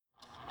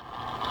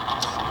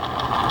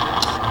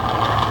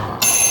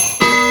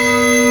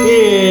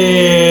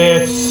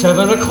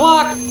7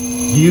 o'clock.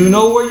 Do you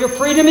know where your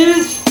freedom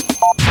is?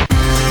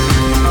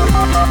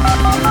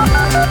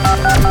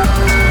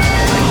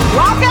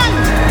 Welcome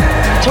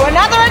to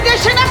another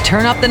edition of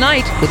Turn Up the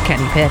Night with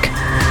Kenny Pick.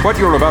 What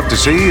you're about to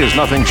see is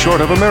nothing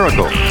short of a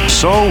miracle.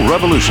 So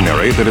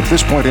revolutionary that at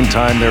this point in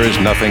time, there is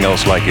nothing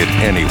else like it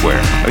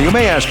anywhere. Now, you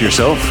may ask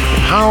yourself,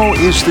 how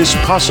is this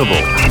possible?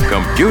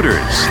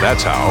 Computers,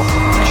 that's how.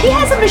 He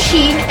has a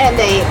machine and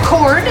a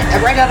cord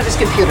right out of his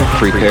computer.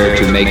 Prepare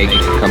to make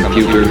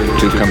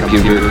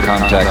computer-to-computer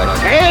contact.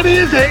 That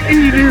is an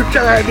idiot's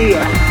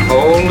idea.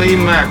 Holy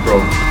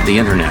mackerel. The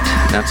internet,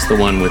 that's the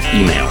one with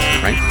email,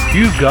 right?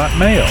 You've got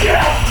mail.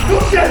 Who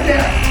said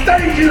that?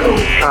 Thank you.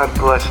 God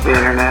bless the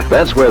internet.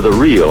 That's where the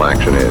real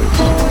action is.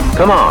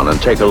 Come on and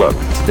take a look.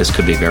 This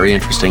could be very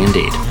interesting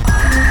indeed.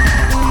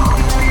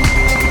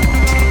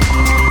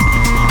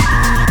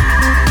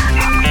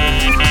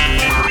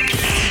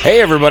 Hey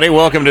everybody,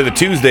 welcome to the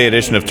Tuesday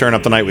edition of Turn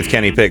Up the Night with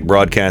Kenny Pick,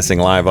 broadcasting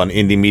live on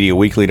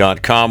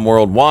IndieMediaWeekly.com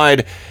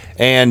worldwide.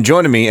 And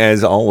joining me,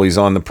 as always,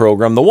 on the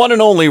program, the one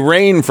and only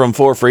Rain from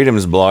Four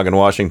Freedoms blog in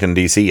Washington,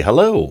 D.C.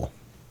 Hello.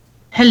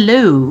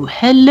 Hello.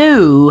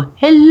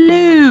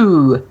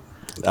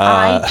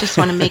 I just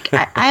want to make,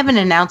 I have an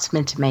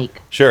announcement to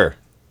make. Sure.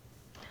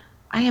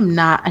 I am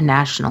not a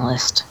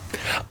nationalist.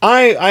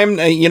 I'm,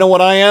 you know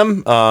what I am?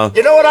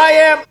 You know what I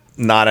am?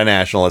 Not a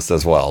nationalist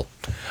as well.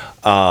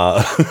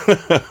 Yeah.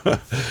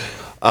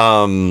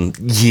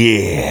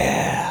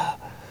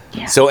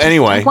 So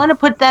anyway. I want to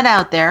put that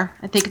out there.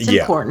 I think it's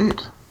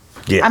important.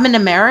 Yeah. I'm an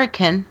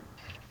American.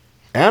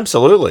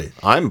 Absolutely.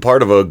 I'm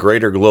part of a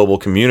greater global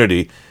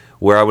community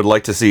where I would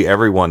like to see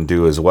everyone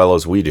do as well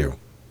as we do.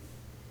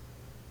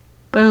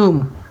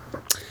 Boom.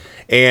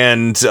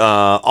 And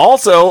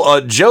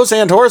also, Joe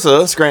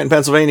Santorsa, Scranton,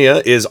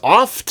 Pennsylvania, is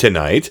off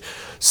tonight.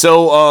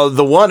 So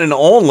the one and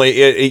only,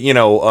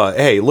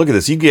 hey, look at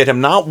this. You get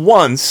him not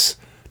once,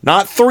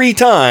 not 3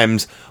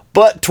 times,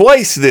 but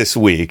twice this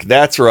week.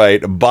 That's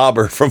right.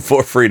 Bobber from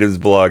Four Freedoms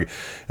blog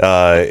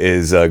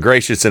is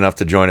gracious enough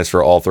to join us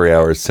for all 3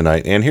 hours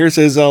tonight. And here's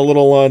his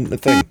little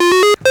thing.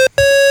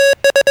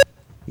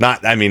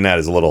 Not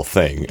his little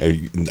thing.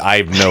 I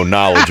have no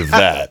knowledge of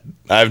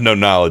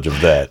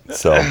that.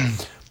 So,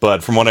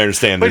 but from what I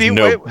understand, there's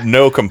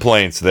no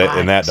complaints that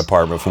in that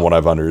department, from what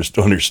I've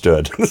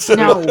understood.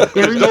 No,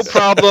 there's no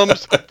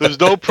problems. There's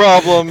no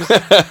problems.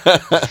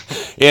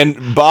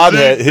 And Bob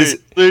let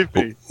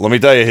me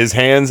tell you, his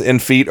hands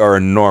and feet are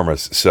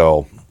enormous.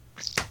 So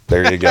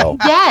there you go.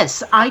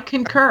 Yes, I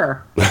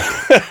concur.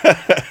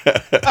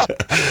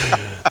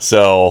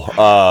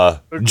 So,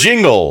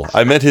 jingle.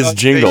 I meant his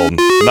jingle,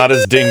 not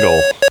his dingle.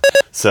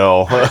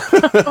 So,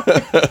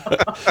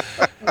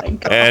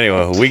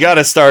 anyway, we got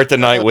to start the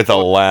night with a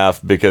laugh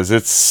because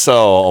it's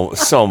so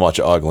much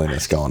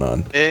ugliness going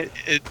on.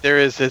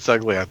 It's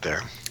ugly out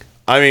there.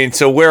 I mean,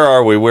 so where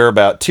are we? We're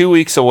about 2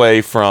 weeks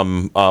away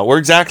from. We're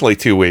exactly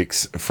 2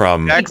 weeks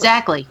from.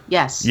 Exactly.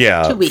 Yes.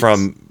 Yeah. 2 weeks.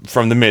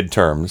 From the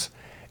midterms,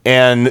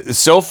 and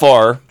so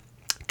far,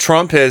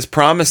 Trump has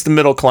promised the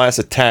middle class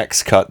a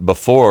tax cut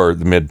before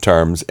the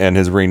midterms and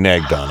has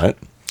reneged on it.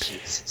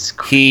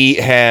 He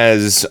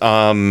has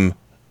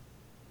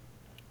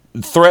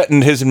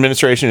threatened, his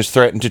administration has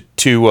threatened to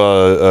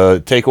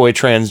take away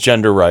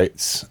transgender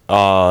rights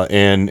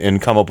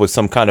and come up with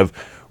some kind of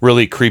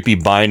really creepy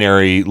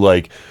binary,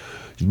 like,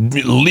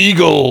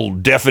 legal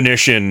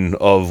definition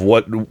of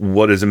what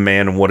is a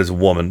man and what is a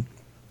woman.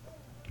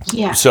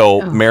 Yeah.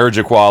 So marriage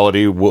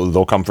equality,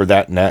 they'll come for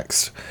that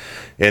next.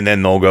 And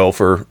then they'll go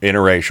for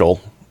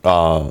interracial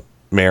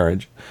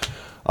marriage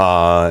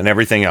and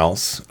everything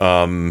else.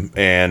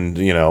 And,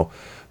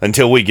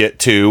 until we get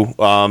to,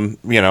 the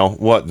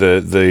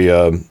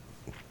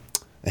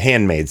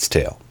Handmaid's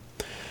Tale.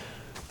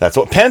 That's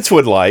what Pence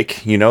would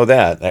like. You know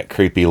that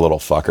creepy little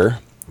fucker.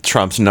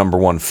 Trump's number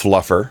one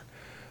fluffer.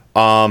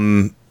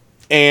 And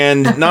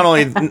not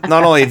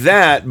only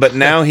that, but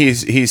now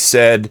he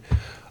said,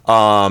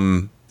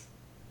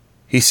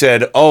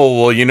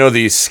 oh, well,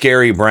 these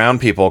scary brown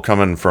people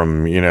coming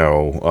from,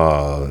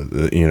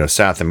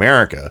 South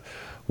America.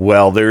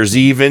 Well, there's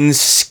even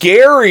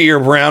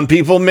scarier brown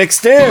people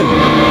mixed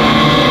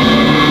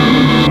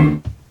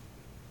in.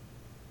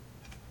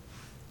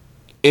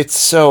 It's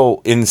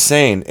so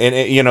insane.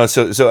 And,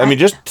 so I mean,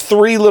 just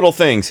 3 little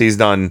things he's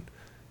done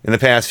in the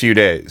past few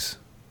days.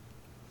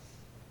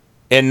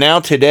 And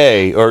now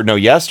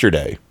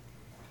yesterday,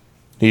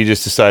 he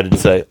just decided to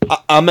say,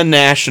 I'm a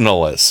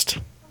nationalist.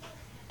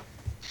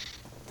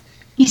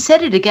 He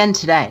said it again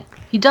today.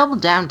 He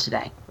doubled down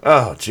today.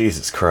 Oh,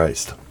 Jesus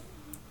Christ.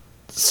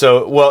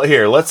 So, well,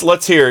 here, let's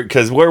hear it,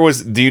 because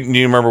do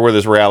you remember where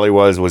this rally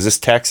was? Was this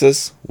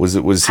Texas? Was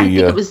he? I think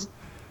it was.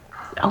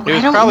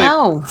 I don't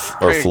know.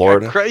 Or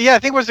Florida? Yeah, I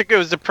think it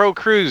was the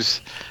pro-Cruz.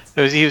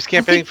 He was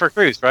campaigning for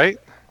Cruz, right?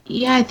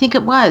 Yeah, I think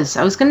it was.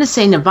 I was going to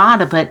say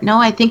Nevada, but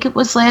no, I think it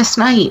was last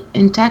night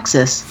in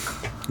Texas.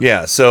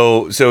 Yeah,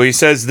 so he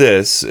says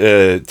this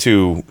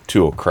to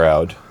a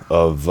crowd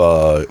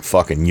of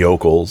fucking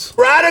yokels.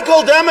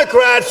 Radical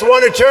Democrats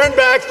want to turn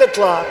back the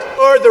clock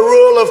or the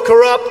rule of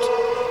corrupt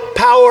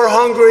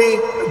power-hungry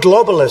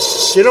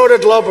globalists. You know what a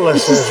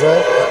globalist is,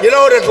 right? You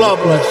know what a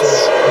globalist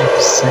is.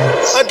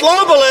 A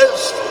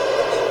globalist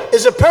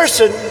is a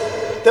person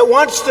that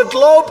wants the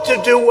globe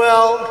to do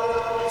well,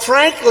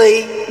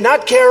 frankly,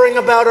 not caring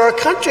about our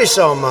country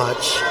so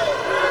much.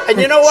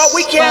 And you know what?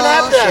 We can't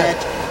have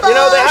that. You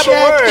know, they have a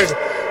word.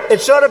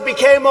 It sort of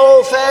became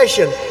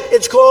old-fashioned.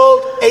 It's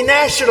called a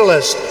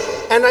nationalist.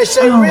 And I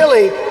say,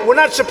 really, we're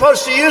not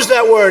supposed to use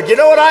that word. You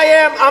know what I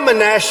am? I'm a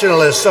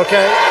nationalist,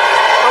 okay?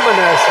 I'm a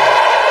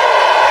nationalist.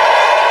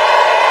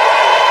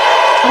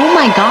 Oh,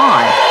 my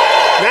God.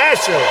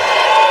 Nationalist.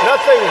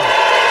 Nothing else.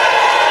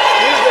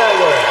 Use that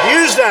word.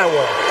 Use that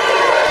word.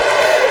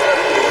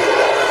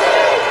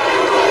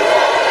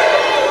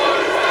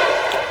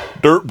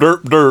 Derp,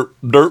 derp, derp,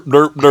 derp,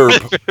 derp,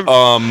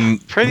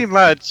 derp. Pretty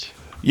much.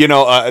 You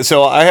know,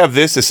 so I have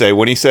this to say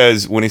when he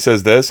says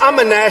this. I'm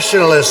a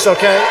nationalist,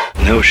 okay?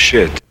 No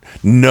shit.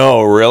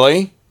 No,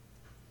 really?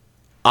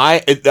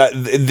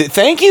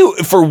 Thank you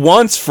for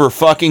once for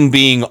fucking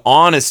being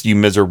honest, you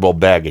miserable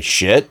bag of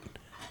shit.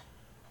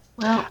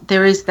 Well,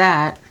 there is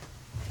that.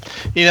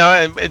 You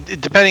know,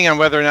 depending on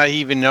whether or not he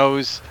even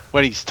knows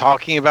what he's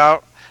talking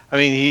about. I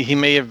mean, he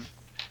may have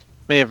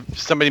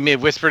somebody may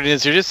have whispered in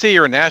his ear, just say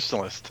you're a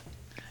nationalist,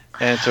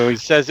 and so he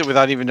says it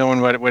without even knowing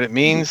what it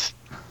means.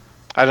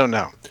 I don't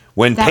know.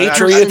 When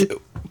patriotism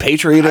I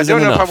don't know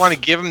enough. if I want to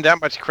give him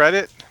that much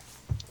credit.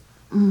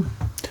 I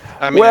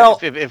mean, Well-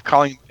 if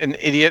calling an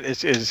idiot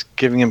is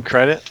giving him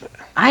credit.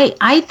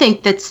 I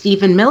think that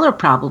Stephen Miller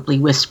probably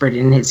whispered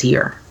in his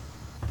ear.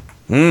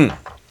 You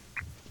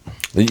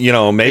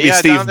know, maybe Yeah,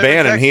 Steve down there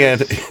in Bannon. He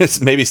had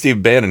maybe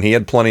Steve Bannon. He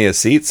had plenty of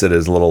seats at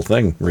his little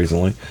thing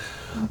recently.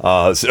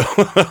 So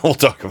we'll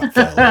talk about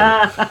that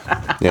later.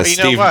 Yeah, But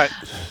you know what?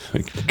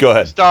 Go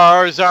ahead.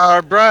 Stars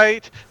are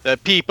bright. The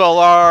people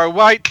are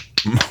white.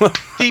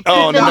 Deep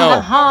Oh, in In the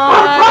no.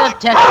 heart of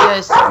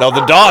Texas. No,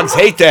 the dogs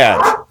hate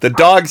that. The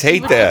dogs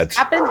hate What that. just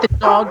happened? The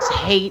dogs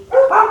hate.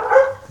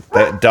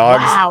 That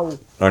dogs Wow.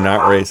 are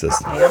not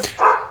racist.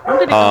 I'm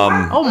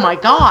gonna oh my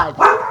God.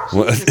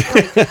 Jesus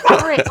Christ. All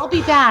right, I'll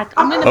be back.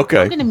 I'm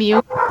gonna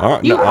mute. All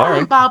right, You no, all and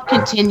right. Bob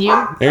continue.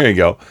 There you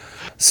go.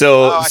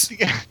 So I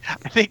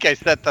think I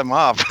set them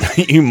off.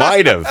 you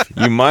might have.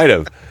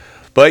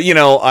 But you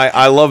know,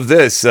 I love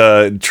this.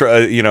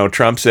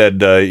 Trump said,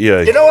 yeah.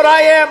 You know what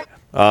I am?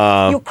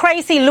 You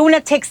crazy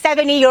lunatic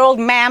 70-year-old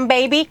man,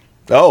 baby.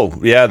 Oh,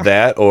 yeah,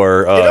 that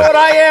or You know what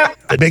I am?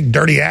 A big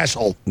dirty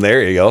asshole.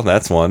 there you go.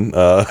 That's one.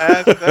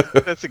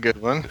 That's a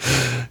good one.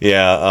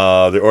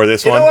 Yeah, or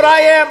this You one. know what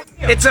I am?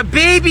 It's a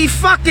baby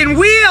fucking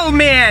wheel,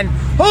 man.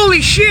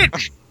 Holy shit.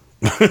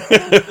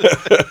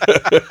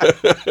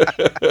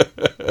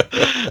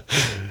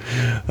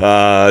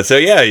 So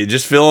yeah, you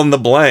just fill in the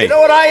blank. You know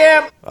what I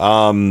am?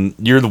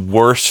 You're the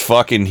worst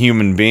fucking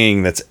human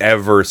being that's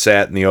ever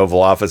sat in the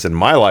Oval Office in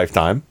my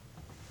lifetime,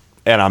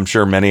 and I'm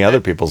sure many other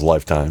people's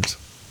lifetimes.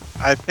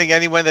 I think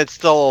anyone that's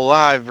still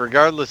alive,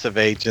 regardless of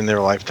age in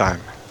their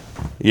lifetime.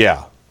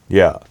 Yeah.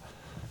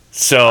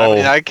 So I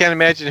mean, I can't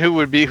imagine who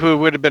would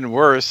have been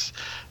worse.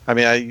 I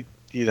mean,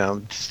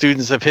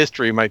 students of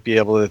history might be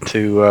able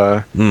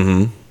to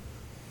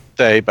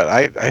say, but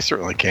I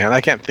certainly can't.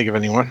 I can't think of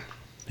anyone.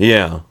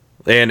 yeah.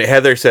 And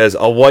Heather says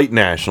a white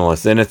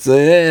nationalist, and it's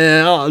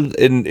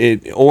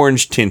an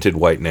orange tinted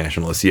white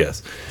nationalist.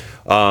 Yes.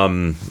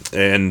 And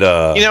You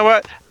know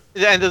what?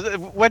 And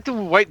what do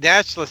white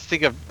nationalists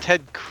think of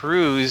Ted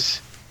Cruz,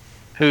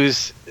 who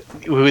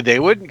they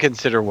wouldn't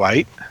consider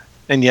white,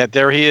 and yet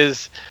there he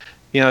is,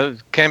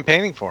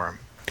 campaigning for him.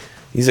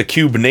 he's a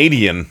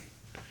Cubanadian.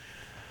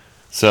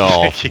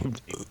 So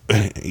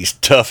he's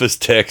tough as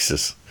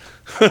Texas.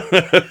 Ted.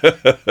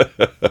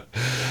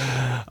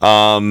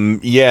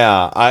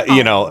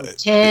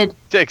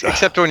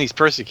 Except when he's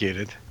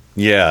persecuted.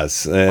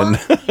 Yes, and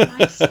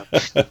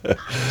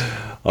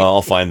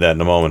I'll find that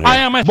in a moment. I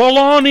Here. am a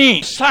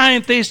baloney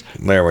scientist.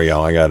 There we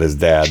go. I got his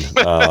dad.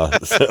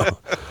 But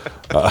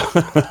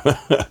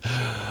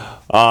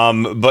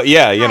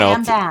yeah,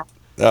 I'm back.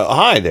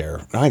 hi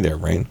there,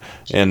 Rain,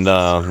 and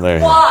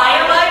there. Why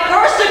am I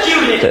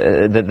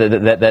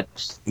persecuted?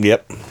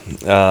 Yep.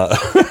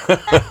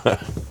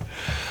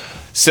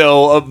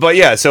 But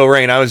yeah, so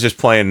Rain, I was just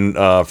playing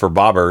for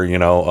Bobber.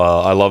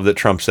 I love that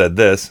Trump said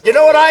this. You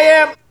know what I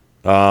am?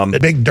 A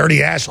big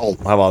dirty asshole.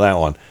 How about that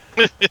one?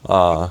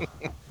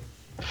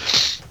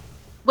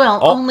 Well,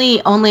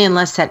 only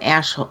unless that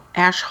asshole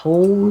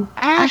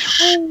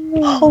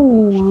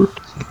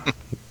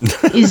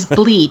is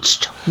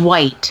bleached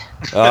white.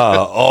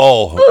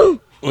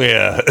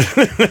 Yeah.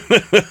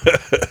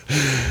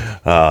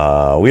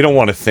 We don't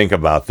want to think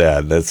about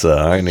that. That's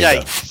I'm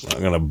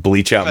gonna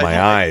bleach out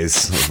my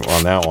eyes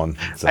on that one.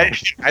 So. I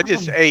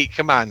just ate.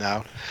 Come on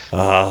now.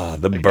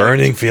 The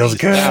burning feels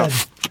good.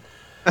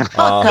 Fuck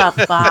up,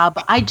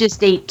 Bob. I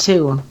just ate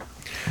too.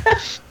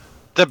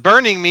 The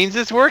burning means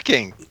it's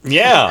working.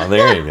 Yeah,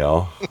 there you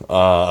go.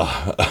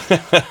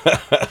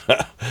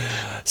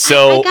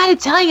 So I gotta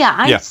tell you,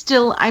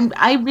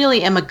 I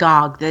really am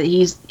agog that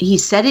he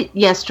said it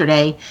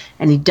yesterday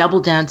and he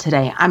doubled down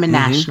today. I'm a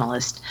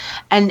nationalist,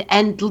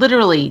 and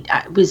literally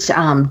it was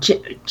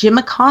Jim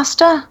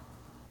Acosta.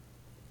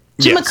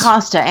 Jim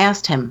Acosta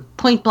asked him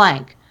point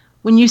blank,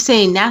 "When you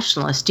say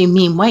nationalist, do you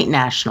mean white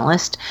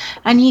nationalist?"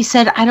 And he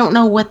said, "I don't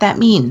know what that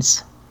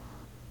means."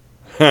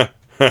 Yeah.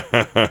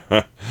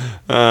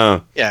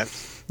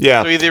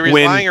 Yeah. So either he's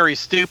lying or he's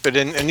stupid,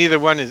 and neither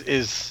one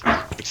is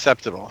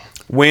acceptable.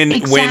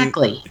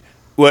 Exactly.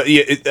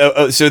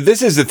 So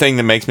this is the thing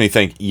that makes me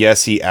think,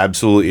 yes, he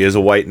absolutely is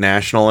a white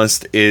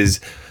nationalist, is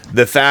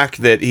the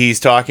fact that he's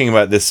talking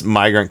about this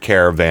migrant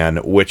caravan,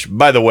 which,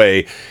 by the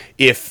way,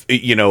 if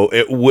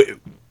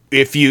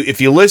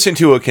you listen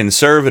to a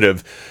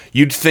conservative,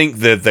 you'd think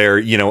that they're,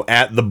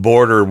 at the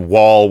border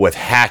wall with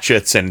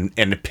hatchets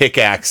and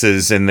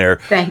pickaxes, and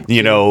they're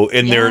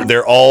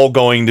they're all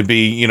going to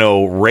be,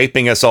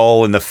 raping us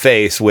all in the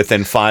face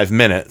within 5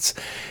 minutes.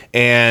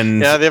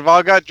 And yeah, they've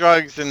all got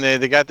drugs and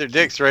they got their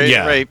dicks ready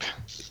to rape.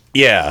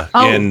 Yeah.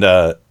 Oh.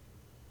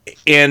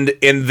 And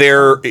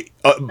they're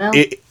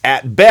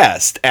at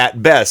best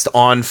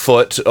on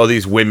foot. All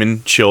these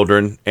women,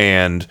 children,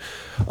 and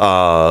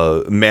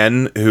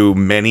men who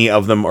many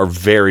of them are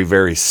very,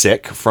 very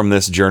sick from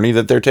this journey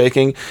that they're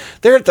taking.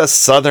 They're at the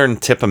southern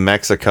tip of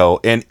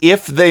Mexico, and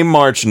if they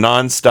march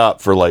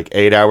nonstop for like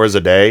 8 hours a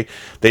day,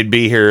 they'd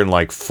be here in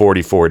like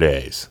 44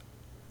 days.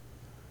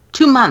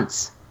 2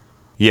 months.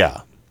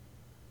 Yeah.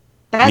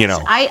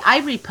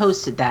 I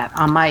reposted that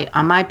on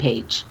my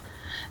page.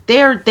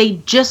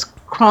 They just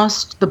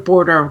crossed the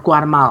border of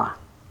Guatemala,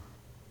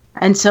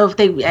 and so if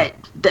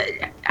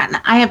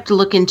I have to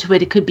look into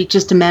it. It could be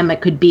just a meme.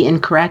 It could be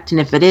incorrect, and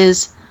if it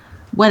is,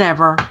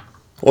 whatever.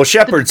 Well,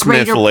 Shepard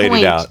Smith laid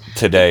it out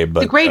today,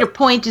 but the greater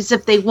point is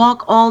if they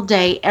walk all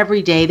day,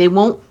 every day, they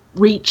won't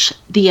reach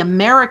the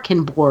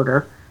American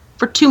border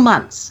for 2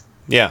 months.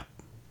 Yeah.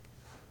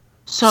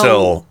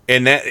 So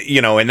and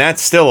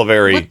that's still a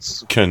very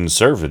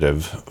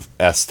conservative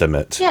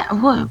estimate. Yeah,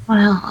 well,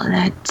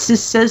 that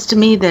just says to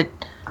me that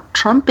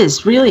Trump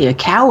is really a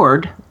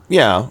coward.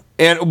 Yeah,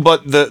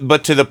 but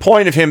to the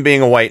point of him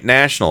being a white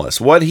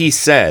nationalist, what he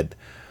said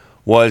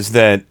was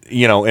that,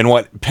 and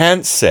what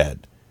Pence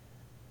said.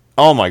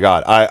 Oh my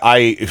God,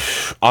 I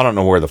don't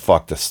know where the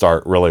fuck to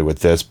start really with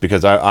this,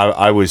 because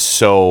I'm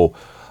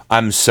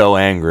so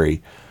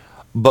angry.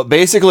 But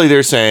basically,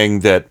 they're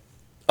saying that,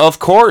 of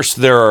course,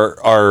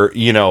 there are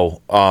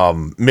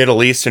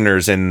Middle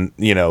Easterners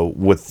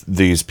with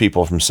these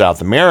people from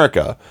South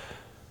America,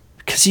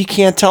 because you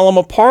can't tell them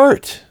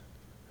apart.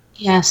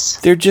 Yes,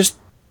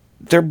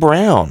 they're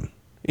brown,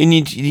 and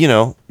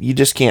you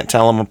just can't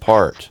tell them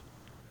apart.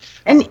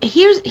 And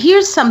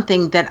here's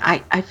something that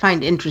I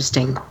find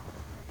interesting,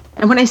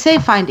 and when I say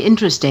find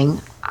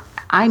interesting,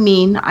 I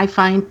mean I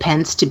find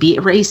Pence to be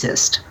a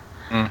racist.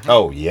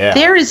 Oh, yeah.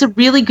 There is a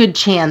really good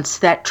chance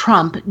that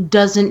Trump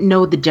doesn't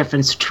know the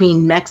difference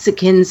between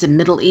Mexicans and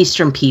Middle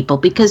Eastern people,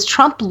 because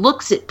Trump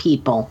looks at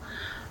people.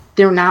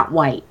 They're not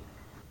white.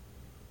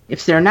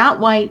 If they're not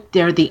white,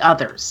 they're the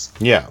others.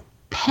 Yeah.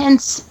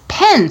 Pence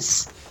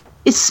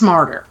is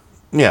smarter.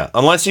 Yeah,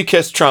 unless you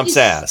kiss Trump's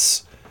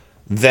ass,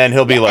 then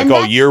he'll be like,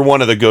 oh, you're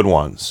one of the good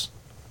ones.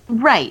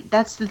 Right.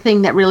 That's the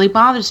thing that really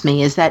bothers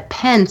me, is that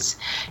Pence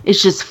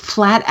is just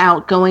flat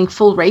out going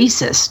full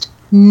racist.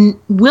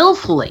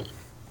 Willfully.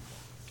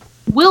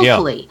 Yeah.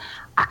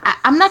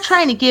 I'm not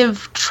trying to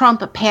give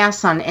Trump a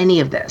pass on any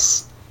of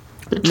this,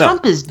 but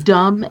Trump is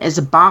dumb as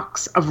a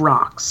box of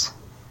rocks.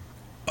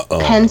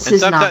 Pence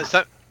is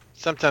not.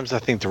 Sometimes I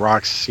think the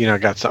rocks,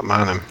 got something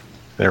on them.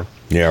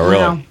 Yeah,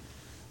 really.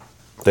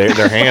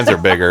 Their hands are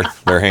bigger.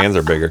 Their hands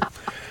are bigger.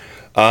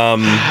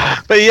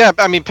 But yeah,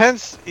 I mean,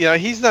 Pence,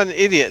 he's not an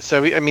idiot.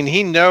 So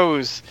he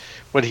knows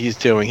what he's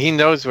doing. He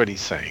knows what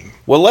he's saying.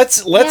 Well,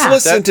 let's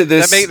listen to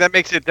this. That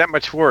makes it that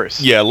much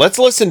worse. Yeah, let's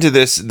listen to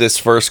this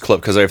first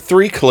clip, because I have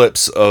 3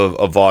 clips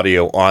of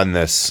audio on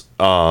this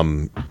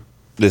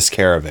this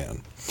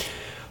caravan.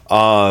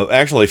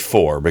 Actually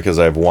 4, because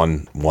I have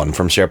one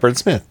from Shepard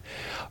Smith.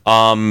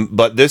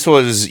 But this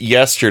was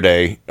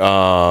yesterday.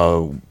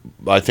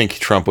 I think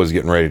Trump was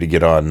getting ready to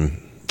get on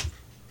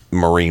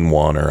Marine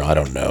One, or I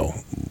don't know,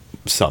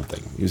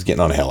 something. He was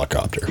getting on a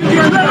helicopter. Is there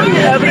any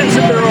evidence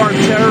that there are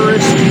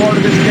terrorists part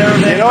of this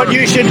caravan? You know what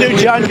you should do,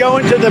 John? Go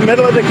into the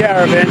middle of the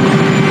caravan,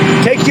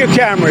 take your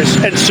cameras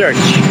and search.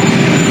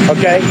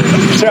 Okay?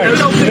 Search.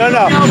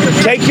 No.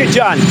 Take your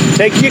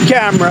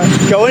camera,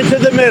 go into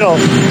the middle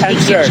and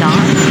search.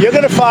 You're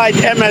going to find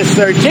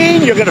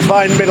MS-13, you're going to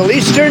find Middle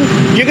Eastern,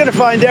 you're going to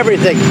find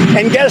everything.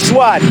 And guess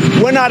what?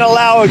 We're not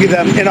allowing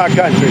them in our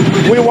country.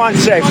 We want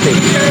safety.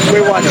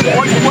 We want safety.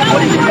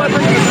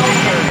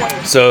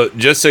 So,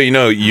 just so you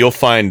know, you'll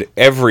find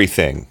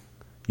everything.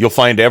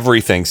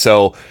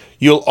 So,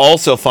 you'll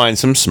also find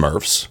some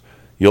Smurfs.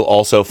 You'll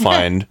also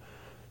find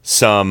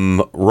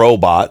some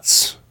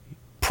robots.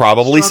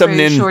 Probably some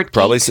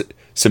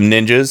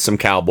ninjas, some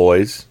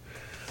cowboys.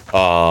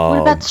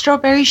 What about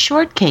strawberry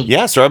shortcake?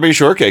 Yeah, strawberry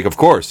shortcake, of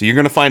course. You're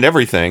going to find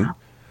everything.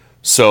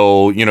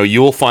 So,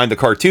 you will find the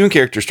cartoon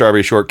character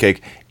Strawberry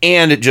Shortcake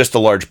and just a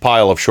large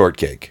pile of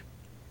shortcake.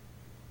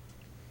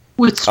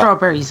 With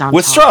strawberries on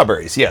With top.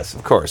 strawberries, yes,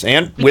 of course.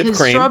 And Because with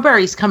cream.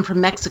 strawberries come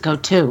from Mexico,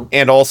 too.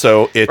 And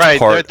also, it's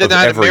part they're of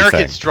not everything.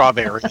 American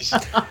strawberries.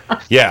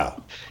 Yeah.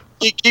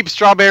 Keep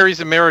strawberries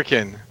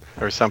American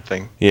or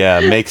something. Yeah,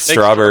 make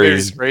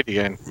strawberries great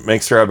again.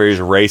 Make strawberries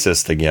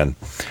racist again.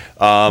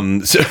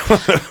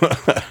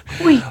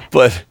 Wait,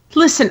 but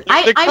listen,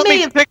 I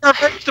may have... pick a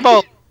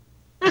vegetable.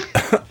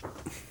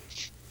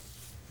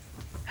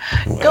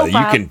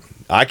 Well,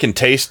 I can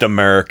taste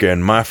America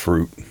in my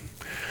fruit.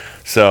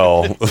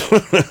 So in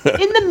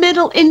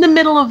the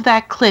middle of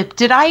that clip,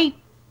 I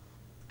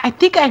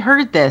think I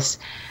heard this.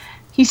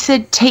 He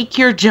said, "Take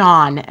your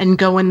John and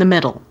go in the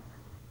middle."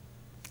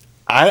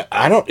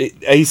 I don't.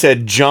 He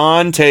said,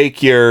 "John,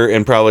 take your,"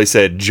 and probably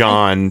said,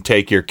 "John,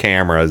 take your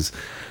cameras."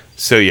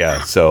 So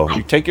yeah,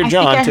 you take your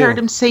John. I think I heard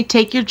him say,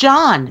 "Take your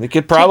John." They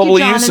could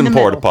probably use some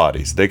porta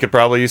potties.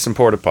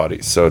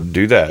 So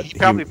do that.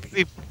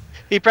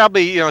 He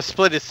probably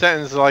split his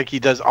sentence like he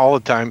does all the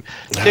time.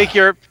 Take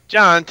your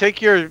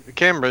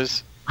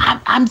cameras.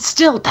 I'm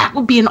still. That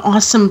would be an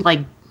awesome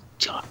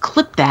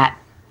clip that.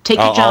 Take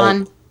your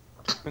John.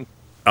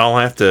 I'll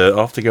have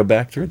to go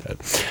back through that.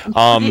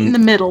 Put it in the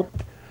middle.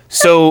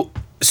 So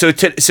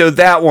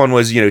that one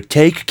was,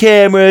 take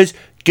cameras,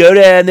 go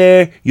down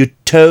there, you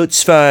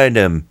totes find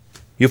them.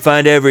 You'll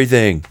find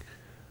everything.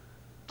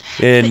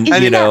 And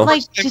they don't.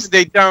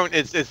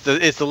 It's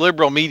the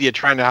liberal media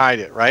trying to hide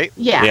it, right?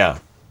 Yeah.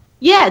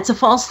 Yeah, it's a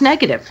false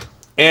negative.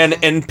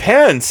 And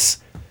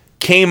Pence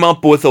came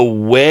up with a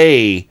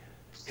way.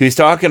 He was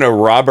talking to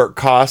Robert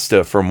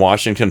Costa from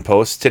Washington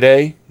Post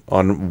today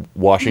on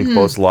Washington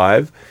Post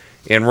Live.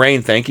 And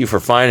Rain, thank you for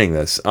finding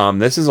this.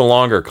 This is a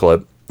longer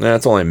clip.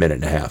 It's only a minute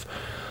and a half.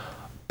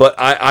 But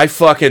I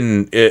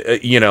fucking,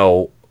 I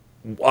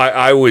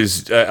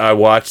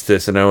watched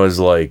this and I was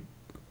like,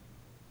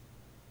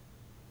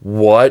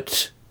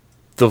 what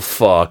the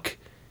fuck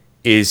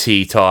is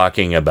he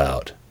talking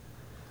about?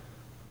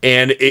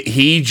 And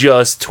he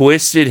just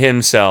twisted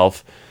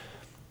himself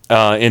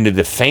into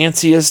the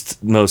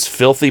fanciest, most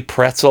filthy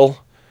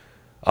pretzel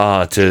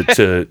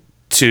to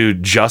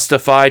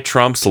justify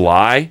Trump's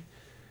lie.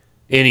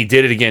 And he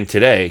did it again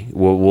today.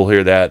 We'll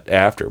hear that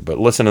after. But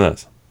listen to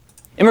this.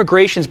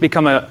 Immigration's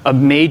become a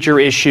major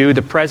issue.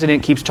 The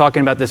president keeps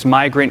talking about this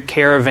migrant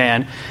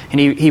caravan, and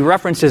he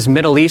references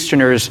Middle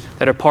Easterners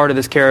that are part of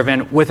this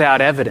caravan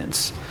without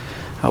evidence.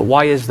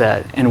 Why is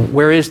that? And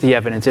where is the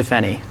evidence, if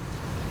any?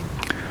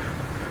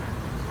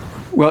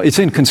 Well, it's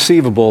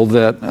inconceivable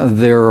that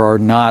there are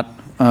not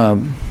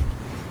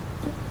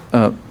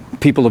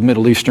people of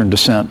Middle Eastern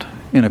descent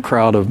in a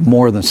crowd of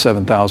more than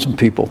 7,000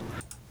 people.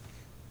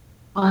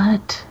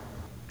 What?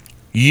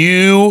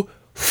 You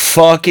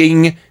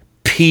fucking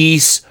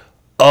piece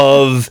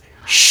of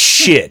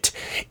shit.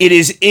 It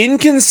is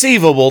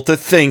inconceivable to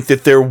think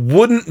that there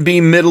wouldn't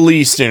be Middle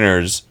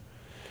Easterners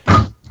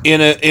in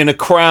a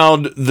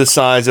crowd the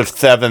size of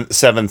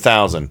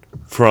 7,000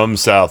 from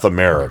South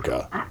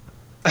America.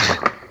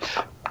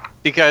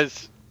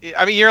 Because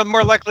you're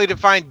more likely to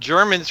find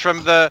Germans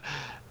from the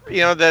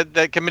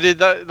that committed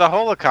the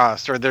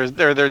Holocaust or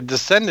their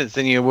descendants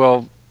than you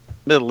will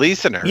Middle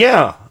Easterners.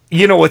 Yeah.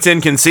 What's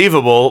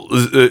inconceivable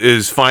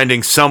is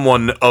finding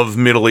someone of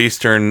Middle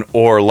Eastern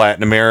or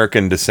Latin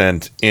American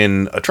descent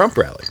in a Trump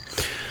rally.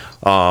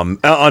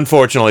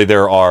 Unfortunately,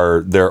 there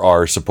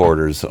are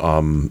supporters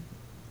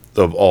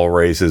of all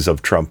races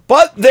of Trump,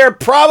 but they're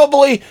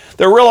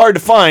real hard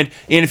to find.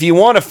 And if you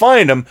want to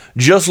find them,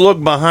 just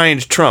look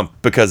behind Trump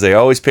because they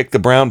always pick the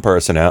brown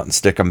person out and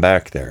stick them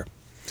back there.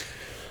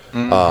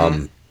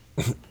 Mm-hmm.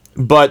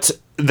 But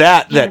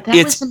that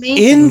it's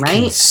amazing,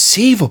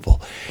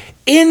 inconceivable. Right?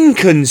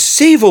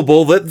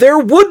 Inconceivable that there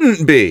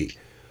wouldn't be.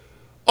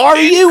 Are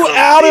you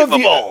out of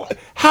your...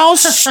 How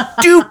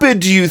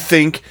stupid do you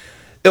think...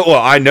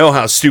 Well, I know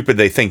how stupid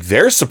they think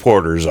their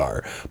supporters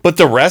are, but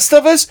the rest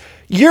of us,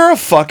 you're a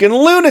fucking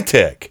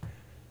lunatic.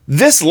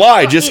 This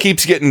lie just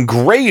keeps getting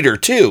greater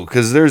too,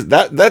 because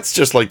that's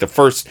just like the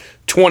first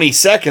 20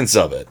 seconds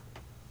of it.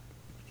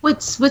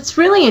 What's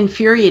really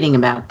infuriating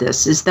about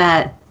this is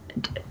that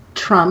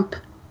Trump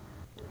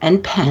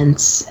and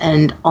Pence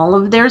and all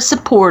of their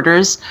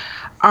supporters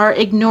are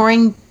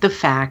ignoring the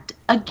fact,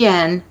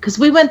 again, because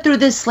we went through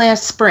this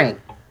last spring,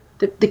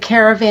 the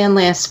caravan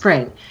last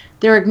spring.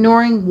 They're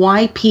ignoring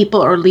why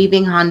people are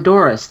leaving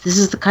Honduras. This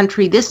is the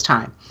country this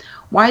time.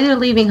 Why they're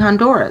leaving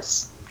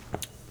Honduras.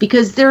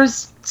 Because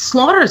there's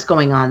slaughters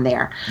going on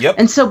there. Yep.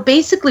 And so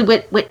basically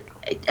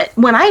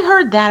when I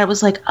heard that, I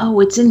was like, oh,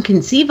 it's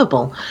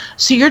inconceivable.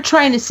 So you're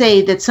trying to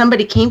say that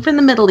somebody came from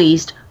the Middle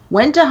East,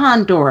 went to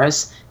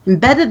Honduras,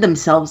 embedded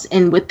themselves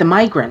in with the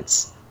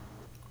migrants.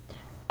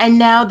 And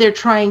now they're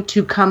trying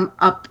to come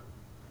up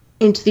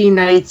into the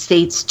United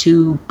States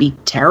to be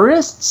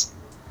terrorists?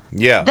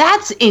 Yeah.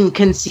 That's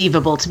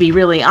inconceivable, to be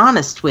really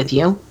honest with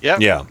you.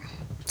 Yeah.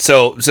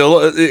 So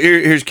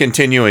here's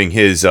continuing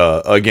his,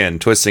 again,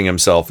 twisting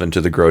himself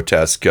into the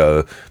grotesque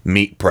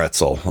meat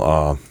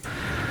pretzel.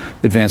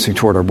 Advancing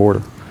toward our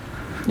border.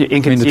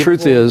 the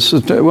truth is,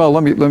 well,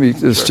 let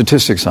me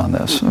statistics on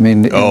this. I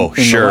mean, in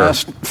the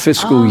last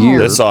fiscal year,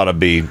 this ought to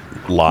be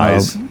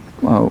lies.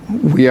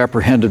 We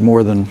apprehended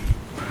more than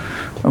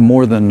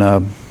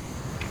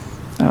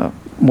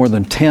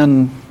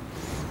 10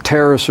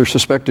 terrorists or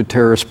suspected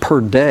terrorists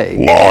per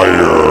day.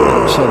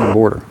 Liar. Southern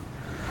border.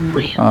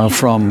 Really?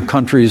 From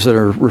countries that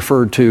are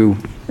referred to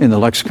in the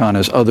lexicon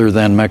as other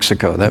than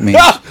Mexico. That means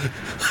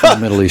the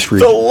Middle East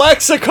region. The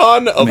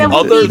lexicon of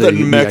other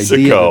than Mexico.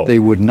 The idea that they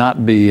would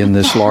not be in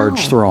this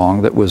large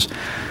throng that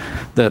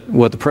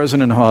what the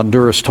president of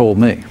Honduras told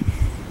me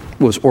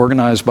was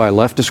organized by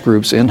leftist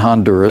groups in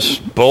Honduras,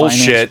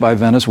 financed by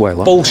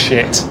Venezuela,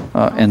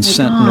 and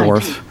sent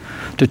north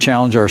to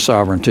challenge our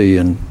sovereignty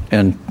and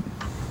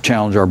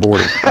challenge our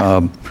border.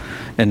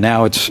 And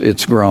now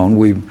it's grown.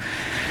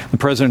 The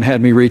president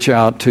had me reach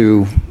out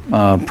to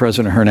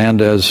President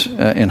Hernandez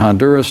in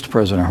Honduras, to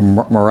President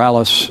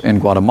Morales in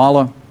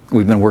Guatemala.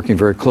 We've been working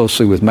very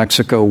closely with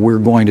Mexico. We're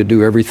going to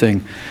do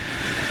everything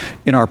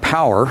in our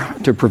power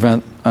to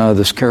prevent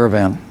this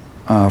caravan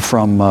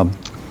from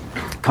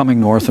coming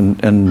north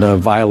and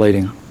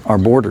violating our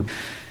border.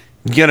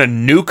 You gonna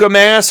nuke him,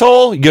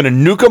 asshole? You gonna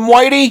nuke him,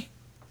 Whitey?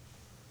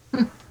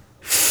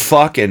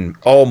 Fucking,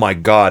 oh my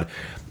God.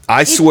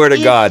 I swear to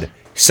God,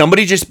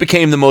 somebody just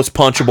became the most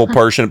punchable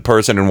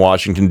person in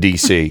Washington,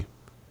 D.C.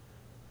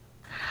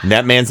 And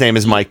that man's name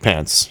is Mike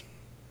Pence.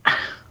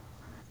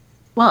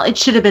 Well, it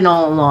should have been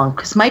all along,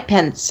 because Mike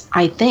Pence,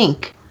 I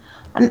think,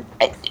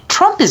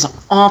 Trump is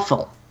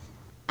awful,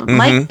 but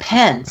Mike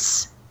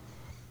Pence,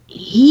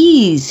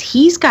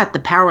 he's got the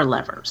power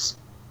levers.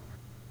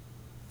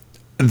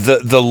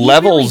 The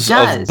levels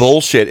really of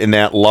bullshit in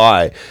that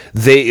lie,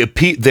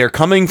 they're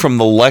coming from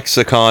the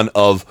lexicon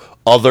of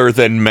other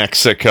than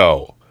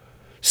Mexico.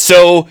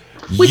 So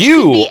Which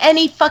could be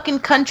any fucking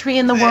country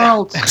in the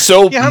world.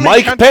 So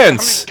Mike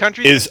Pence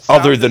is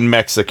other than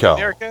Mexico.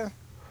 America?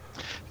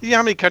 You know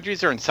how many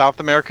countries are in South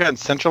America and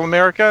Central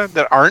America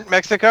that aren't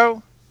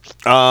Mexico?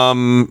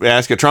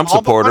 Ask a Trump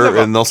supporter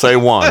and they'll say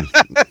one.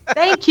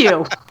 Thank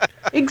you.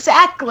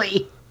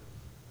 Exactly.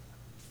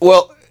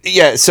 Well,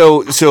 yeah.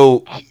 So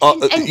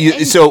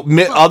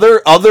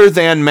other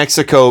than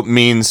Mexico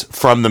means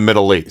from the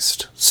Middle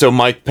East. So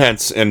Mike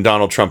Pence and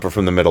Donald Trump are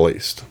from the Middle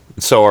East.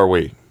 So are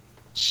we.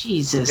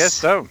 Jesus. I guess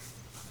so.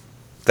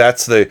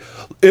 That's in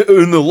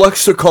the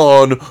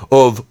lexicon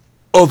of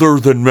other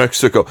than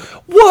Mexico.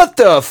 What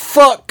the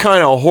fuck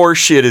kind of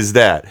horseshit is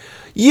that?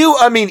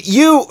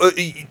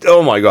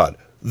 Oh my God.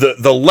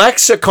 The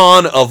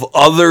lexicon of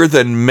other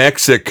than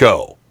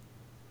Mexico.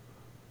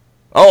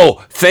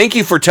 Oh, thank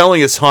you for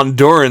telling us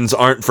Hondurans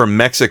aren't from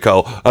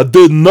Mexico. I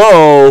didn't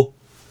know.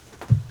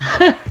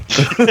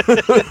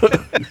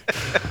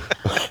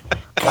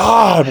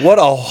 God, what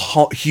a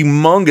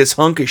humongous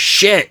hunk of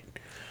shit.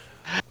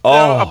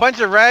 Oh, a bunch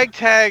of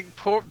ragtag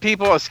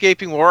people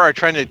escaping war are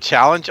trying to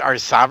challenge our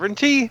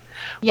sovereignty?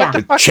 Yeah. What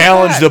the fuck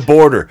Challenge is the that?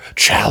 border.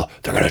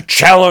 They're going to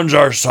challenge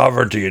our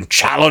sovereignty and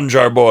challenge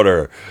our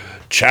border.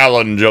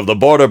 Challenge of the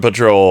Border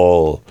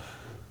Patrol.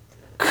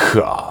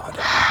 God.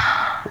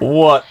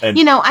 What?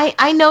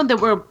 I know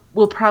that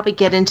we'll probably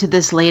get into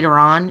this later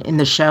on in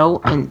the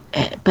show,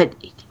 but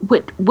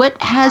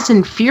what has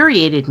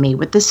infuriated me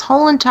with this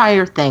whole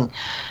entire thing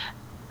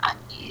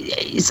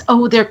is,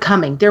 they're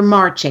coming, they're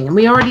marching, and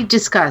we already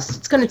discussed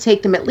it's going to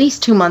take them at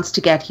least 2 months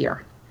to get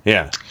here.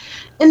 Yeah.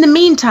 In the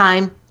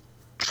meantime,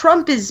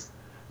 Trump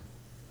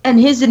and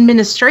his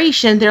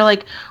administration, they're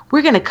like,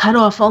 we're going to cut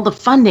off all the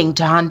funding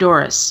to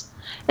Honduras.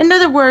 In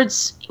other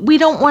words, we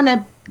don't want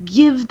to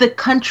give the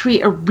country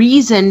a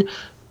reason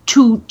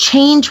to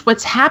change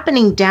what's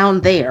happening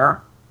down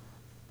there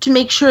to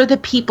make sure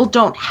that people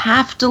don't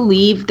have to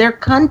leave their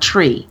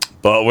country.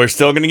 But we're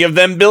still going to give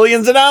them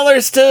billions of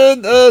dollars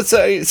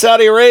to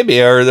Saudi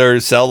Arabia, or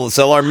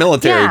sell our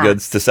military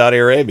goods to Saudi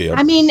Arabia.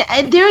 I mean,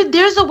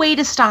 there's a way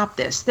to stop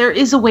this. There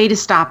is a way to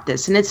stop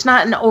this, and it's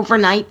not an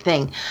overnight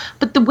thing.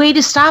 But the way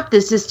to stop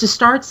this is to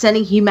start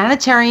sending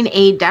humanitarian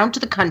aid down to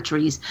the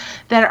countries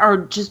that are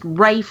just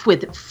rife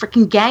with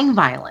freaking gang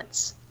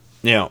violence.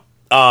 Yeah.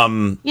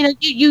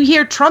 You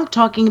hear Trump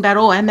talking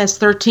about,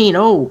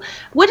 MS-13.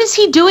 What is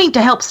he doing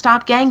to help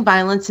stop gang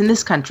violence in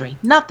this country?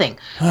 Nothing.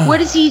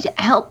 What is he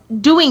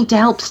doing to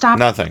help stop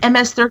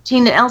MS-13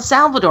 in El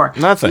Salvador?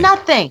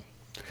 Nothing.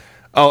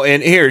 Oh,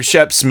 and here's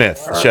Shep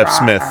Smith.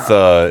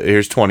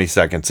 Here's 20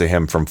 seconds of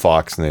him from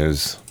Fox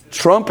News.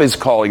 Trump is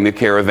calling the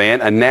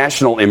caravan a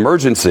national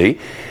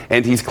emergency,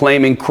 and he's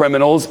claiming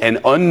criminals and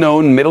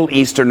unknown Middle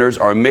Easterners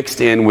are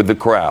mixed in with the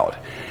crowd.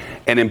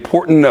 An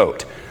important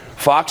note.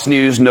 Fox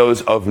News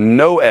knows of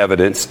no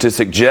evidence to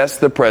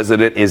suggest the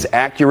president is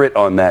accurate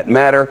on that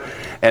matter,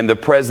 and the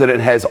president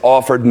has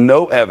offered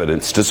no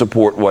evidence to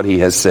support what he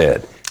has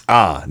said.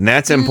 And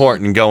that's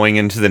important going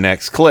into the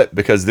next clip,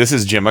 because this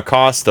is Jim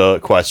Acosta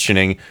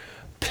questioning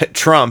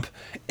Trump,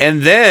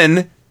 and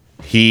then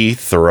he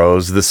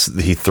throws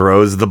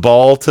the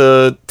ball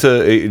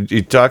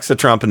he talks to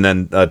Trump, and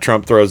then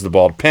Trump throws the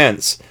ball to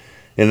Pence,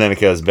 and then it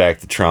goes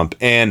back to Trump.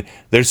 And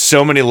there's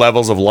so many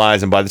levels of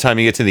lies, and by the time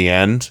you get to the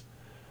end,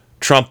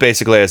 Trump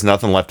basically has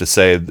nothing left to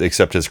say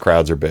except his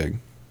crowds are big.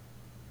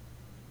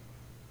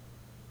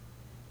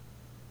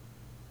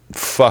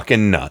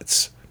 Fucking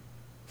nuts.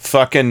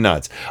 Fucking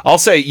nuts. I'll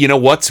say,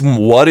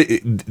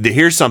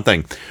 here's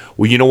something.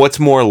 Well, you know what's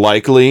more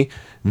likely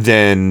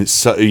than,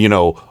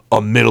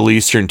 a Middle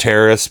Eastern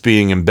terrorist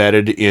being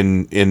embedded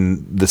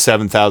in the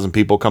 7,000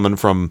 people coming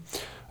from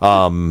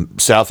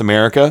South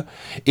America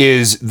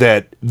is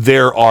that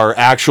there are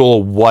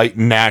actual white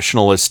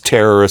nationalist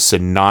terrorists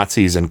and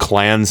Nazis and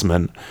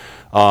Klansmen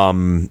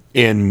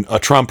in a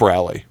Trump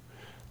rally.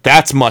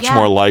 That's much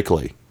more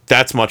likely.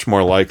 That's much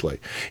more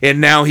likely.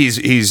 And now he's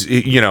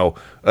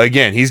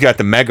again, he's got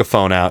the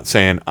megaphone out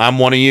saying, I'm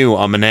one of you.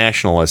 I'm a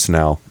nationalist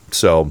now.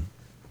 So,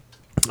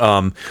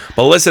 but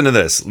listen to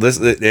this.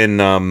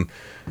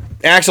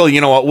 Actually,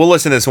 you know what? We'll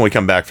listen to this when we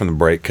come back from the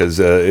break because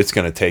it's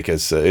going to take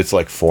us. It's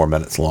like 4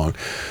 minutes long.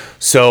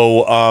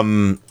 So,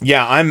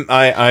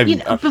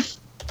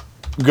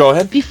 go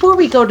ahead. Before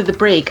we go to the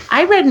break,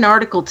 I read an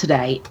article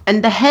today,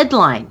 and the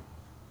headline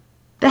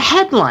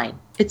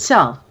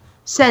itself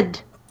said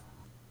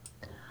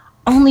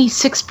only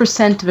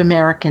 6% of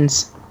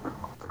Americans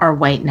are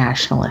white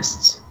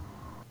nationalists.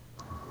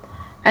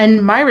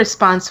 And my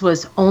response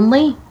was,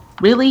 only?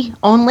 Really?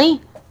 Only?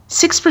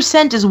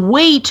 6% is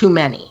way too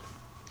many.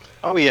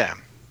 Oh, yeah.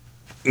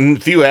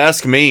 If you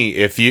ask me,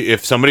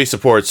 if somebody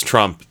supports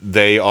Trump,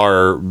 they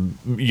are,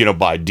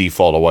 by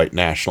default a white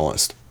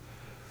nationalist.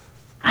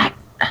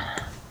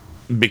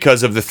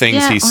 Because of the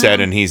things he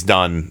said and he's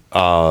done,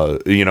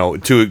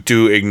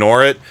 to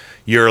ignore it,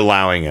 you're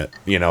allowing it,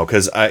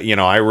 because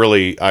I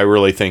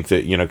really think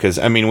that, because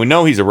we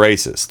know he's a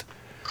racist,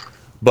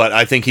 but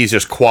I think he's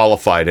just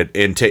qualified it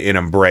and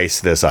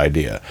embrace this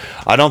idea.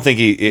 I don't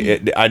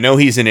think I know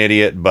he's an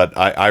idiot, but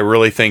I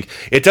really think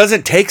it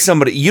doesn't take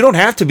somebody. You don't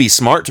have to be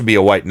smart to be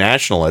a white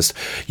nationalist.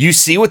 You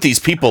see what these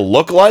people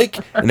look like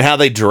and how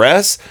they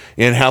dress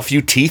and how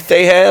few teeth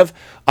they have.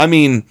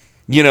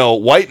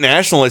 White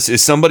nationalist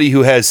is somebody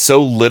who has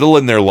so little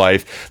in their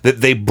life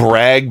that they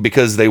brag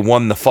because they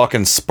won the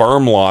fucking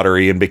sperm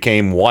lottery and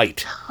became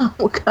white.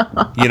 Oh,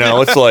 God.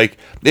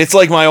 It's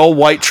like my old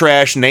white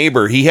trash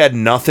neighbor. He had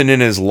nothing in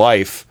his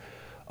life,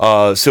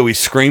 so he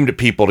screamed at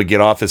people to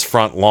get off his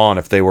front lawn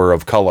if they were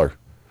of color.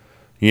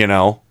 It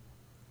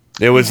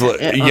was,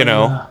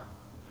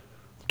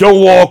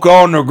 don't walk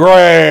on the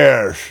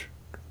grass.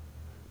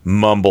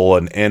 Mumble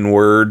an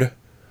N-word,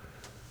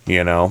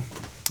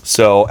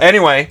 So,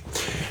 anyway,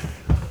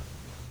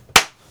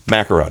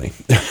 macaroni.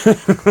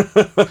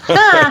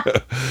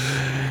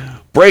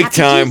 Break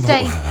time.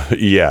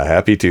 Yeah,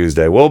 happy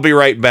Tuesday. We'll be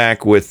right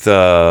back with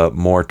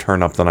more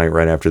Turn Up the Night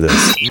right after this.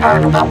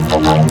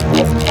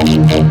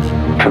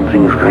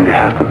 Something's going to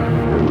happen.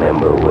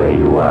 Remember where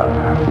you are.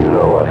 You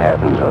know what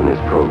happens on this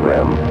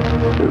program.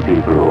 The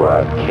people who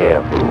aren't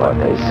careful what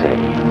they say.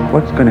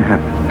 What's going to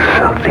happen?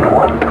 Something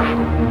wonderful.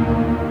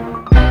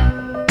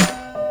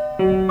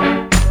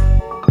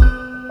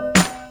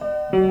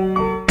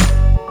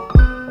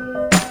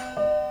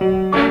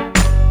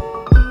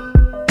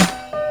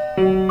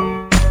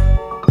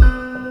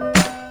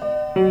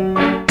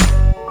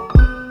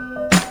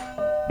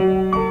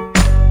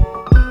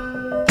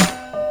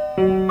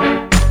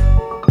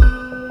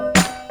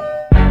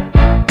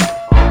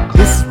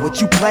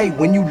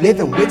 When you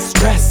living with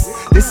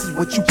stress, this is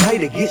what you play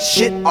to get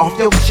shit off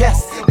your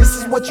chest. This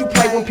is what you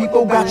play when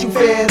people got you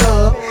fed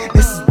up.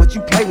 This is what you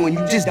play when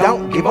you just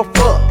don't give a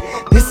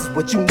fuck. This is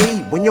what you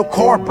need when your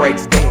car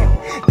breaks down.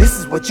 This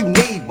is what you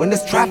need when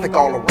there's traffic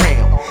all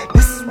around.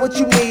 This is what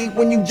you need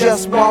when you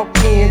just walk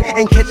in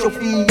and catch your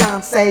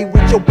fiance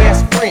with your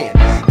best friend.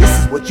 This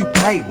is what you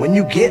play when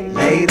you get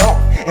laid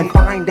off and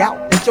find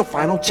out that your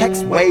final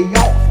check's way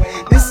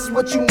off. This is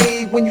what you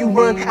need when you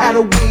run out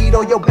of weed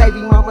or your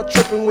baby mama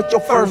tripping with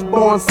your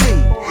firstborn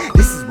seed.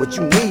 This is what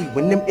you need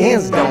when them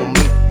ends don't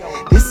meet.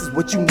 This is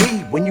what you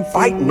need when you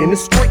fighting in the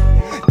street.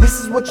 This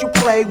is what you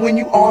play when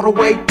you all the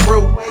way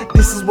through.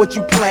 This is what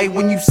you play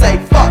when you say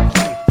fuck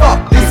you,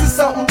 fuck. This is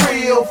something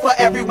real for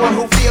everyone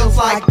who feels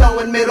like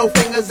throwing middle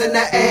fingers in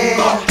the air.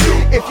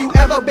 If you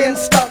ever been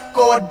stuck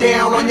or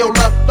down on your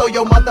luck, throw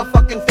your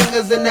motherfucking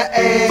fingers in the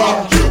air.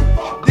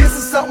 This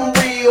is something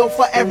real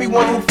for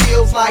everyone who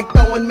feels like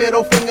throwing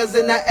middle fingers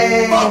in the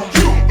air.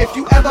 If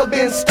you ever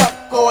been stuck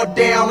or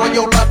down on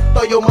your luck,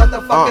 throw your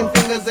motherfucking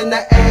fingers in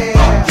the air.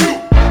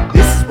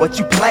 This is what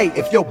you play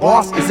if your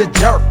boss is a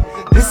jerk.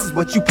 This is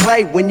what you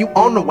play when you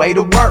on the way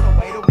to work.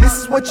 This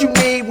is what you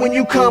need when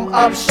you come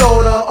up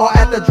shoulder or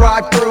at the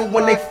drive-thru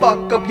when they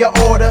fuck up your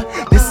order.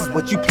 This is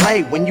what you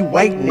play when you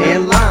waiting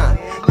in line.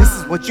 This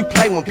is what you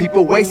play when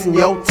people wasting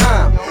your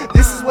time.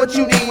 This is what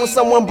you need when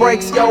someone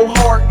breaks your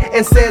heart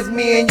and says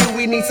me and you,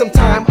 we need some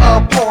time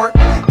apart.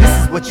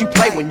 This is what you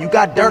play when you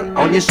got dirt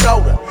on your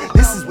shoulder.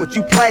 This is what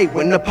you play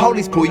when the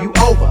police pull you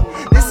over.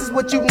 This is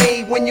what you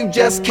need when you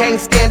just can't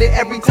stand it.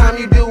 Every time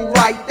you do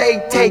right,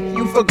 they take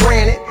you for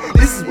granted.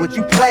 This is what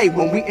you play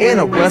when we in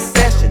a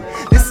recession.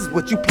 This is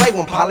what you play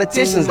when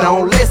politicians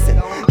don't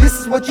listen. This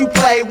is what you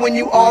play when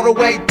you all the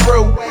way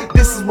through.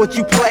 This is what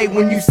you play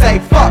when you say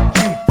fuck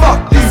you,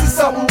 fuck. This is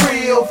something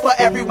real for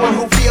everyone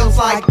who feels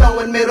like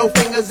throwing middle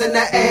fingers in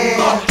the air.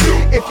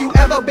 If you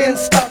ever been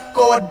stuck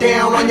or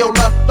down on your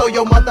luck, throw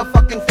your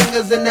motherfucking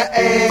fingers in the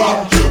air.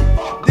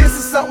 This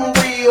is something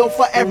real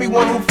for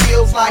everyone who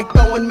feels like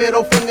throwing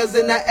middle fingers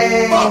in the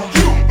air.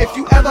 If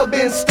you ever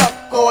been stuck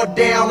or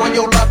down on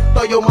your luck,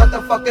 throw your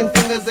motherfucking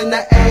fingers in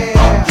the air.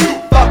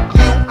 Fuck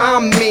you,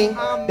 I'm me,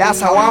 that's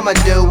how I'ma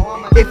do.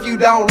 If you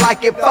don't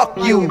like it, fuck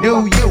you,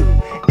 do you?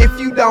 If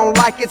you don't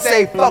like it,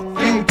 say fuck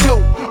you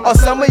too. Or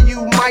some of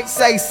you might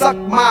say suck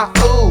my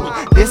ooh.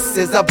 This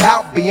is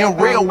about being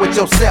real with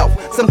yourself.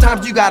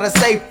 Sometimes you gotta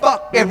say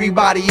fuck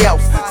everybody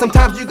else.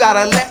 Sometimes you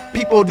gotta let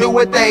people do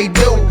what they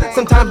do.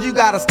 Sometimes you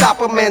gotta stop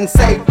them and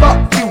say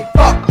fuck you,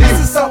 fuck. This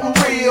is something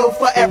real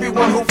for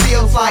everyone who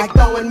feels like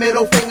throwing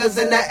middle fingers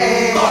in the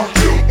air.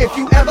 If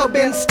you ever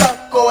been stuck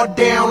or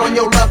down on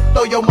your luck,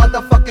 throw your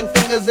motherfucking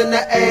fingers in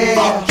the air.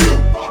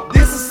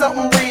 This is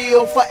something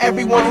real for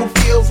everyone who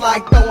feels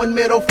like throwing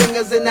middle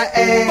fingers in the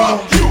air.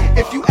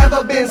 If you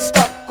ever been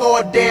stuck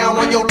or down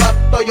on your luck,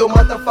 throw your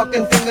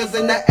motherfucking fingers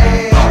in the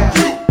air.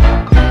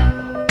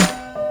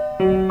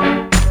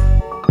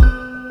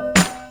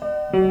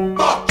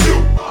 Fuck you.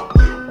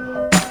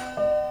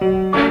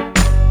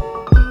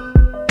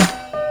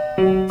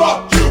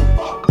 Fuck you. Fuck you.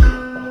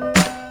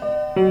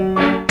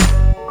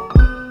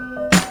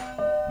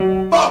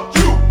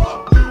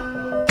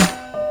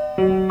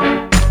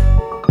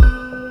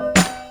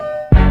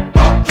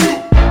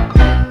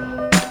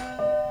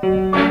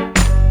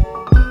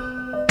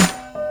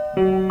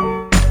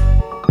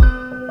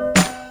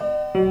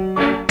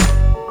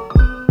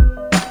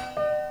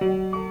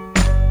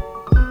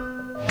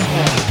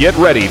 Get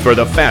ready for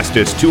the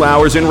fastest 2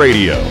 hours in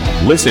radio.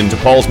 Listen to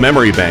Paul's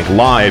Memory Bank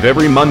live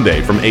every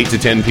Monday from 8 to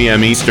 10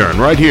 p.m. Eastern,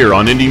 right here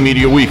on Indie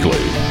Media Weekly.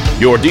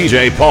 Your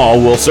DJ, Paul,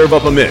 will serve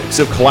up a mix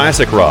of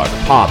classic rock,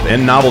 pop,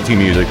 and novelty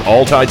music,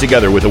 all tied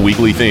together with a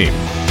weekly theme.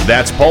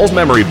 That's Paul's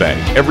Memory Bank,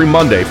 every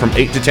Monday from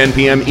 8 to 10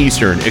 p.m.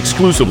 Eastern,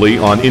 exclusively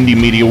on Indie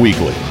Media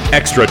Weekly.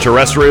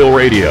 Extraterrestrial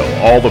radio,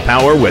 all the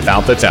power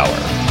without the tower.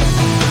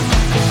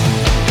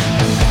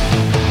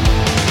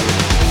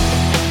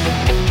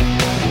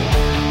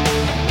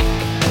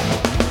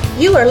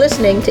 You are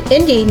listening to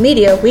Indie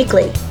Media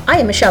Weekly. I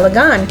am Michelle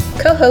Lagan,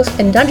 co-host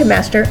and Dungeon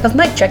Master of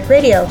Mic Check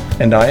Radio.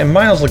 And I am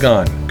Miles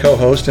Lagan,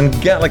 co-host and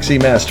Galaxy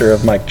Master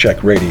of Mic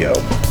Check Radio.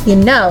 You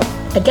know,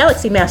 a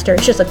Galaxy Master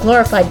is just a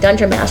glorified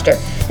Dungeon Master,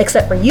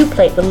 except for you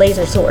play with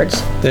laser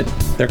swords.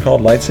 They're called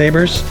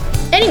lightsabers?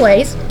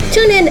 Anyways,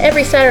 tune in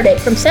every Saturday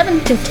from 7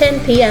 to 10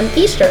 p.m.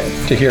 Eastern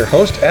to hear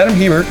host Adam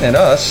Hebert and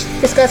us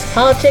discuss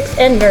politics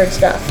and nerd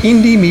stuff.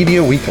 Indie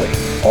Media Weekly.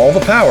 All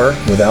the power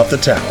without the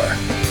tower.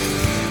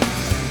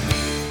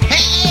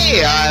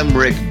 Hey, I'm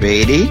Rick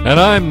Beatty. And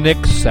I'm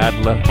Nick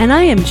Sadler. And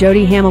I am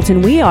Jody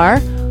Hamilton. We are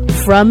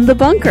From the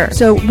Bunker.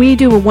 So we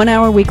do a 1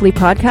 hour weekly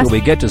podcast. Where we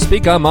get to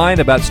speak our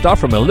mind about stuff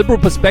from a liberal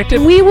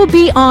perspective. We will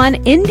be on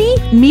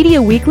Indie Media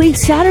Weekly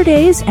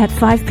Saturdays at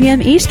 5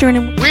 p.m.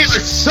 Eastern. We are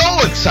so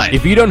excited.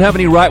 If you don't have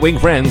any right-wing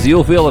friends,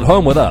 you'll feel at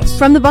home with us.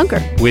 From the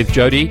Bunker. With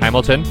Jody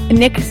Hamilton.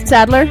 Nick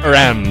Sadler.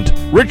 And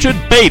Richard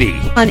Beatty.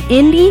 On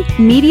Indie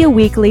Media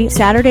Weekly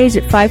Saturdays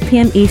at 5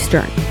 p.m.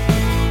 Eastern.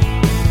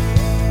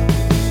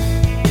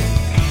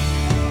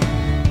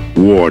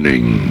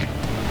 Warning.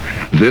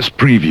 This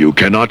preview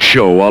cannot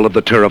show all of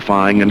the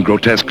terrifying and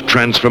grotesque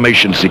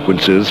transformation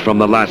sequences from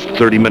the last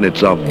 30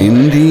 minutes of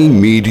Indie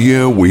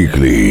Media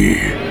Weekly.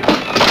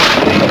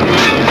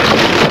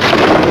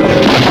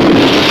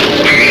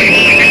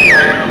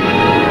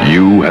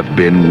 You have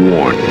been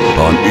warned.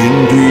 On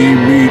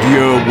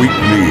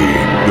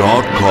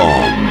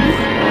IndieMediaWeekly.com.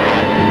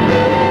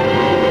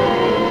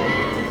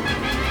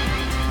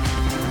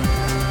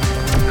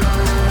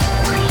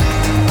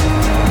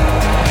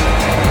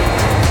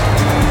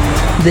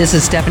 This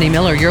is Stephanie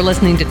Miller. You're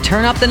listening to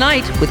Turn Up the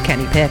Night with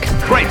Kenny Pick.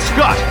 Great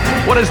Scott!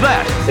 What is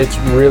that? It's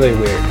really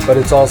weird, but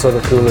it's also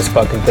the coolest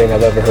fucking thing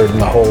I've ever heard in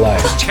my whole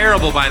life. It's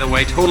terrible, by the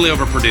way. Totally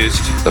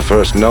overproduced. The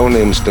first known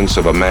instance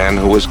of a man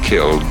who was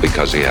killed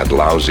because he had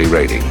lousy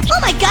ratings. Oh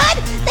my God!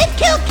 They've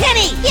killed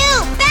Kenny!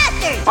 You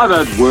bastard! I've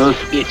had worse.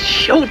 It's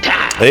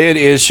showtime! It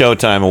is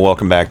showtime, and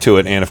welcome back to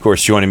it. And, of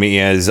course, joining me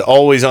as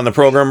always on the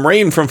program,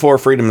 Rain from Four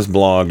Freedoms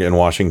blog in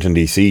Washington,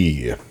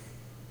 D.C.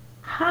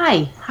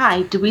 Hi.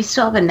 Do we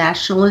still have a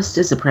nationalist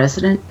as a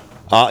president?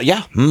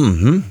 Yeah.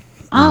 Mm-hmm.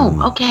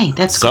 Oh, okay.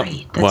 That's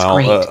great. That's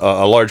great.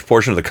 A large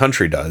portion of the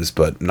country does,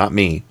 but not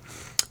me.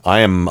 I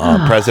am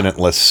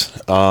presidentless.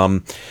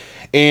 And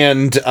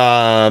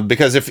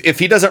because if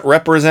he doesn't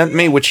represent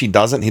me, which he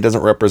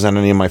doesn't represent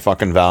any of my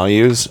fucking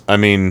values. I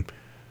mean,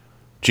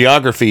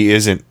 geography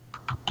isn't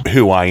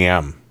who I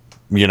am.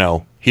 You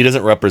know, he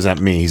doesn't represent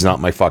me. He's not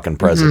my fucking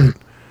president.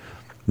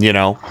 Mm-hmm. You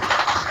know?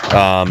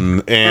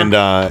 And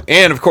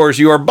of course,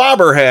 your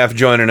Bobber half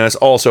joining us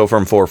also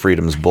from Four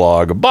Freedoms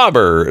blog,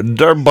 Bobber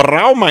der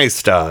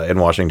Braumeister in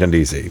Washington,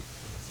 D.C.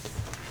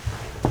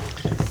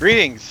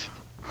 Greetings.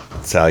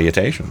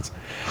 Salutations.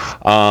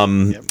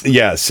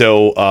 Yeah,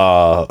 so,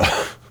 all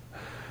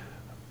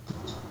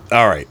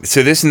right.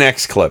 So this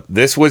next clip,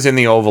 this was in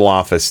the Oval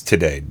Office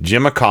today.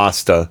 Jim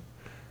Acosta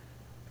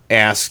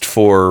asked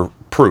for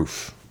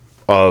proof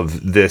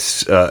of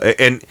this,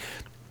 and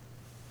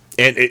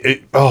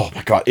oh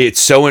my God, it's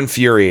so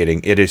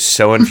infuriating. It is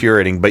so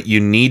infuriating, but you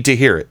need to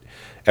hear it.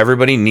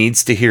 Everybody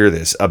needs to hear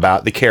this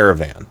about the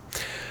caravan.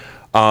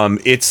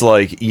 It's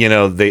like, it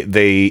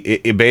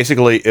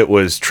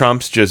was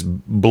Trump's just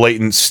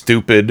blatant,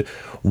 stupid,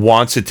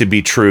 wants it to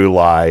be true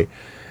lie.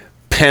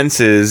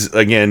 Pence's,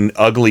 again,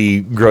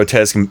 ugly,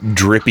 grotesque,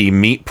 drippy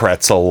meat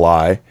pretzel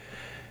lie.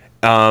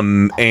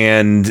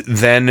 And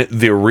then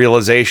the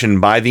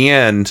realization by the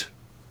end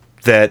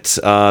that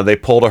they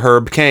pulled a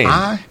Herb Cain.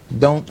 I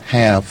don't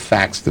have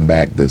facts to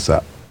back this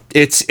up.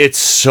 It's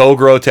so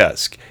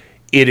grotesque.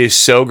 It is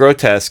so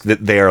grotesque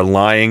that they are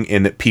lying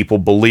and that people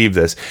believe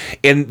this.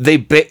 And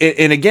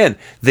again,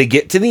 they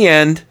get to the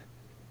end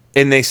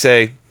and they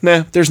say,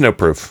 nah, there's no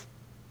proof.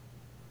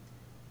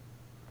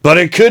 But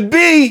it could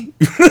be,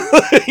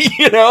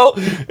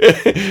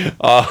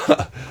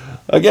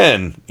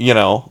 again,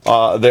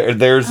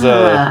 there's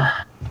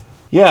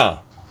yeah.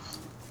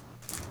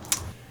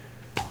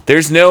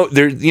 There's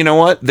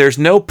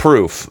no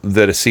proof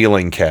that a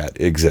ceiling cat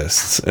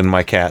exists, and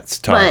my cats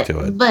talk to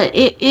it. But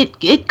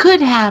it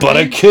could happen. But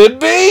it could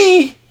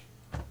be.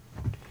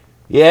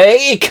 Yeah,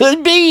 it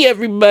could be,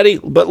 everybody.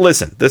 But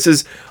listen,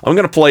 I'm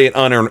going to play it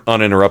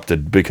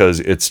uninterrupted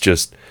because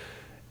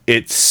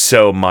it's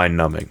so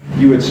mind-numbing.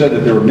 You had said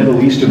that there were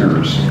Middle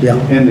Easterners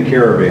in the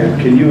caravan.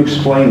 Can you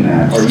explain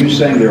that? Are you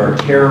saying there are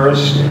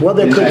terrorists? Well,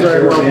 there could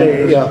very well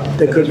be. Yeah,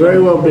 there could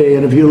very well be.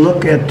 And if you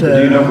look at,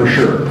 do you know for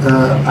sure?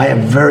 I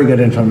have very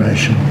good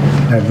information.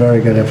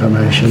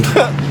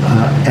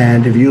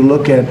 And if you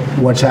look at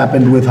what's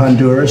happened with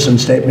Honduras and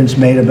statements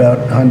made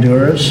about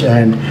Honduras,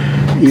 and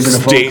even a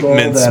phone call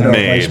that our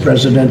vice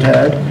president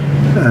had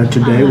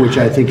today, which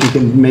I think you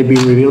can maybe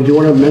reveal. Do you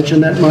want to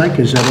mention that, Mike?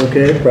 Is that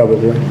okay?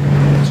 Probably.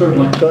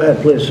 Certainly. Go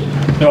ahead, please.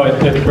 No, at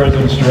the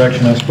President's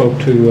direction, I spoke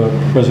to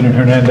President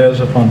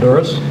Hernandez of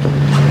Honduras.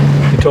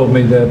 He told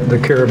me that the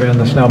caravan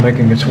that's now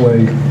making its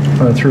way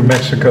through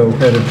Mexico,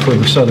 headed for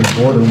the southern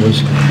border,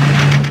 was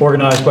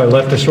organized by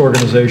leftist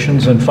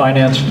organizations and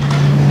financed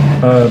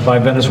by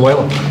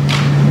Venezuela.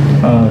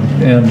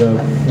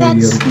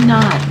 That's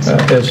not.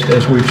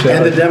 As we've said.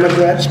 And the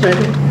Democrats,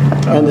 maybe?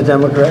 And the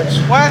Democrats?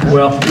 What?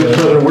 Well,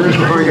 where's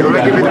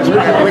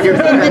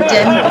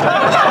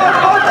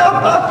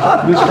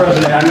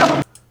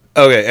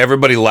Okay,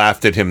 everybody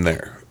laughed at him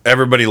there.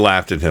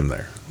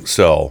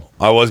 So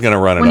I was going to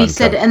run it when he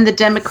said, and the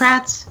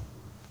Democrats?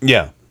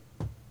 Yeah.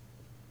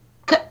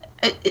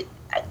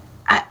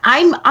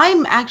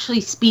 I'm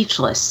actually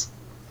speechless.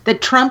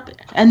 That Trump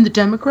and the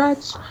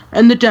Democrats.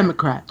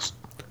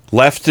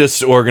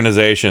 Leftist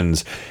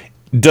organizations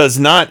does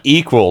not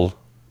equal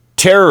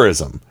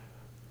terrorism.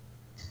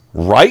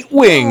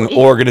 Right-wing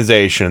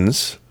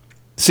organizations.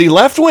 See,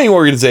 left-wing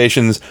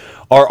organizations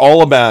are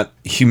all about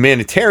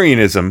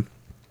humanitarianism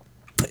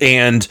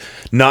and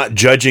not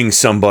judging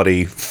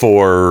somebody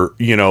for,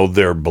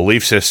 their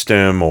belief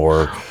system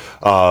or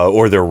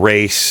their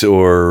race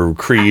or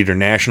creed or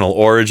national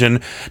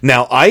origin.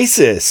 Now,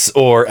 ISIS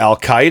or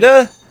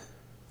Al-Qaeda,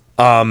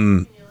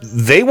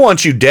 they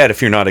want you dead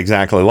if you're not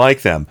exactly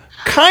like them.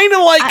 Kind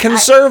of like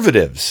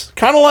conservatives.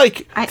 Kind of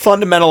like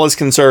fundamentalist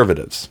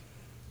conservatives.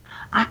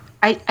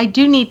 I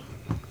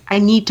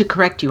need to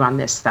correct you on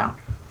this, though.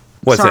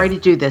 What's Sorry that? to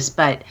do this,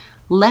 but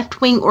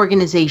left-wing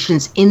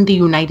organizations in the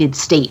United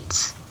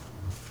States.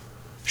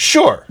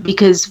 Sure.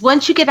 Because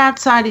once you get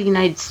outside of the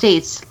United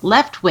States,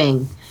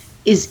 left-wing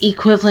is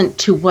equivalent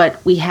to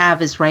what we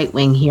have as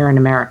right-wing here in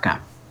America.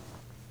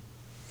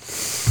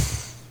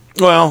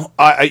 Well,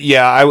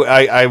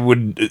 I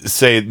would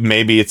say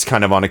maybe it's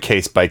kind of on a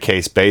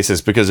case-by-case basis,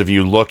 because if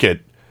you look at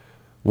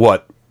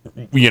what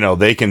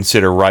they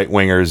consider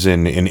right-wingers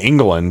in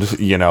England,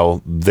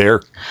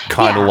 they're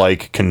kind of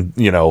like,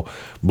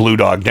 blue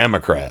dog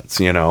Democrats,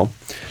 Yeah,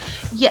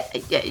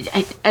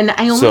 and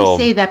I only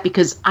say that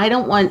because I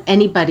don't want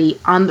anybody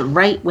on the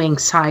right-wing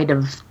side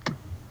to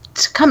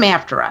come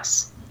after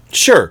us.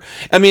 Sure.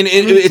 I mean,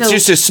 it's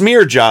just a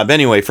smear job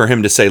anyway for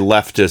him to say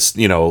leftist,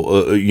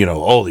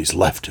 all these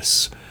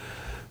leftists,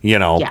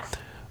 Yeah.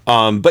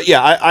 But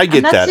yeah, I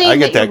get that. I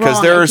get that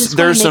because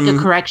there's some make a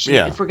correction.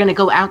 If we're going to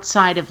go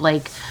outside of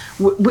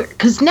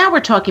because now we're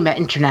talking about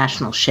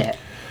international shit.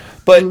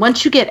 But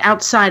once you get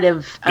outside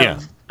of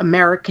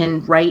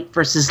American right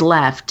versus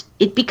left,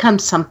 it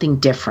becomes something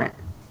different.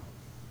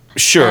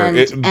 Sure,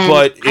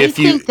 but I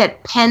think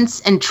that Pence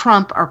and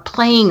Trump are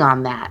playing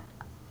on that.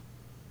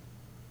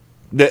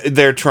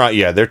 They're trying.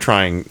 Yeah, they're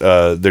trying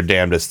their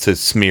damnedest to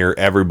smear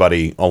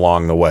everybody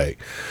along the way.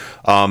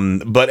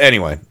 But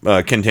anyway,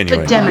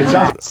 continuing. But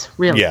Democrats,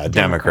 really. Yeah,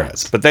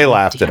 Democrats. But they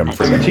laughed at him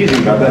for that.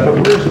 Teasing about that,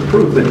 but where's the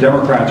proof that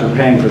Democrats are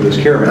paying for this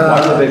caravan?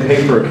 Why would they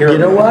pay for a caravan?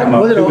 You know what?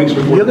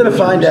 You're going to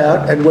find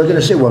out, and we're going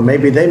to see. Well,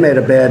 maybe they made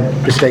a bad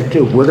mistake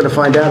too. We're going to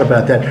find out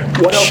about that.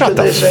 What else did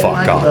they say,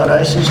 Mike, about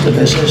ISIS? Did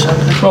they say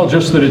something? Well,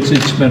 just that it's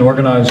been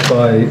organized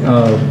by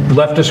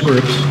leftist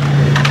groups.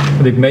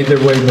 They've made their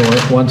way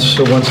north. Once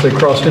they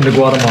crossed into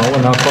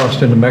Guatemala, now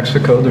crossed into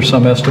Mexico. There's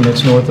some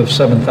estimates north of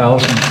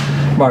 7,000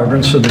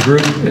 migrants, so the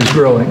group is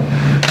growing.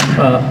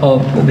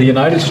 The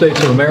United States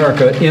of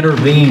America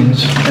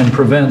intervenes and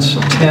prevents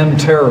 10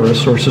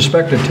 terrorists or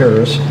suspected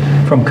terrorists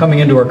from coming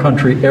into our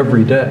country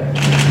every day.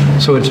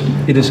 So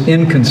it is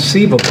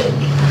inconceivable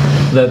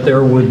that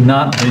there would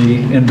not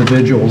be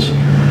individuals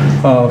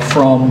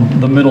from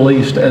the Middle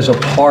East as a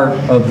part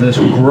of this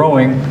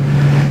growing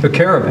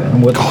caravan.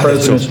 And what the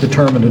president's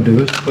determined to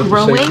do is put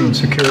the safety and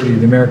security of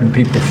the American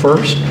people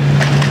first.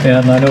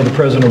 And I know the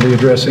president will be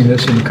addressing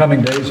this in the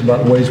coming days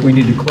about ways we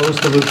need to close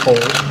the loopholes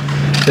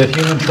that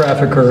human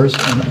traffickers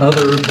and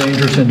other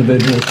dangerous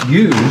individuals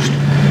used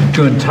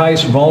to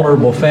entice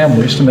vulnerable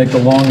families to make the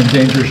long and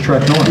dangerous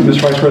trek north.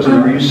 Mr. Vice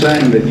President, are you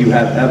saying that you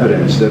have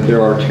evidence that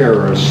there are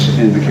terrorists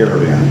in the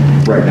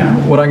caravan right now?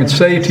 What I can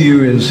say to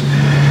you is,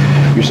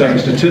 you're saying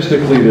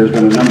statistically there's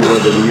been a number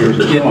over the years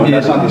that's gone.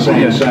 That's not the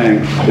same as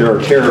saying there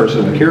are terrorists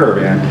in the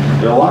caravan.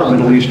 There are a lot of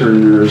Middle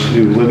Easterners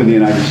who live in the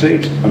United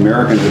States,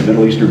 Americans of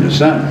Middle Eastern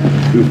descent,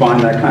 who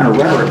find that kind of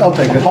rhetoric. I'll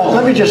take it.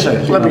 Let me just say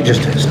this.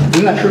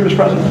 Isn't that true, Mr.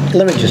 President?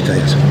 Let me just tell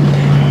you something.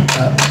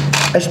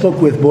 I spoke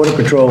with Border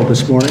Patrol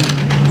this morning.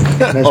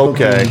 And I spoke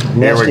to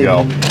them here we go.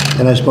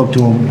 And I spoke to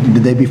them the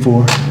day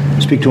before. I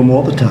speak to them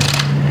all the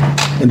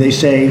time. And they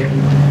say,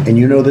 and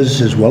you know this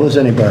as well as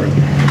anybody,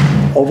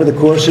 over the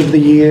course of the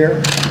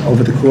year,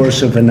 over the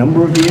course of a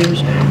number of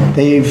years,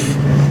 they've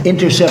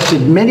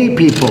intercepted many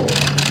people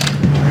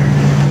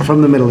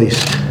from the Middle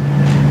East.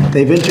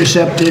 They've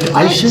intercepted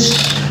ISIS.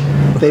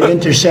 They've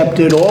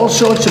intercepted all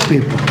sorts of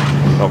people.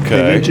 Okay.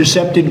 They've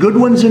intercepted good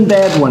ones and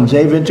bad ones.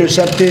 They've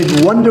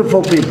intercepted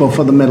wonderful people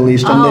from the Middle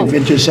East, and they've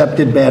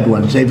intercepted bad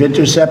ones. They've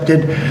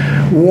intercepted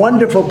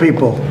wonderful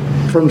people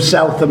from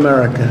South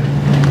America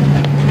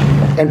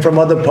and from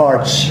other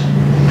parts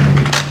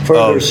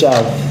further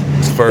south.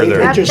 Further.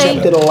 They've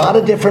intercepted a lot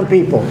of different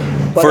people.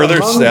 But Further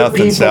among south the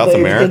than people South they've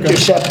America?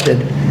 Intercepted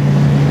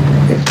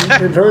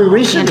very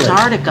recently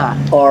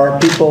are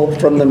people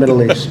from the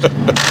Middle East.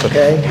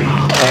 Okay?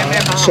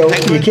 So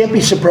you can't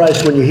be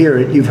surprised when you hear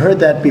it. You've heard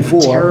that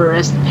before.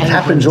 It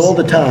happens all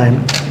the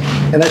time.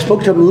 And I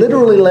spoke to him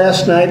literally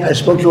last night. I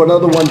spoke to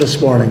another one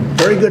this morning.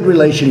 Very good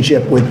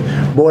relationship with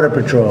Border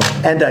Patrol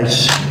and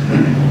ICE.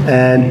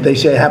 And they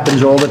say it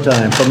happens all the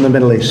time from the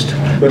Middle East.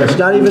 But it's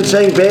not even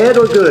saying bad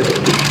or good,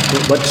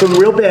 but some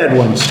real bad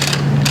ones.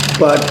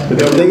 But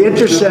they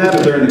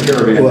intercept.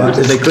 Well,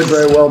 they could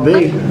very well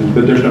be.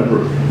 But there's no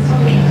proof.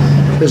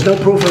 There's no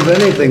proof of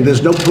anything.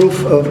 There's no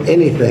proof of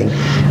anything.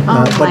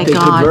 But they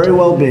could very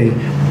well be.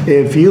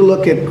 If you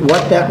look at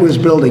what that was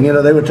building, you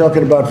know, they were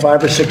talking about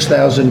 5,000 or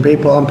 6,000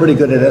 people. I'm pretty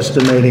good at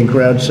estimating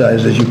crowd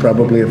size, as you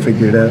probably have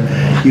figured out.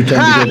 You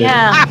tend to get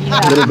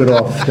a little bit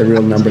off the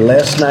real number.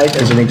 Last night,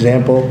 as an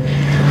example,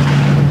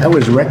 that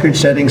was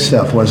record-setting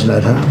stuff, wasn't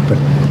it, huh?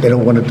 But they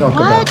don't want to talk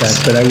about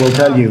that. But I will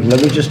tell you.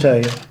 Let me just tell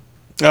you.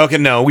 Okay,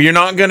 no, you're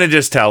not going to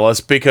just tell us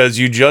because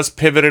you just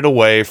pivoted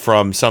away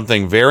from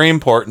something very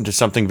important to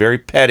something very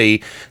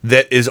petty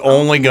that is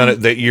only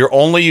that you're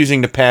only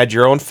using to pad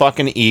your own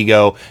fucking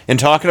ego and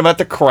talking about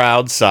the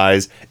crowd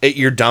size at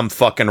your dumb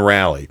fucking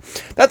rally.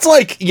 That's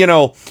like, you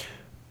know,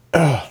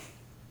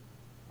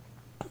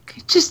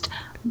 just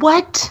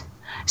what?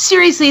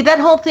 Seriously, that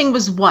whole thing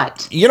was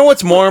what? You know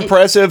what's more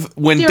impressive?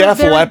 When Def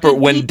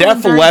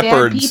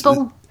Leppard's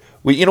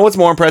you know what's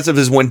more impressive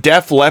is when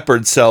Def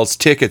Leppard sells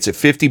tickets at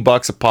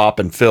 $50 a pop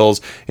and fills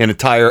an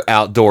entire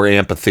outdoor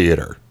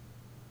amphitheater.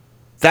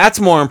 That's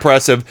more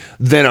impressive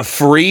than a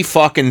free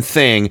fucking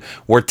thing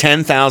where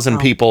 10,000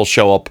 people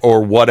show up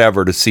or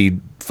whatever to see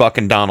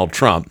fucking Donald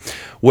Trump.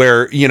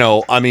 Where, you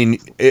know, I mean,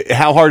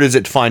 how hard is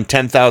it to find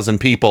 10,000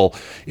 people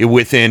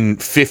within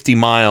 50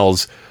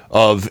 miles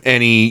of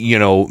any, you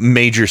know,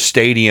 major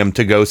stadium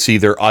to go see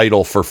their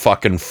idol for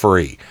fucking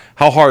free?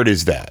 How hard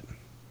is that?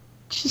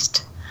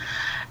 Just...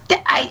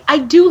 I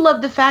do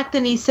love the fact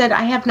that he said,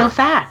 I have no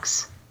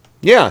facts.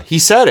 Yeah, he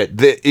said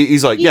it.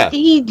 He's like,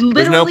 he literally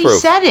there's no proof.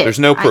 said it. There's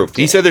no proof.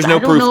 He said there's no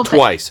proof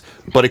twice,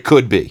 but it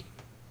could be.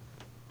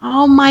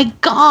 Oh my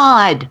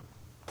God.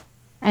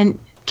 And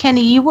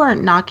Kenny, you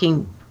weren't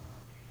knocking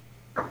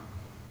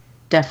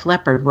Def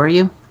Leppard, were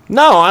you?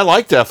 No, I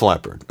like Def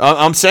Leppard.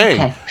 I'm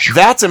saying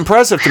that's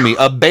impressive to me.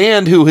 A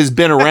band who has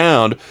been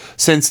around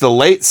since the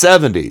late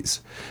 70s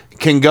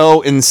can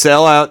go and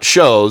sell out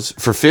shows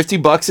for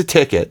 $50 a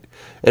ticket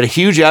at a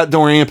huge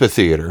outdoor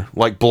amphitheater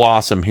like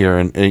Blossom here,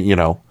 and you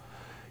know,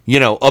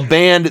 a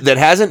band that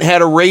hasn't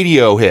had a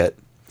radio hit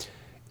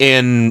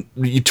in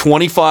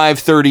 25,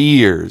 30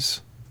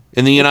 years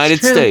in the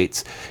United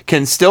States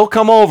can still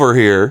come over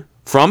here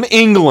from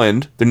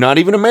England. They're not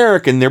even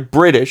American, they're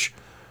British.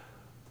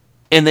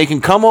 And they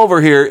can come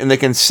over here and they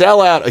can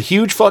sell out a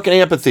huge fucking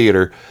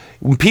amphitheater.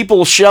 When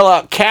people shell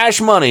out cash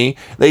money,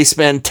 they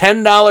spend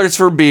 $10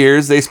 for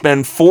beers, they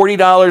spend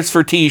 $40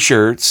 for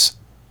t-shirts,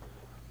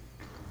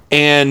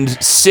 and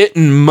sit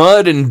in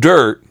mud and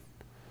dirt,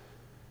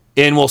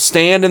 and will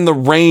stand in the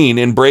rain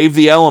and brave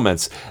the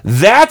elements.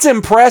 That's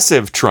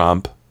impressive,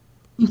 Trump.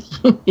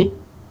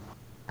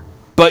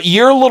 But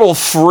your little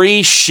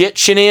free shit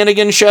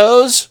shenanigan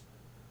shows?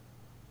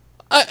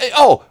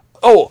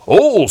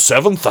 Oh,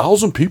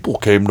 7,000 people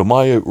came to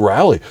my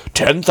rally.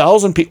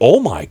 10,000 people. Oh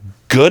my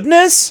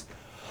goodness.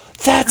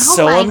 That's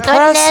so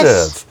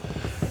impressive.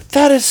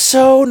 That is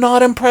so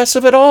not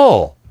impressive at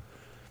all.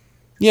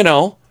 You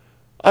know,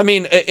 I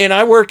mean, and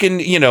I work in,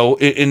 you know,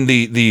 in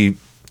the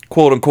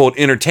quote unquote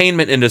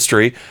entertainment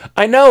industry.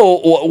 I know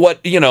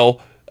what, you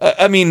know,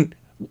 I mean,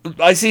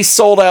 I see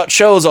sold out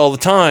shows all the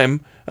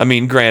time. I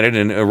mean, granted,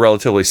 in a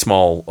relatively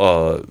small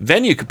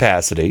venue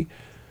capacity,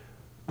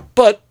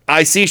 but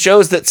I see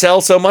shows that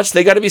sell so much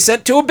they got to be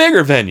sent to a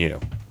bigger venue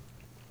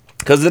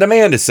because the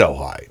demand is so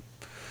high.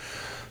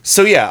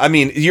 So yeah, I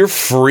mean, your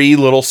free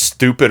little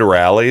stupid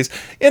rallies,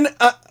 and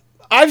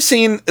I've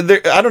seen.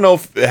 I don't know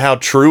how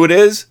true it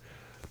is,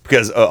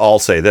 because I'll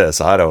say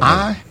this: I don't know.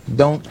 I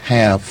don't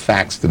have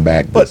facts to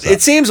back this But up.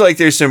 it seems like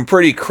there's some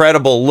pretty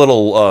credible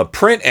little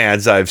print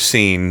ads I've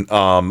seen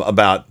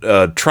about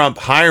Trump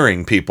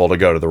hiring people to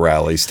go to the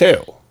rallies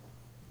too.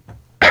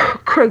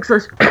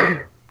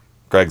 Craigslist.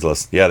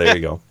 Craigslist. Yeah, there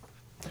you go.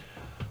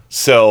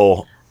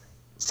 So,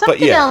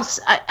 Something else,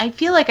 I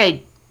feel like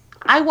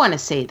I want to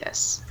say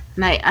this,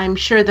 and I'm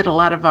sure that a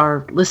lot of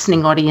our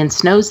listening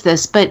audience knows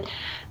this, but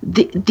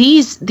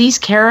these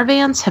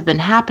caravans have been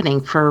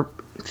happening for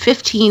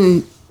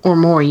 15 or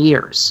more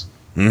years.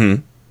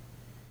 Mm-hmm.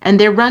 And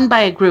they're run by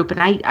a group, and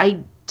I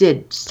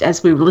did,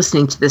 as we were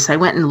listening to this, I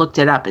went and looked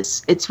it up.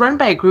 It's run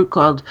by a group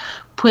called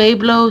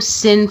Pueblo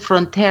Sin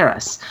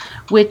Fronteras,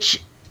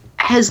 which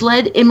has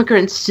led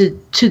immigrants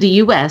to the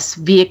U.S.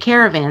 via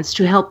caravans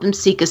to help them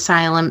seek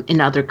asylum in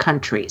other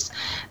countries.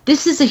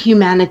 This is a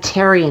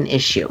humanitarian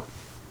issue.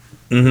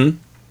 Mm-hmm.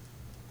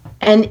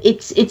 And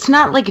it's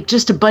not like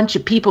just a bunch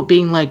of people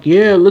being like,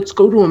 yeah, let's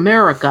go to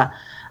America.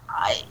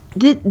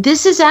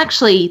 This is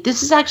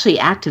actually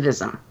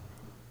activism.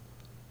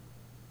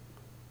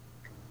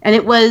 And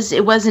it was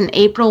in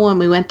April when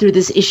we went through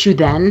this issue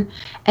then,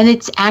 and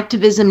it's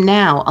activism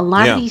now. A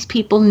lot of these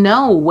people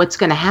know what's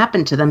going to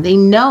happen to them. They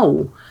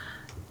know.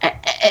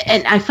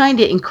 And I find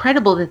it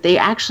incredible that they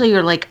actually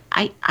are like,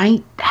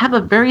 I have a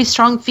very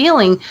strong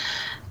feeling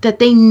that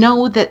they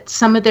know that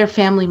some of their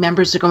family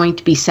members are going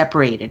to be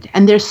separated,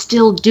 and they're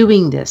still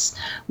doing this,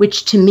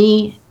 which to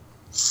me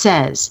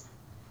says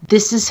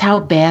this is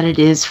how bad it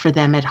is for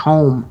them at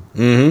home.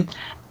 Mm-hmm.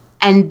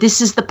 And this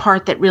is the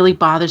part that really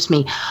bothers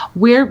me.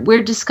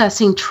 We're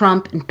discussing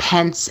Trump and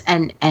Pence,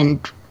 and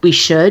we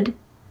should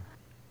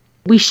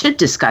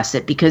discuss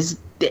it because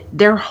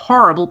they're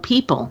horrible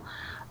people.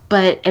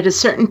 But at a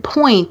certain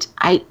point,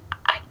 I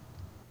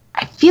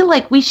feel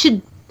like we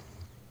should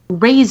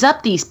raise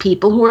up these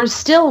people who are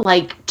still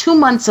like 2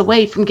 months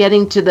away from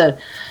getting to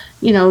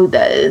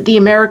the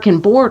American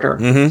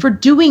border for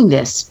doing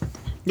this.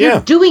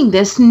 They're doing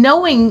this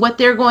knowing what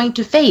they're going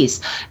to face,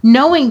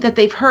 knowing that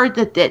they've heard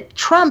that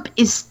Trump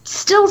is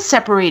still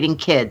separating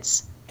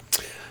kids.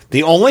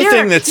 The only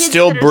thing that's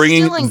still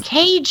bringing still in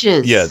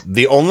cages. Yeah,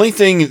 the only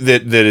thing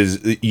that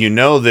is,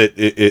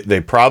 that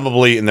they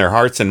probably in their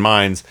hearts and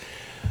minds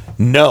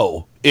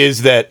know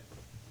is that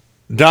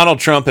Donald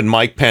Trump and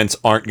Mike Pence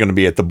aren't going to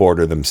be at the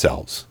border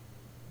themselves.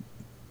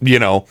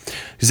 Because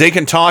they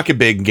can talk a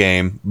big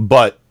game,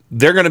 but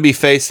they're going to be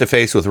face to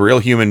face with real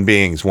human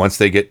beings once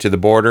they get to the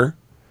border.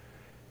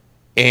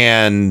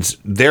 And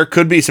there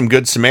could be some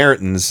good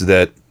Samaritans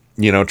that,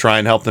 try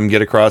and help them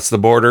get across the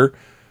border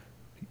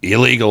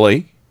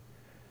illegally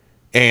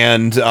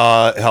and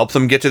help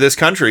them get to this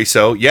country.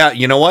 So, yeah,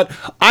 you know what?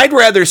 I'd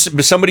rather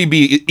somebody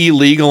be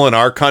illegal in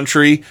our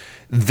country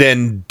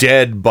than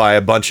dead by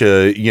a bunch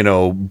of,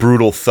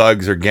 brutal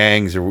thugs or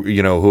gangs or,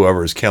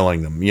 whoever is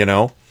killing them,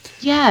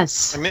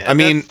 Yes. I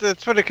mean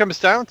that's what it comes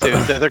down to.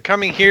 Is that they're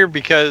coming here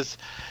because,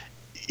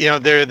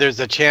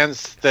 there's a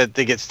chance that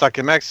they get stuck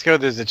in Mexico.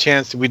 There's a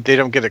chance they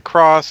don't get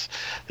across.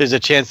 There's a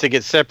chance they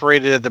get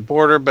separated at the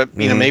border. But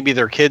maybe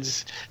their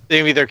kids,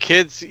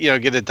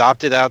 get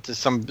adopted out to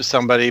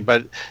somebody.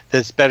 But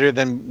that's better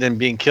than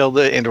being killed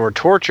and or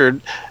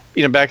tortured,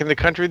 back in the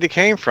country they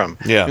came from.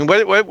 Yeah. I mean,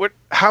 what?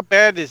 How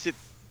bad is it?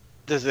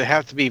 Does it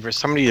have to be for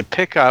somebody to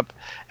pick up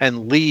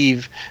and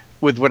leave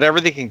with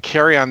whatever they can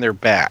carry on their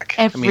back?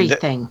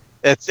 Everything.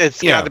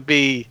 It's got to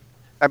be.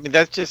 I mean,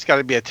 that's just got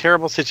to be a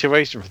terrible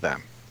situation for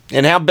them.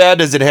 And how bad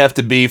does it have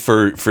to be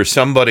for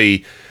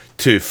somebody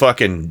to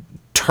fucking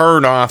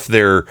turn off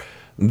their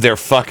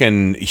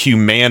fucking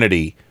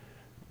humanity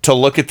to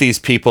look at these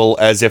people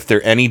as if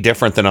they're any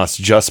different than us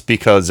just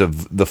because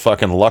of the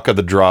fucking luck of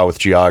the draw with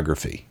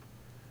geography?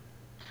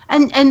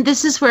 And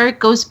this is where it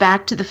goes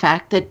back to the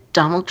fact that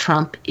Donald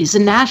Trump is a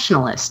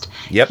nationalist.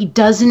 Yep. He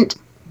doesn't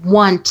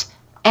want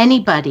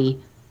anybody.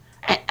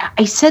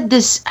 I said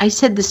this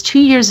 2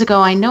 years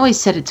ago. I know I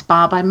said it to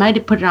Bob. I might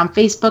have put it on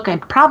Facebook. I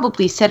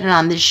probably said it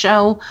on this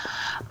show.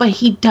 But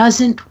he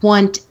doesn't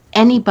want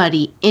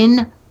anybody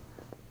in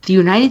the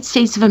United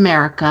States of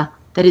America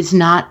that is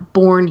not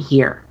born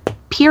here.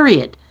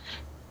 Period.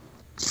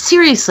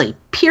 Seriously,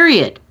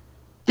 period.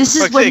 This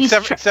is what he's...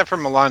 Except for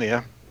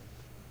Melania.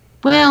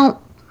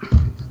 Well,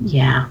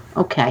 yeah,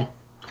 okay.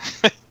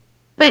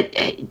 But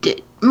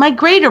my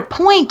greater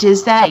point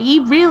is that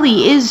he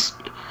really is...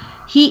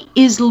 He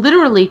is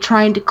literally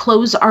trying to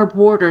close our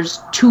borders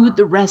to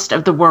the rest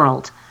of the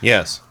world.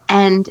 Yes.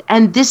 And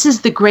this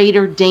is the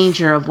greater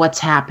danger of what's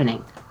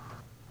happening.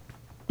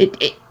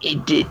 It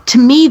to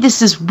me,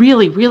 this is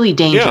really, really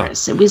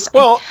dangerous. Yeah. It was.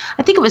 Well,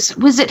 I think it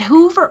was it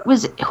Hoover?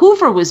 Was it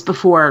Hoover was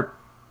before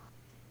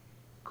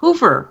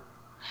Hoover?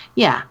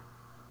 Yeah,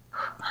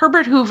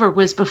 Herbert Hoover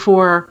was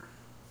before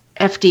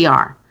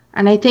FDR,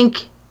 and I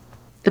think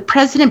the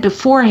president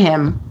before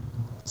him.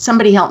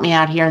 Somebody help me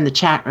out here in the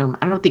chat room.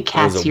 I don't think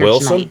Kat's here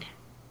Wilson? tonight.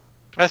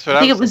 That's what I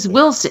think it was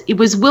Wilson. It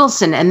was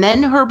Wilson and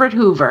then Herbert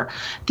Hoover.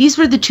 These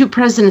were the two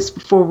presidents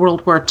before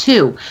World War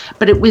II.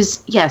 But it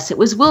was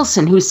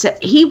Wilson who said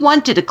he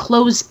wanted to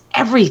close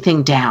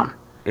everything down.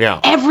 Yeah.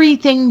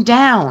 Everything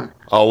down.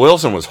 Oh,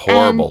 Wilson was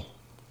horrible.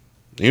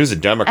 He was a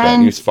Democrat.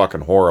 And he was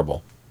fucking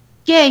horrible.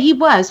 Yeah, he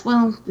was.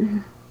 Well,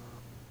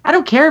 I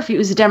don't care if he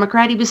was a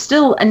Democrat. He was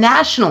still a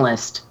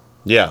nationalist.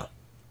 Yeah.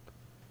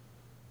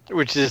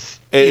 Which is,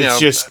 it's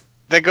just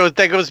that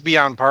goes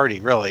beyond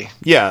party, really.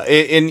 Yeah,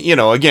 and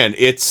again,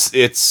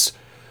 it's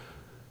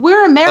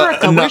we're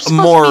America. We're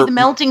supposed to be the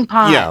melting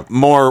pot. Yeah,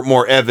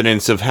 more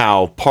evidence of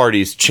how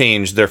parties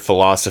change their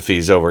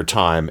philosophies over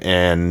time,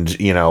 and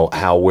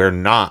how we're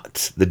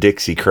not the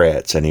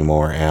Dixiecrats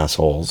anymore,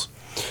 assholes.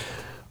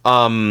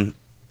 But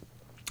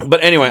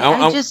anyway,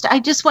 I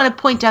just want to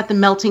point out the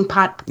melting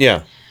pot.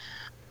 Yeah.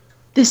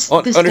 This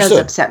does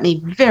upset me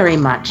very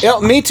much. Yeah,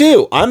 me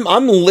too.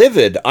 I'm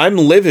livid. I'm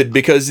livid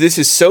because this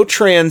is so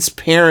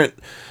transparent,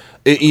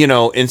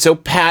 and so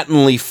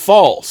patently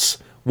false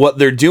what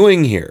they're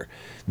doing here.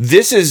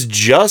 This is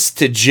just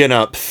to gin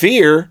up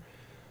fear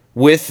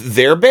with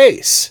their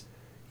base.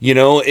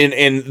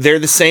 And they're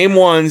the same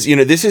ones,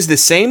 this is the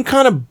same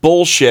kind of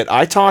bullshit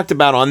I talked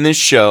about on this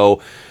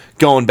show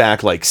going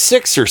back like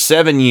 6 or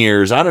 7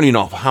 years. I don't even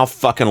know how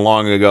fucking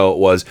long ago it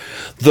was.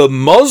 The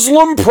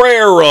Muslim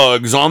prayer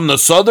rugs on the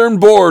southern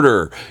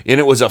border. And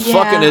it was a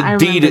fucking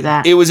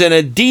Adidas. It was an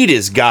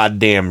Adidas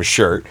goddamn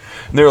shirt.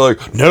 And they're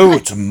like, no,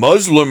 it's a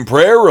Muslim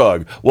prayer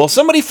rug. Well,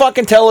 somebody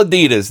fucking tell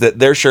Adidas that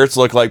their shirts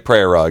look like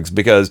prayer rugs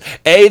because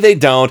A, they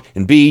don't,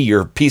 and B,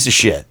 you're a piece of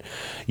shit.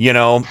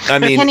 I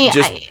mean, Kenny,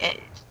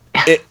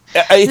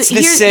 it's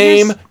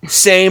the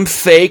same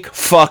fake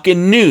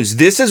fucking news.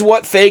 This is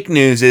what fake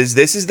news is.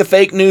 This is the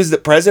fake news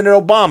that President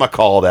Obama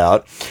called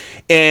out.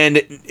 And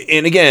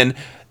again,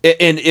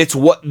 and it's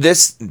what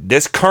this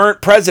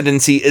current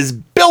presidency is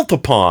built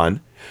upon.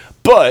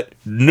 But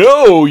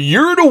no,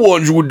 you're the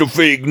ones with the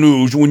fake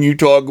news when you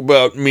talk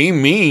about me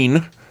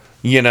mean,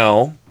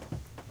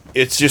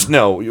 It's just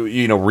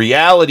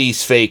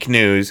reality's fake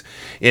news,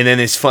 and then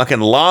this fucking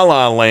la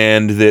la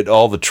land that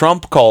all the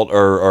Trump cult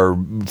are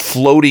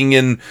floating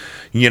in,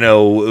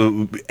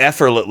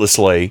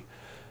 effortlessly.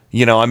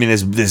 I mean,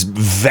 this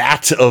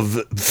vat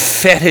of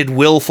fetid,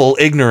 willful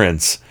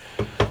ignorance.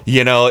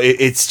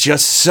 It's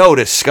just so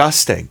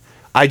disgusting.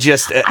 I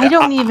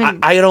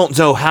don't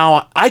know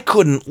how I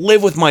couldn't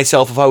live with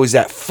myself if I was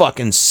that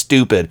fucking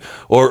stupid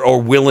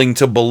or willing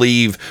to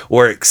believe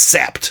or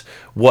accept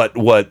what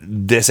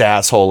this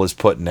asshole is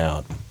putting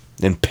out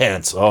in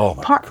Pence. Oh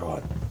my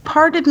God.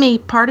 Part of me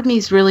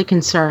is really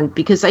concerned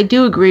because I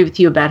do agree with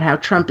you about how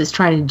Trump is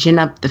trying to gin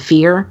up the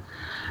fear.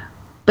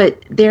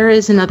 But there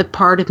is another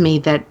part of me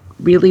that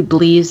really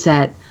believes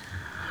that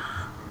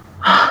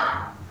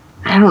I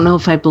don't know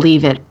if I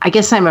believe it. I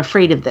guess I'm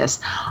afraid of this.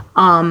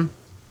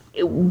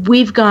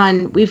 We've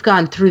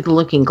gone through the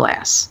looking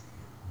glass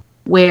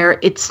where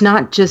it's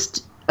not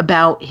just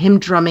about him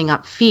drumming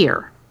up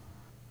fear.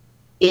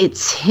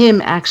 It's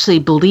him actually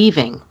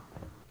believing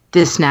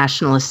this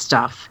nationalist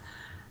stuff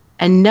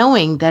and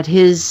knowing that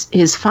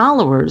his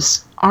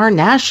followers are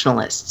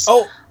nationalists.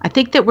 Oh, I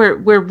think that we're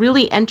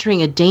really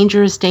entering a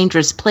dangerous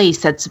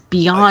place that's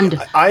beyond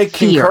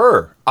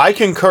fear. I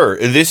concur.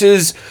 This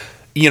is,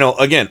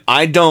 again,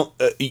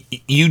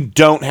 you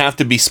don't have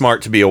to be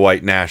smart to be a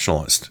white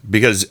nationalist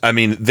because, I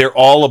mean, they're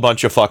all a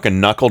bunch of fucking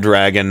knuckle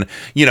dragging,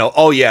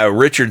 oh yeah,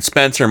 Richard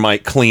Spencer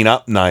might clean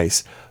up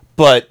nice,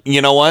 but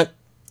you know what?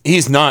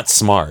 He's not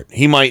smart.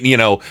 He might, be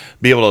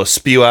able to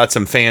spew out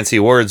some fancy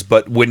words,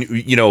 but when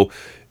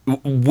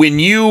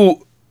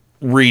you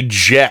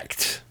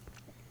reject,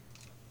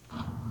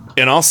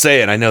 and I'll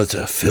say it, I know it's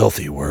a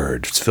filthy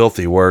word. It's a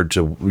filthy word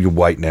to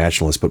white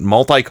nationalists, but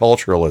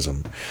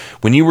multiculturalism,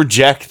 when you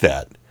reject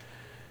that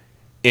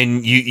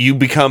and you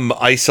become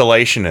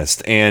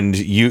isolationist and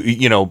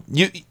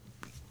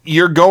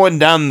you're going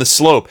down the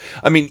slope.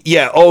 I mean,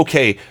 yeah,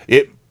 okay,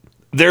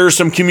 there are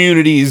some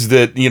communities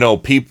that,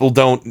 people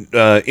don't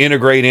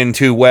integrate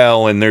into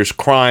well, and there's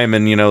crime,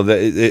 and,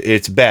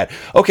 it's bad.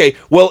 Okay,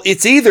 well,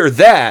 it's either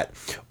that,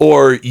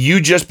 or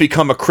you just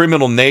become a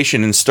criminal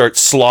nation and start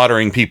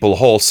slaughtering people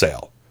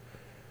wholesale.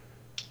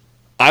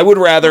 I would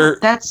rather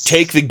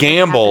take the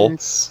gamble.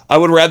 I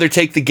would rather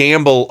take the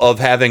gamble of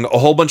having a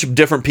whole bunch of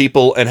different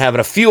people and having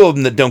a few of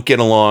them that don't get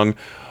along,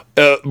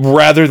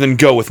 rather than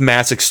go with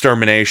mass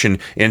extermination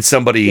and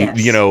somebody,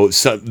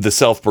 Yes. the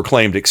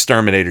self-proclaimed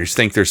exterminators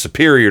think they're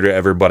superior to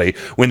everybody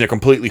when they're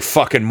completely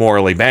fucking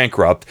morally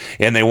bankrupt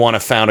and they want to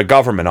found a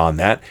government on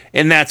that.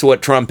 And that's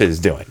what Trump is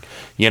doing,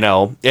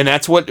 and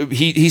that's what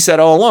he said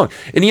all along.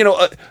 And,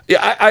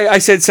 I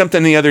said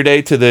something the other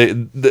day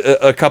to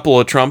a couple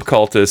of Trump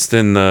cultists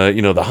in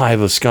the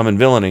hive of scum and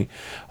villainy.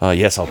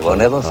 Yes, I'll You will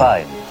never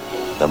find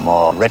the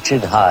more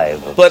wretched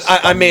hive. But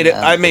I made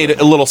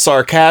a little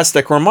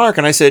sarcastic remark,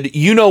 and I said,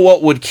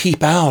 what would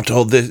keep out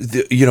all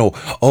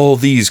all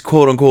these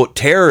quote unquote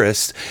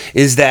terrorists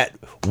is that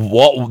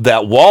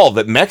wall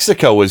that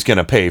Mexico was going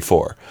to pay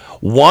for.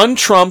 One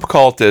Trump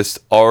cultist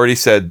already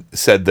said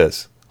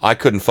this. I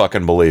couldn't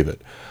fucking believe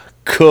it.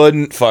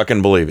 Couldn't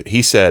fucking believe it.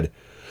 He said,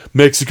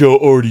 Mexico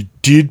already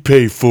did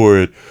pay for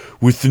it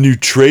with the new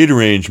trade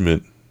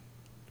arrangement.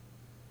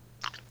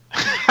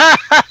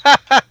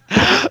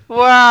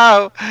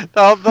 Wow.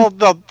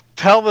 They'll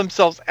tell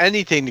themselves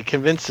anything to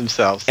convince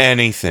themselves.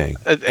 Anything.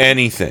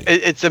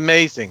 It's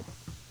amazing.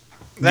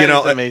 That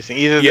is amazing.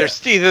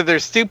 Either they're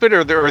stupid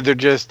or they're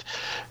just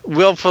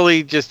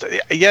willfully just.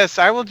 Yes,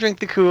 I will drink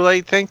the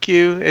Kool-Aid. Thank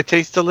you. It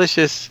tastes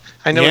delicious.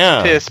 I know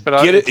it's piss,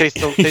 but it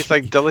tastes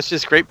like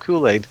delicious grape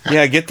Kool-Aid.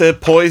 Yeah, get the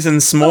poison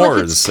s'mores,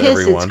 If it's piss,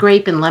 everyone. it's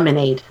grape and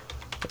lemonade.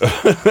 The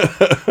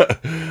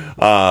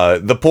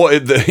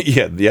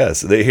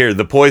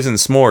poison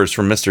s'mores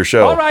from Mr.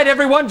 Show. All right,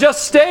 everyone,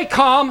 just stay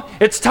calm.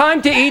 It's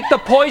time to eat the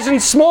poison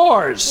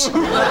s'mores.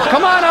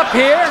 Come on up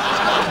here.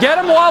 Get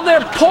them while they're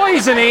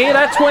poisony.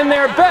 That's when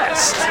they're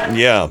best.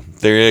 Yeah,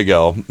 there you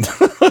go.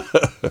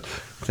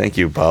 Thank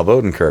you, Bob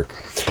Odenkirk.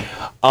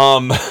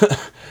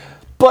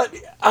 But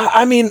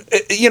I mean,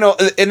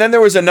 and then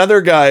there was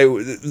another guy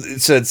who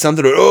said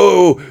something,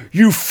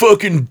 you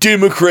fucking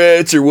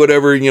Democrats or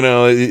whatever,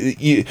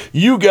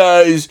 you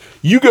guys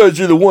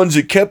are the ones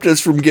that kept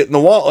us from getting the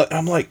wall.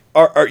 I'm like,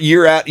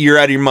 you're out of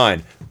your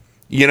mind.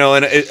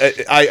 And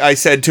I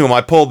said to him,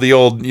 I pulled the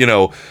old,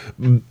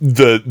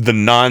 the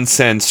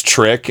nonsense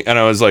trick, and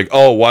I was like,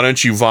 why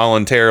don't you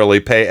voluntarily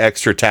pay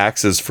extra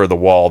taxes for the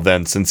wall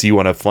then, since you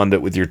want to fund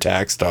it with your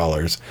tax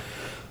dollars?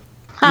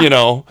 You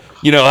know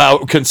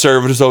how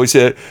conservatives always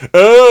say,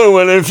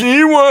 well, if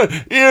you want,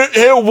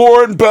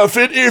 Warren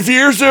Buffett, if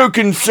you're so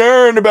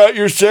concerned about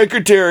your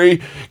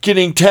secretary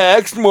getting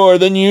taxed more,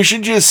 then you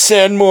should just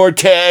send more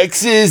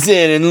taxes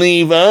in and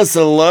leave us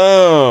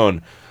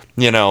alone.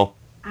 No,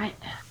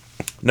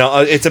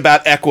 it's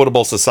about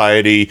equitable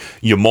society,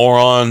 you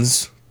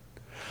morons.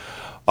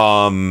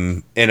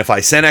 And if I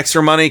send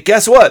extra money,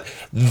 guess what?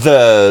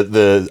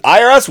 The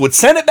IRS would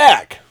send it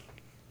back.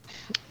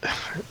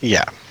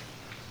 Yeah.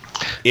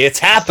 It's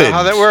happened. That's not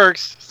how that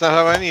works. It's not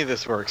how any of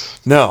this works.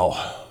 No.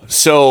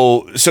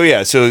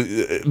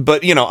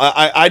 But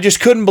I just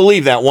couldn't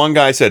believe that one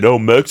guy said,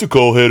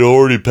 Mexico had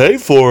already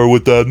paid for it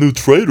with that new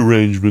trade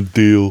arrangement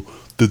deal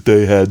that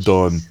they had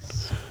done.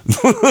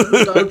 Is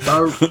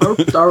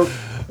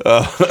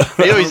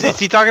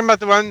he talking about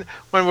the one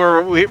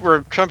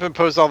where Trump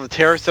imposed all the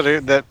tariffs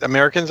that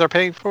Americans are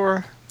paying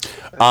for?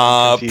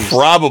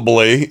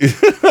 Probably,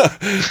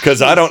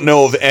 because I don't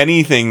know of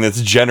anything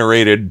that's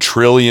generated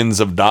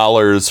trillions of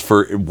dollars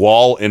for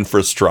wall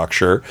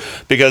infrastructure.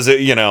 Because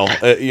they've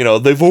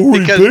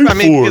already paid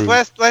for it.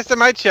 Last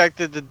time I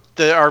checked,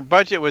 our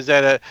budget was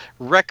at a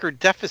record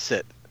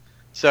deficit.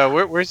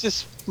 So where's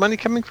this money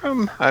coming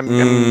from? I'm a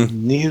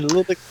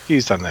little bit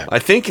confused on that. I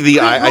think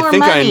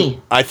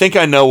I think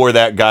I know where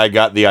that guy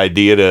got the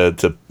idea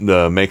to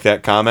make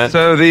that comment.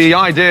 So the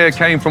idea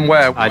came from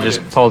where? I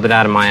just pulled it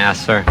out of my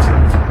ass, sir.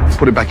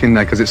 Put it back in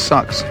there because it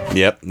sucks.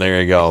 Yep,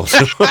 there you go.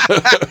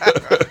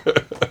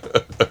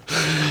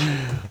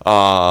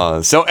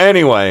 So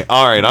anyway,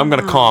 all right, I'm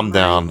gonna calm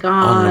down.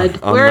 God,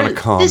 I'm gonna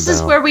calm down. This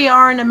is where we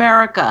are in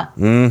America.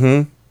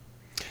 Mm-hmm.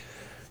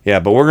 Yeah,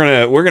 but we're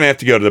gonna have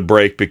to go to the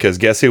break because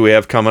guess who we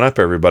have coming up,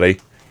 everybody?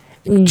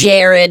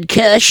 Jared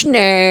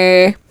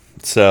Kushner.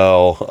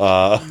 So,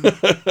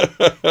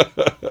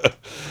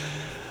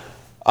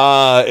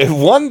 if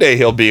one day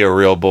he'll be a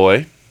real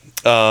boy.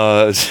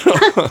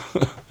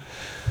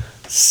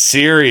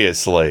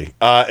 Seriously,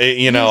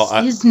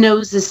 his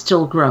nose is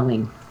still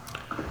growing.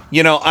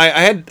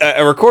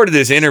 I recorded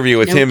this interview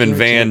with him and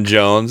Van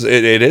Jones.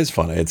 It is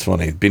funny. It's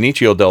funny.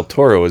 Benicio del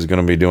Toro is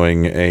going to be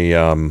doing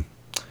a.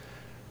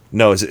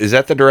 No, is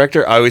that the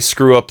director? I always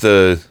screw up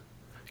the.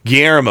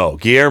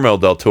 Guillermo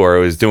del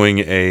Toro is doing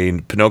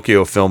a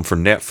Pinocchio film for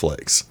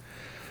Netflix.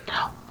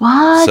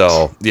 What?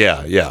 So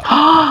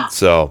yeah.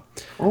 So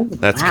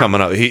that's coming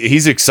up.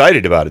 He's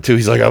excited about it too.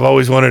 He's like, I've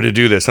always wanted to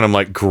do this, and I'm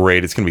like,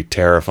 great. It's gonna be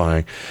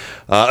terrifying.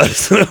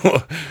 Puppets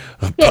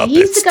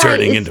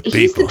turning into people.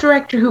 He's the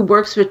director who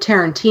works with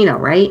Tarantino,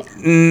 right?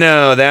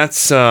 No,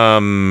 that's I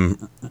think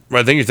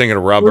you're thinking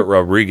of Robert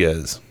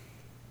Rodriguez.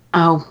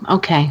 Oh,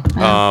 okay.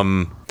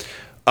 No.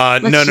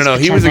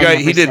 He was the guy.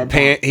 He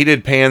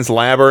did Pan's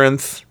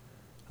Labyrinth.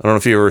 I don't know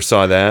if you ever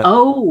saw that.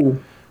 Oh.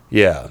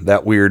 Yeah,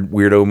 that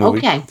weirdo movie.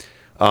 Okay.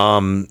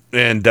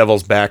 And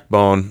Devil's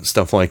Backbone,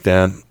 stuff like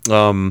that.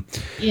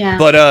 Yeah.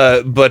 But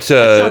I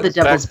saw the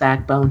Devil's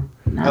Backbone.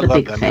 Not a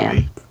big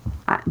fan.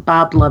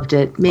 Bob loved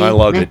it. I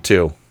loved it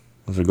too.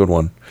 It was a good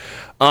one.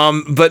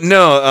 But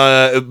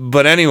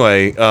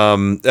anyway,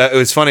 it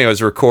was funny. I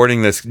was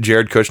recording this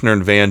Jared Kushner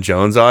and Van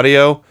Jones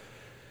audio,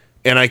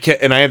 and I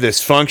have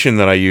this function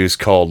that I use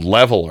called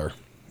leveler,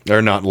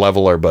 or not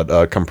leveler,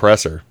 but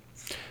compressor.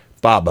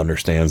 Bob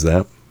understands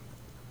that.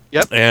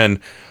 Yep. And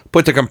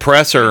put the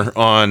compressor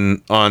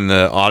on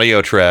the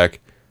audio track.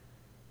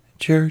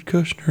 Jared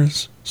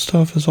Kushner's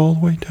stuff is all the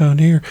way down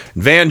here.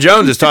 Van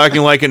Jones is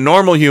talking like a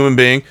normal human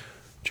being.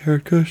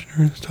 Jared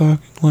Kushner is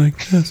talking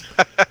like this.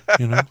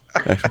 You know?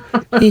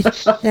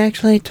 He's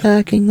actually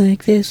talking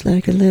like this,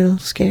 like a little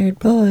scared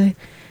boy.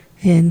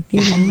 And, you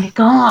know. Oh, my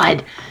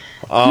God.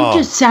 You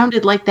just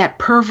sounded like that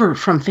pervert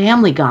from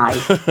Family Guy.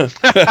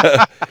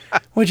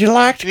 Would you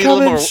like to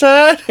come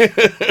inside?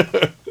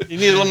 You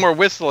need a little more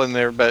whistle in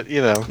there, but,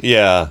 you know.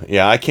 Yeah,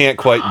 I can't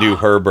quite do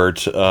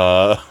Herbert.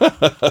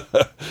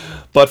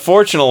 But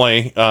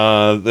fortunately,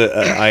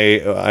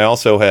 I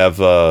also have...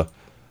 no.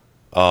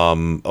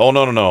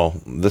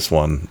 This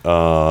one.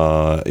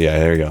 Yeah,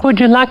 there you go. Would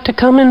you like to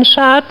come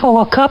inside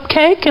for a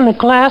cupcake and a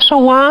glass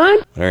of wine?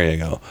 There you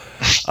go.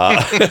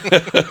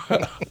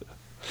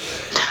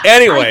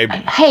 Anyway.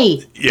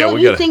 Don't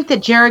you think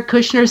that Jared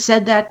Kushner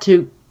said that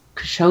to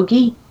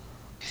Khashoggi?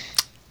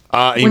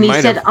 When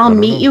he said, I'll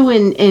meet you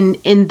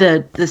in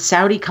the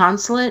Saudi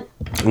consulate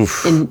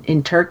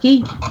in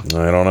Turkey?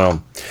 I don't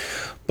know.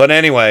 But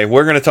anyway,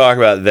 we're going to talk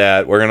about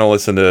that. We're going to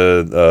listen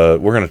to,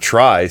 we're going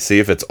to see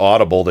if it's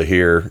audible to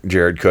hear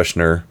Jared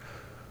Kushner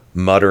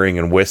muttering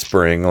and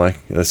whispering like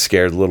a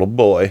scared little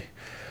boy.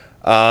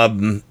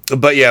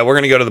 But yeah, we're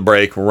going to go to the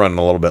break. We're running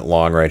a little bit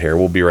long right here.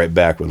 We'll be right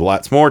back with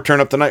lots more Turn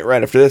Up the Night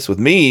right after this with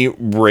me,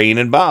 Rain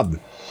and Bob.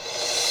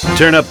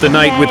 Turn Up the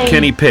Night with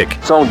Kenny Pick.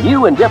 So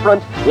new and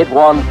different, it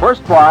won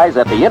first prize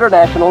at the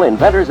International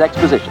Inventors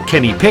Exposition.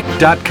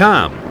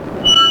 KennyPick.com.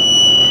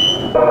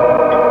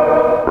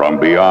 From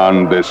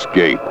beyond this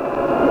gate,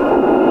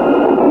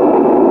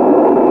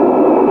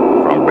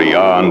 from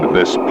beyond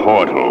this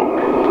portal,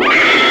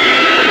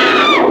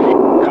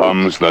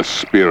 comes the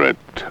spirit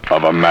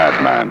of a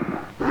madman.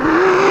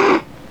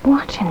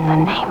 What in the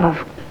name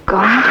of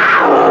God?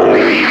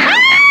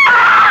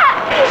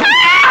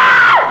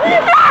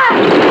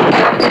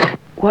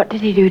 What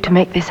did he do to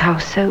make this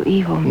house so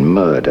evil?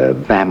 Murder,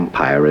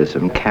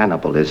 vampirism,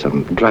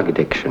 cannibalism, drug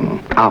addiction,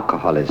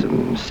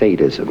 alcoholism,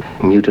 sadism,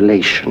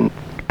 mutilation.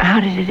 How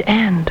did it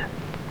end?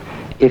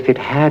 If it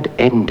had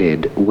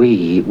ended,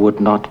 we would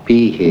not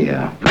be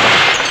here.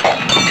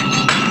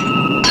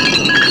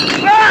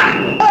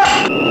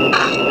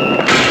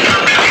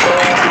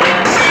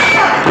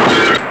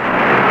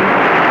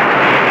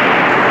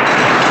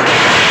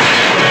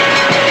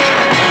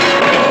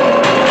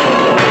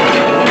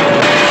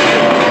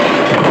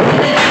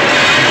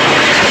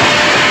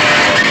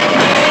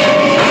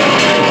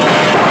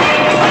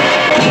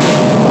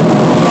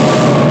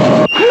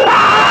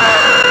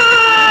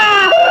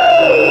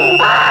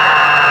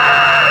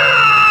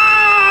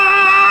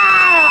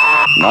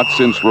 Not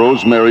since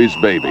Rosemary's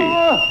Baby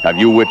have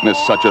you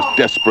witnessed such a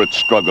desperate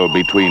struggle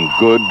between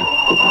good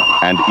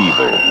and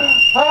evil.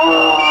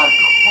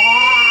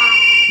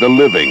 The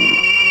living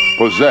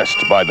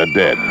possessed by the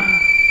dead,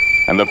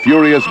 and the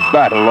furious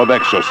battle of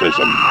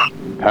exorcism.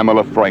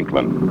 Pamela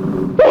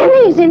Franklin.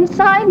 Benny's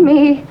inside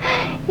me.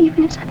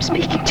 Even as I'm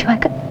speaking to you,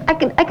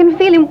 I can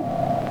feel him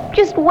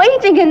just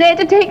waiting in there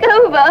to take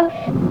over.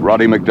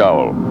 Roddy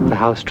McDowell. The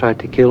house tried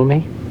to kill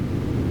me.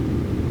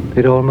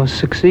 It almost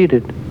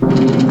succeeded.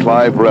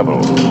 Clive Revel.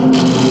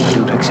 I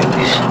don't accept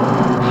this.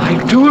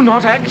 I do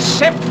not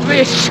accept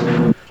this!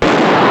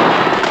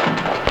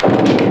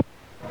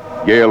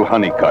 Gail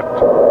Honeycutt.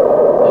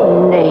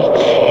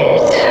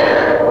 Naked.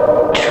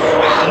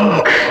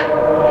 Drunk.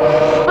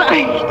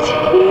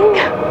 Fighting.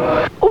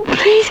 Oh,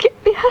 please get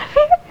me out of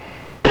here.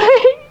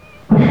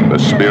 Please. The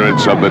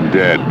spirits of the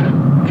dead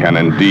can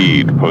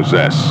indeed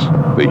possess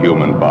the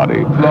human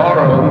body.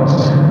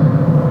 Florence.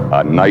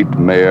 A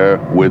nightmare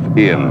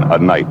within a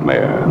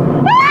nightmare.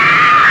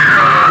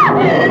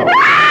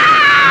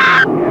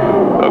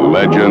 The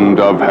legend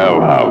of Hell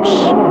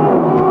House.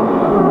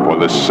 For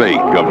the sake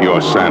of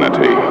your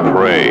sanity,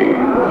 pray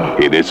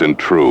it isn't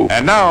true.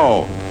 And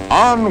now,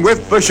 on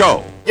with the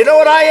show. You know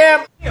what I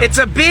am? It's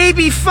a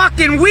baby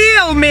fucking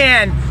wheel,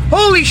 man!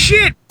 Holy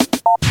shit!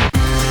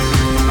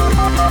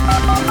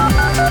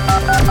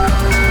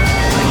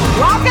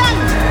 Welcome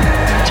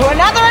to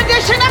another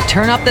edition of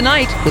Turn Up the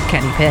Night with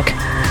Kenny Pick.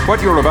 What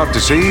you're about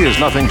to see is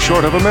nothing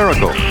short of a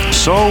miracle.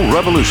 So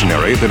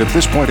revolutionary that at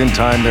this point in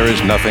time there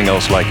is nothing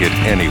else like it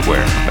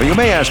anywhere. Now, you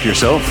may ask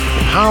yourself,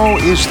 how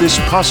is this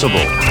possible?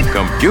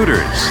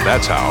 Computers,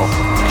 that's how.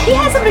 He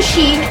has a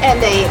machine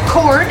and a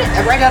cord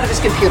right out of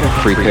his computer.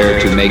 Prepare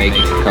to make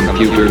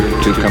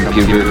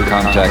computer-to-computer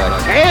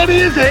contact. That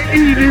is an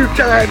idiot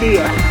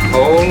idea.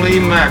 Holy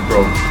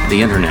mackerel.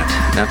 The internet,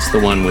 that's the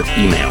one with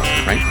email,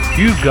 right?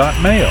 You've got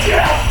mail.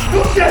 Yeah!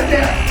 Who said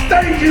that?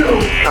 Thank you!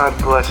 God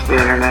bless the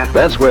internet.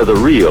 That's where the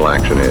real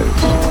action is.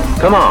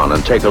 Come on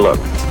and take a look.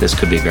 This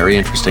could be very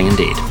interesting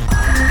indeed.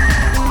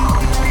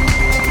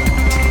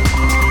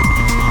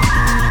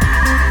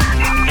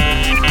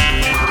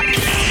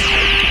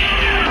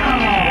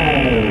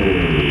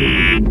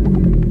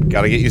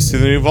 Gotta get used to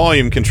the new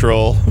volume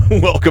control.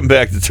 Welcome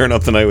back to Turn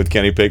Up the Night with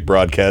Kenny Pick,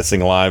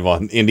 broadcasting live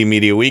on Indie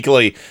Media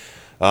Weekly.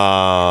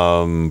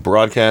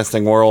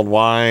 Broadcasting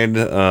worldwide.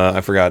 I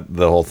forgot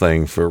the whole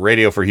thing. For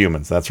Radio for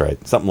Humans. That's right.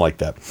 Something like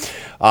that.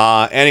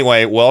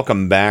 Anyway,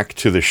 welcome back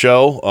to the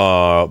show.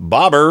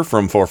 Bobber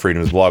from Four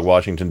Freedoms Blog,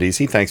 Washington,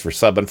 D.C. Thanks for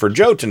subbing for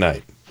Joe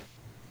tonight.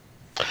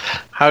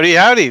 Howdy,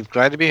 howdy.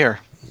 Glad to be here.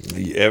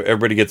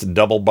 Everybody gets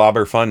double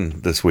Bobber fun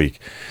this week.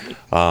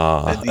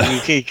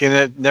 You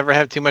can never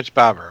have too much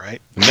Bobber,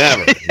 right?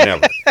 Never.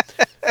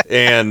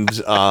 And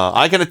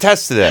I can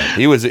attest to that.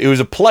 It was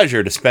a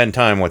pleasure to spend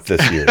time with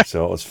this year,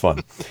 so it was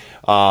fun.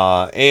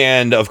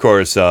 And of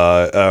course,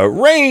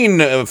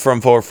 Rain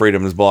from Four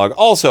Freedoms Blog,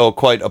 also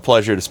quite a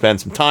pleasure to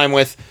spend some time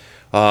with,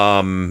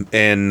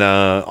 and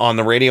on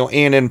the radio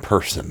and in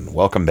person.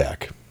 Welcome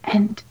back.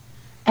 And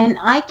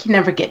I can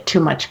never get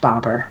too much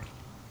Bobber.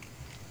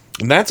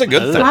 And that's a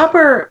good thing.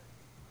 Bobber,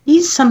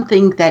 he's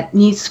something that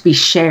needs to be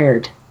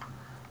shared.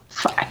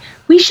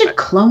 We should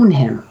clone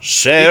him.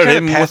 Share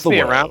him with the me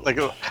world. around. Like,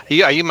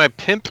 are you my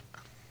pimp?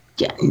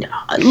 Yeah, no,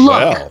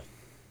 look. I'm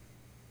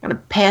going to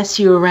pass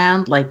you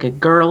around like a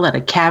girl at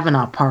a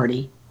Kavanaugh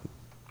party.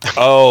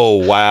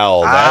 Oh,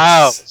 wow.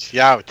 That's,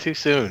 yeah, too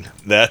soon.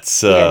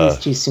 That's yeah, it is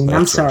too soon.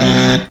 I'm sorry.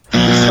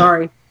 I'm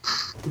sorry.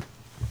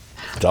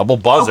 Double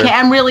buzzer. Okay,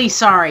 I'm really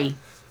sorry.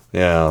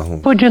 Yeah.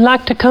 Would you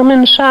like to come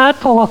inside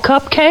for a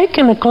cupcake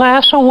and a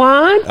glass of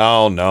wine?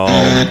 Oh, no.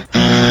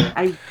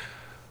 I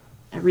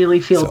really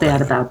feel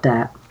bad about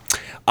that.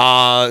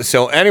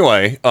 So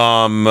anyway,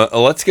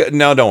 let's get.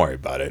 No, don't worry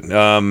about it.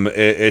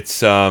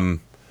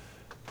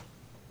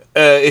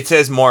 It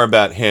says more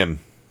about him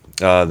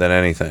than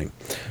anything.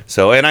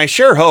 So, and I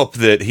sure hope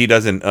that he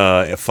doesn't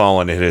fall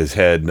and hit his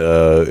head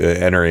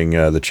entering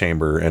the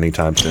chamber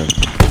anytime soon.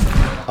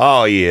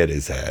 Oh, he hit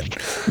his head.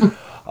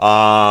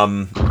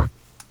 But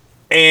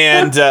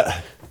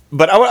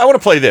I want to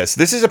play this.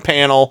 This is a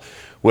panel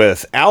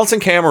with Alison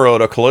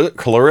Camerota,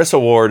 Clarissa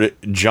Ward,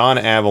 John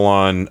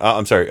Avalon.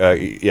 Alison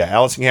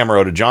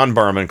Camerota, John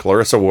Berman,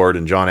 Clarissa Ward,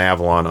 and John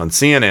Avalon on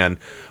CNN.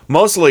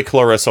 Mostly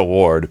Clarissa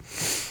Ward.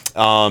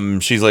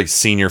 She's like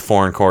senior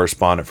foreign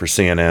correspondent for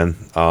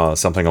CNN,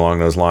 something along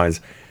those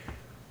lines.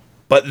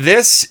 But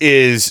this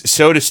is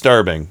so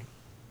disturbing.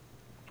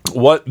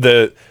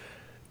 If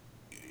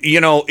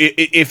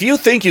you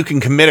think you can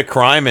commit a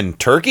crime in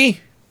Turkey,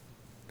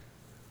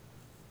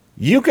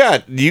 you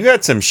got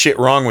some shit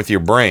wrong with your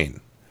brain.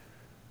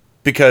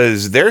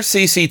 Because their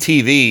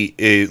CCTV,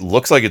 it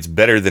looks like it's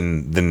better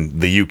than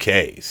the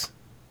UK's.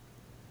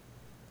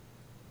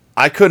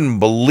 I couldn't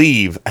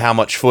believe how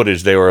much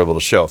footage they were able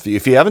to show.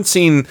 If you haven't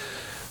seen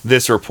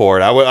this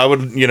report, I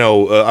would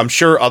I'm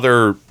sure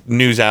other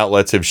news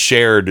outlets have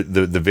shared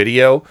the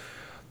video,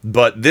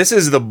 but this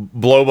is the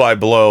blow by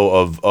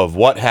blow of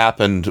what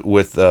happened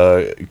with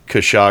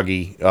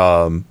Khashoggi,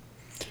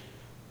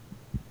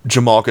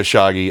 Jamal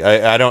Khashoggi.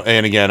 I don't,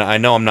 and again, I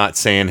know I'm not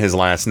saying his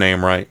last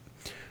name right.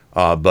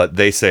 But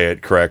they say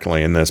it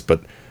correctly in this.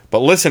 But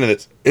listen to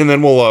this, and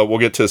then we'll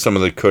get to some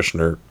of the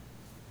Kushner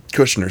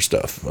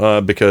stuff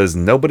because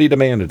nobody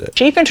demanded it.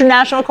 Chief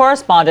International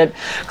Correspondent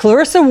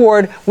Clarissa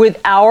Ward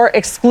with our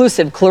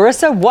exclusive.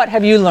 Clarissa, what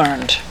have you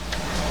learned?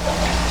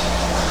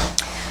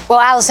 Well,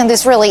 Allison,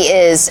 this really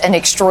is an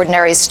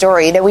extraordinary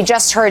story. We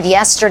just heard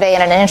yesterday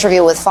in an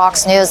interview with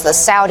Fox News, the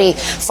Saudi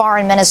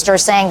foreign minister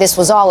saying this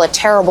was all a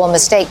terrible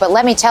mistake. But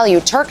let me tell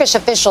you, Turkish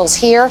officials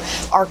here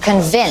are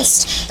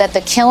convinced that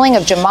the killing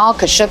of Jamal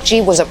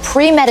Khashoggi was a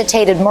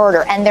premeditated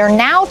murder. And they're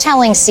now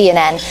telling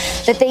CNN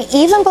that they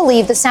even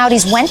believe the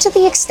Saudis went to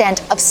the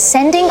extent of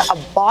sending a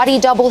body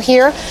double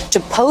here to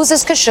pose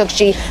as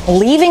Khashoggi,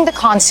 leaving the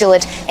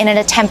consulate in an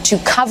attempt to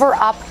cover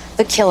up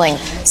the killing.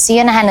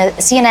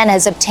 CNN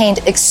has obtained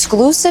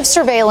exclusive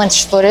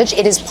surveillance footage.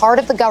 It is part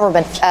of the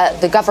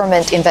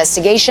government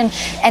investigation,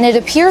 and it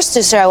appears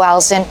to show,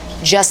 Allison,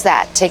 just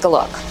that. Take a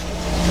look.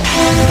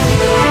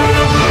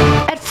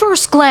 At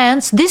first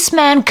glance, this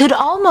man could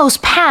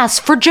almost pass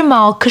for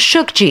Jamal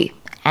Khashoggi,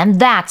 and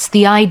that's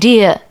the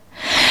idea.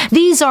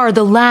 These are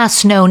the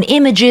last known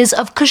images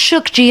of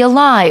Khashoggi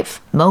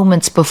alive,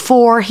 moments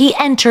before he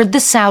entered the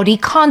Saudi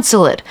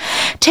consulate.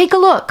 Take a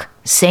look.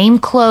 Same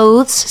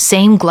clothes,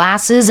 same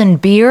glasses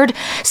and beard,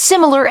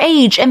 similar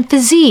age and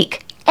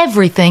physique,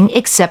 everything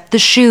except the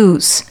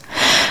shoes.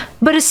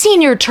 But a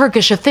senior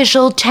Turkish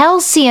official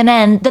tells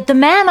CNN that the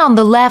man on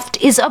the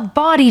left is a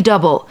body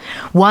double,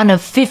 one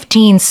of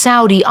 15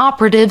 Saudi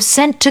operatives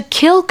sent to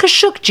kill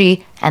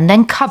Khashoggi and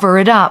then cover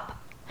it up.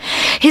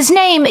 His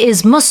name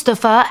is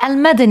Mustafa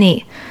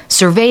Al-Madani.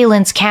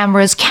 Surveillance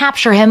cameras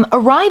capture him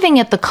arriving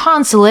at the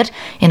consulate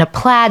in a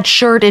plaid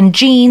shirt and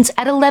jeans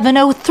at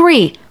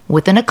 11:03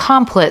 with an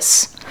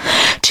accomplice.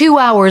 2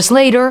 hours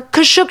later,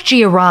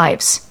 Khashoggi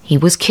arrives. He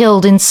was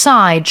killed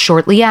inside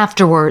shortly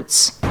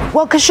afterwards.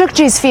 While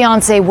Khashoggi's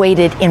fiance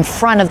waited in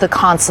front of the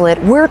consulate,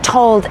 we're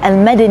told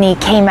El-Medeni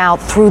came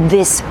out through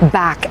this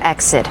back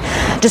exit.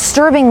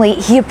 Disturbingly,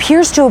 he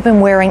appears to have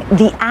been wearing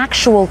the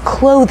actual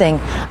clothing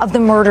of the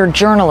murdered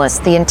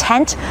journalist. The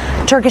intent,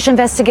 Turkish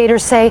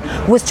investigators say,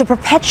 was to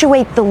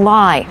perpetuate the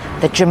lie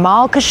that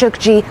Jamal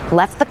Khashoggi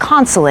left the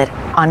consulate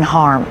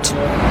unharmed.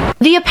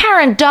 The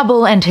apparent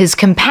double and his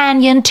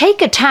companion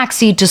take a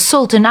taxi to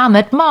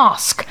Sultanahmet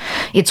Mosque.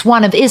 It's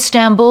one of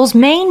Istanbul's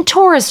main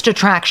tourist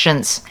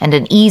attractions and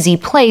an easy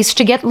place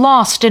to get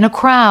lost in a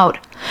crowd.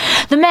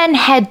 The men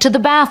head to the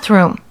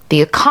bathroom.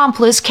 The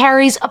accomplice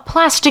carries a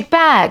plastic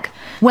bag.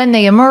 When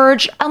they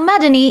emerge,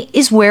 El-Medeni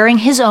is wearing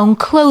his own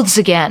clothes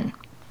again.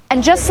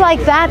 And just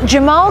like that,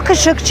 Jamal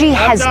Khashoggi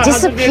has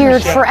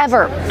disappeared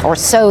forever, or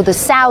so the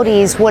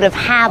Saudis would have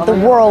had the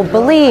world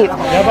believe.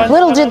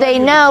 Little did they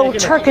know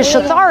Turkish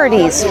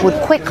authorities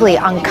would quickly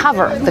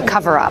uncover the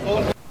cover-up.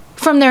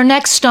 From their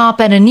next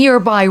stop at a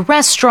nearby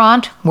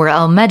restaurant, where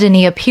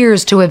El-Medeni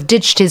appears to have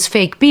ditched his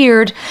fake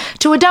beard,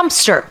 to a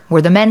dumpster,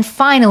 where the men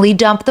finally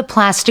dump the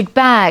plastic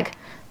bag.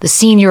 The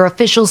senior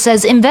official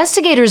says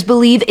investigators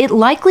believe it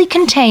likely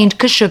contained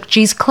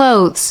Khashoggi's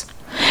clothes.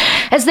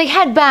 As they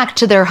head back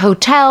to their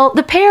hotel,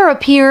 the pair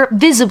appear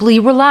visibly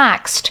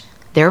relaxed.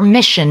 Their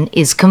mission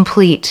is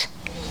complete.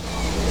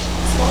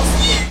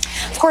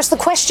 Of course, the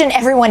question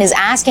everyone is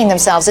asking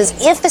themselves is,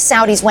 if the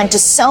Saudis went to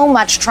so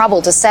much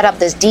trouble to set up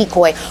this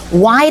decoy,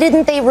 why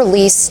didn't they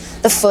release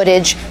the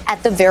footage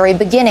at the very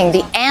beginning?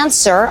 The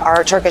answer,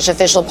 our Turkish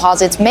official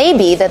posits, may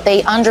be that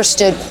they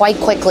understood quite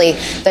quickly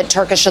that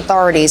Turkish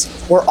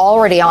authorities were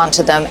already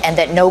onto them and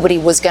that nobody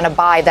was going to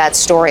buy that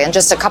story. And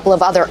just a couple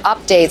of other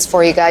updates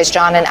for you guys,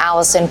 John and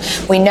Allison.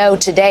 We know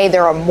today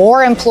there are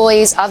more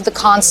employees of the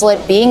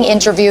consulate being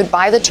interviewed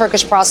by the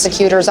Turkish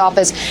prosecutor's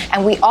office.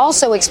 And we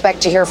also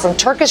expect to hear from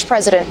Turkish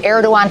President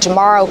Erdogan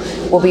tomorrow.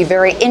 Will be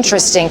very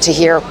interesting to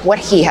hear what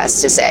he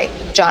has to say.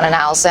 John and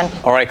Allison.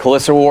 All right,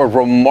 Calissa Ward,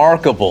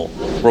 remarkable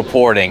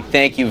reporting.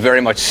 Thank you very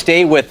much.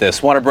 Stay with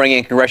us. Want to bring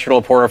in congressional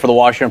reporter for the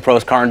Washington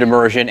Post, Karin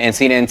Demirjian, and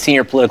CNN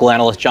senior political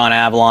analyst John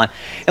Avalon.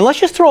 And let's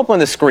just throw up on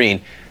the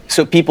screen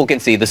so people can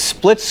see the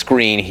split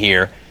screen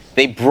here.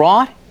 They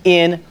brought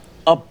in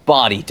a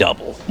body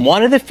double.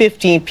 One of the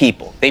 15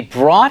 people. They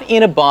brought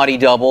in a body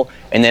double,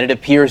 and then it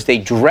appears they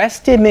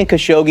dressed him in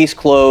Khashoggi's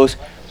clothes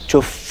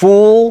to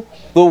fool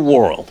the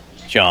world,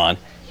 John.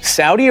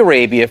 Saudi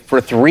Arabia, for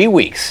 3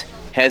 weeks,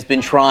 has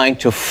been trying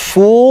to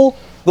fool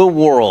the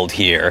world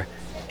here,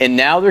 and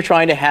now they're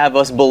trying to have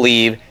us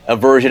believe a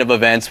version of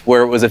events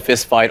where it was a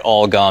fistfight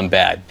all gone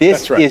bad.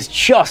 This is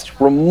just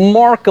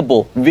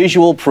remarkable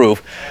visual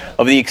proof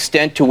of the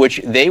extent to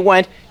which they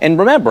went. And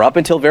remember, up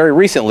until very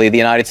recently, the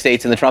United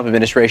States and the Trump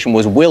administration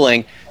was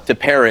willing to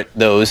parrot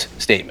those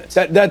statements.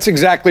 That's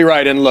exactly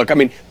right. And look, I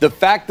mean, the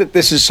fact that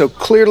this is so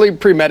clearly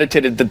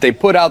premeditated, that they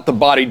put out the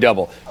body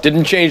double,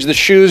 didn't change the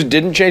shoes,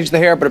 didn't change the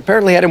hair, but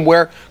apparently had him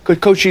wear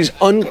Khashoggi's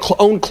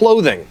own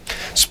clothing,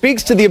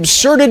 speaks to the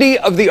absurdity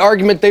of the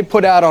argument they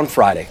put out on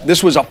Friday.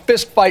 This was a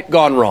fist fight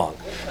gone wrong.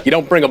 You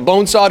don't bring a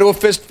bone saw to a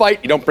fist fight,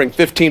 you don't bring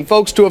 15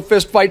 folks to a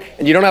fist fight,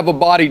 and you don't have a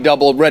body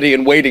double ready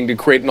and waiting to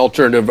create an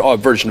alternative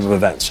version of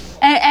events.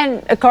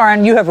 And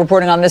Karin, you have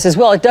reporting on this as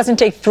well. It doesn't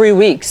take 3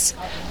 weeks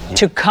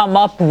to come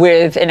up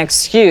with an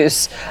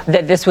excuse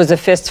that this was a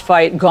fist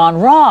fight gone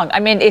wrong. I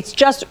mean, it's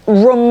just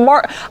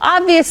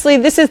obviously,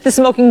 this is the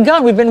smoking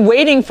gun. We've been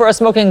waiting for a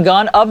smoking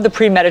gun of the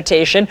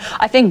premeditation.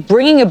 I think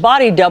bringing a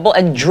body double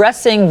and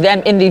dressing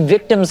them in the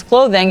victim's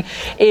clothing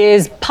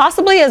is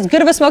possibly as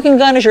good of a smoking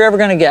gun as you're ever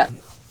going to get.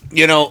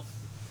 You know,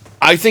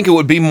 I think it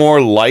would be more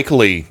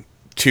likely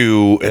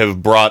to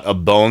have brought a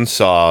bone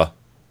saw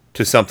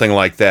to something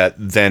like that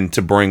than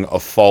to bring a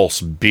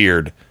false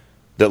beard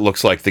that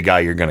looks like the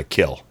guy you're going to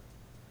kill.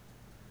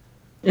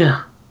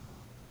 Yeah.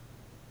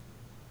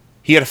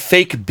 He had a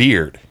fake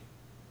beard.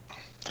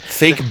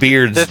 Fake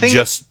beards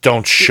just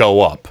don't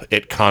show up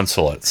at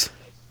consulates.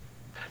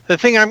 The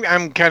thing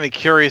I'm kind of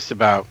curious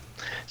about.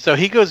 So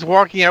he goes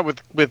walking out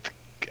with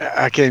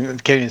I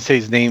can't even say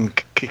his name.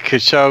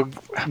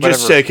 Khashoggi.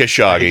 Just say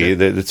Khashoggi.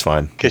 That's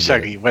fine.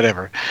 Khashoggi,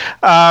 whatever.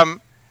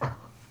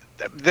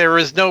 There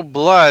is no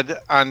blood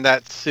on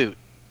that suit,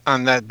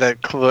 on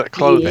that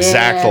clothing.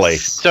 Exactly.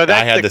 So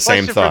I had the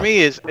same thought. For me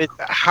is,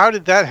 how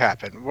did that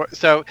happen?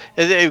 So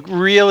it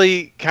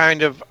really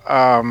kind of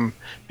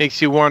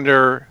makes you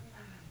wonder,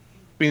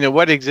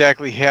 what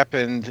exactly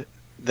happened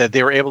that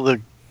they were able to.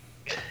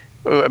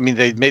 I mean,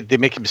 they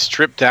make him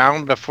strip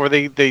down before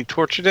they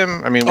tortured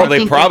him. I mean,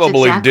 they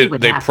probably did.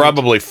 They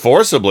probably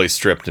forcibly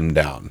stripped him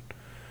down.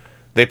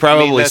 They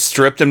probably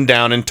stripped him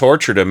down and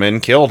tortured him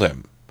and killed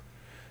him,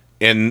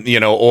 and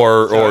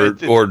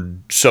or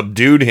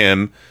subdued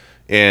him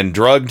and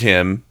drugged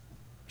him,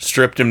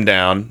 stripped him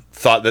down.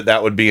 Thought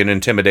that would be an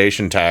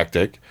intimidation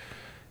tactic,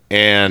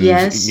 and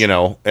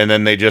and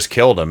then they just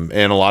killed him.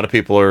 And a lot of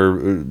people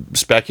are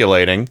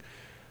speculating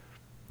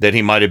that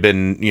he might have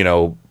been,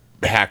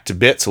 hacked to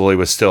bits while he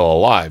was still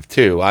alive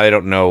too. I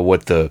don't know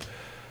what the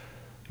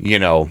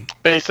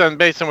Based on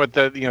what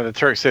the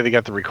Turks say, they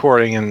got the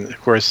recording, and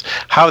of course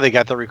how they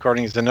got the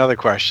recording is another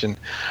question.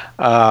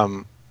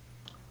 It's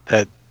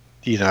not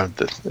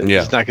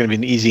going to be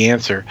an easy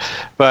answer,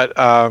 but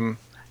I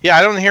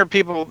don't hear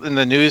people in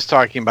the news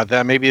talking about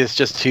that. Maybe it's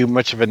just too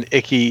much of an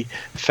icky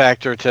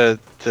factor to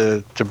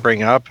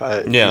bring up.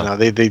 I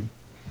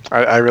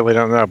really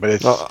don't know, but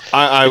it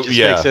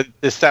makes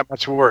it's that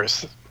much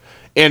worse.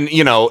 And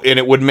and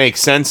it would make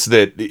sense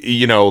that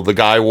the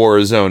guy wore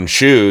his own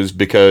shoes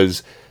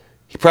because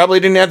he probably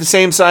didn't have the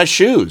same size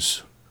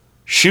shoes.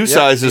 Shoe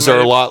sizes are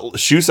a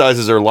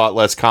lot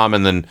less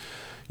common than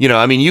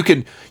you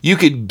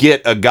could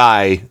get a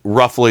guy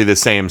roughly the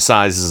same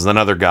size as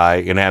another guy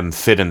and have him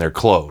fit in their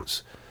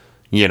clothes.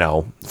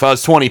 If I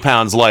was 20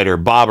 pounds lighter,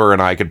 Bobber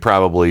and I could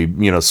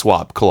probably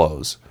swap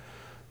clothes.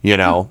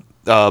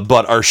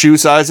 But our shoe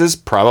sizes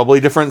probably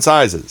different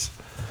sizes.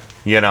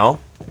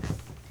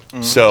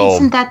 So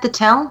isn't that the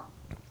tell?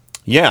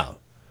 Yeah.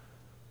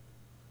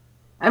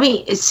 I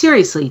mean,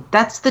 seriously,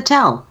 that's the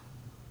tell.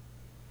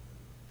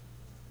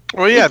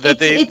 Well, yeah,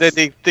 they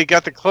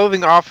got the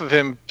clothing off of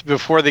him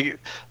before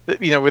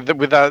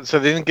without, so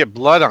they didn't get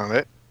blood on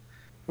it,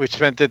 which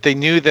meant that they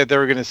knew that they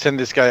were going to send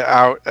this guy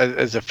out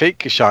as a fake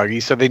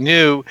Khashoggi. So they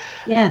knew,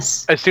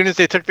 yes, as soon as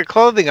they took the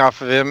clothing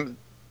off of him,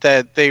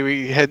 that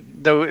they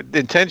had no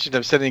intention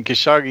of sending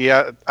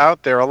Khashoggi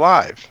out there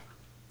alive.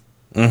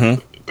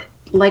 Mm-hmm.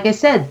 Like I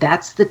said,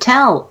 that's the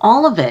tell.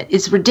 All of it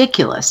is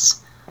ridiculous.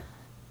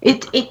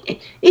 It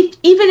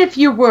even if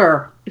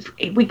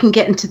we can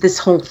get into this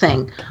whole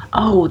thing.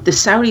 Oh, the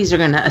Saudis are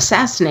going to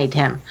assassinate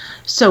him.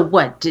 So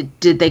what?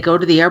 Did they go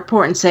to the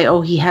airport and say,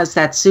 "Oh, he has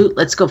that suit.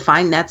 Let's go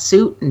find that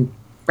suit and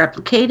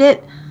replicate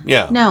it"?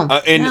 Yeah. No.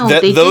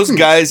 Those didn't.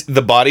 guys,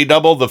 the body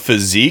double, the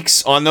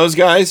physiques on those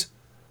guys.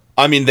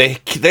 I mean,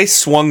 they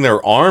swung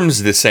their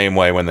arms the same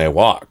way when they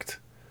walked.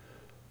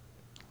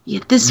 Yeah,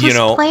 this was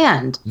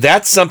planned.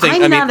 That's something.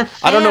 I'm not a fan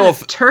I don't know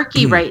of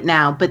Turkey right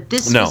now, but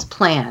this was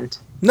planned.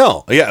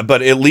 No, yeah,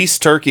 but at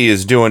least Turkey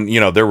is doing.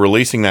 They're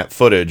releasing that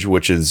footage,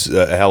 which is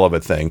a hell of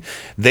a thing.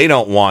 They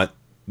don't want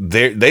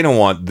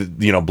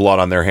blood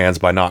on their hands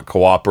by not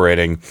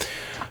cooperating,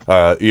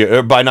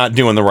 by not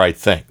doing the right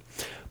thing.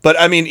 But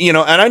I mean, and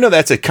I know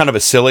that's a kind of a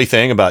silly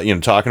thing about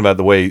talking about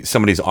the way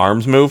somebody's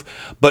arms move.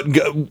 But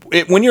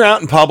when you're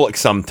out in public,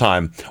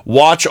 sometime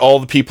watch all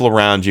the people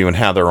around you and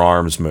how their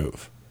arms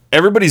move.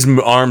 Everybody's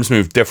arms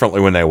move differently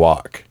when they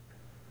walk.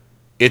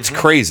 It's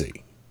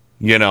crazy,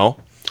 You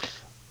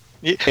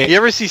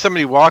ever see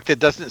somebody walk that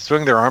doesn't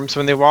swing their arms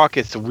when they walk?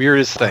 It's the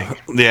weirdest thing.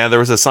 Yeah, there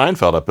was a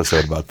Seinfeld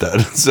episode about that.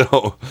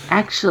 So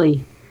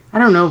actually, I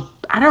don't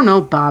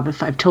know, Bob,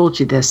 if I've told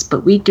you this,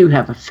 but we do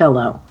have a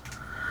fellow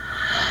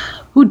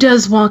who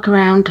does walk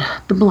around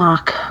the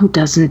block who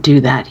doesn't do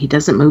that. He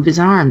doesn't move his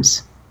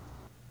arms.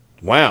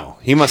 Wow,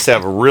 he must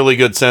have a really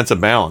good sense of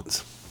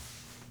balance.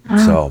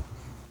 So,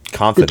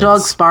 confidence. The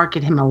dogs bark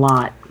at him a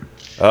lot.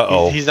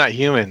 Uh-oh. He's not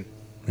human.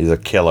 He's a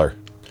killer.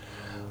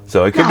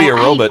 So it could be a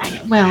robot.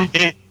 He's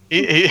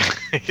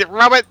a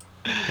robot.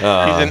 He's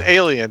an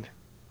alien.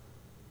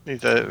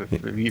 His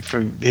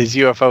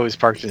UFO is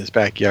parked in his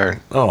backyard.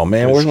 Oh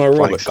man, where's my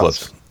robot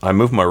clips? I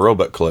moved my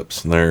robot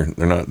clips, and they're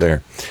not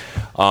there.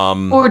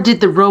 Or did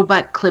the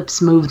robot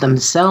clips move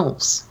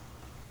themselves?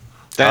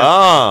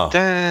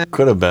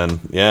 Could have been.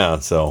 Yeah.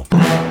 So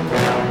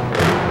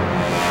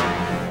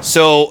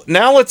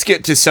now let's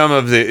get to some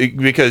of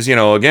because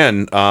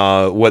again,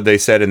 what they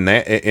said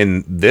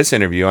in this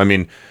interview. I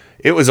mean,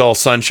 it was all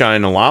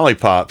sunshine and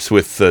lollipops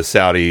with the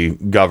Saudi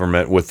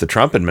government, with the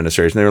Trump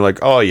administration. They were like,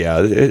 "Oh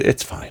yeah,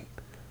 it's fine,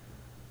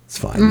 it's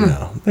fine.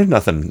 There's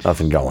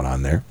nothing going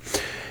on there."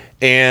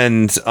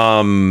 And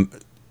so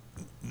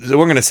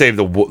we're going to save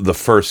the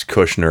first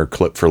Kushner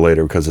clip for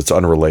later because it's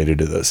unrelated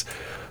to this.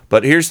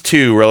 But here's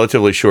two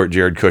relatively short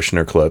Jared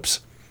Kushner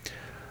clips.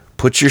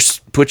 Put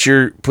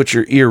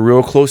your ear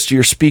real close to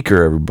your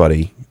speaker,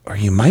 everybody, or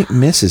you might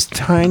miss his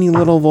tiny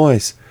little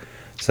voice.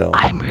 So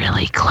I'm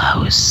really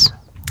close.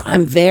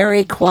 I'm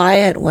very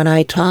quiet when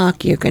I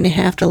talk. You're going to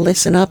have to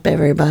listen up,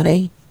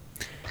 everybody.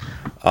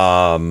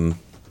 What?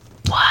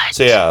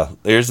 So yeah,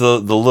 there's the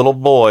little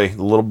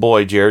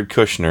boy, Jared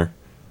Kushner.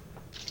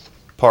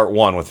 Part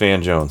 1 with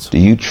Van Jones. Do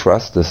you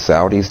trust the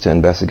Saudis to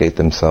investigate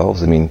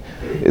themselves? I mean,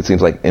 it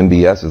seems like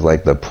MBS is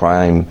like the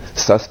prime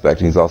suspect.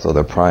 He's also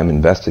the prime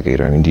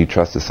investigator. I mean, do you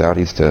trust the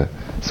Saudis to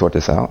sort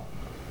this out?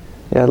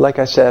 Yeah, like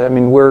I said, I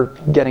mean, we're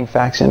getting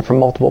facts in from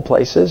multiple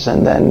places,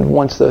 and then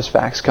once those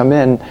facts come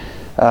in,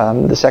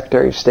 the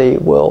Secretary of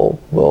State will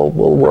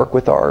work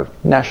with our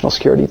national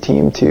security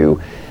team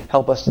to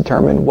help us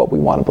determine what we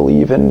want to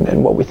believe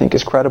and what we think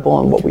is credible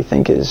and what we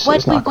think is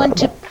not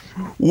credible.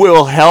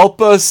 Will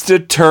help us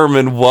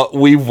determine what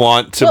we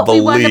want to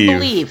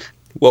believe.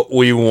 What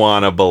we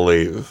want to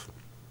believe.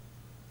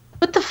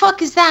 What the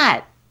fuck is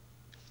that?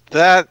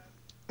 That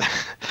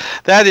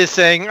is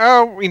saying,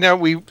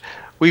 we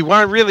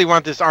really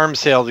want this arms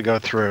sale to go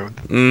through.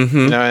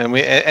 Mm-hmm.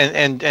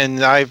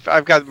 And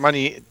I've got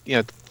money.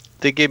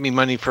 They gave me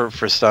money for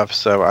stuff,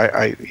 so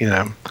I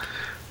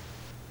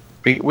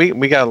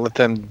we gotta let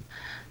them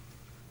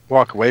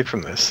walk away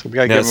from this. We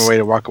got to give Yes. him a way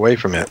to walk away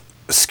from it.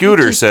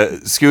 Scooter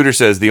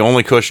says the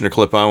only Kushner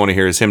clip I want to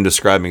hear is him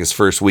describing his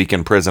first week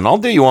in prison. I'll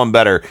do you one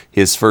better.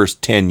 His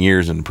first 10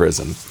 years in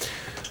prison.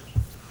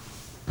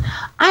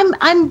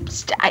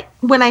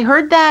 When I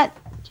heard that,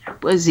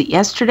 was it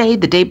yesterday?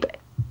 The day?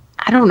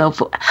 I don't know.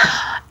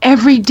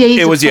 Every day.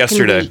 It was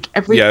yesterday.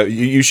 Yeah,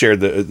 you shared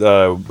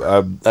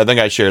the. I think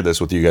I shared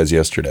this with you guys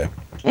yesterday.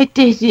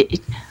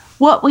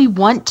 What we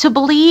want to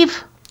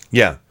believe.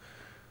 Yeah.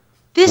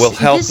 This will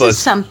help this us. Is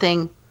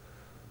something.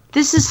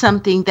 This is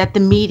something that the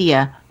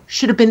media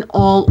should have been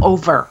all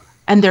over,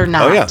 and they're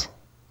not. Oh yeah,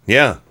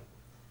 yeah.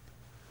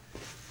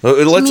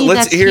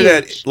 Let's hear huge.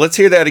 that. Let's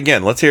hear that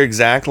again. Let's hear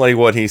exactly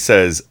what he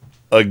says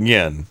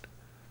again,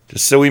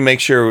 just so we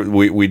make sure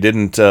we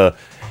didn't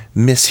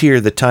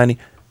mishear the tiny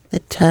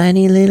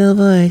little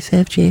voice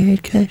of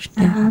Jared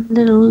Kushner.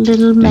 Little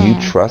Do man.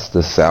 you trust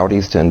the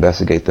Saudis to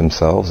investigate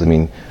themselves? I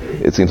mean,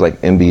 it seems like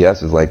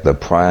MBS is like the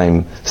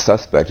prime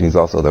suspect. He's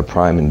also the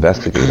prime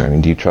investigator. I mean,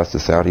 do you trust the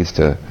Saudis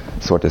to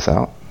sort this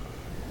out?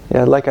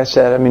 Yeah, like I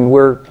said, I mean,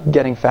 we're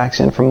getting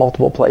facts in from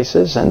multiple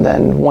places, and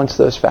then once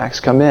those facts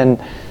come in,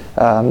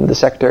 the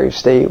Secretary of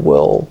State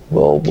will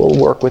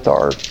work with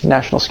our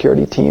national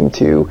security team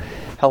to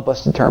help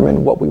us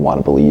determine what we want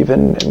to believe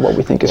and what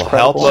we think is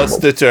credible.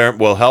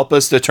 Will help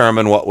us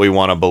determine what we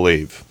want to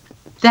believe.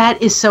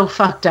 That is so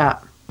fucked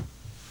up.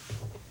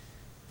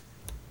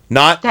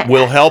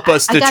 Will help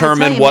us I gotta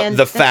determine tell you, what man,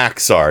 the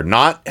facts are.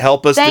 Not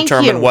help us Thank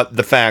determine you. what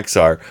the facts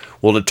are.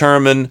 Will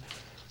determine,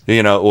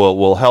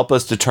 will help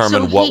us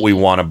determine So what we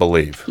want to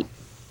believe.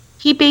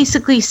 He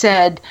basically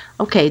said,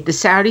 okay, the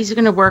Saudis are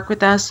going to work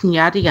with us and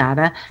yada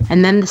yada,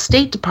 and then the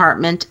State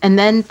Department, and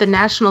then the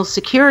national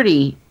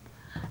security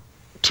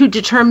to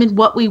determine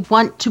what we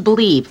want to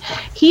believe.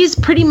 He's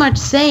pretty much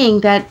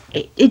saying that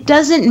it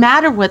doesn't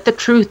matter what the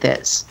truth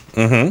is.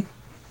 Mm-hmm.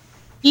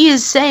 He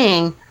is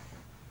saying,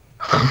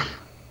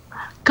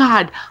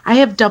 God, I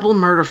have double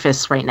murder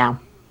fists right now.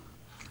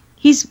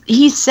 He's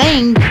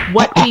saying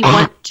what we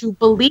want to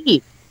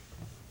believe.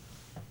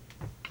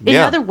 In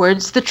other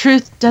words, the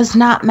truth does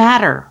not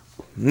matter.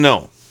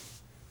 No.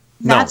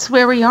 That's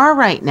where we are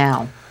right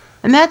now.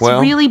 And that's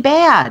really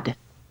bad.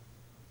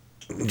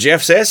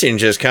 Jeff Sessions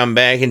just come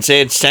back and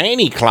said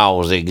Santa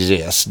Claus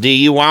exists. Do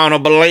you want to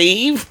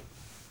believe?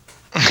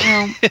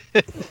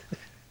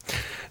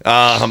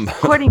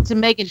 According to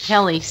Megyn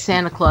Kelly,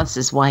 Santa Claus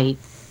is white.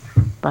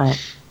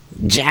 But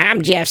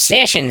I'm Jeff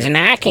Sessions, and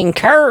I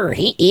concur.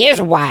 He is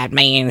a white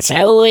man,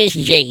 so is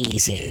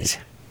Jesus.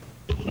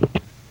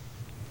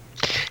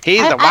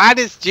 He's the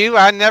whitest Jew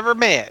I never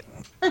met.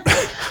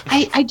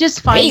 I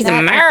just find He's I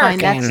find that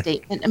American.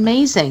 statement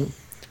amazing.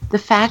 The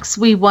facts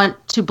we want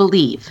to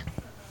believe.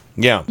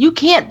 Yeah. You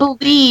can't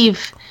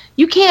believe.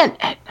 You can't.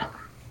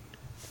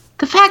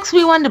 The facts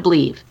we want to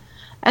believe,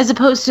 as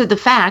opposed to the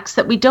facts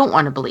that we don't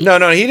want to believe. No,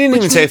 he didn't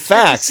even say means-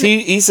 facts.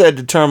 He said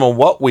determine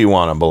what we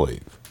want to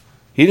believe.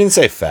 He didn't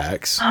say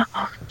facts.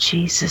 Oh,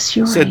 Jesus,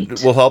 you're He said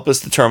right. will help us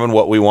determine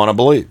what we want to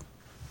believe.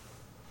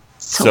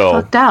 So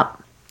fucked up.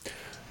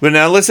 But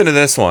now listen to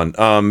this one,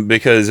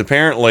 because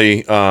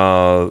apparently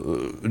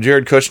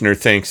Jared Kushner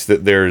thinks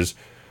that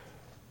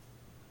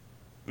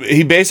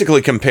he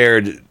basically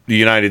compared the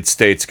United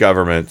States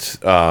government,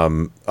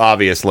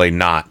 obviously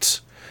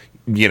not,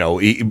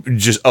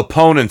 just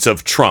opponents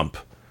of Trump,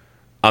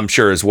 I'm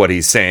sure is what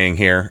he's saying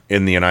here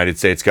in the United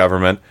States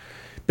government,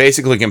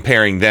 basically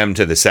comparing them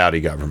to the Saudi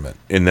government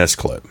in this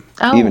clip.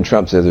 Oh. Even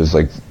Trump says there's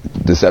like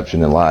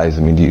deception and lies.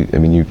 I mean, do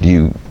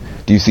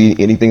you see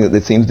anything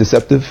that seems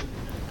deceptive?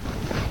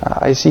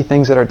 I see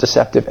things that are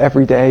deceptive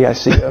every day. I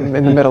see them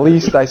in the Middle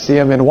East. I see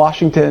them in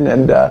Washington.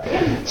 And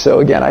so,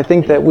 again, I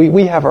think that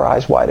we have our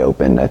eyes wide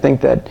open. I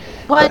think that,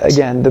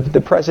 again,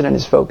 the president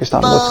is focused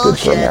on what's good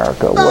for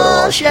America. What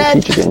are our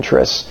strategic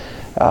interests?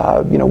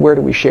 Where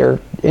do we share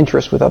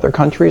interests with other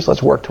countries?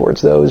 Let's work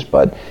towards those.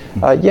 But,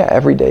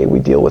 every day we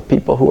deal with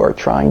people who are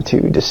trying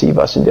to deceive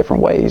us in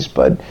different ways.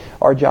 But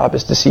our job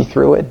is to see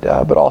through it,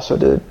 but also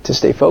to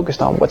stay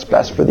focused on what's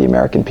best for the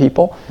American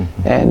people.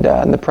 And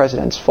the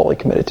president's fully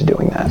committed to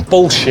doing that.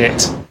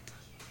 Bullshit.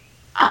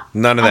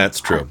 None of that's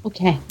true.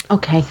 Okay.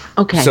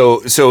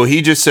 So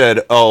he just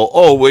said,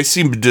 we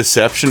see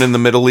deception in the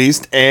Middle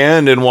East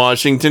and in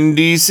Washington,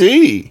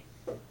 D.C.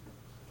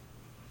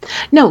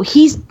 No,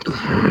 he's. He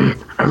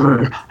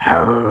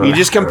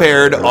just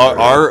compared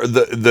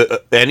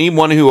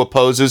anyone who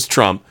opposes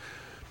Trump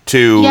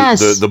to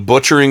the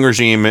butchering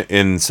regime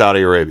in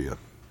Saudi Arabia.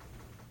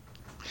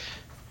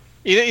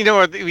 You know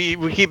what? We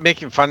keep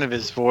making fun of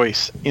his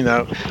voice,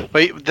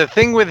 but the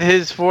thing with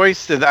his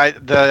voice that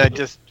I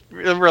just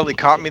really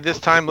caught me this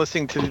time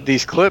listening to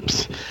these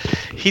clips,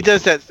 he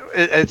does that.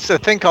 It's a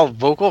thing called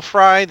vocal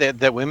fry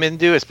that women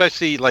do,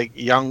 especially like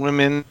young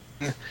women.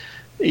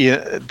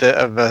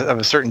 Of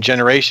a certain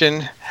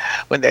generation,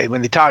 when they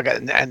talk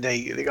and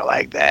they go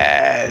like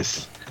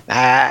this,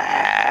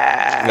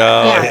 and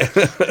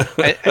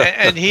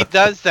he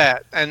does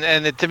that,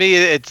 and to me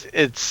it's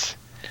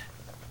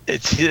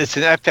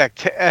an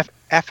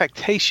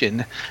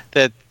affectation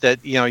that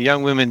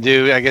young women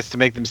do, I guess, to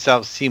make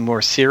themselves seem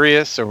more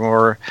serious or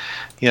more,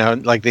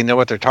 like they know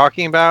what they're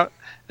talking about.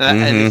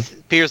 And it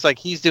appears like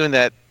he's doing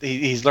that.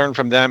 He's learned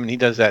from them, and he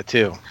does that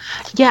too.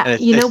 Yeah,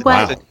 and you know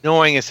what? It's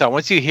annoying as hell.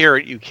 Once you hear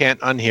it, you can't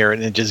unhear it,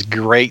 and it just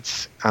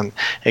grates on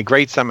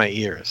my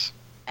ears.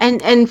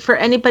 And for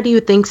anybody who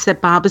thinks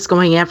that Bob is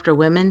going after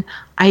women,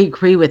 I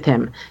agree with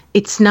him.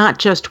 It's not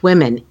just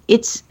women.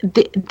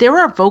 There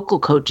are vocal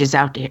coaches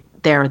out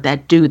there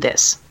that do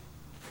this.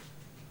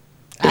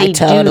 I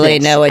totally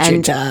know what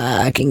you're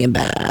talking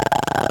about.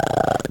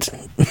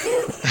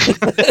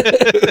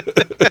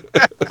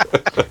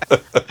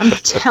 I'm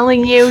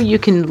telling you, you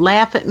can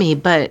laugh at me,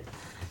 but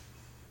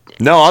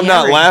no, I'm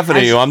not laughing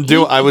at you.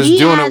 I was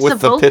doing it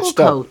with the pitched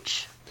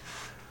coach.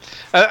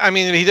 I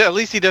mean, at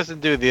least he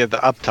doesn't do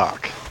the up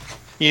talk.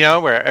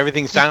 Where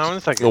everything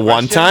sounds like the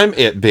one time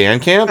at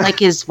band camp, like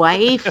his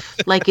wife,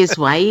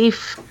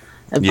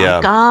 Ivanka,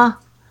 yeah.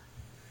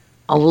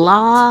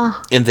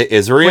 Allah, into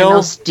Israel.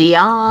 Buenos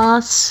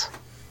dias.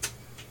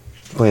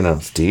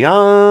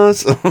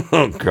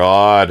 Oh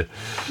God.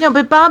 No,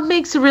 but Bob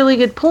makes a really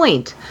good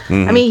point.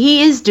 Mm-hmm. I mean,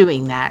 he is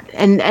doing that,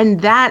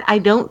 and that I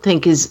don't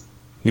think is.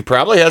 He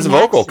probably has a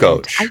vocal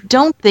coach. I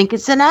don't think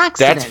it's an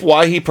accident. That's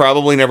why he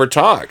probably never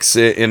talks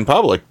in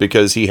public,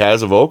 because he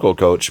has a vocal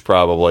coach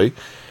probably.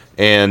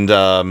 And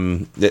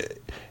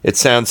it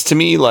sounds to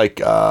me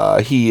like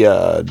he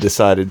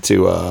decided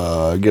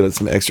to get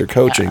some extra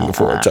coaching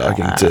before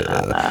talking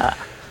to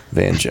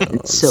Van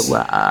Jones. So,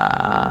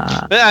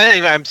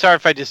 anyway, I'm sorry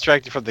if I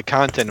distracted from the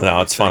content.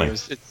 No, it's funny.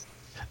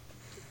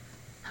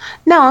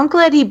 No, I'm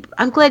glad you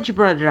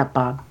brought it up,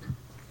 Bob.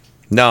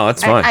 No,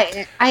 it's fine.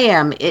 I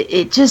am.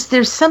 It just,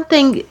 there is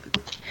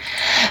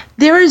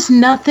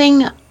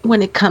nothing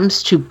when it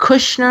comes to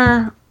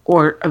Kushner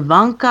or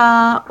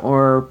Ivanka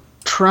or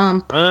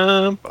Trump,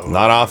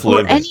 not off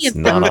limits,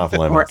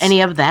 or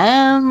any of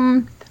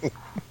them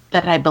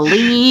that I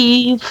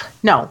believe.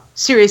 No,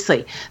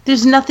 seriously,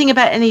 there's nothing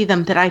about any of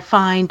them that I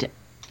find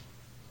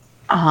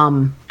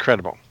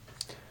credible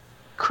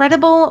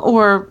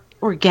or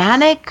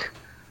organic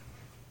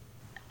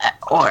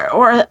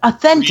or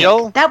authentic.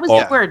 Real? That was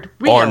the word.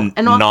 Real or and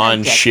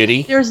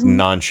non-shitty.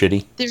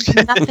 Non-shitty. There's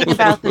nothing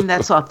about them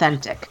that's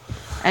authentic,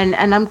 and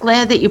I'm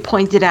glad that you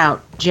pointed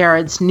out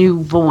Jared's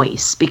new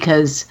voice,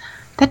 because.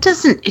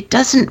 It's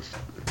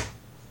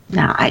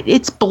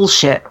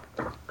bullshit.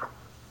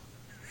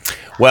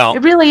 Well,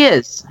 it really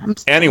is. I'm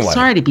anyway,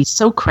 sorry to be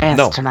so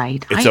crass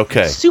tonight. It's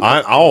okay.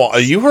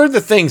 You heard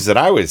the things that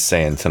I was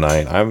saying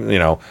tonight.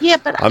 Yeah,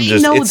 but I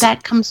know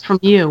that comes from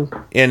you.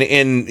 And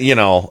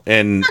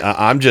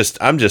I'm just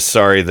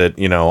sorry that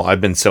I've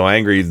been so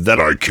angry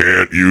that I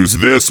can't use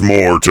this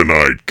more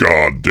tonight.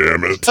 God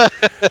damn it.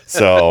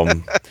 So,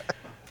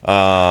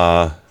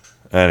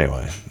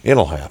 anyway,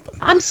 it'll happen.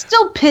 I'm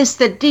still pissed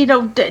that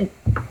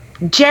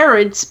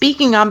Jared,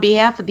 speaking on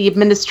behalf of the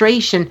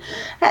administration,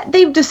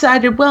 they've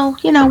decided. Well,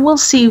 we'll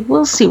see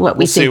what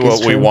we think is true. We'll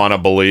see what we want to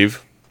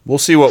believe. We'll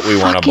see what we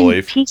want to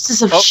believe.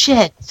 Pieces of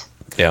shit.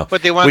 Yeah,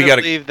 but they want to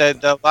believe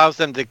that allows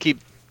them to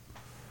keep,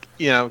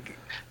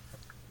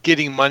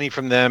 getting money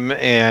from them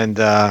and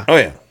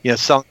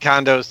selling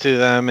condos to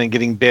them and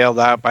getting bailed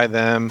out by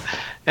them,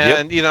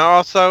 and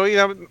also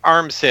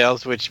arms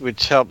sales, which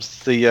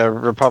helps the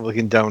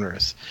Republican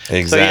donors.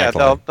 Exactly.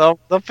 So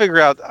they'll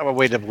figure out a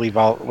way to believe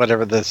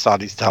whatever the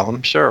Saudis tell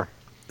them. Sure.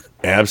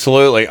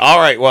 Absolutely. All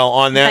right. Well,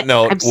 on that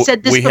note, I've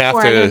said this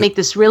before. I'm going to make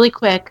this really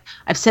quick.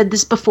 I've said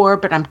this before,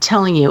 but I'm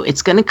telling you,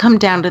 it's going to come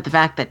down to the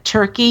fact that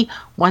Turkey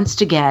wants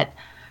to get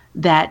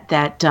that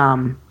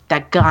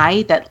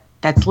guy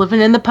that's living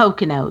in the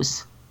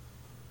Poconos.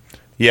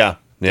 Yeah.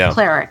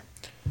 Cleric.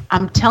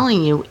 I'm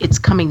telling you, it's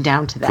coming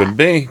down to that.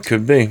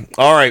 Could be.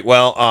 All right.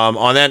 Well,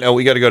 on that note,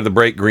 we got to go to the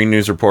break. Green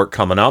News Report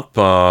coming up.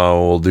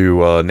 We'll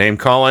do name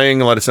calling.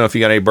 Let us know if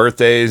you got any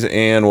birthdays,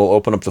 and we'll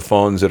open up the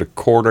phones at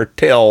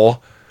 1:45.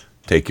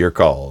 Take your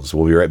calls.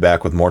 We'll be right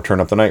back with more Turn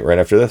Up the Night right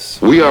after this.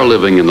 We are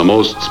living in the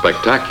most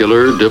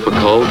spectacular,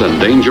 difficult,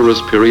 and dangerous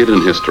period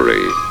in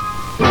history.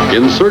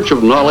 In search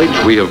of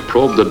knowledge, we have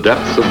probed the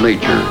depths of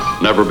nature,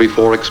 never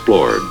before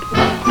explored.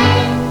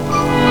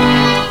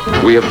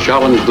 We have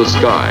challenged the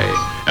sky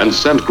and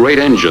sent great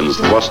engines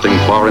thrusting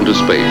far into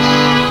space.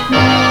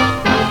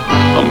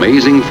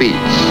 Amazing feats.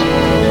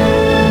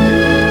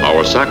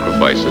 Our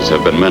sacrifices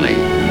have been many,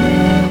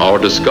 our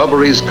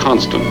discoveries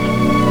constant,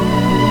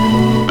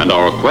 and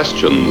our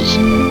questions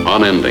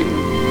unending.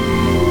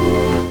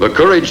 The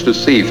courage to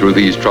see through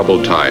these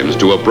troubled times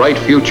to a bright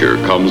future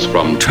comes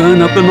from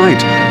Turn Up the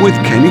Night with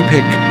Kenny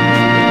Pick.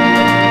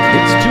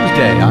 It's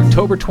Tuesday,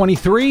 October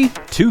 23,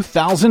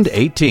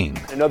 2018.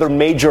 Another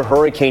major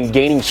hurricane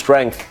gaining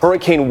strength.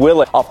 Hurricane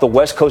Willa off the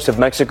west coast of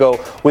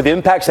Mexico, with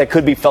impacts that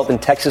could be felt in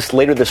Texas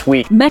later this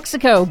week.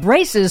 Mexico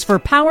braces for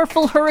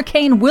powerful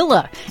Hurricane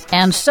Willa,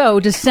 and so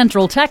does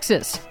central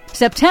Texas.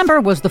 September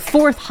was the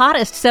 4th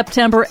hottest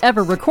September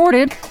ever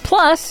recorded.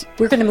 Plus,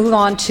 we're going to move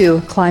on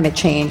to climate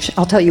change.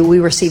 I'll tell you, we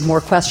receive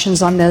more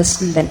questions on this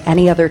than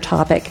any other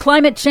topic.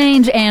 Climate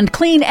change and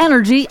clean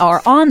energy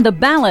are on the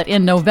ballot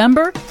in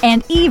November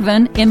and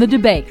even in the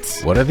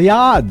debates. What are the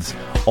odds?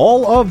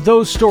 All of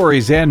those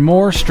stories and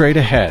more straight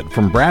ahead.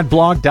 From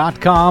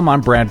BradBlog.com,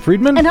 I'm Brad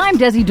Friedman. And I'm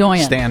Desi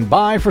Doyen. Stand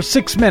by for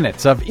 6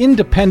 minutes of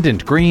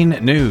independent green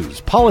news,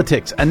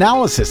 politics,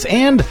 analysis,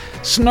 and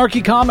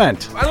snarky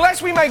comment.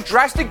 Unless we make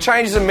drastic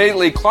changes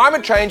immediately,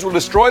 climate change will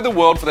destroy the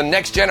world for the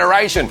next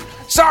generation.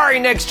 Sorry,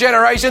 next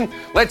generation.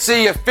 Let's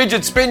see you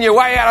fidget spin your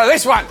way out of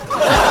this one.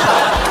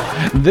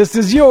 This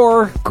is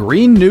your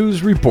Green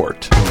News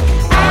Report.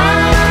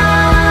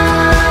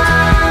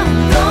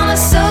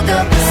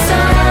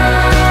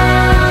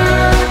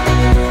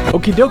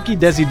 Okie dokie,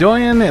 Desi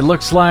Doyen. It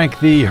looks like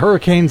the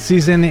hurricane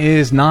season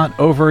is not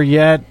over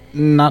yet.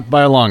 Not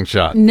by a long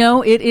shot.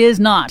 No, it is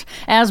not.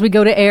 As we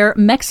go to air,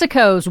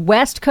 Mexico's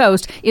west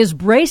coast is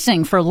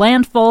bracing for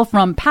landfall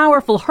from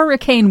powerful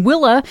Hurricane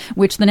Willa,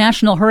 which the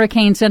National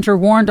Hurricane Center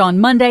warned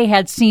on Monday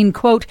had seen,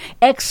 quote,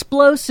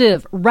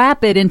 explosive,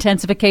 rapid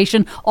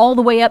intensification all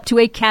the way up to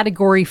a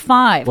Category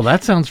 5. Well,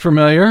 that sounds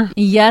familiar.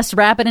 Yes,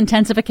 rapid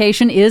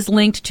intensification is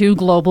linked to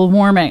global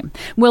warming.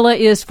 Willa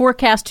is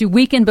forecast to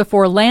weaken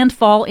before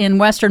landfall in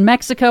western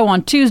Mexico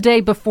on Tuesday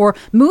before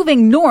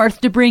moving north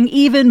to bring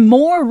even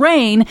more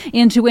rain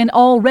into an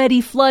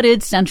already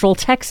flooded central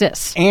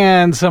Texas.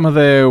 And some of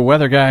the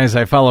weather guys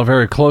I follow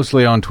very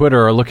closely on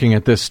Twitter are looking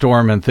at this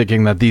storm and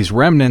thinking that these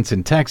remnants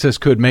in Texas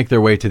could make their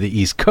way to the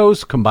East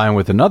Coast, combined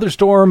with another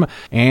storm,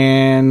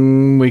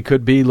 and we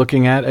could be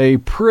looking at a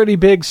pretty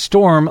big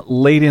storm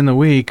late in the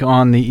week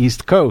on the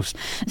East Coast.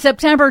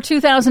 September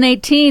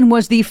 2018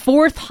 was the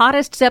 4th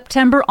hottest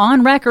September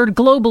on record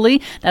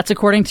globally. That's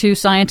according to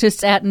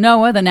scientists at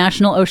NOAA, the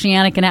National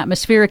Oceanic and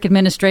Atmospheric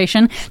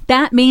Administration.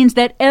 That means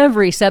that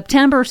every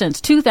September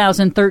since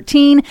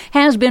 2013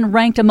 has been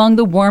ranked among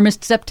the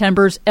warmest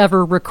Septembers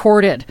ever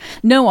recorded.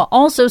 NOAA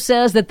also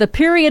says that the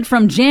period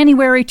from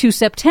January to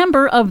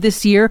September of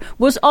this year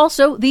was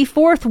also the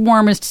 4th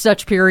warmest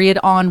such period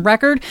on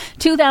record.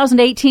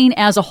 2018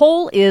 as a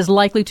whole is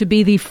likely to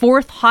be the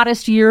 4th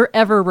hottest year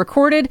ever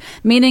recorded,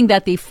 meaning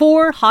that the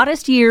 4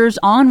 hottest years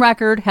on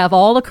record have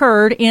all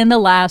occurred in the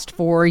last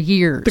 4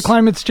 years. The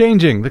climate's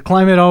changing. The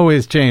climate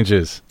always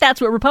changes.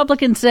 That's what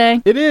Republicans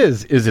say. It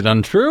is. Is it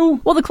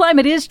untrue? Well, the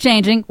climate is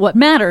changing. What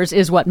matters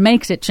is what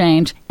makes it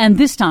change, and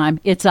this time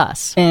it's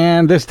us.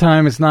 And this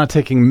time it's not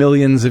taking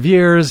millions of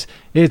years,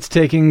 it's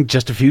taking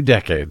just a few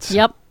decades.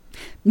 Yep.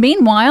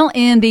 Meanwhile,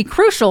 in the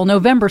crucial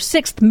November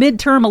 6th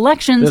midterm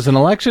elections... There's an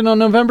election on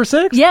November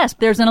 6th? Yes,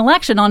 there's an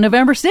election on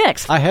November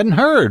 6th. I hadn't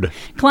heard.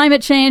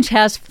 Climate change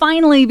has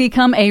finally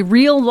become a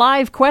real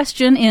live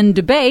question in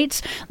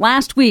debates.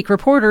 Last week,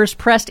 reporters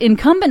pressed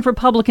incumbent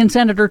Republican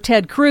Senator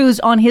Ted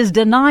Cruz on his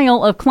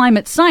denial of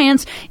climate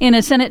science in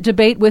a Senate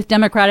debate with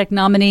Democratic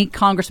nominee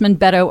Congressman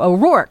Beto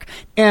O'Rourke.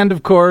 And,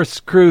 of course,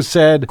 Cruz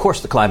said... Of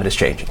course the climate is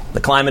changing. The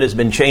climate has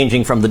been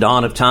changing from the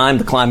dawn of time.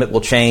 The climate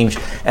will change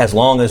as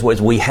long as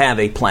we have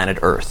a planet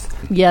Earth.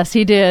 Yes,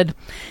 he did.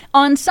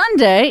 On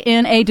Sunday,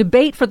 in a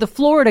debate for the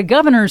Florida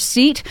governor's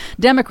seat,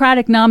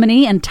 Democratic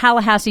nominee and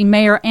Tallahassee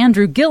Mayor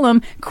Andrew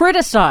Gillum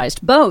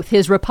criticized both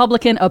his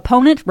Republican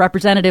opponent,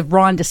 Representative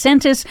Ron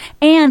DeSantis,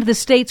 and the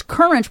state's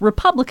current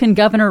Republican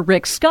governor,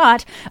 Rick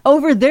Scott,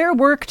 over their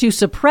work to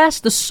suppress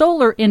the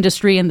solar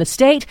industry in the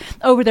state,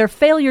 over their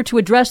failure to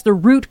address the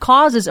root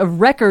causes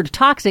of record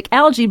toxic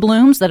algae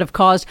blooms that have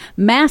caused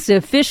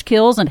massive fish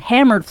kills and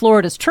hammered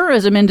Florida's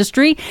tourism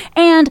industry,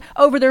 and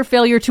over their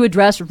failure to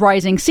address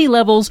rising sea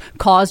levels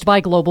caused by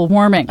global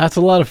warming. That's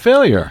a lot of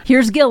failure.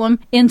 Here's Gillum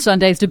in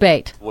Sunday's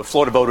debate. What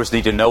Florida voters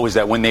need to know is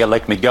that when they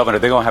elect me governor,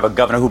 they're going to have a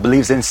governor who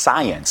believes in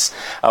science,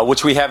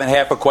 which we haven't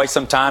had for quite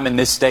some time in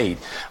this state.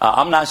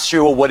 I'm not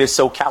sure what is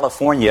so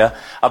California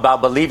about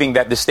believing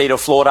that the state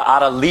of Florida ought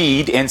to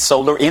lead in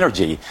solar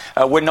energy.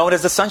 We're known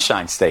as the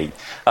Sunshine State.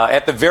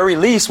 At the very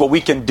least, what we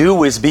can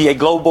do is be a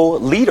global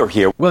leader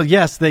here. Well,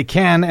 yes, they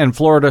can, and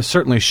Florida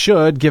certainly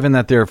should, given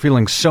that they're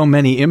feeling so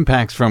many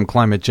impacts from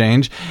climate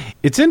change.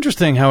 It's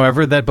interesting,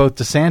 however, that both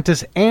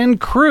DeSantis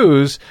and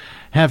Cruz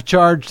have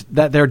charged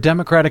that their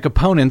Democratic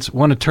opponents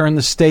want to turn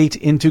the state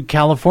into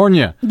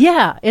California.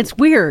 Yeah, it's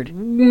weird.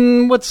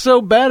 What's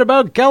so bad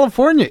about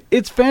California?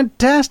 It's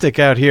fantastic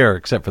out here,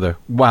 except for the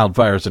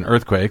wildfires and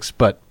earthquakes,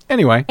 but...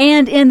 Anyway.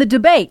 And in the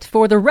debate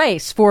for the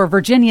race for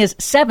Virginia's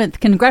 7th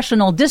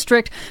congressional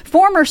district,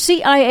 former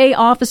CIA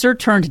officer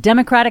turned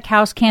Democratic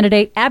House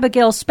candidate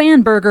Abigail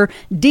Spanberger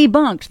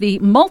debunked the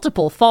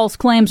multiple false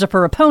claims of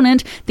her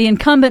opponent, the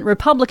incumbent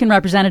Republican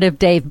Representative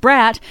Dave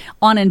Bratt,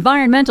 on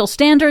environmental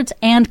standards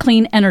and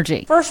clean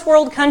energy. First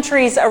world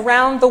countries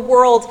around the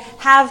world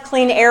have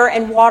clean air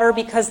and water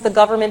because the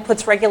government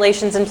puts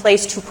regulations in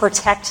place to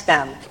protect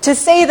them. To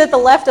say that the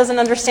left doesn't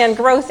understand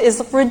growth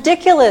is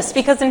ridiculous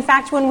because, in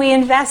fact, when we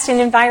invest invest in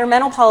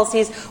environmental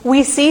policies,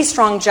 we see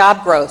strong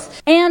job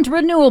growth. And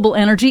renewable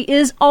energy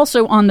is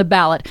also on the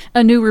ballot.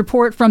 A new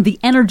report from the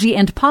Energy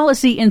and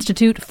Policy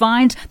Institute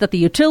finds that the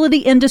utility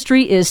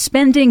industry is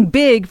spending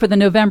big for the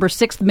November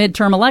 6th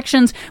midterm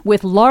elections,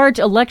 with large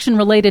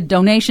election-related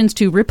donations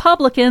to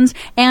Republicans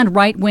and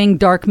right-wing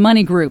dark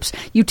money groups.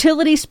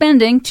 Utility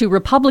spending to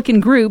Republican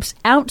groups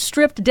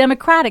outstripped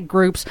Democratic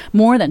groups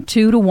more than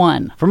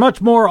 2-1. For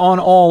much more on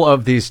all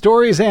of these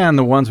stories and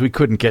the ones we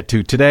couldn't get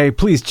to today,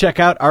 please check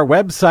out our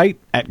website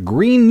at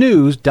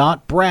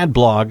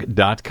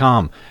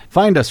greennews.bradblog.com.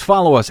 Find us,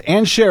 follow us,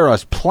 and share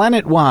us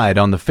planet-wide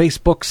on the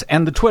Facebooks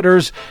and the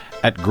Twitters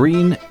at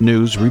Green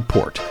News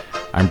Report.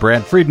 I'm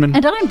Brad Friedman.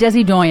 And I'm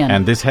Desi Doyen.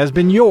 And this has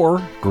been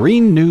your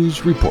Green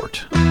News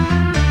Report.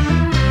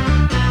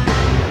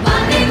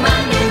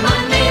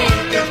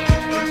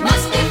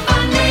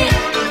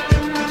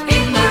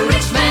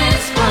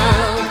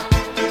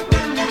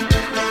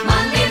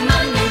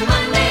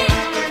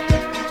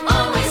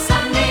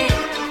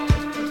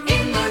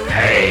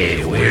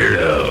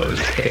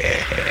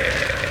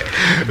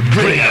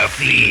 Bring a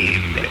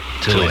fiend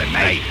to a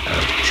night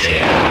of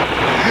terror,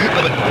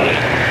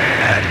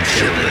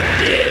 until the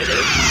dead of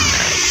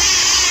night.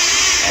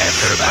 And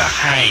from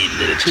behind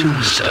the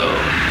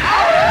tombstone,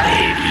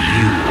 maybe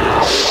you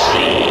will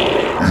see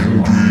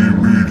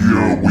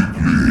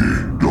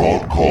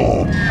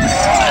IndieMediaWeekly.com.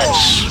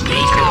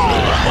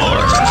 Unspeakable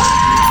horror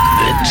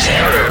that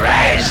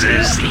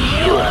terrorizes the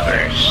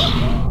universe.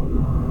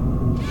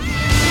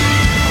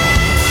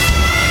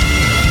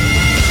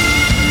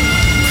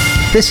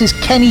 This is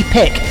Kenny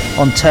Pick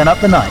on Turn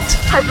Up the Night.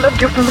 I've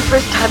loved you from the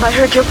first time I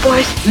heard your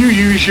voice. You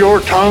use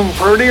your tongue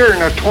prettier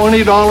than a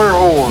 $20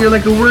 whore. You're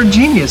like a word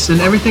genius, and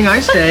everything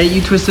I say,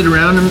 you twist it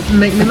around and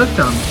make me look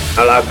dumb.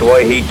 I like the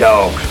way he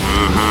talks.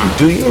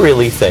 Do you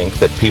really think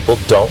that people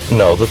don't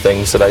know the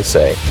things that I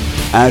say?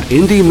 At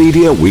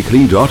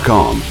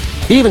IndieMediaWeekly.com.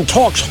 He even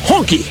talks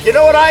honky. You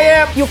know what I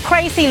am? You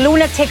crazy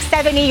lunatic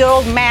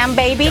 70-year-old man,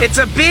 baby. It's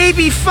a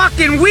baby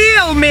fucking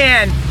wheel,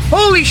 man.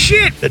 Holy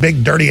shit. The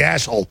big dirty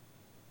asshole.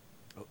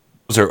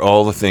 Those are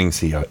all the things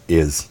he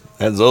is.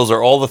 And those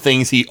are all the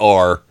things he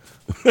are.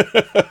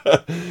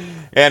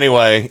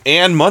 Anyway,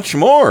 and much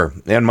more.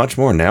 And much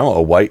more. Now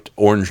a white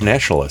orange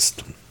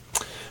nationalist.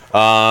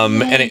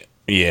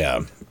 Yeah.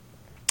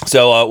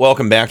 So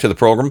welcome back to the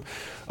program.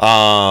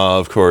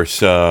 Of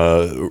course,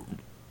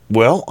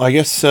 well, I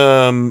guess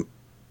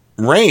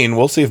Rain,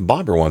 we'll see if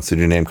Bobber wants to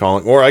do name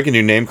calling. Or I can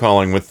do name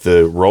calling with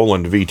the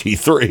Roland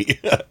VT3.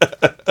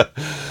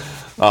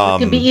 It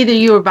could be either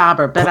you or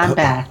Barbara, but I'm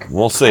back.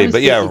 We'll see.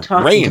 But yeah,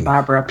 Rain. Rain.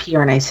 Barbara up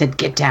here, and I said,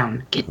 "Get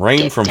down,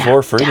 Rain from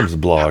Four Freedoms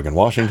blog in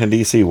Washington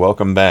D.C.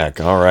 Welcome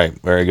back. All right,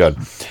 very good.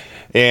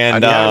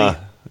 And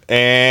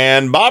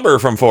and Bobber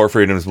from Four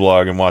Freedoms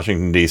blog in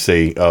Washington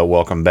D.C.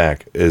 Welcome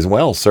back as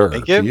well, sir.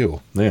 Thank you. To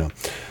you. Yeah.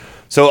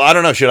 So I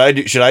don't know. Should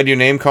I do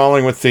name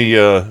calling with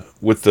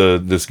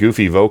this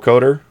goofy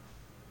vocoder?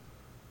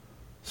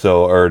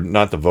 So, or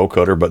not the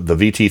vocoder, but the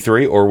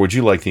VT3, or would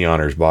you like the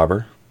honors,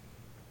 Bobber?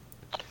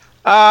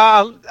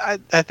 I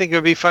think it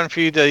would be fun for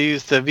you to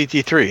use the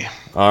VT3.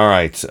 All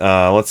right,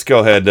 let's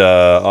go ahead.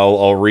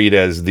 I'll read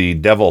as the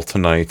devil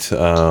tonight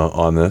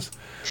on this.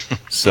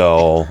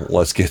 So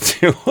let's get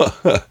to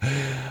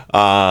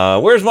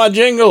where's my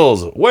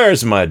jingles?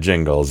 Where's my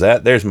jingles?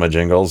 There's my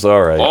jingles.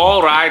 All right.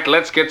 All right,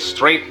 let's get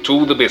straight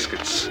to the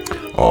biscuits.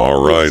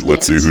 All right,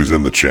 let's see who's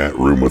in the chat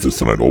room with us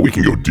tonight. Well, we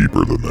can go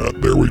deeper than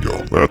that. There we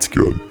go. That's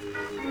good.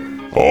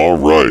 All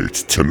right,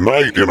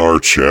 tonight in our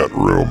chat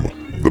room,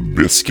 the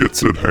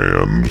biscuits at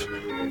hand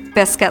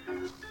Biscuit.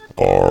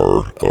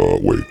 are,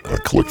 wait, I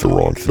clicked the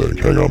wrong thing.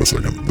 Hang on a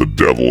second. The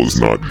devil is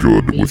not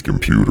good with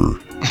computer.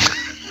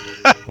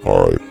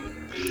 All right.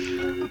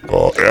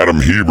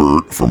 Adam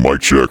Hebert from Mike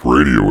Check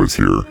Radio is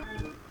here.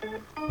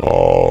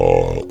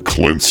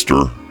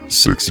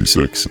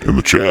 Clinster66 in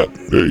the chat.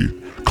 Hey,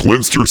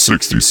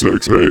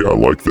 Clinster66. Hey, I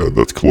like that.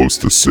 That's close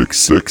to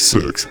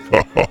 666.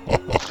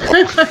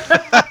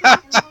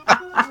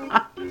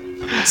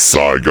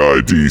 Psy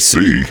Guy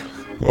DC.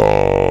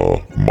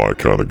 My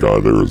kind of guy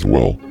there as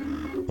well.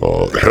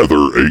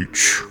 Heather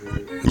H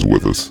is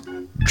with us.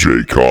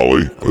 Jay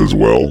Colley as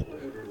well.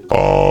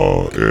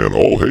 And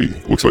oh, hey,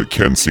 looks like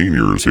Ken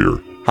Sr. is here.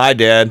 Hi,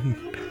 Dad.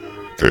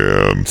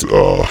 And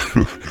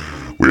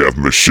we have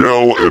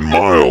Michelle and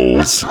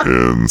Miles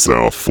in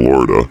South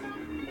Florida,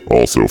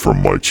 also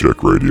from Mike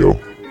Check Radio.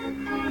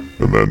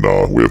 And then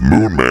we have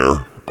Moon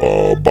Mare.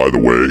 By the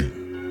way,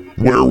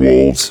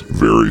 werewolves,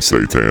 very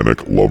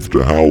satanic, love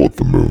to howl at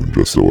the moon,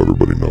 just so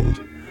everybody knows.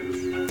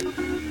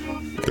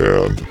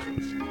 And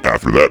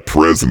after that,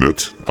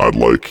 President, I'd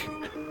like,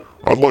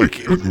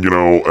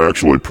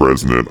 actually,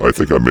 President, I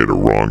think I made a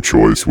wrong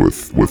choice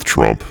with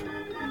Trump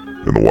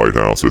in the White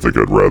House. I think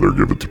I'd rather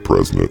give it to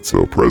President.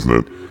 So,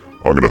 President,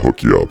 I'm going to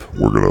hook you up.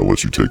 We're going to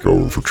let you take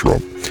over for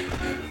Trump.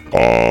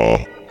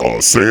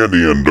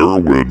 Sandy and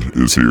Durwood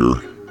is here.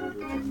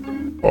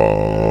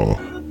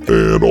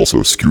 And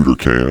also Scooter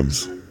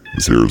Cans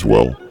is here as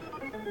well.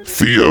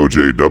 Theo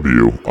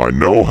JW, I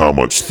know how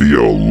much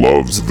Theo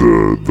loves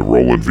the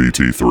Roland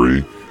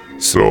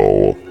VT3,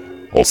 so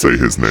I'll say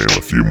his name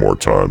a few more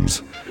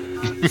times.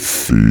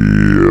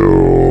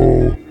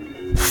 Theo.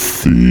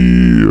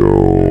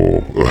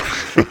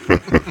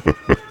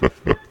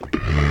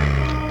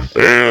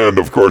 And,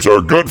 of course,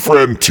 our good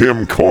friend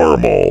Tim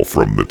Carmel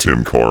from the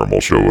Tim Carmel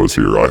Show is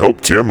here. I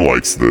hope Tim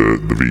likes the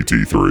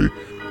VT3,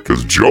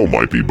 because Joe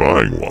might be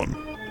buying one.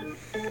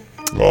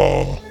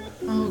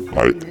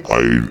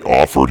 I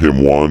offered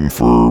him one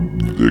for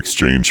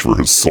exchange for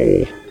his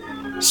soul.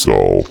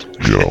 So,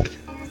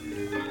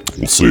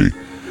 we'll see.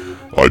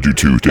 I do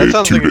 2 days. That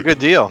sounds like a good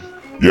deal.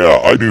 Yeah,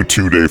 I do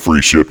 2-day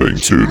free shipping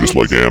too, just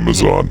like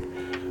Amazon.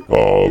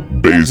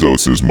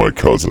 Bezos is my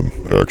cousin,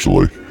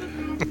 actually.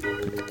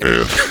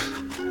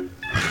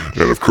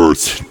 And of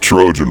course,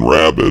 Trojan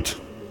Rabbit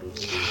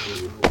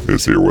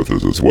is here with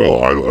us as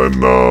well. I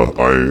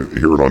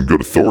hear it on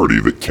good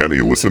authority that Kenny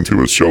listened to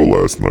his show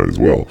last night as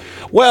well.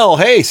 Well,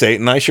 hey,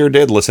 Satan, I sure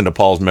did listen to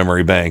Paul's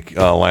Memory Bank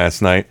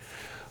last night.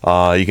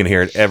 You can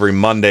hear it every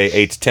Monday,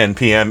 8 to 10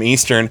 p.m.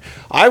 Eastern.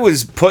 I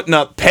was putting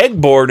up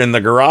pegboard in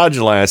the garage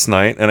last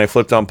night, and I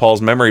flipped on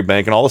Paul's Memory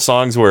Bank, and all the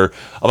songs were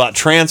about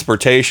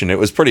transportation. It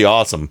was pretty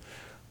awesome.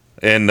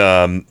 And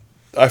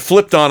I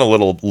flipped on a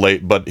little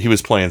late, but he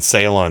was playing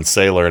Sail on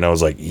Sailor, and I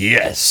was like,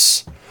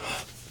 yes!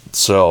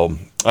 So,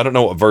 I don't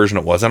know what version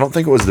it was. I don't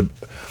think it was I'm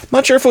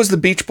not sure if it was the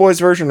Beach Boys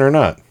version or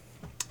not.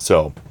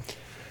 So,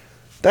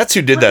 that's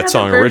who did that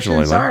song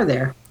originally. What are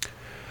there?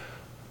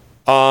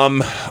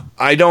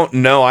 I don't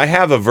know. I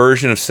have a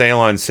version of Sail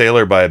on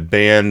Sailor by a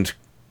band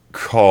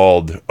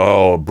called,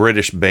 a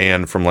British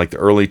band from like the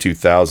early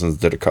 2000s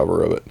did a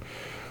cover of it.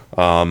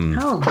 It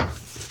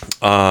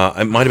might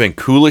have been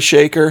Kula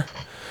Shaker.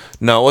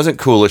 No, it wasn't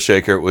Kula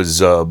Shaker. It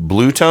was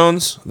Blue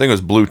Tones. I think it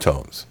was Blue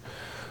Tones.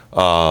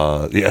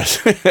 Yes.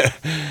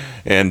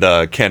 And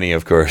Kenny,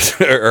 of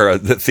course. or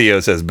Theo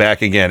says,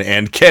 back again.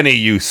 And Kenny,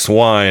 you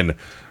swine.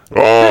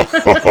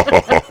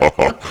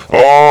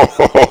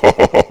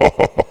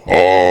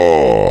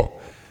 Oh.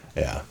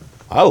 Yeah.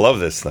 I love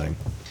this thing.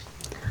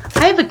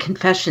 I have a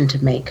confession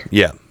to make.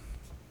 Yeah.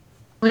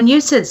 When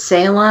you said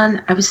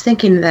Ceylon, I was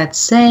thinking that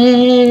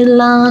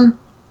Ceylon.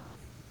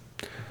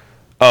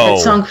 Oh.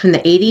 That song from the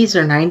 80s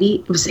or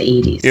 90s? It was the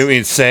 80s. You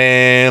mean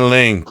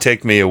sailing,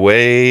 take me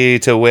away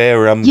to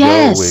where I'm going.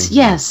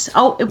 Yes.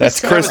 Oh, it was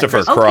That's Sailing.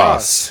 Christopher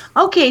Cross.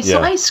 Okay, so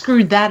Yeah. I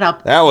screwed that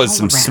up. That was all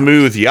some around.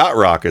 smooth yacht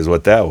rock is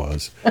what that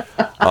was.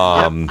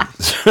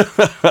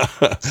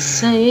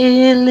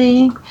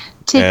 Sailing,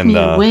 take And, me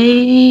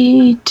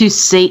away to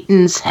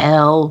Satan's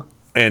hell.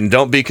 And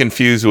don't be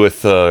confused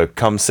with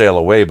Come Sail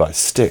Away by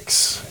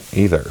Styx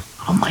either.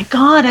 Oh my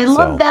God, I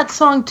love that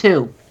song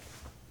too.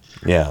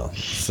 Yeah,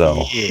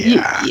 so.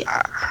 You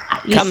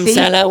Come see?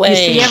 sail away, You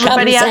see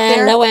everybody come out there?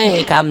 sail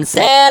away, come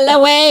sail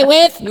away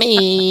with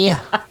me.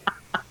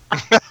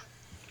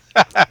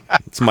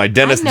 It's my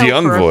Dennis I know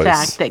DeYoung for voice. a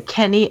fact that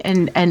Kenny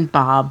and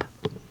Bob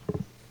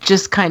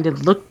just kind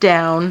of looked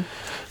down.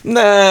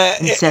 Nah,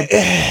 and said,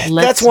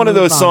 that's one of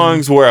those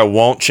songs where I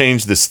won't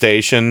change the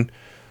station,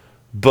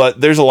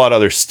 but there's a lot of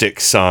other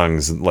Styx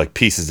songs, like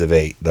Pieces of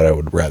 8, that I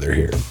would rather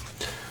hear.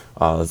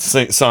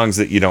 Songs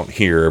that you don't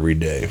hear every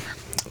day.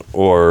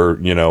 Or,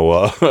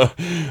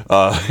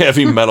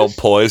 Heavy Metal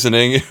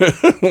Poisoning,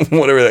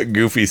 whatever that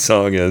goofy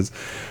song is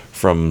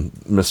from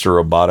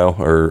Mr. Roboto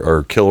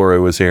or Kilroy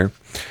was here.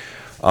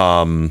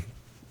 Trojan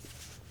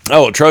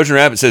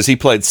Rabbit says he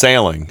played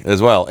Sailing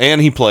as well. And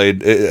I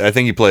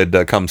think he played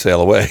Come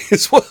Sail Away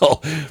as well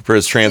for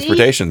his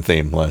transportation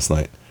theme last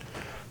night.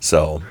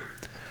 So,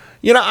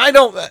 I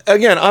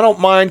don't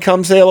mind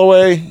Come Sail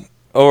Away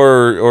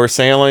or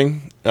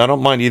Sailing. I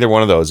don't mind either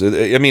one of those.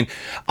 I mean,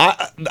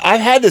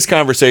 I've had this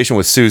conversation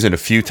with Susan a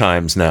few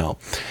times now.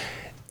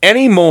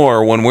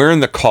 Anymore, when we're in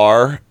the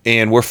car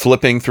and we're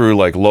flipping through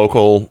like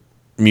local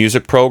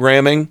music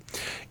programming,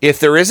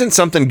 if there isn't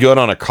something good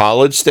on a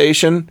college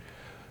station,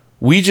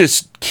 we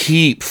just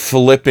keep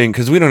flipping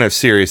because we don't have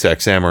Sirius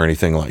XM or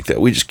anything like that.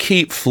 We just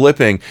keep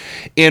flipping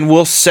and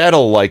we'll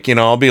settle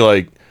I'll be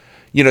like,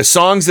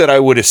 songs that I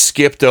would have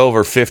skipped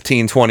over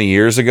 15, 20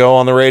 years ago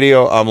on the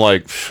radio, I'm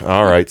like,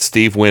 all right,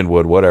 Steve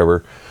Winwood,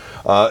 whatever.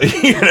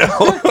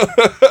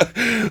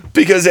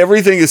 Because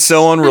everything is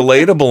so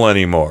unrelatable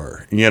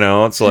anymore.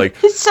 It's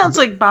like... It sounds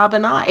like Bob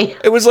and I.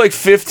 It was like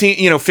 15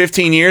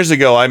 years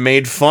ago, I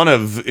made fun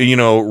of,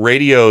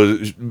 radio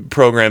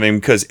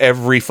programming because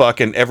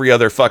every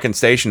other fucking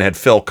station had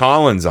Phil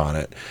Collins on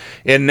it.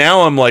 And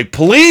now I'm like,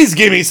 please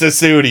give me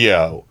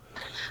Sussudio.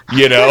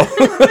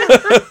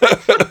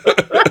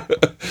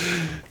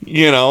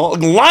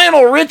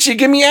 Lionel Richie,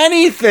 give me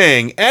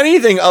anything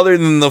other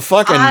than the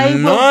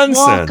fucking nonsense.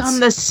 Walk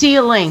on the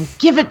ceiling.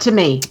 Give it to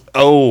me.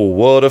 Oh,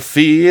 what a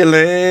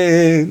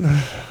feeling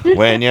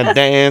when you're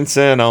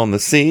dancing on the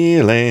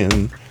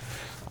ceiling.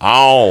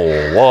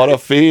 Oh, what a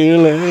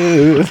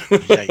feeling.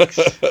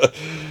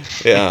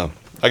 Yikes. Yeah,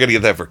 I got to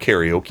get that for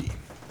karaoke.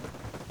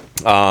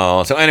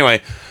 So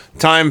anyway,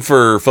 time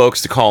for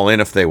folks to call in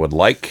if they would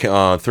like.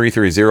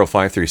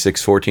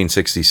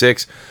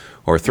 330-536-1466.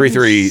 or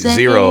 330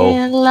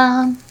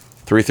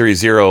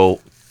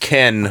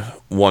 Ken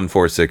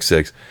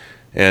 1466.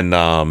 And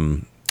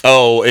and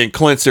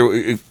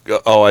Clinster,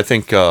 I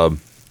think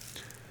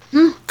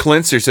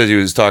Clinster says he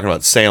was talking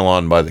about Sail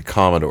On by the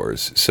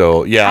Commodores.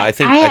 So yeah, I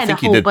think I had he a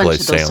whole did bunch play of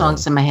those Sail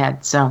songs On. in my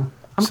head, so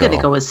I'm going to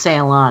go with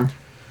Sail On.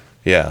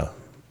 Yeah.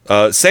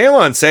 Sail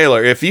On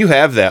Sailor, if you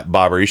have that,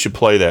 Bobber, you should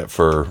play that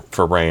for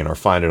Rain or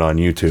find it on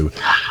YouTube.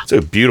 It's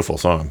a beautiful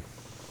song.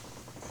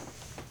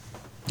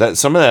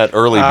 Some of that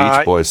early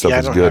Beach Boys stuff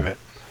is good. Have it.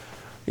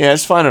 Yeah,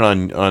 just find it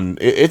on.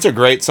 It's a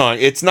great song.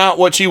 It's not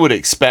what you would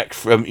expect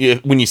from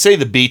when you say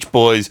the Beach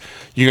Boys.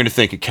 You're going to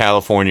think of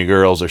California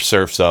Girls or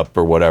Surf's Up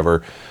or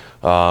whatever.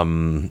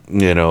 Little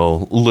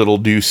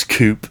Deuce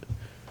Coupe.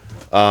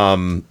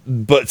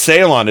 But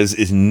Sail On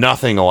is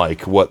nothing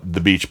like what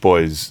the Beach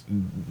Boys'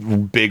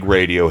 big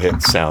radio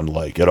hits sound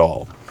like at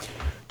all.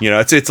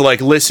 It's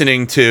like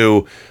listening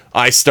to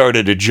I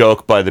Started a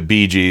Joke by the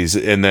Bee Gees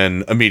and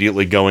then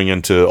immediately going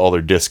into all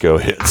their disco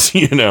hits,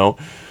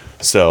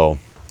 So,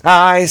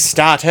 I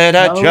started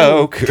a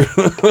joke.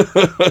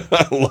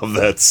 I love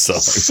that song.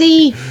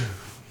 See?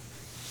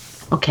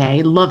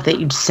 Okay, love that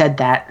you said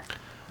that.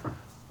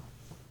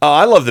 Oh,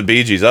 I love the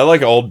Bee Gees. I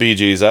like old Bee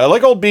Gees. I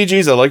like old Bee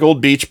Gees. I like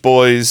old Beach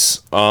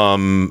Boys. I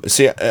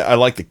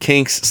like the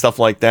Kinks, stuff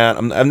like that.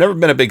 I've never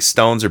been a big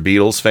Stones or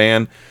Beatles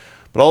fan,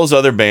 but all those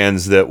other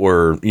bands that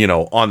were,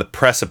 on the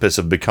precipice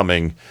of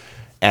becoming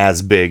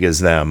as big as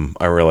them,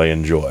 I really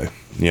enjoy,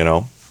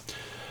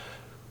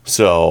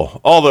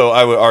 So, although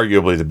I would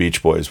arguably the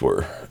Beach Boys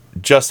were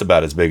just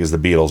about as big as the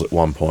Beatles at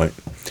one point.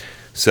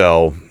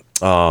 So,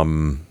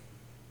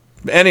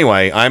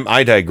 anyway,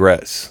 I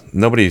digress.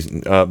 Nobody's,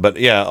 but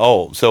yeah.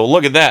 Oh, so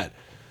look at that,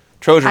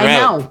 Trojan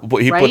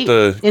Rabbit. He right? put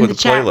the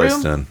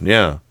playlist room? in.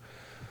 Yeah.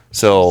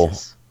 So,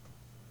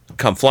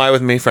 Come Fly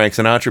With Me, Frank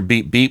Sinatra,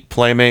 Beep Beep,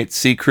 Playmates,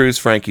 Sea Cruise,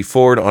 Frankie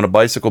Ford, On a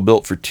Bicycle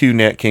Built for Two,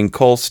 Nat King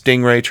Cole,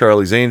 Stingray,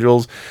 Charlie's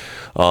Angels,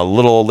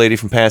 Little Old Lady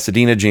from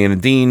Pasadena, Jan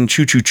and Dean,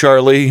 Choo Choo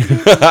Charlie,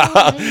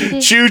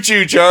 Choo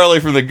Choo Charlie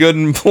from The Good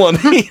and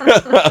Plenty.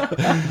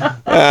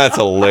 That's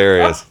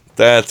hilarious.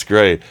 That's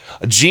great.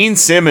 Gene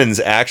Simmons,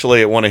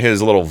 actually, at one of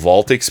his little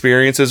vault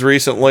experiences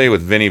recently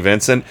with Vinnie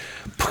Vincent,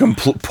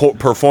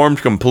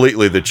 performed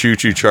completely the Choo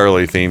Choo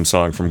Charlie theme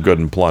song from Good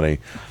and Plenty.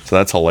 So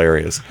that's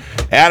hilarious.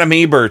 Adam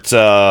Ebert,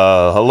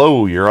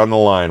 hello, you're on the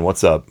line.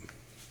 What's up?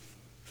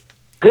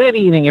 Good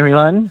evening,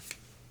 everyone.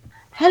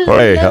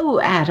 Hello,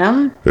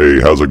 Adam. Hey,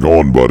 how's it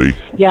going, buddy?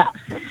 Yeah.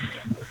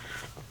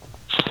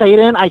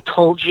 Satan, I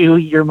told you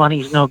your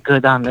money's no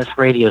good on this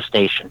radio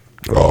station.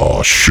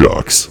 Oh,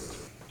 shucks.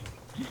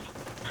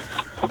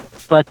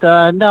 But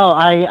no,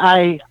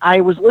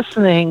 I was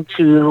listening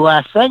to the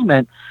last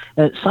segment,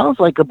 and it sounds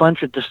like a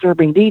bunch of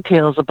disturbing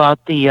details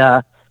about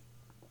the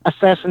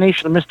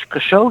assassination of Mr.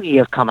 Khashoggi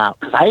have come out,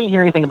 because I didn't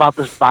hear anything about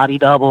this body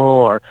double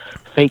or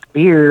fake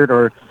beard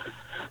or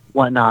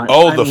whatnot.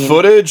 Oh, the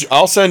footage?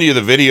 I'll send you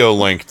the video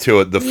link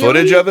to it. The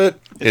footage of it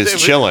is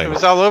chilling. It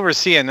was all over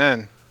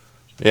CNN.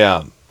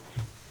 Yeah.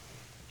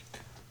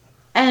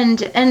 And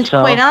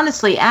quite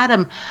honestly,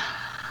 Adam,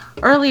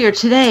 earlier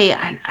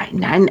today,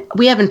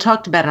 we haven't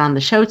talked about it on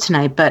the show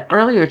tonight, but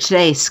earlier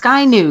today,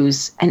 Sky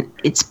News, and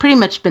it's pretty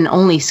much been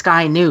only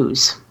Sky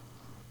News,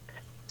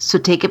 so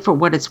take it for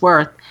what it's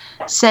worth,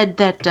 said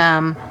that,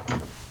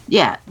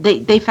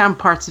 they found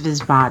parts of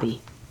his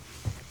body.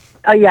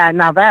 Oh, yeah,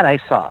 now that I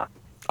saw.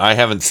 I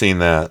haven't seen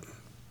that.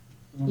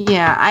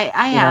 Yeah,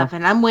 I have,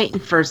 and I'm waiting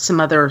for some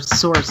other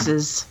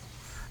sources.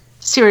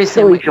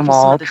 Seriously, Silly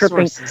Jamal,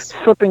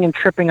 slipping and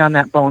tripping on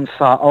that bone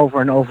saw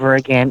over and over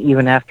again,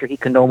 even after he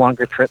can no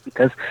longer trip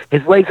because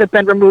his legs have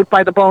been removed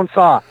by the bone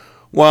saw.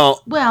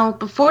 Well,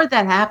 before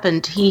that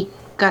happened, he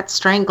got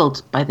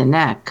strangled by the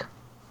neck.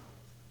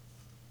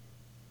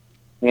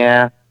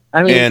 Yeah,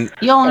 I mean,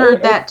 you all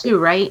heard that too,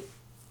 right?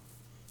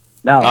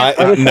 No, I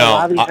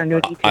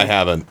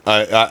haven't.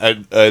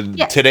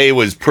 Today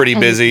was pretty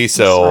busy,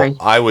 so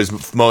I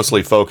was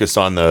mostly focused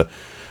on the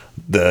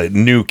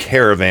new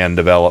caravan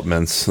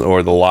developments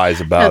or the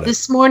lies about it.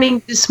 This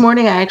morning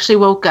I actually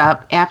woke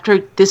up after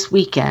this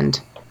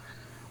weekend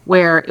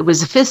where it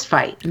was a fist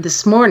fight.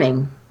 This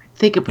morning, I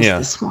think it was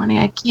this morning.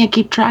 I can't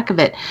keep track of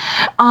it.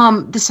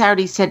 The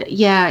Saudi said,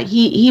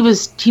 he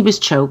was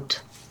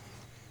choked.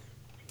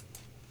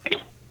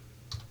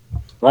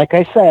 Like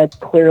I said,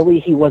 clearly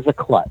he was a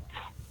klutz.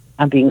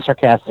 I'm being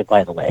sarcastic,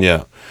 by the way.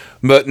 Yeah.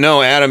 But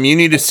no, Adam, you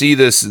need to see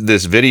this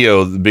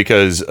video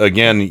because,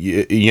 again,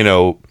 you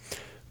know,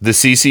 the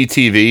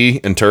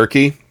CCTV in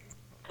Turkey,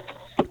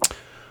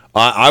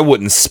 I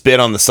wouldn't spit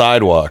on the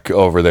sidewalk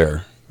over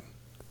there.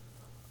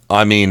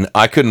 I mean,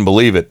 I couldn't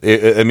believe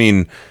it. I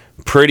mean,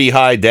 pretty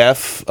high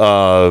def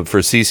for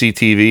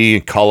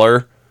CCTV,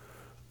 color,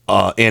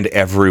 and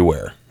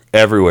everywhere.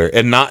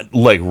 And not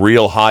like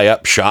real high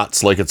up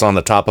shots like it's on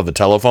the top of a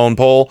telephone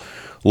pole.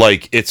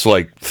 Like it's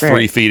like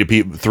 3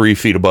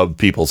 feet above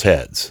people's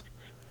heads.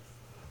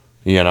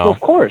 You know, well, of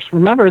course.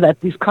 Remember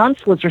that these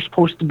consulates are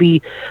supposed to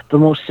be the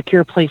most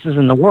secure places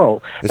in the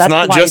world. It's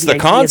not just the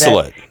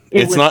consulate.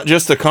 It's not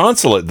just the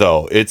consulate,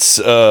 though. It's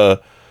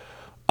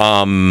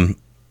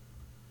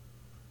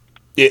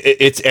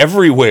It's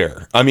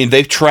everywhere. I mean,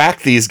 they've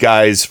tracked these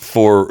guys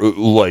for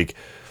like,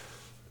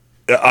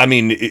 I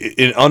mean,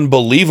 an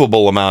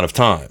unbelievable amount of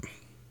time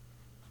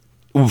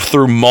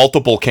through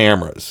multiple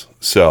cameras.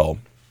 So,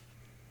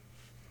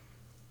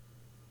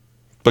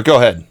 but go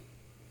ahead.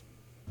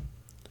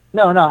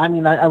 No. I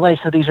mean, like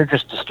I said, these are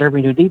just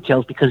disturbing new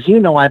details because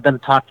I've been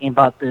talking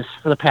about this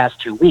for the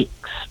past 2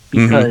 weeks.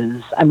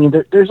 Because I mean,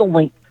 there's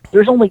only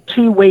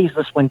two ways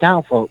this went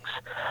down, folks.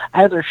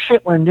 Either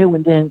Schittler knew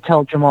and didn't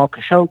tell Jamal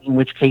Khashoggi, in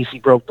which case he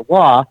broke the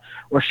law,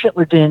 or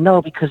Schittler didn't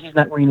know because he's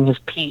not reading his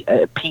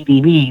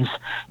PDVs,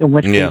 in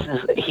which case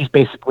he's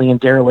basically in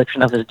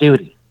dereliction of his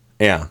duty.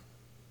 Yeah.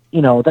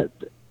 That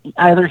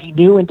either he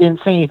knew and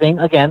didn't say anything,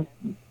 again,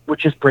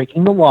 which is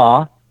breaking the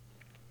law,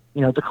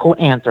 to quote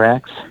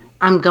Anthrax.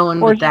 I'm going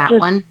with that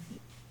one.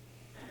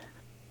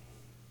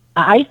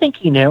 I think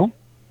he knew.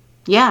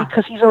 Yeah.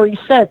 Because he's already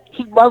said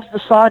he loves the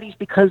Saudis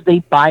because they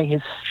buy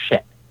his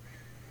shit.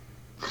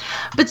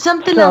 But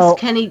something else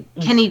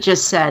Kenny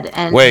just said.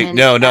 And wait,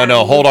 no.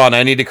 Hold on.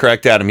 I need to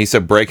correct Adam. He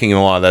said breaking the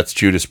law. That's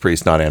Judas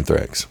Priest, not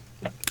Anthrax.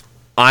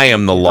 I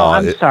am the law.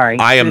 I'm sorry.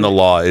 I am the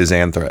law is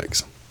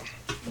Anthrax.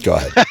 Go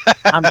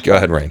ahead. Go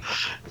ahead, Rain.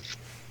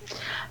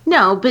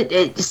 No, but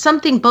it's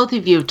something both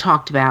of you have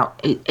talked about.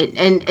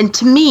 And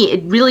to me,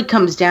 it really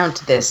comes down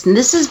to this. And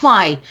this is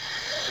why,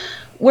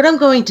 what I'm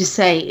going to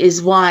say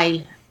is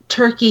why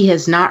Turkey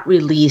has not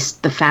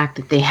released the fact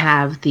that they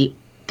have the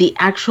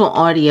actual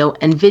audio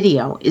and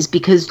video is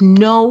because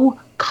no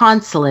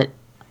consulate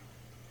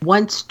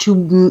wants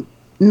to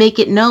make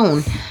it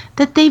known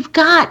that they've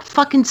got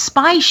fucking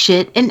spy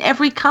shit in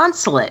every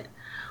consulate.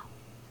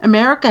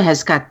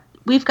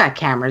 We've got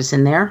cameras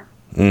in there.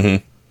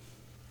 Mm-hmm.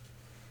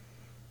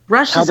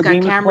 Russia's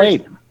got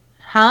cameras.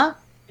 Huh?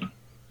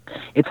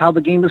 It's how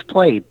the game is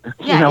played.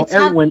 Yeah,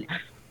 everyone.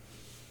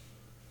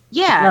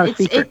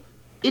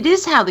 It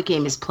is how the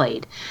game is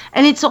played,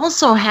 and it's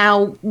also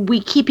how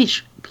we keep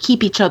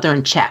each other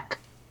in check,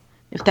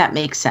 if that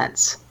makes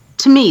sense.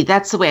 To me,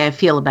 that's the way I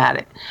feel about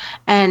it,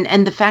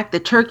 and the fact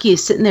that Turkey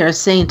is sitting there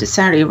saying to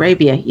Saudi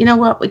Arabia, you know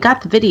what, we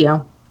got the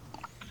video,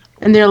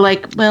 and they're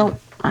like, well,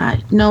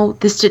 no,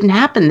 this didn't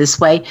happen this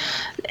way.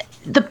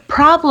 The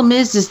problem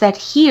is that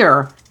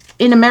here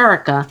in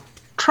America,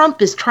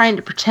 Trump is trying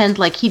to pretend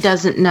like he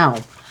doesn't know.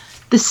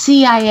 The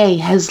CIA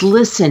has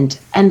listened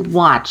and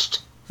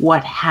watched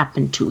what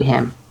happened to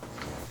him.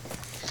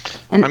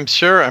 And I'm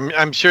sure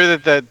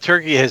that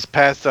Turkey has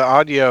passed the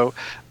audio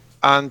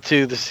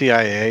onto the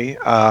CIA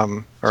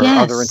or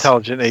other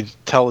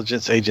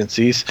intelligence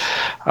agencies.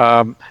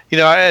 And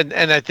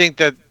I think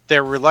that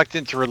they're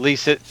reluctant to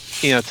release it,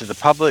 to the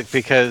public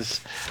because,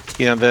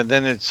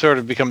 then it sort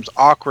of becomes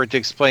awkward to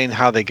explain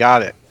how they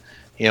got it.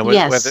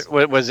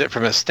 Was it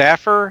from a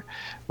staffer?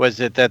 Was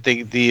it that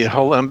the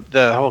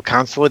whole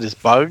consulate is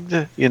bugged?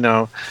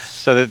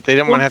 So that they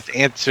don't want to have to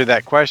answer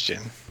that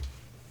question.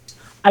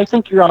 I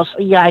think you're also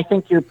I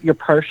think you're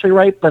partially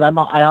right, but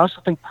I also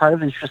think part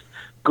of it is just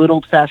good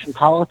old fashioned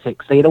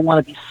politics. They don't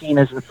want to be seen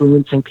as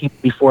influencing people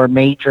before a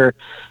major,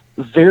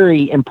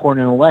 very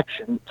important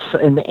election,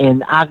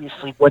 and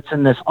obviously what's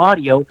in this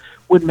audio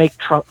would make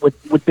Trump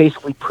would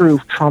basically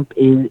prove Trump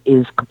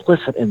is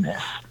complicit in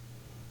this.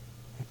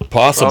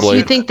 Possibly. So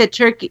you think that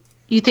Turkey?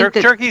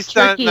 Turkey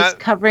is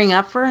covering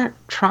up for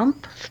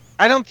Trump?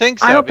 I don't think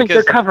so. I don't think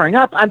they're covering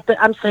up.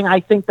 I'm saying I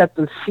think that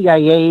the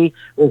CIA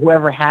or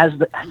whoever has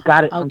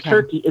got it from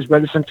Turkey is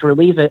reticent to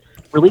release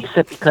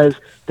it because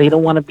they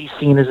don't want to be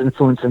seen as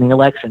influencing the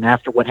election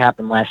after what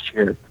happened last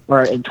year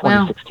or in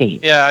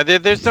 2016. Yeah,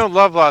 there's no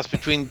love lost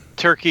between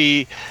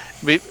Turkey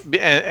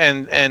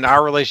and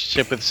our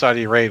relationship with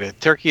Saudi Arabia.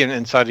 Turkey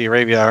and Saudi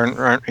Arabia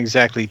aren't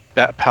exactly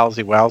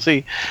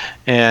palsy-walsy,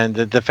 and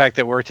the fact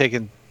that we're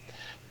taking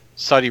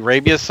Saudi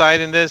Arabia's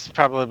side in this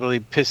probably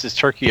pisses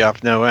Turkey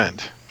off no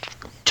end.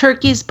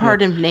 Turkey's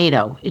part of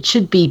NATO. It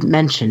should be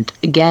mentioned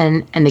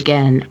again and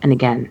again and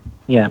again.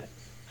 Yeah.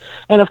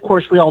 And of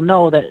course, we all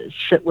know that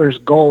Schittler's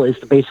goal is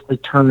to basically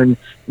turn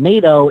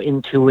NATO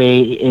into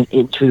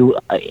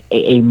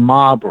a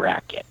mob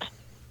racket,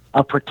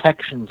 a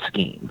protection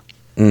scheme.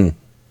 Mm.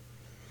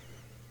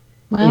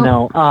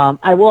 Well,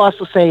 I will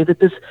also say that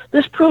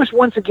this proves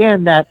once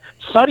again that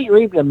Saudi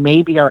Arabia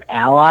may be our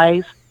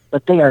allies,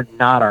 but they are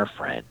not our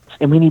friends,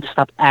 and we need to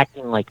stop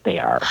acting like they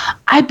are.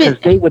 Because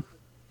they would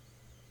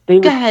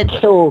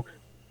kill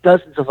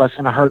dozens of us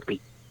in a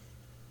heartbeat.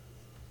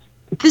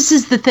 This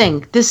is the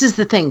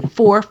thing.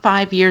 4 or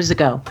 5 years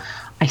ago,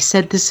 I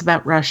said this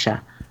about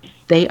Russia.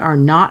 They are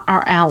not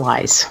our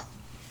allies.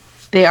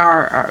 They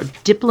are our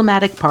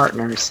diplomatic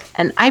partners.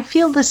 And I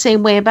feel the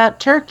same way about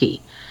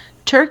Turkey.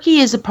 Turkey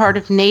is a part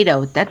of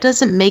NATO. That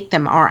doesn't make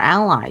them our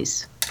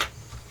allies.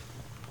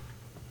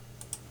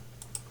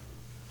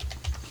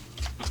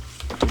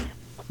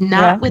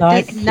 Not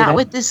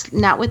with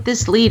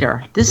this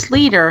leader. This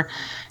leader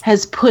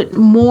has put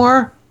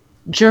more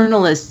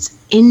journalists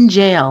in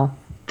jail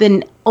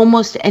than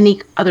almost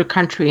any other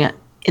country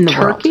in the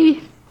world.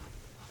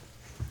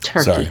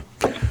 Sorry.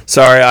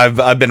 Sorry,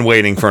 I've been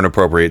waiting for an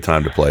appropriate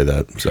time to play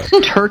that. So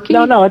Turkey?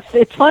 No,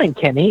 it's fine,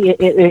 Kenny.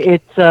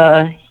 It's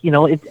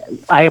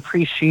I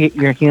appreciate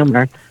your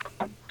humor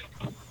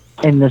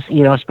in this,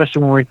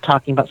 especially when we're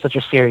talking about such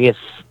a serious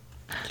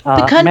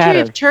The country matter.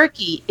 of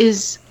Turkey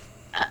is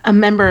a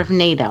member of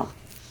NATO.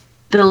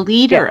 The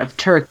leader of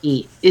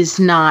Turkey is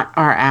not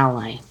our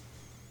ally.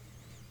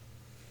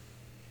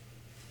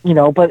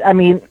 But I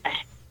mean,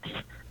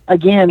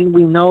 again,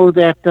 we know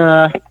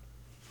that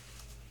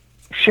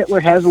Hitler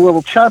has a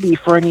little chubby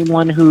for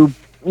anyone who,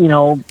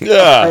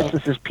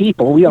 oppresses his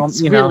people. We all,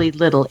 It's really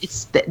little.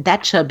 It's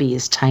that chubby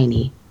is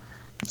tiny.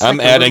 It's I'm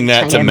like a adding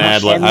little that to tiny-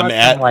 Mad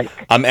Lib.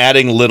 I'm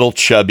adding little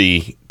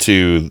chubby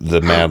to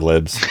the Mad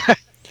Libs.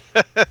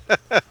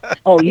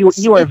 Oh,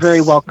 you are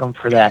very welcome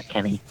for that,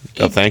 Kenny.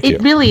 Oh, thank you.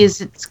 It really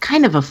is. It's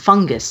kind of a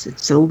fungus.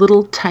 It's a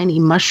little tiny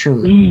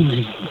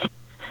mushroom.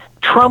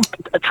 Trump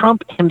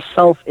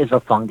himself is a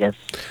fungus.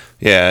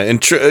 Yeah,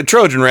 and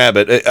Trojan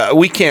Rabbit,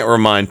 we can't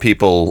remind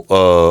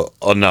people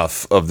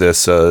enough of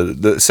this.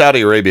 The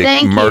Saudi Arabia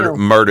Thank you.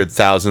 murdered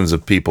thousands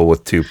of people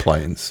with 2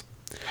 planes.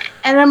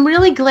 And I'm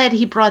really glad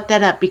he brought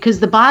that up because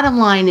the bottom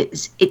line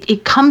is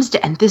it comes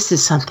to, and this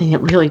is something that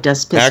really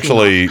does piss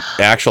me off.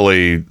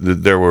 Actually,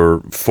 there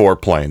were 4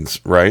 planes,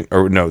 right?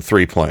 Or no,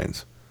 3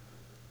 planes.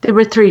 There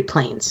were 3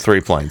 planes. 3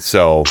 planes.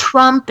 So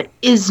Trump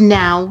is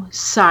now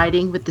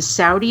siding with the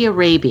Saudi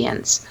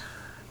Arabians,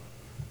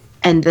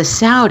 and the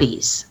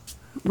Saudis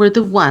were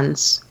the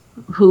ones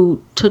who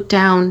took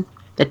down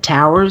the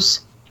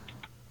towers,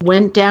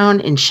 went down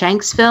in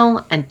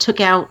Shanksville, and took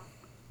out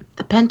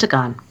the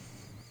Pentagon.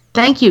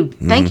 Thank you.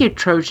 Thank you,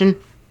 Trojan.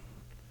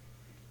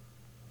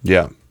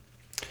 yeah.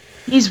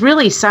 He's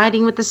really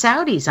siding with the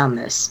Saudis on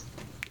this.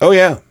 Oh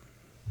yeah.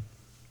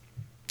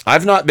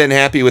 I've not been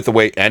happy with the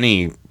way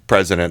any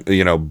president,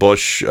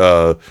 Bush,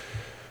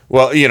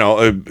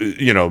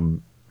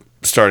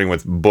 starting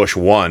with Bush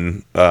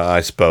 1,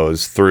 I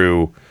suppose,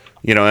 through,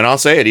 and I'll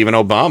say it, even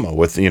Obama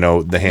with, the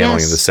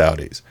handling of the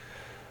Saudis.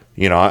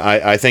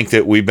 I think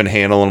that we've been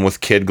handling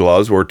with kid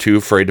gloves. We're too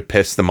afraid to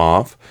piss them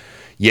off.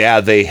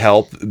 Yeah, they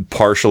help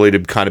partially to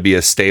kind of be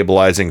a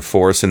stabilizing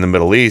force in the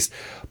Middle East,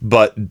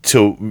 but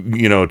to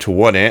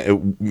what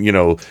end,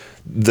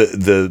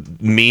 the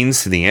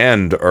means to the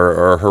end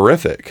are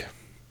horrific.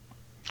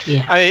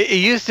 Yeah. It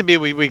used to be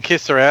we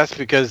kissed their ass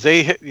because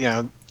they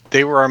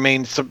were our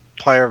main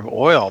supplier of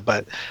oil,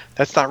 but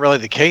that's not really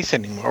the case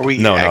anymore. We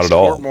No, not at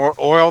export all. more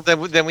oil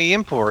than we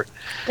import.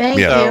 Thank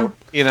So,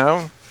 you.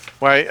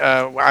 why?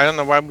 I don't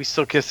know why we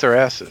still kiss their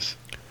asses.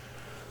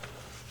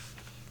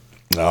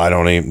 No, I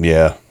don't even.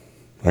 Yeah,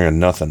 I got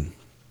nothing.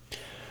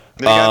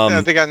 They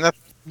got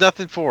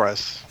nothing for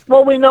us.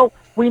 Well, we know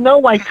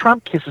why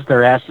Trump kisses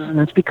their asses, and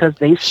it's because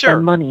they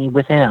spend money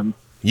with him.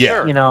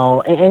 Yeah,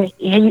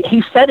 and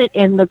he said it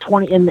in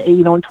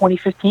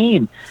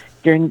 2015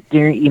 during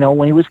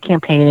when he was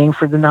campaigning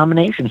for the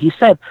nomination. He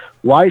said,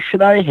 "Why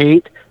should I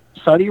hate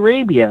Saudi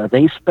Arabia?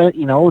 They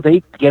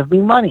they give me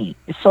money."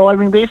 So I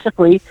mean,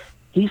 basically,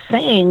 he's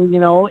saying,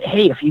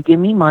 hey, if you give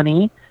me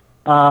money,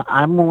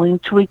 I'm willing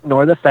to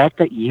ignore the fact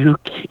that you're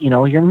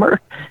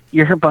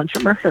a bunch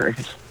of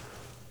murderers.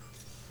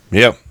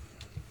 Yep.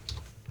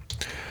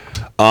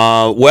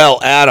 Well,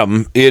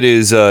 Adam, it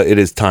is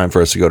time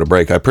for us to go to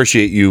break. I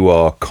appreciate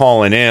you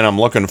calling in. I'm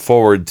looking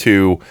forward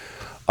to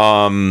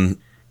the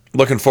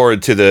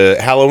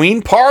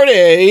Halloween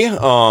party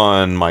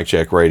on Mike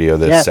Check Radio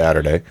this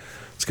Saturday.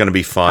 It's going to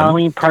be fun.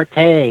 Halloween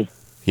party.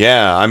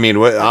 Yeah, I mean,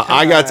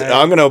 I'm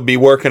going to be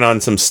working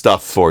on some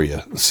stuff for you.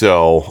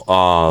 So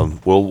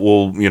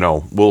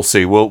we'll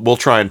see. We'll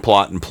try and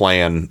plot and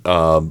plan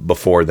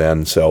before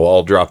then. So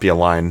I'll drop you a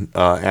line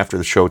after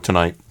the show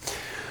tonight.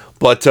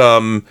 But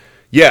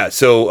yeah,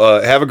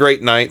 so have a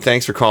great night.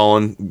 Thanks for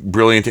calling.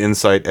 Brilliant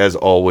insight as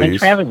always.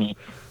 Thanks for having me.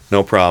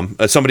 No problem.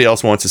 Somebody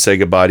else wants to say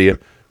goodbye to you.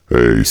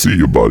 Hey, see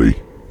you,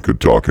 buddy. Good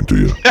talking to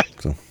you.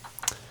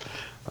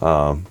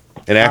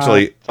 And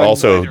actually,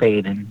 also,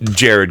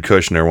 Jared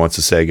Kushner wants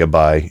to say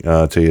goodbye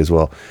to you as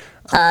well.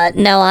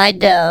 No, I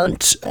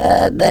don't.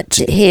 But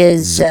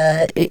his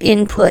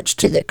input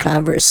to the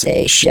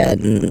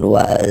conversation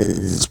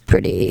was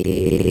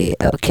pretty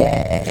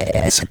okay,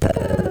 I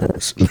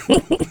suppose.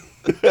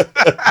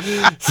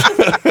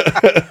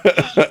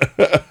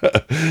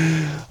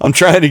 I'm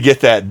trying to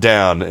get that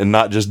down and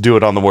not just do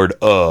it on the word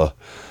or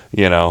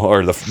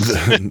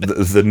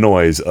the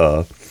noise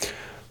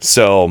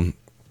So,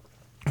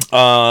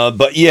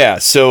 but yeah,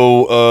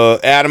 so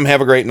Adam,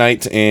 have a great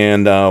night,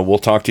 and we'll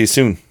talk to you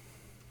soon.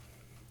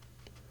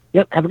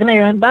 Yep, have a good night,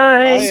 everyone.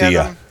 Bye. See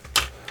ya.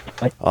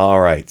 All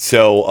right,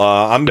 so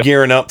I'm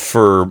gearing up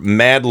for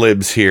Mad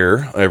Libs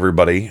here,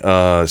 everybody.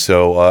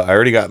 So I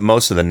already got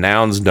most of the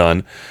nouns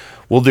done.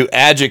 We'll do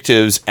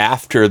adjectives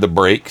after the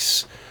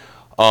breaks.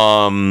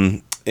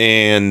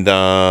 And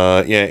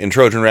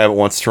Trojan Rabbit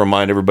wants to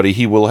remind everybody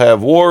he will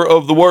have War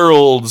of the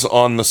Worlds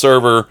on the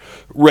server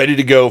ready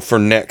to go for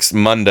next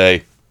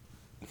Monday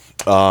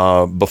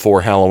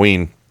before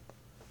Halloween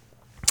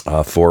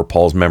for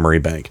Paul's Memory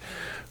Bank.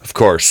 Of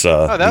course.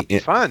 That'd be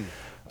fun.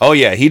 Oh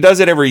yeah, he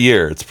does it every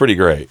year. It's pretty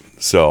great.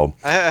 So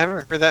I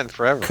haven't heard that in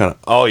forever.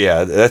 Oh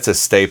yeah, that's a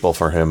staple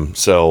for him.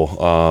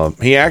 So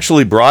he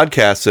actually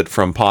broadcasts it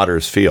from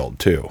Potter's Field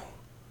too.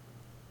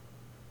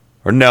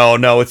 Or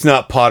no, it's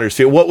not Potter's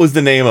Field. What was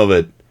the name of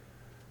it?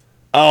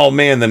 Oh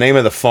man, the name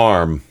of the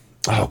farm.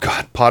 Oh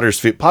god, Potter's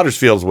Field. Potter's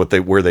Field is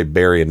where they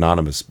bury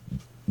anonymous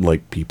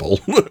people.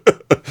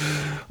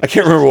 I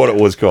can't remember what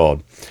it was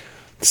called.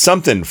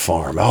 Something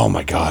farm. Oh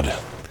my god.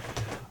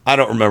 I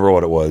don't remember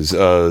what it was,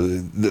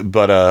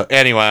 but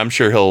anyway, I'm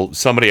sure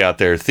somebody out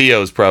there,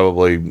 Theo's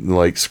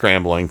probably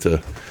scrambling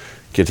to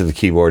get to the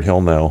keyboard. He'll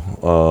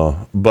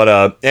know.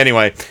 But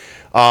anyway,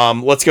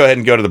 let's go ahead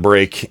and go to the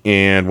break.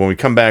 And when we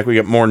come back, we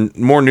got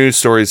more news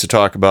stories to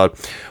talk about.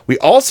 We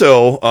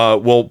also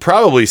will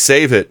probably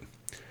save it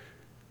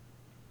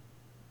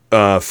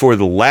for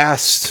the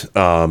last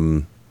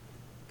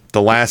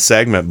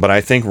segment. But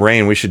I think,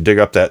 Rain, we should dig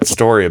up that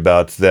story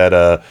about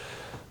that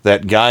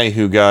guy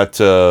who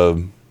got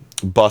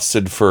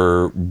busted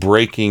for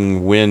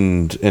breaking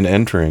wind and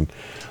entering.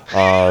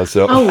 Yes.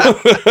 So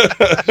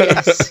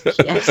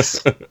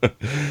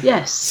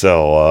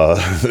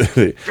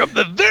from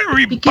the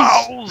very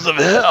bowels of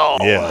hell.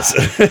 Yes.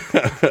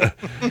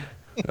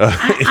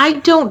 I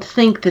don't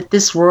think that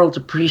this world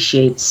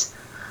appreciates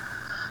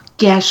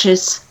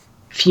gaseous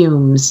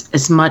fumes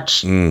as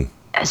much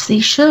as they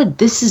should.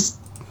 This is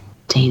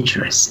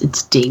dangerous.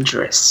 It's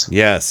dangerous.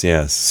 Yes.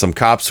 Some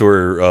cops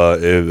were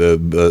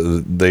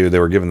they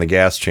were given the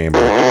gas chamber.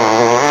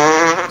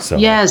 So.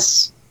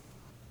 Yes.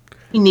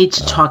 We need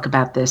to talk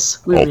about this.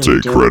 I'll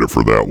take credit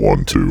for that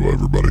one too,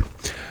 everybody.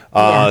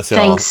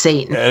 Thanks,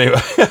 Satan. Anyway,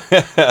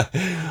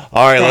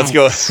 all right, let's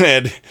go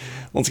ahead.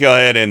 Let's go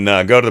ahead and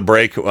go to the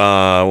break.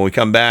 When we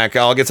come back,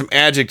 I'll get some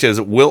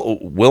adjectives.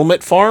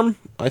 Wilmot Farm,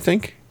 I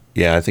think.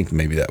 Yeah, I think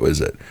maybe that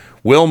was it.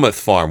 Wilmot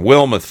Farm.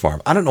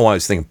 I don't know why I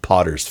was thinking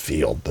Potter's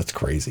Field. That's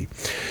crazy.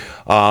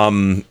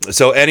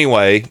 So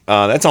anyway,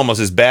 that's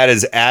almost as bad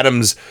as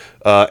Adam's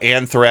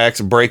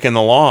Anthrax Breaking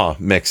the Law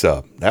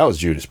mix-up. That was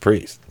Judas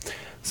Priest.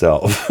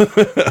 So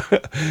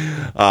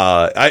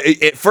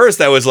at first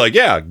I was like,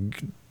 yeah,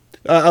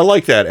 I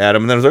like that,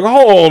 Adam. And then I was like,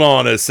 hold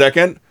on a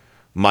second.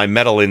 My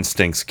metal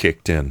instincts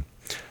kicked in.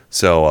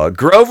 So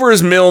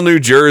Grover's Mill, New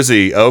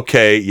Jersey.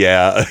 Okay,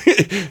 yeah.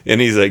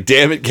 And he's like,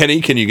 damn it, Kenny,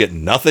 can you get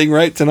nothing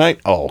right tonight?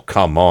 Oh,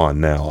 come on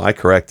now. I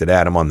corrected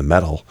Adam on the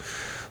metal.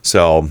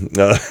 So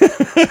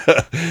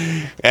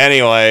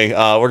anyway,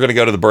 we're going to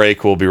go to the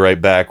break. We'll be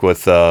right back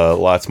with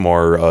lots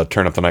more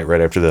Turn Up the Night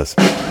right after this.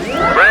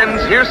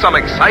 Friends, here's some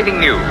exciting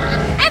news.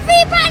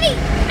 Everybody,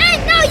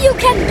 I know you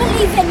can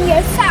believe in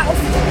yourself.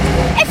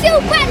 If you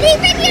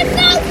believe in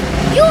yourself,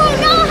 you will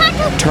know how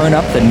to Turn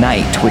Up the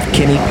Night with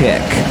Kenny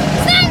Pick.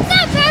 Thumbs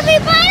up,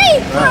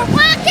 everybody, for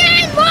rock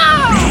and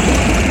roll!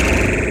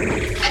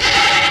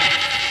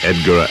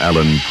 Edgar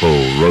Allan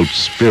Poe wrote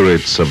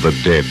Spirits of the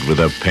Dead with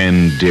a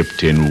pen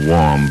dipped in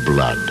warm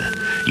blood.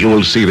 You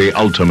will see the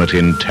ultimate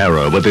in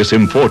terror with this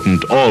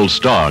important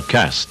all-star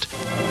cast.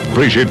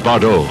 Brigitte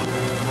Bardot,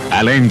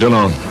 Alain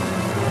Delon,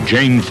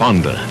 Jane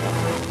Fonda,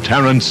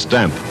 Terence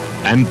Stamp,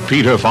 and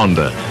Peter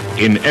Fonda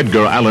in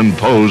Edgar Allan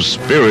Poe's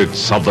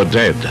Spirits of the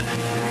Dead.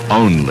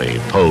 Only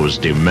Poe's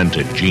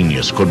demented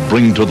genius could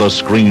bring to the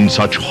screen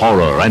such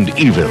horror and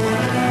evil.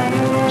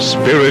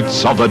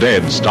 Spirits of the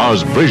Dead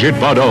stars Brigitte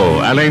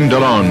Bardot, Alain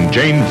Delon,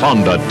 Jane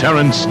Fonda,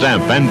 Terence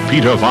Stamp, and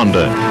Peter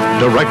Fonda.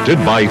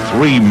 Directed by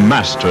three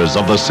masters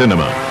of the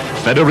cinema,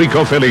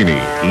 Federico Fellini,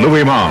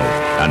 Louis Malle,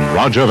 and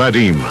Roger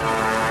Vadim.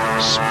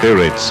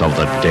 Spirits of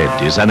the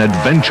Dead is an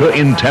adventure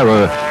in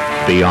terror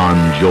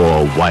beyond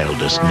your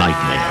wildest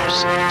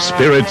nightmares.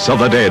 Spirits of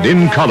the Dead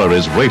in color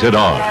is rated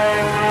R.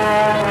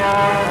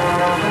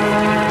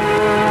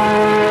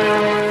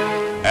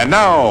 And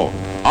now,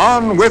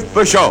 on with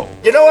the show.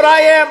 You know what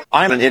I am?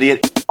 I'm an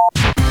idiot.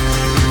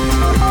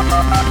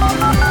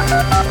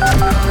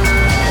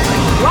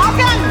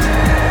 Welcome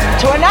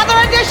to another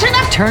edition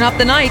of Turn Up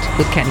the Night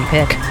with Kenny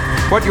Pick.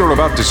 What you're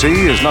about to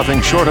see is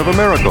nothing short of a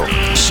miracle.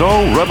 So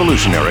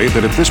revolutionary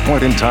that at this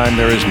point in time,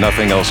 there is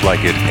nothing else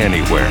like it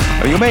anywhere.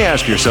 Now, you may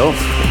ask yourself,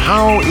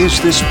 how is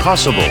this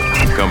possible?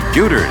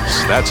 Computers,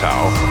 that's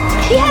how.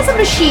 He has a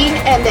machine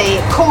and a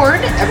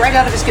cord right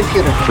out of his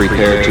computer.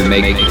 Prepare to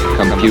make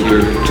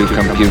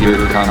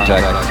computer-to-computer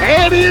contact.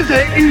 That is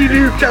an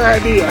idiot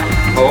idea.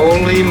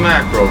 Holy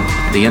mackerel.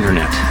 The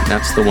internet,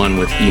 that's the one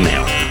with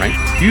email, right?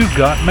 You've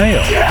got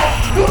mail. Yeah,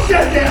 who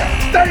said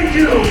that? Thank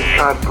you.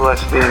 God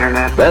bless the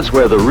internet. That's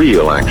where the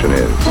real action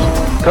is.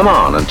 Come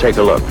on and take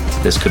a look.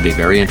 This could be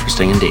very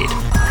interesting indeed.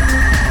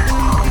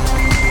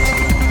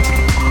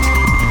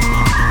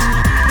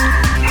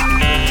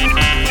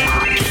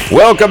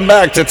 Welcome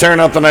back to Turn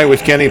Up the Night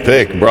with Kenny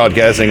Pick,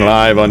 broadcasting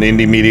live on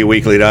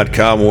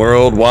IndieMediaWeekly.com,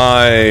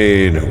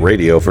 worldwide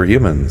radio for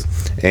humans.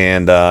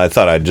 And I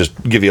thought I'd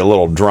just give you a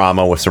little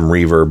drama with some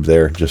reverb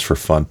there, just for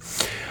fun.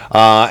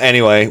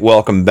 Anyway,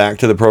 welcome back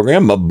to the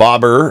program.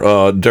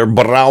 Bobber, der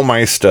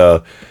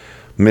Braumeister,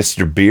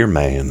 Mr.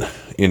 Beerman,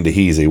 into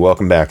Heezy.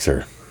 Welcome back,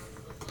 sir.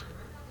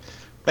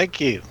 Thank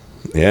you.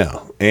 Yeah.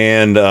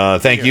 And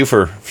thank you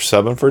for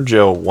subbing for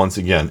Joe once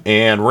again.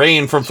 And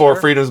Rain from Four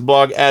Freedoms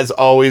blog, as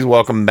always,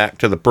 welcome back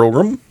to the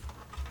program.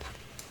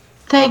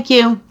 Thank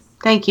you.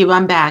 Thank you.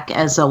 I'm back,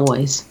 as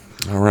always.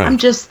 All right. I'm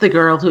just the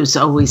girl who's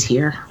always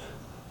here.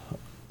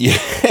 Yeah.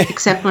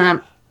 Except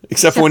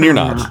when you're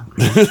not.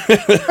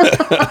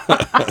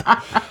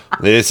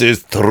 This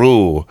is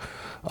true.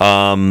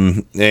 Let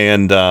me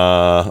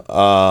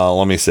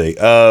see.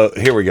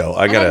 Here we go.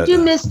 I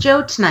do miss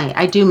Joe tonight.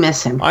 I do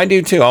miss him. I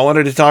do too. I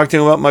wanted to talk to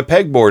him about my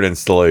pegboard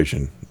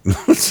installation.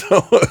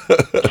 So,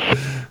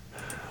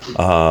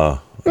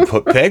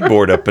 put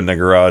pegboard up in the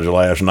garage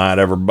last night,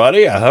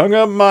 everybody. I hung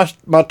up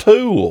my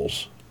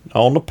tools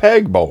on the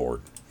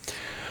pegboard.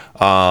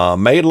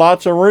 Made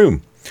lots of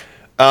room.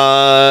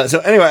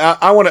 So anyway,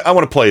 I want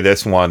to play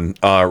this one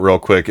real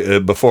quick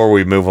before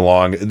we move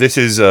along. This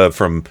is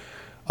from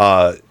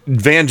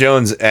Van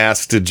Jones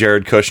asked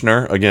Jared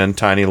Kushner, again,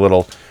 tiny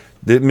little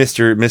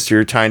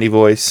Mr. Tiny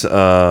Voice,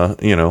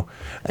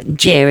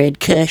 Jared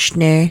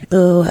Kushner.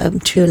 Oh, I'm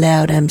too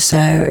loud. I'm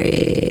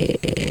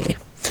sorry.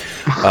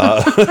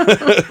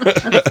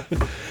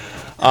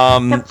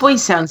 That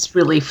voice sounds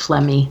really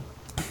phlegmy.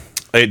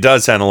 It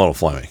does sound a little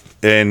phlegmy.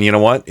 And you know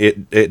what?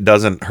 It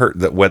doesn't hurt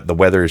that the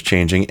weather is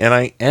changing, and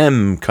I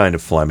am kind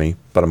of phlegmy,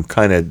 but I'm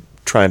kind of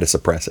trying to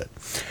suppress it.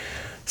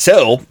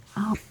 So,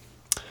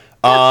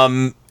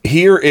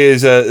 here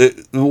is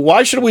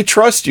why should we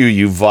trust you,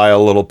 you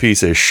vile little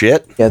piece of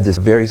shit? You have this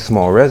very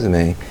small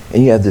resume,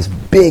 and you have this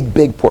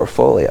big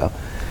portfolio.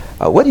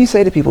 What do you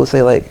say to people who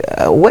say, like,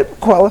 what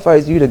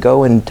qualifies you to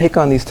go and take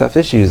on these tough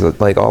issues,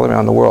 like, all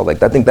around the world?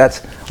 Like, I think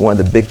that's one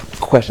of the big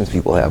questions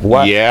people have.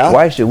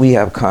 Why should we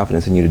have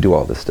confidence in you to do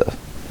all this stuff?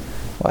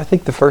 Well, I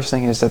think the first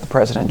thing is that the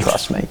president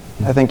trusts me.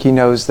 I think he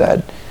knows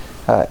that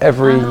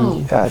every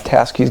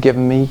task he's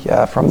given me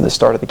from the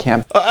start of the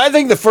campaign. I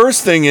think the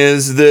first thing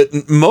is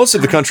that most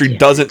of the country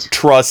doesn't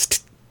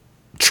trust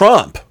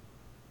Trump.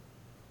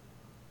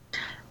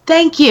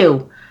 Thank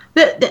you.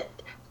 That's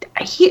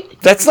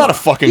not a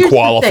fucking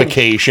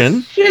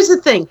qualification. Here's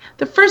the thing.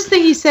 The first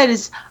thing he said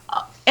is,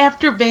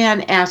 after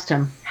Van asked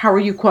him, how are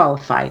you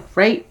qualified,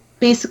 right?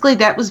 Basically,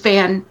 that was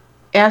Van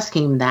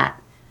asking him that.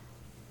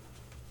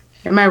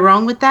 Am I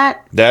wrong with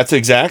that? That's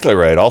exactly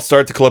right. I'll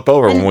start the clip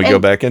over when we go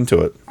back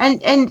into it.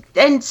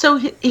 And so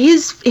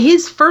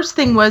his first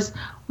thing was,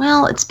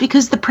 well, it's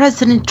because the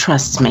president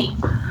trusts me.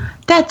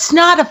 That's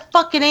not a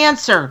fucking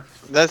answer.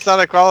 That's not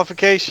a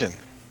qualification.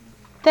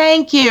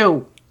 Thank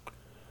you.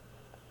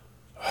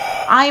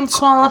 I am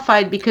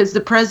qualified because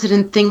the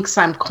president thinks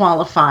I'm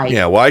qualified.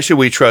 Yeah, why should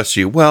we trust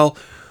you? Well,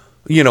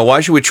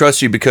 why should we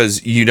trust you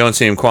because you don't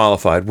seem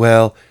qualified?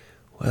 Well,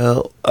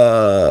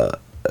 the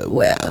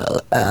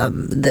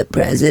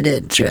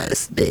president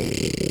trusts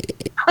me.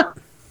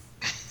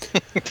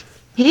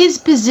 His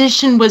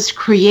position was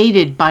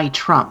created by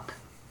Trump.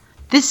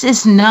 This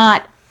is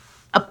not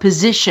a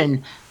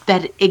position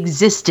that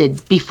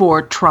existed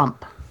before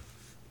Trump.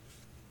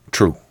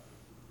 True.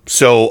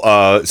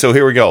 So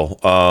here we go.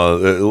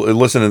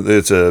 Listen,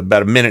 it's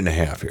about a minute and a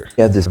half here.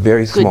 You have this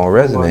very small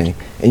resume,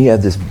 and you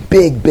have this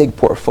big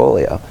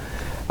portfolio.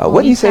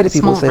 What do you say to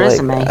people who say,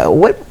 like,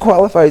 what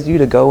qualifies you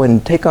to go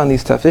and take on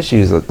these tough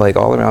issues, like,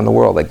 all around the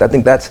world? Like, I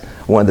think that's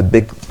one of the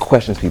big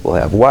questions people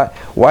have.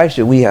 Why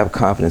should we have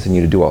confidence in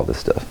you to do all this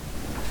stuff?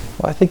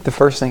 Well, I think the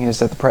first thing is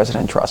that the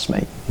president trusts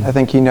me. I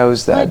think he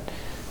knows that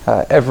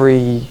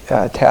every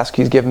task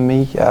he's given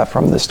me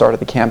from the start of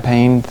the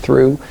campaign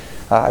through,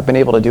 I've been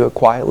able to do it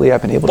quietly.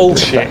 I've been able to do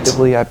it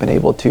effectively. I've been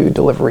able to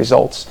deliver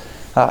results.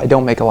 I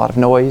don't make a lot of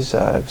noise.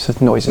 So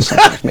noise is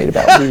sometimes made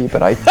about me,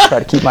 but I try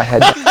to keep my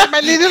head down. My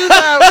little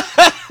mouse.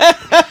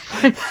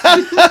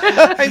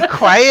 I'm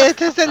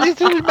quiet as a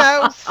little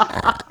mouse.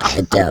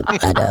 I don't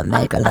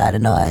make a lot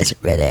of noise,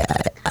 really.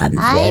 I'm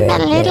a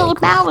little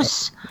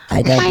mouse.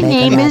 I don't My make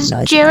name a lot is of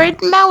noise. Jared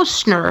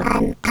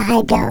Mousner.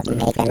 I don't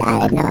make a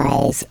lot of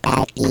noise.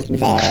 I eat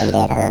very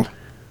little.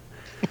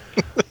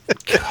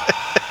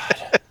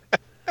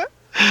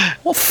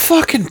 Well,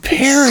 fucking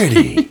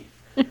parody.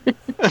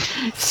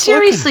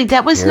 Seriously,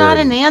 that was not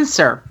an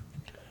answer.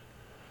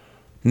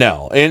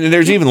 No, and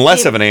there's even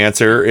less of an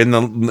answer in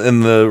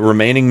the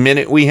remaining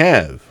minute we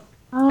have.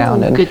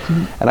 And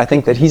I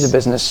think that he's a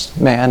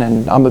businessman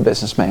and I'm a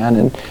businessman,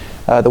 and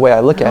the way I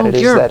look at it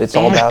is that it's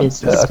all about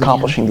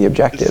accomplishing the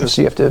objectives.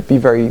 So you have to be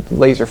very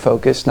laser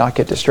focused, not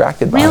get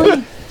distracted by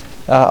it.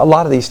 A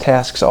lot of these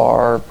tasks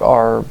are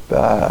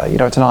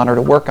it's an honor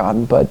to work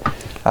on, but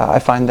I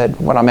find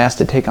that when I'm asked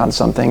to take on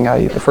something,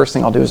 the first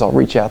thing I'll do is I'll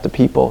reach out to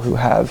people who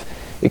have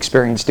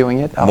experience doing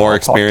it. More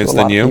experience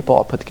than you.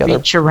 I'll put together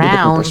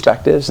different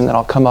perspectives, and then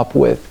I'll come up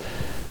with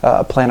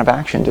a plan of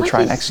action to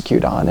try and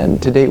execute on.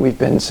 And to date, we've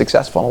been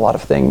successful in a lot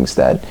of things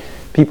that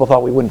people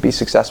thought we wouldn't be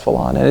successful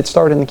on. And it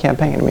started in the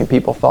campaign. I mean,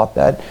 people thought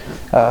that,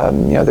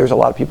 there's a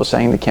lot of people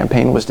saying the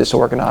campaign was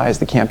disorganized,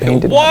 the campaign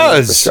didn't have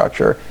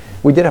infrastructure.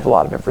 We did have a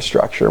lot of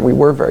infrastructure. We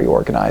were very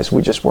organized.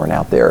 We just weren't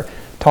out there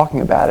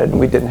talking about it, and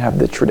we didn't have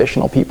the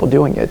traditional people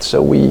doing it.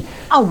 So we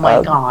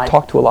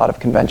talked to a lot of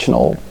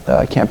conventional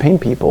campaign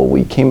people.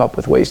 We came up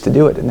with ways to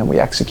do it, and then we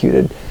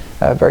executed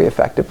very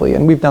effectively.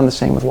 And we've done the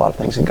same with a lot of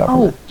things in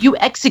government. Oh, you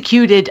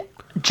executed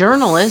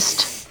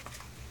journalist.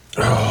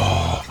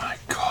 Oh my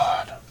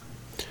God.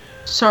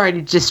 Sorry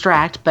to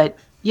distract, but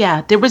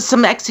yeah, there was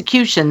some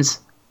executions.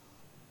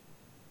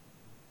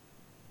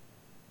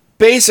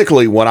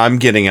 Basically, what I'm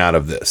getting out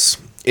of this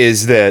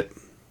is that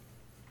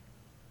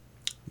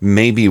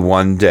maybe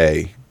one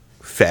day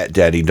Fat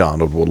Daddy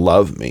Donald will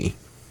love me.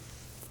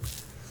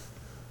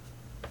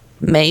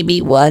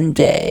 Maybe one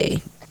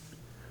day,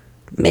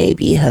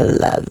 maybe he'll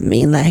love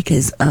me like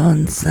his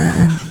own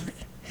son.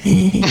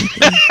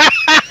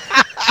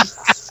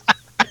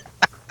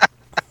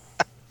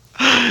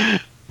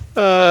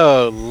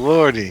 Oh,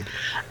 Lordy.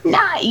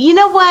 Nah, you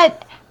know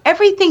what?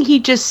 Everything he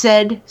just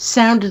said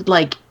sounded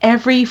like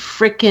every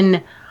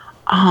frickin'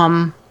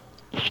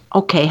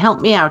 okay,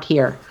 help me out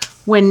here.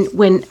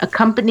 When a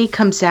company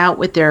comes out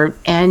with their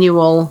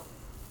annual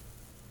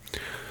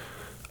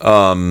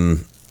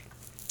because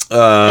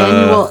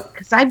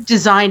I've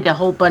designed a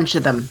whole bunch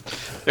of them.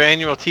 Their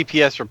annual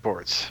TPS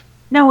reports.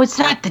 No, it's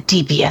not the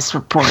TPS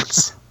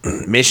reports.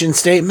 Mission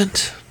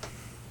statement?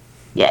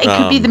 Yeah, it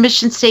could be the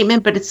mission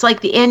statement, but it's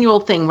like the annual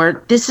thing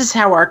where this is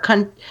how our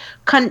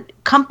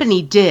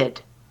company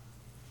did.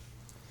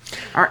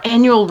 Our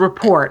annual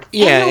report.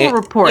 Annual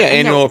report.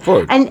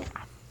 And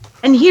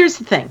here's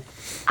the thing.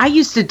 I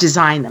used to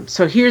design them.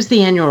 So here's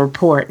the annual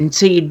report. And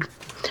so you'd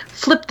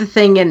flip the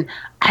thing, and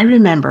I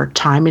remember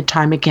time and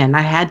time again,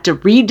 I had to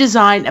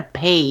redesign a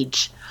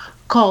page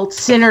called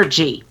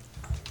Synergy.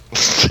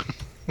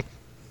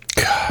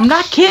 I'm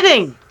not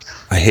kidding.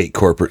 I hate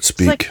corporate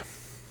speak.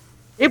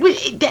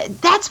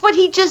 That's what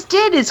he just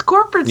did, is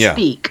corporate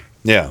speak.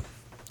 Yeah.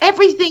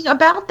 Everything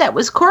about that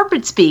was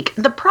corporate speak.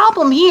 The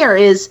problem here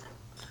is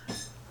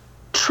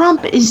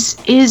Trump is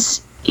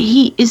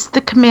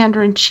the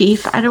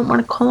commander-in-chief. I don't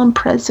want to call him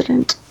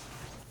president.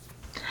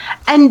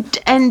 And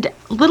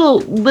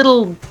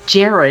little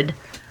Jared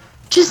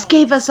just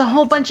gave us a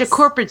whole bunch of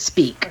corporate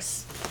speak.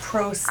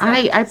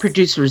 I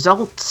produce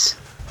results.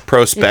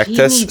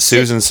 Prospectus.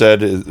 Susan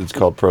said it's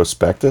called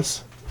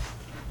prospectus.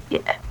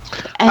 Yeah.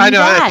 I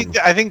know.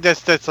 I think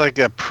that's like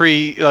a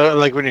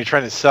like when you're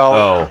trying to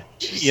sell,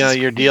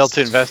 your deal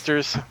to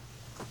investors.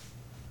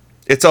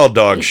 It's all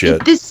dog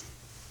shit.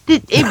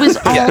 It was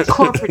all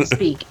corporate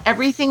speak.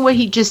 Everything what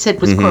he just said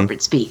was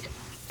corporate speak.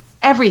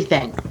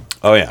 Everything.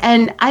 Oh yeah.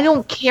 And I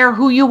don't care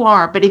who you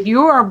are, but if you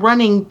are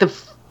running the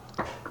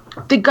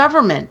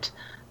government,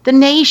 the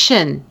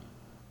nation,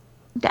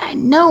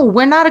 no,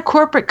 we're not a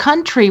corporate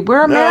country.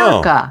 We're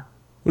America.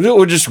 No.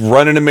 We're just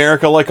running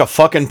America like a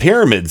fucking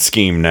pyramid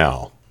scheme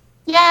now.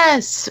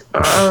 Yes.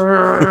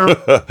 Welcome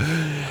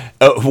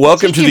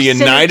to the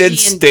United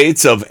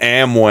States of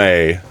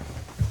Amway.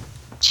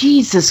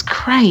 Jesus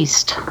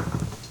Christ.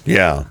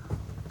 Yeah.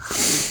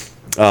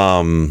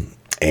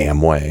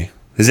 Amway.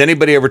 Has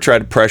anybody ever tried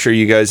to pressure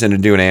you guys into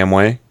doing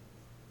Amway?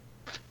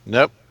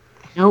 Nope.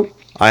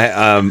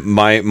 I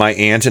my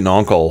aunt and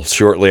uncle,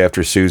 shortly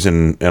after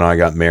Susan and I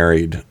got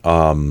married,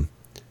 my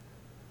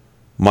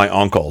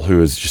uncle,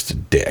 who is just a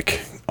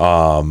dick,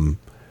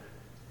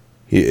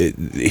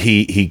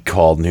 he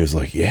called and he was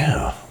like,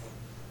 "Yeah,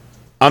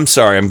 I'm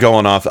sorry, I'm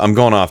going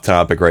off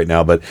topic right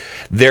now, but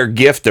their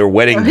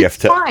wedding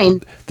gift to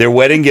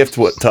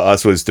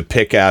us was to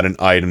pick out an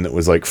item that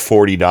was like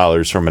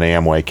 $40 from an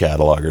Amway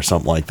catalog or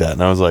something like that."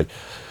 And I was like,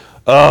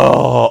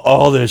 "Oh,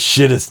 all this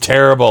shit is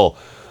terrible.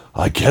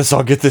 I guess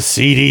I'll get the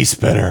CD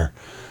spinner,"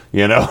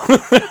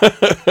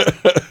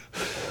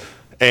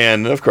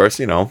 And of course,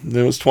 it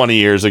was 20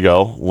 years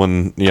ago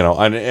when,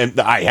 and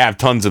I have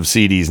tons of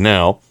CDs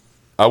now.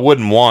 I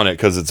wouldn't want it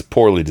because it's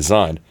poorly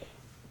designed.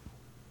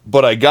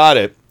 But I got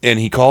it, and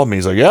he called me.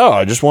 He's like, "Yeah,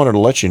 I just wanted to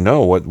let you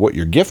know what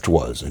your gift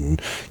was. In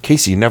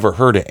case you never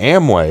heard of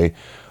Amway,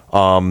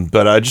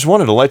 but I just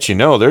wanted to let you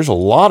know there's a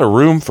lot of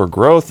room for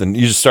growth." And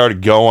you just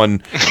started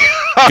going.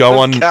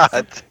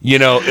 God.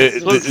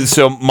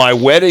 So my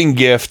wedding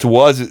gift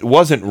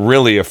wasn't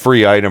really a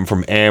free item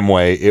from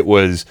Amway. It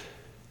was,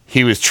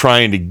 he was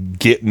trying to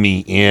get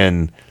me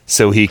in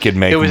so he could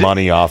make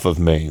money off of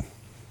me.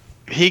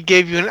 He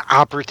gave you an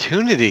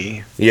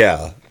opportunity.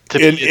 Yeah. To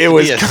be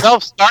a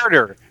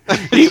self-starter.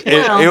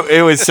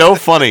 It was so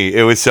funny.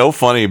 It was so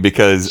funny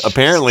because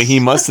apparently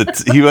he must have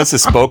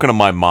spoken to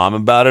my mom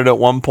about it at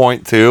one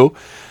point too.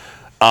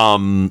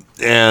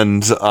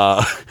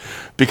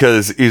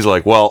 Because he's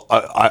like, "Well,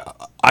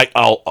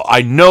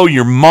 I know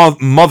your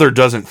mother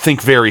doesn't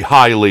think very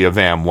highly of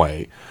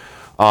Amway,"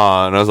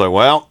 and I was like,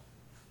 "Well,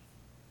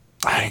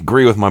 I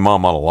agree with my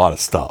mom on a lot of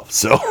stuff."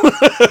 So,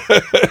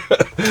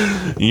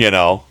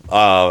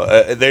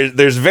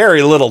 there's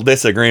very little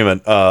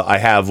disagreement I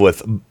have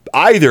with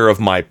either of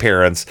my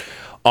parents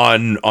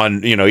on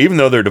even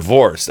though they're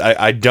divorced,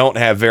 I don't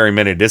have very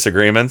many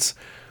disagreements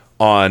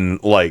on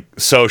like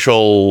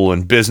social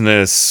and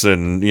business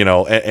and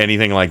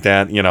anything like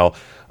that.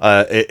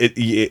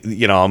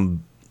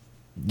 I'm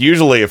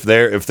usually if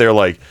they're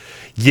like,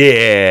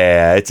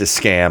 "Yeah, it's a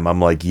scam,"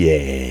 I'm like, "Yeah,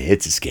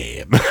 it's a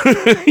scam."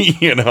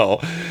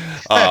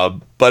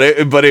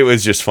 But it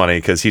was just funny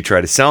because he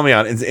tried to sell me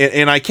on it.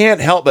 And I can't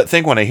help but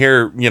think when I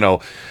hear,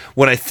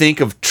 when I think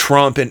of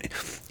Trump, and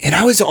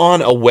I was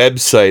on a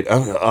website,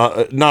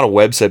 not a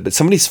website, but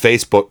somebody's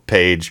Facebook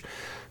page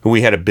who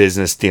we had a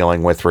business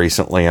dealing with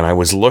recently, and I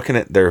was looking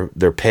at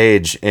their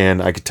page,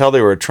 and I could tell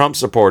they were a Trump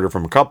supporter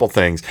from a couple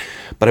things.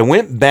 But I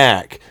went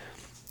back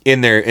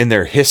in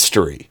their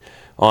history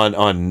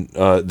on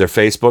their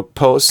Facebook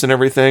posts and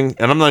everything,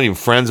 and I'm not even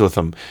friends with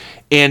them.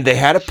 And they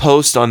had a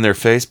post on their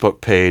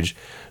Facebook page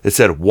that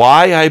said,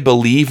 "Why I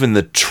believe in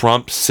the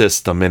Trump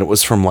system," and it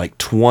was from like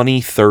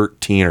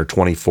 2013 or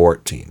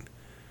 2014.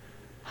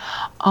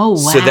 Oh, wow.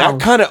 So that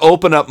kind of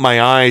opened up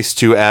my eyes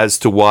as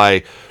to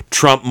why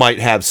Trump might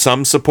have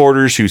some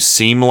supporters who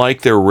seem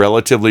like they're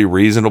relatively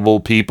reasonable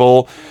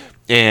people,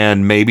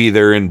 and maybe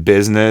they're in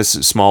business,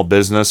 small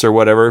business or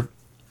whatever.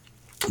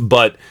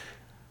 But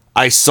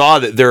I saw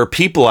that there are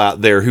people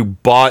out there who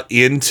bought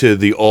into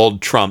the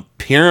old Trump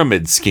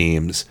pyramid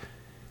schemes,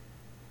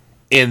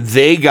 and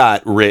they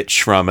got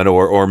rich from it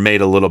or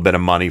made a little bit of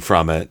money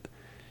from it.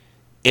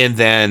 And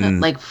then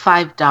like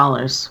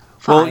 $5.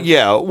 Well,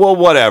 yeah, well,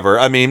 whatever.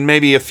 I mean,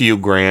 maybe a few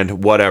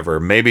grand, whatever.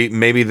 Maybe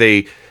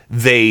they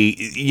they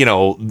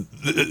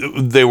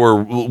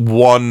were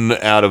one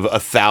out of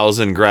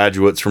 1,000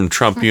 graduates from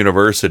Trump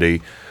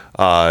University,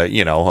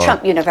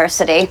 Trump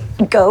University,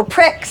 go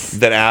pricks.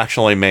 That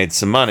actually made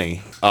some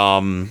money.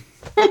 You'd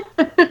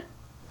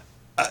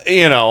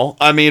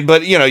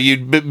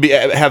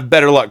have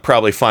better luck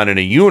probably finding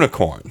a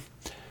unicorn.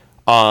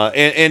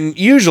 And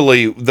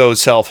usually those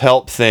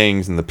self-help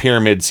things and the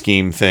pyramid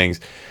scheme things,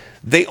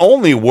 they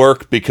only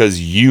work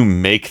because you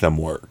make them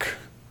work.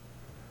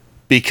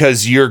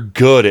 Because you're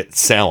good at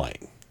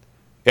selling.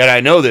 And I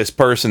know this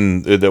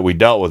person that we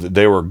dealt with,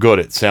 they were good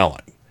at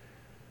selling.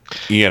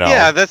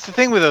 Yeah, that's the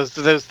thing with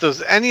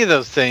those any of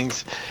those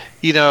things.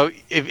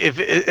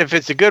 If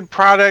it's a good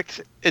product,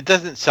 it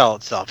doesn't sell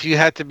itself. You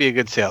have to be a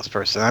good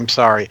salesperson. I'm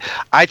sorry.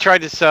 I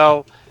tried to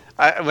sell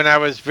when I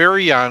was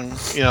very young,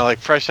 like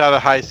fresh out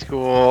of high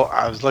school.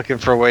 I was looking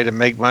for a way to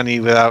make money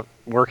without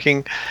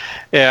working.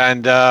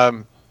 And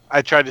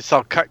I tried to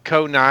sell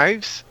Cutco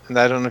knives. And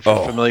I don't know if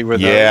you're familiar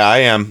with those. Yeah, I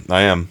am.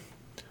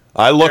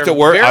 I looked at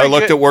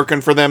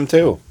working for them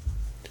too.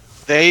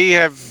 They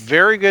have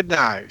very good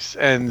knives,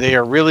 and they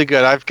are really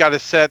good. I've got a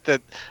set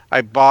that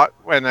I bought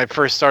when I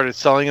first started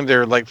selling them.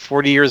 They're like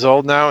 40 years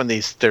old now, and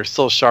they're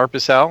still sharp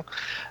as hell.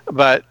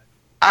 But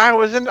I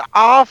was an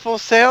awful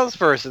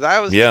salesperson. I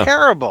was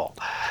terrible.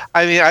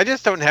 I mean, I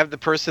just don't have the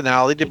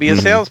personality to be a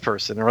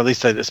salesperson, or at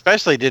least I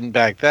especially didn't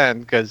back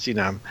then, because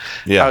I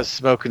was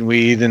smoking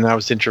weed and I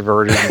was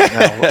introverted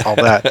and all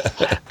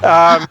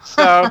that.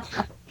 So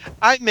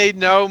I made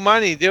no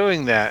money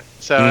doing that.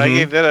 So I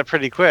gave that up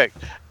pretty quick.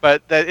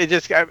 But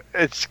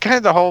it's kind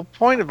of the whole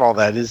point of all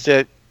that is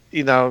that,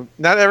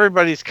 not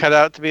everybody's cut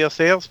out to be a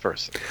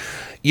salesperson.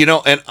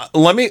 And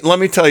let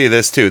me tell you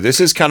this too. This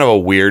is kind of a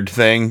weird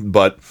thing,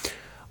 but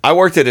I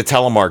worked at a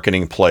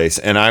telemarketing place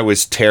and I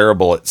was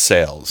terrible at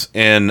sales.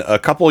 And a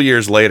couple of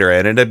years later, I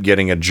ended up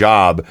getting a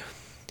job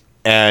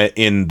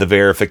in the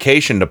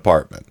verification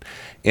department.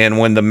 And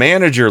when the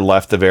manager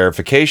left the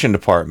verification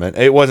department,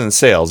 it wasn't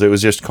sales. It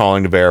was just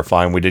calling to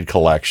verify, and we did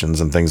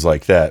collections and things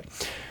like that.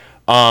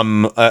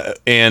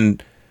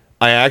 And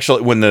I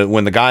actually, when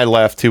the guy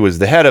left who was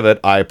the head of it,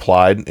 I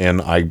applied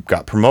and I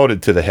got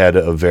promoted to the head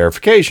of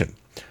verification.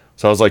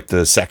 So I was like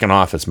the second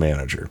office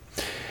manager.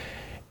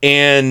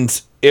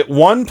 And at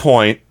one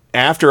point,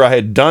 after I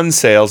had done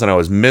sales and I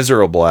was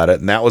miserable at it,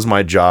 and that was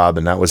my job,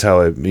 and that was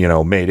how I,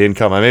 made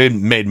income. I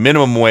made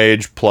minimum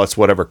wage plus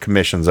whatever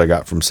commissions I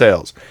got from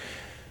sales.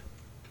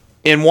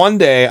 And one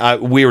day,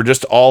 we were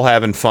just all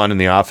having fun in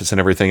the office and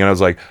everything, and I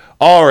was like,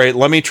 all right,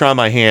 let me try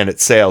my hand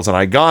at sales. And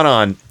I got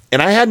on,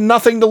 and I had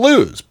nothing to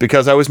lose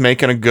because I was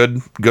making a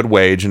good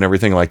wage and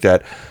everything like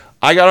that.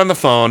 I got on the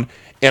phone,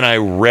 and I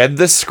read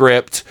the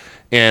script,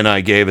 and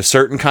I gave a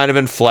certain kind of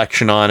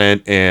inflection on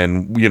it,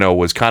 and,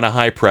 was kind of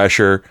high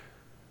pressure.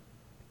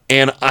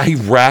 And I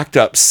racked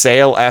up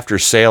sale after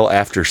sale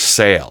after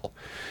sale.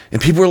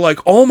 And people were like,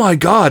 oh my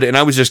God. And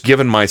I was just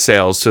giving my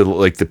sales to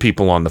like the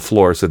people on the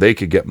floor so they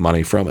could get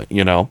money from it,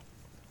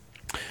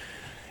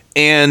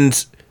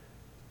 And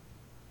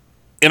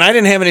I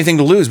didn't have anything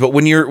to lose. But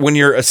when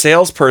you're a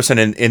salesperson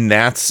and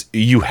that's,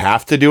 you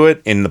have to do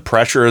it, and the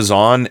pressure is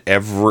on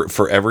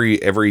for every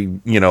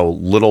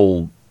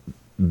little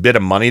bit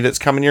of money that's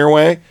coming your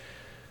way,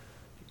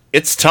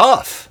 it's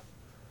tough.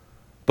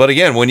 But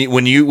again,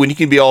 when you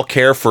can be all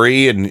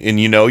carefree and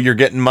you're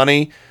getting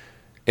money,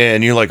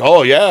 and you're like,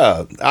 oh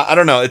yeah, I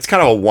don't know, it's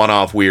kind of a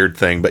one-off weird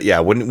thing. But yeah,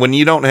 when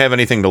you don't have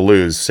anything to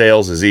lose,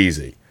 sales is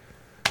easy.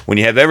 When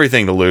you have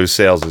everything to lose,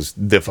 sales is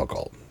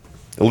difficult.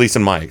 At least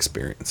in my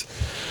experience.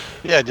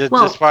 Yeah, just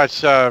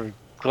watch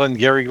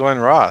Glenn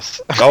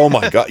Ross. Oh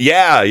my God,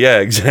 yeah,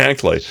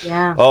 exactly.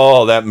 Yeah.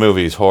 Oh, that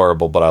movie is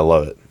horrible, but I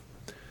love it.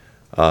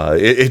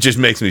 It just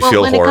makes me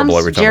feel horrible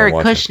every time I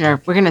watch it. Jared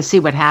Kushner, we're gonna see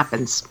what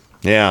happens.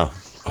 Yeah.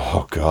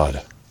 Oh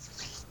God.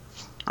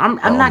 I'm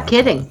not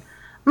kidding. God.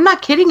 I'm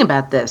not kidding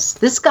about this.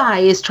 This guy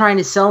is trying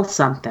to sell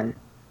something.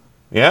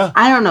 Yeah.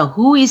 I don't know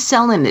who he's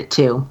selling it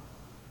to.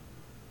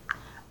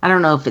 I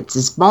don't know if it's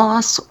his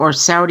boss or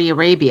Saudi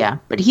Arabia,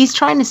 but he's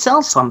trying to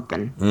sell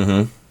something.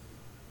 Mm-hmm.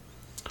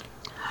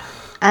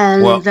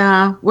 And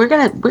we're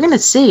gonna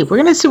see. We're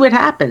gonna see what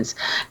happens.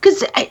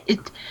 Because I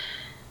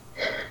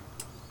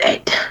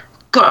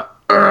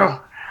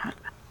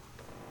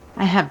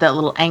have that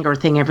little anger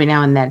thing every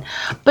now and then.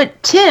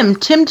 But Tim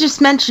just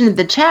mentioned in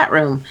the chat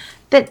room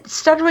that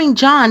Stuttering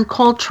John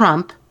called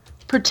Trump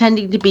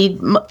pretending to be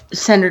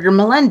Senator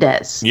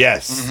Melendez.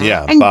 Yes,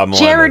 yeah. And Bob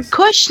Jared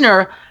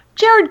Melendez.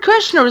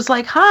 Kushner was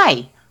like,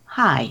 hi.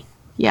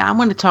 Yeah, I'm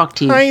going to talk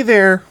to you. Hi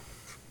there.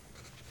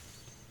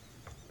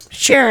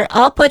 Sure,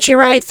 I'll put you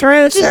right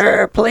through,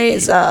 sir.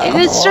 Please. At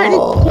a certain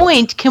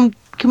point, can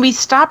we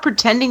stop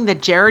pretending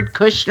that Jared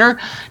Kushner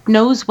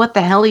knows what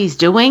the hell he's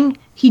doing?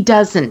 He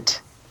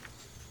doesn't.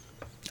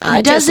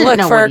 I just look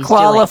for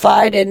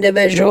qualified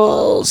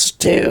individuals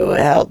to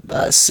help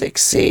us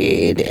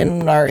succeed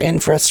in our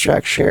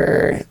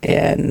infrastructure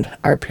and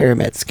our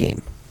pyramid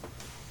scheme.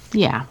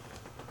 Yeah.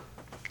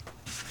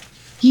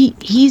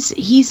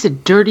 He's a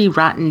dirty,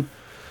 rotten,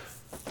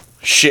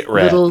 shit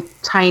rat. Little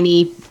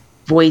tiny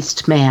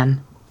voiced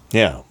man.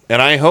 Yeah,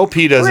 and I hope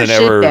he doesn't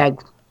ever.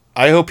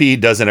 I hope he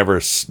doesn't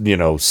ever,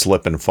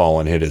 slip and fall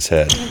and hit his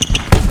head.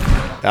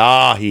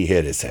 He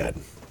hit his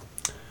head.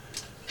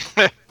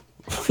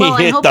 Well,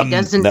 I hope he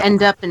doesn't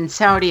end up in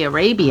Saudi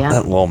Arabia.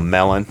 That little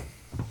melon.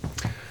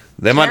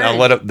 They might not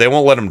let him. They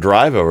won't let him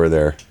drive over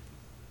there.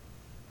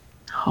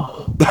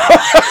 Oh.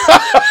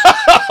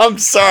 I'm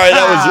sorry.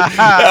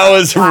 That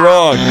was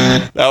wrong.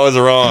 That was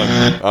wrong.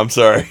 I'm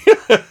sorry.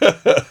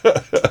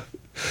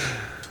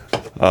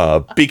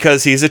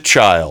 Because he's a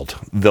child,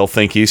 they'll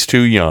think he's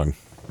too young.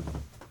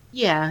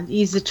 Yeah,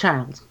 he's a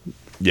child.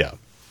 Yeah.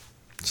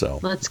 So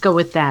let's go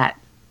with that.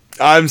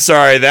 I'm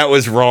sorry. That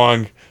was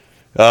wrong.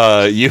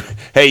 You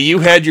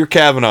had your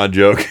Kavanaugh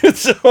joke.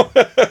 So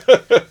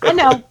I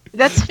know.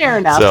 That's fair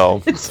enough.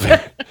 So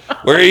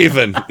we're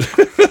even.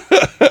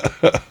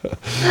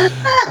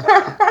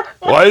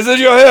 Why isn't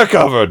your hair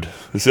covered?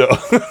 So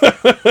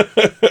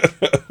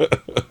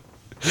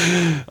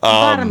the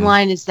bottom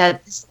line is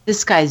that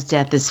this guy's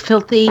death is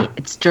filthy.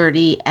 It's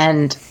dirty,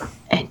 and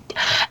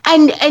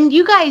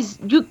you guys,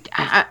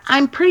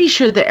 I'm pretty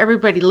sure that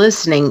everybody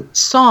listening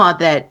saw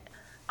that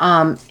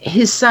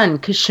his son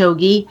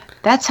Khashoggi.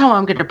 That's how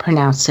I'm going to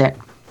pronounce it.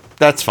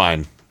 That's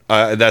fine.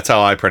 That's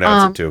how I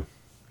pronounce it too.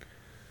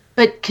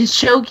 But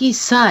Khashoggi's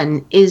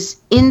son is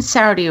in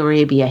Saudi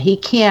Arabia.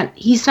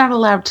 He's not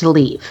allowed to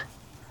leave.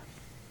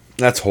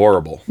 That's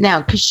horrible.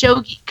 Now,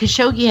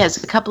 Khashoggi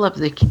has a couple of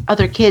the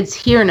other kids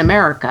here in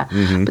America,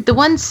 but the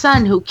one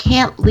son who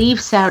can't leave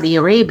Saudi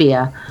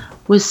Arabia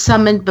was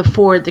summoned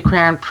before the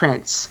Crown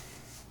Prince.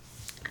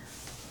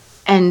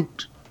 And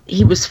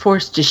he was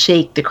forced to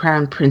shake the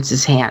Crown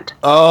Prince's hand.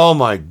 Oh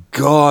my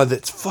God,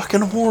 that's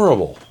fucking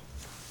horrible.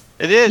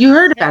 It is. You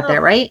heard about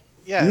that, right?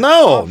 Yeah.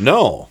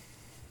 No.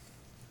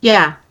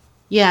 Yeah.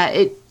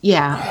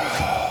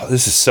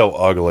 This is so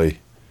ugly.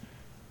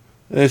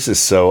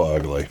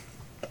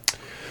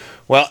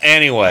 Well,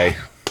 anyway,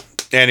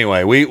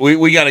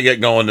 we got to get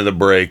going to the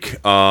break.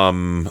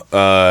 And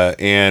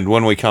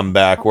when we come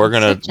back, we're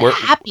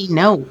happy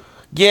note.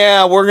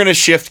 Yeah, we're gonna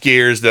shift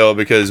gears though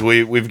because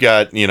we've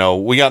got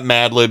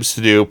Mad Libs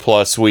to do.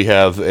 Plus, we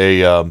have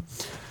a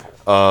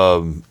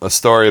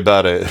story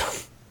about a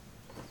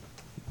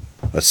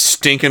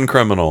stinking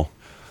criminal.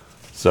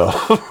 So,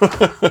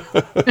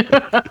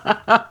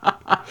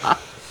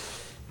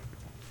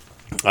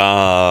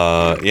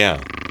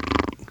 yeah.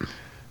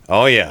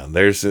 Oh yeah,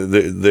 there's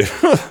the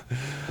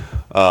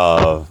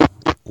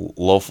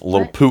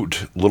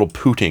little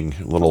pooting.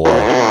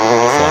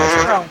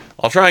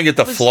 I'll try and get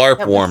the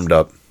flarp warmed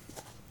up.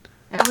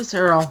 That was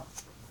Earl.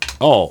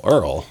 Oh,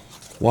 Earl,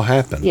 what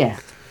happened? Yeah.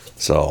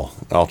 So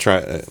I'll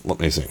try. Let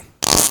me see.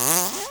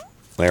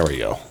 There we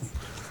go.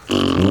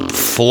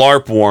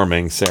 Flarp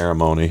warming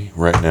ceremony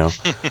right now.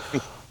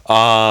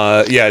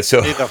 Yeah.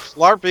 So may the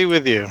flarp be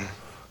with you.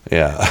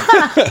 Yeah.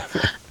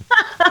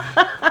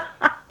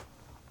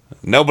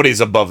 Nobody's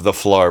above the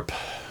flarp.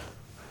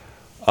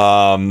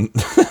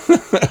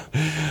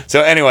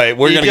 So anyway,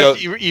 we're gonna go.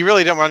 You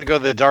really don't want to go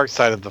to the dark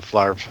side of the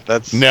flarp.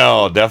 That's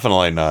no,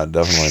 definitely not.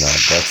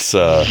 That's.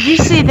 Did you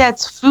say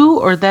that's foo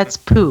or that's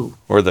poo?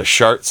 Or the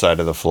shart side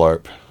of the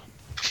flarp.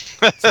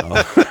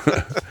 So,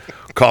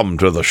 come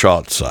to the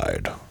short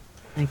side.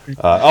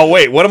 Oh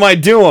wait, what am I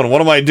doing?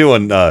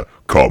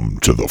 Come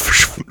to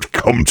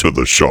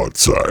the short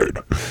side.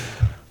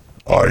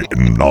 I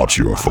am not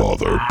your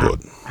father, but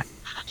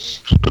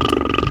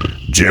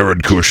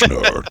Jared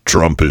Kushner,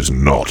 Trump is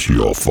not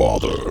your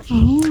father.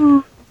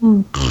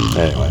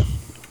 Anyway,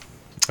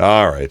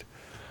 all right.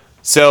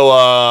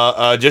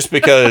 So, just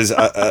because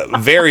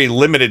very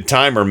limited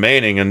time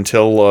remaining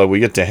until we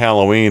get to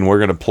Halloween, we're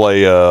gonna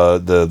play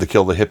the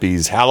Kill the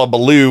Hippies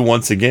Hallabaloo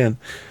once again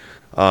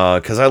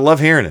because I love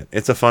hearing it.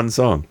 It's a fun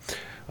song.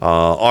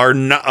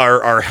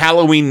 Our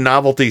Halloween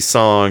novelty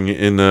song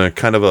in a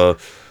kind of a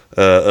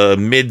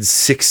mid to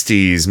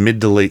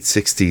late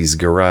 60s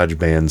garage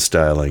band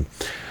styling.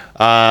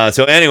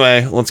 So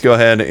anyway, let's go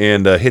ahead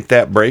and hit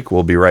that break.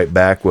 We'll be right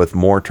back with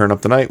more Turn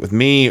Up the Night with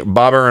me,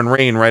 Bobber, and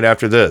Rain right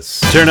after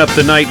this. Turn Up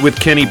the Night with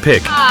Kenny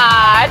Pick.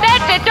 Ah,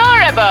 that's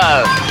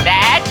adorable.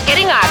 That's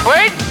getting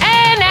awkward.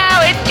 And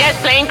now it's just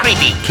plain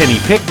creepy.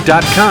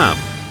 KennyPick.com.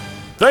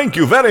 Thank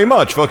you very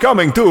much for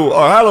coming to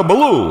our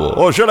Hullabaloo,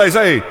 or should I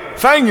say,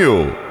 thank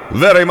you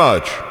very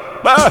much.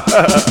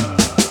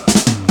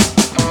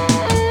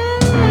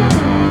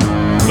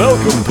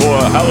 Welcome to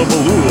our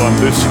Hullabaloo on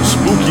this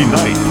spooky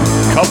night.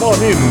 Come on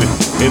in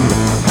and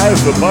have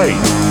a bite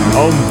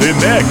on the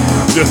neck.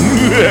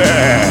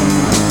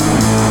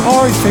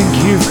 I think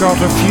you've got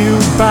a few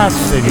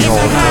bats in your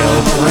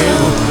tail,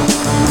 Thrill.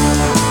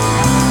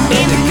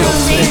 Indigo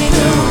St.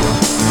 Blue.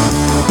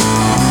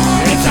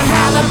 It's a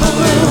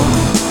Hullabaloo.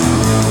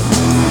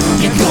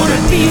 You're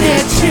gonna be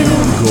there too.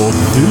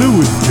 Godzilla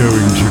was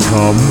going to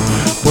come,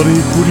 but he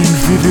couldn't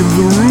fit in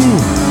the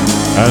room.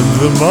 And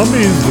the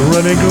mummy's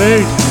running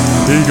late.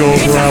 He got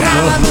wrapped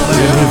up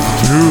in his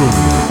tomb.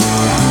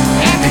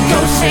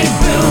 Indigo St.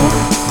 Blue.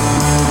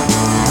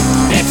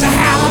 It's a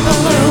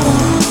Hullabaloo.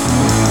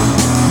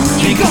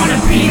 You're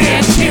gonna be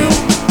there too.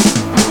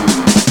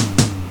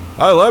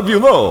 I'll have you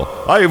know,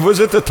 I was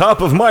at the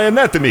top of my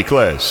anatomy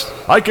class.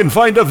 I can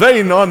find a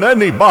vein on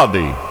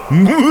anybody.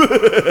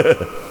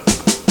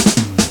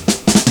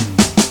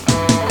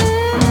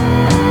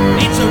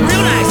 It's a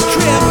real nice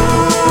trip.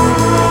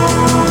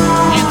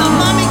 And the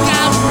mummy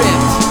got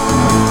ripped.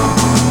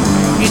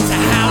 It's a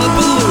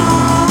Hullabaloo.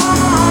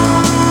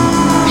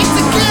 It's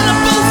a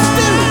cannibal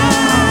stew.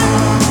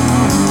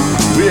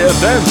 We have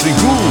dancing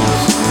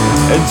ghouls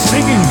and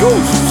singing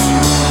ghosts.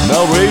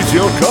 Now raise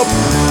your cup,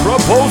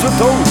 propose a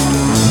toast.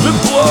 The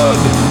blood.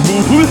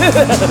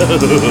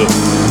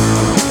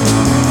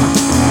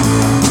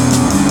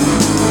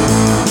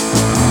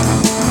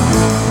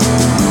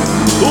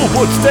 Who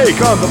put steak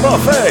on the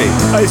buffet?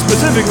 I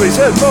specifically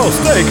said no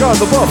steak on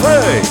the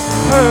buffet.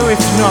 Oh,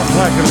 it's not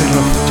like a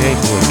little steak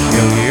will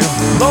kill you.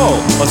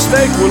 No, a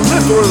steak will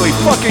literally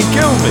fucking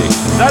kill me.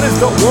 That is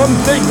the one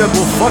thing that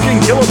will fucking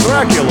kill a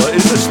Dracula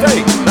is a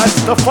steak.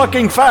 That's the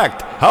fucking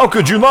fact. How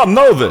could you not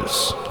know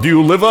this? Do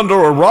you live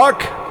under a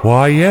rock?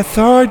 Why, yes,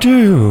 I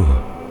do.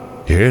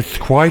 It's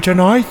quite an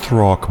ice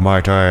rock,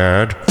 might I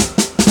add.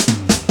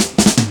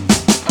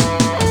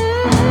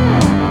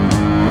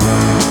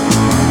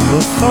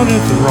 The sun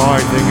is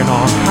rising and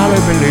our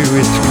Hullabaloo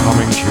is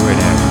coming to an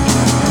end.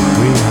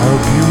 We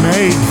hope you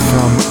made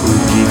some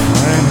oogie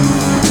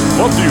friends.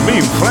 What do you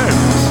mean,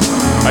 friends?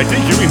 I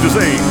think you mean to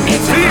say...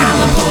 It's a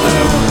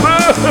Hullabaloo.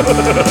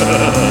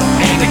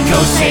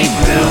 Indigo St.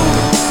 Blue.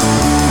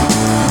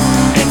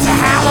 It's a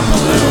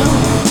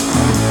Hullabaloo.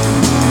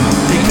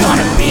 You're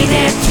gonna be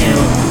there too.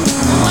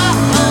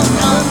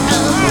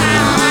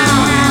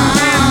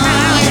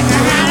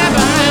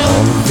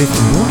 All of this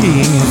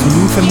boogieing has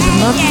loosened the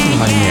nuts in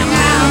my neck.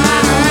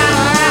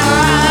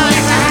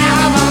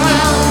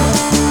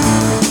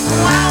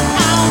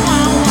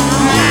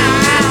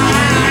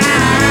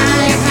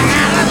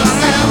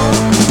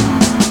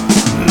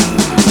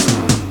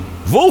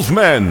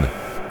 Wolfman!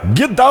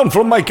 Get down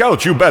from my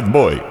couch, you bad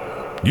boy.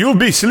 You'll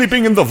be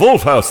sleeping in the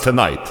Wolf House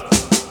tonight.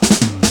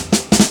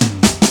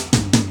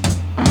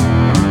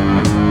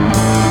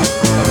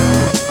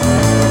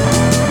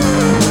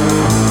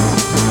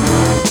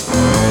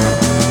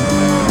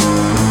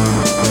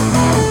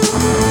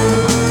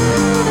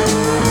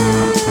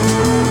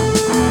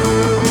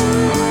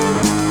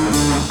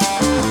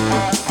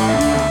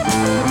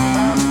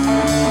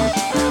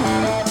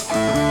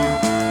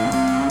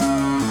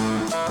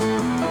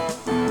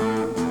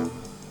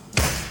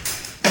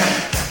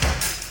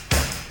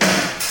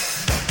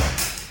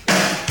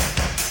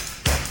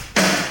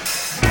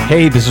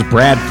 Hey, this is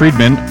Brad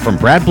Friedman from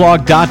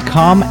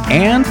BradBlog.com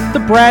and the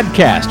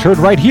Bradcast, heard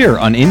right here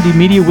on Indie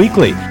Media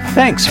Weekly.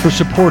 Thanks for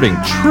supporting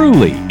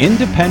truly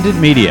independent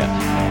media,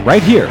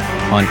 right here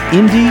on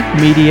Indie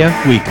Media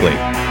Weekly.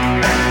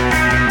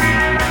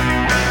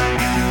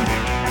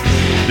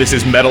 This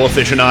is metal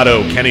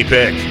aficionado Kenny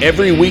Pick.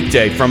 Every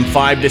weekday from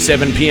 5 to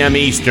 7 p.m.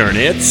 Eastern,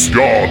 it's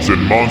Gods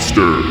and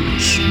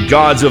Monsters.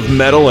 Gods of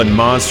Metal and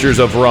Monsters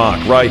of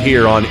Rock, right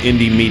here on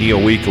Indie Media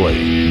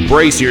Weekly.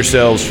 Brace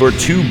yourselves for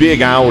 2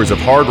 big hours of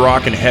hard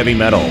rock and heavy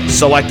metal,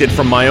 selected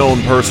from my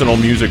own personal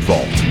music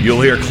vault. You'll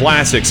hear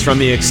classics from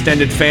the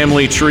extended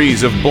family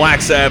trees of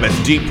Black Sabbath,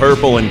 Deep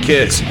Purple, and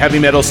Kiss, heavy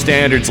metal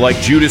standards like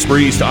Judas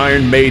Priest,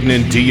 Iron Maiden,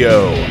 and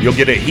Dio. You'll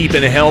get a heap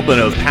and a helping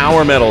of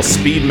power metal,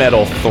 speed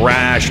metal,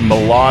 thrash,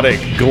 melodic,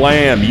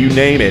 glam, you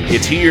name it,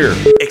 it's here.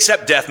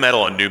 Except death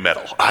metal and nu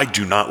metal. I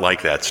do not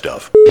like that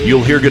stuff.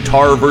 You'll hear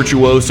guitar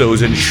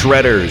virtuosos and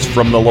shredders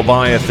from the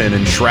Leviathan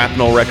and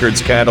Shrapnel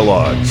Records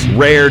catalogs,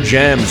 rare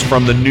gems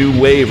from the new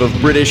wave of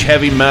British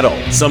heavy metal,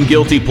 some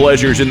guilty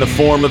pleasures in the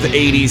form of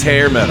 80s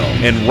hair metal,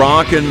 and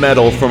rock and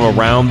metal from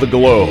around the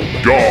globe.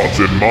 Gods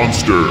and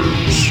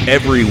Monsters.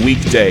 Every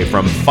weekday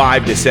from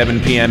 5 to 7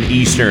 p.m.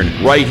 Eastern,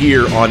 right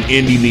here on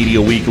Indie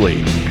Media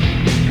Weekly.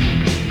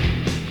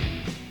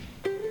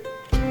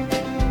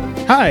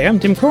 Hi, I'm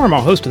Tim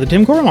Corrimal, host of The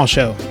Tim Corrimal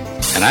Show.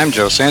 And I'm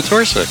Joe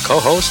Santorsa,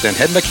 co-host and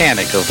head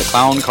mechanic of the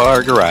Clown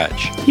Car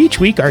Garage. Each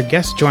week, our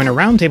guests join a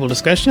roundtable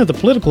discussion of the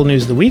political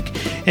news of the week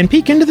and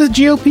peek into the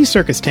GOP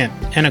circus tent.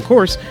 And of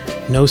course,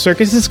 no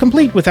circus is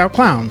complete without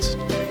clowns.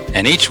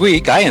 And each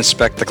week, I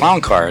inspect the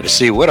clown car to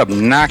see what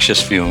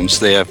obnoxious fumes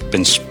they have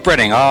been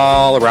spreading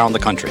all around the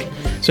country.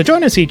 So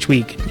join us each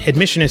week.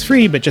 Admission is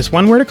free, but just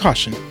one word of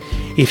caution.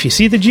 If you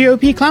see the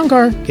GOP clown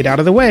car, get out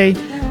of the way.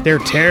 They're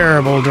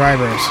terrible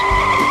drivers.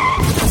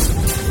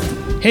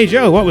 Hey,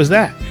 Joe, what was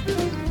that?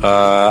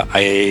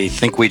 I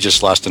think we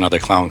just lost another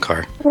clown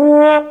car. Tune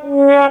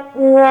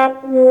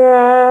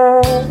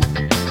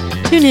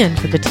in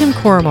for the Tim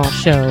Corrimal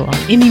Show on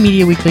Indie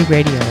Media Weekly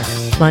Radio,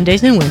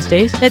 Mondays and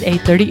Wednesdays at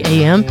 8:30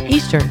 a.m.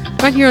 Eastern,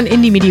 right here on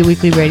Indie Media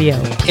Weekly Radio.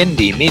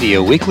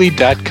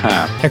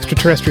 IndieMediaWeekly.com.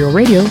 Extraterrestrial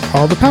radio,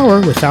 all the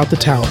power without the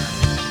tower.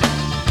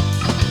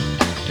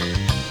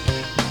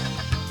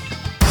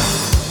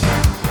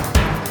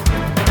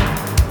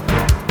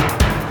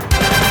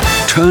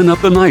 Turn up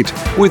the night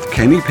with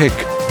Kenny Pick.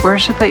 Where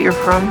is it that you're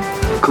from?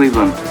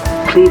 Cleveland.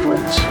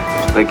 Cleveland.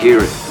 Like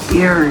Erie.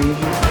 Erie.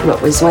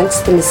 What was once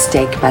the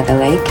mistake by the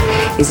lake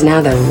is now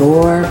the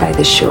roar by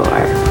the shore.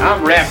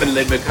 I'm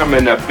rapidly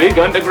becoming a big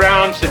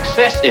underground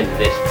success in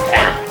this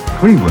town.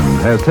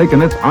 Cleveland has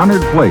taken its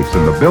honored place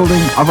in the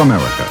building of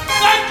America.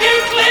 Thank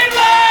you, Cleveland!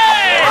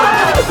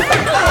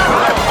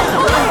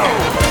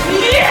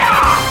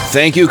 Yeah!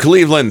 Thank you,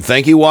 Cleveland.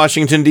 Thank you,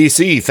 Washington,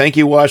 D.C. Thank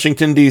you,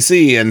 Washington,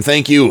 D.C. And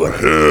thank you,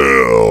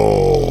 hell.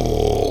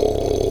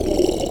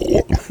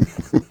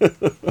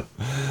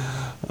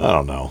 I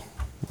don't know.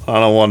 I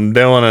don't know what I'm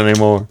doing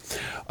anymore.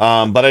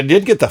 But I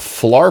did get the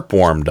flarp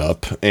warmed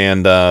up,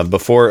 and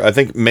before I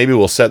think maybe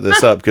we'll set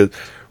this up because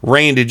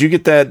Rain, did you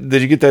get that?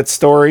 Did you get that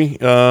story?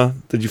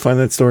 Did you find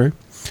that story?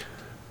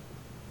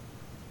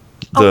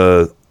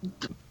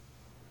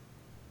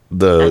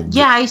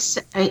 Yeah, I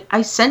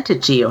sent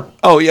it to you.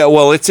 Oh yeah,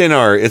 well it's in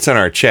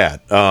our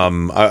chat.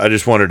 I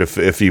just wondered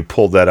if you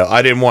pulled that up.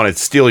 I didn't want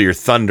to steal your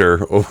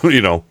thunder,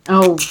 you know.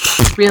 Oh,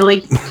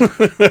 really?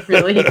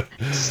 Really?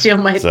 Steal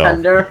my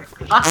thunder?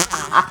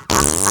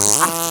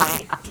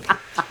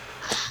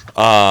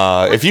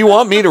 If you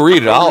want me to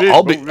read it,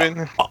 I'll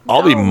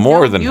be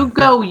more than you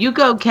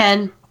go,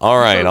 Ken. All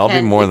right, I'll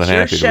be more than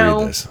happy to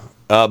read this.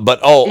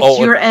 But it's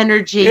your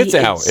energy. It's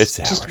ours.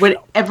 Just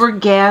whatever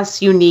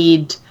gas you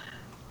need.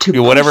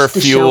 Whatever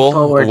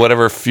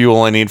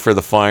fuel I need for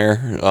the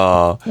fire.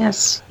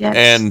 Yes.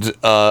 And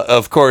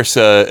of course,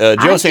 Joe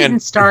I didn't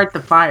start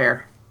the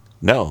fire.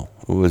 No,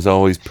 it was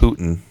always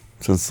Putin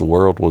since the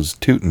world was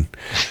tootin'.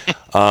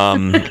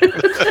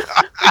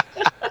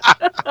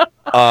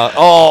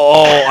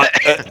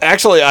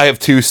 Actually, I have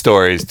two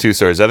stories.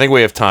 I think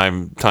we have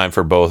time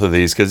for both of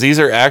these because these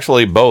are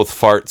actually both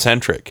fart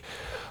centric.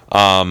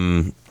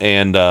 And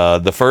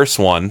the first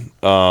one,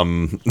 let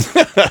me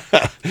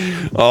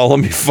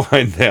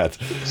find that.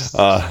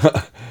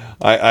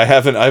 I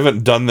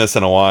haven't done this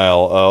in a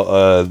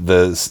while.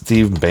 The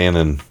Steve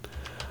Bannon.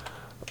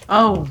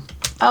 Oh,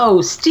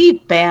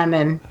 Steve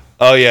Bannon.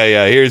 Oh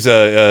yeah. Here's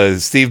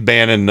Steve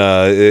Bannon.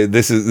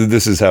 This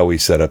is how we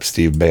set up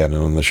Steve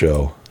Bannon on the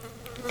show.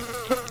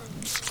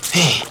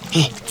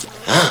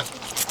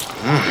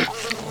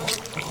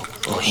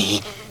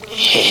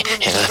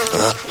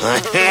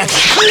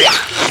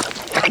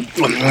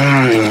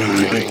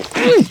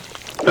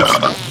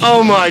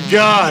 Oh my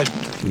God!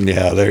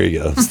 Yeah, there you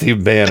go,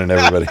 Steve Bannon,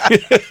 everybody.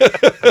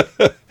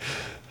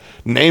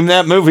 Name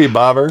that movie,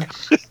 Bobber.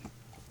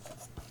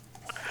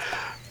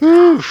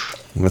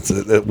 That's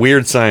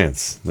Weird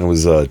Science. That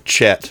was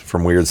Chet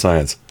from Weird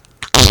Science.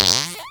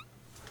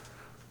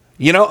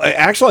 You know,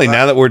 actually,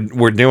 now that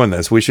we're doing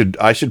this,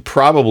 I should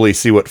probably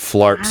see what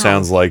flarp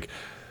sounds like.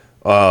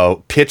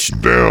 Pitched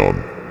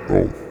down.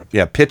 Oh.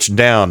 Yeah, pitched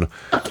down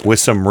with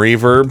some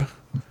reverb.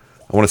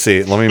 I want to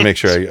see. Let me make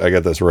sure I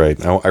got this right.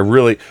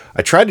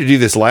 I tried to do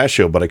this last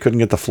show, but I couldn't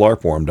get the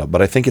flarp warmed up.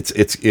 But I think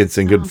it's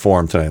in good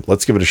form tonight.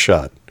 Let's give it a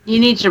shot. You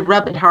need to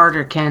rub it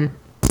harder, Ken.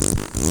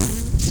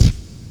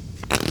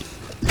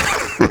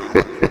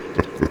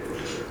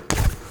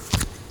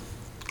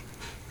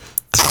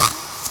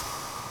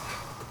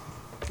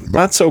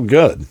 Not so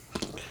good.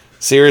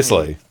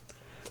 Seriously.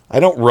 I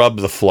don't rub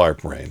the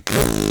flarp, Rain.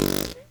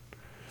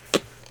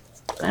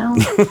 Well,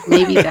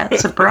 maybe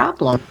that's a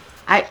problem.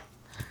 I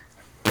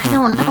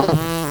don't know.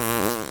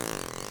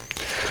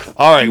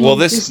 All right. Well,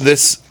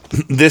 this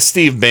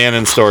Steve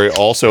Bannon story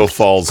also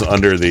falls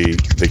under the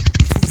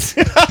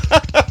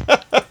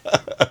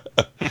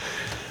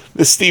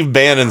the Steve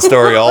Bannon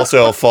story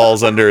also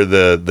falls under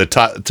the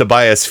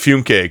Tobias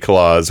Funke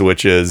clause,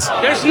 which is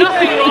There's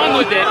nothing wrong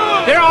with it.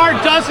 There are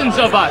dozens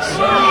of us.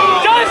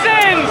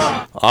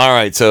 Dozens! All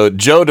right, so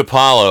Joe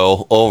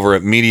DiPaolo over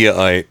at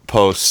Mediaite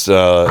posts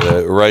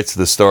writes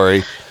the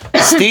story.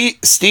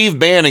 Steve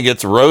Bannon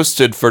gets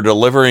roasted for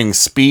delivering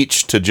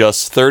speech to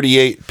just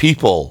 38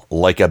 people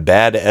like a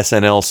bad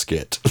SNL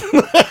skit.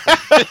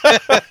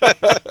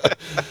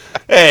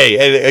 Hey,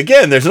 and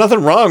again, there's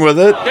nothing wrong with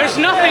it. There's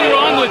nothing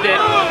wrong with it.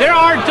 There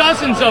are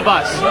dozens of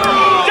us.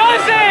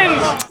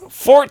 Dozens!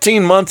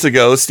 14 months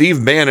ago,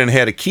 Steve Bannon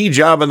had a key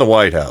job in the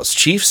White House,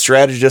 chief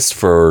strategist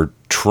for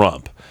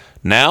Trump.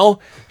 Now,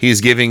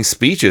 he's giving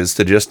speeches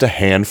to just a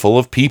handful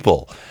of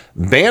people.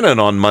 Bannon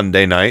on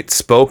Monday night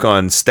spoke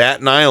on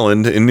Staten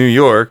Island in New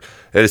York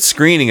at a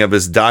screening of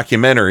his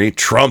documentary,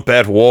 Trump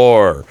at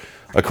War.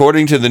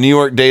 According to the New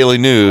York Daily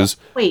News...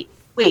 Wait.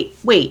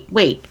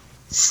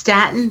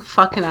 Staten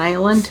fucking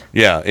Island?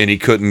 Yeah, and he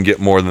couldn't get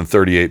more than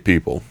 38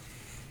 people.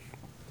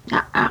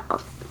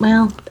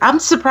 Well, I'm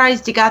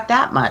surprised he got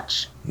that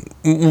much.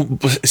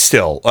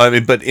 Still, I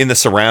mean, but in the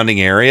surrounding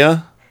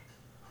area?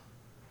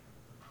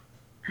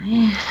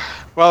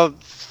 Well,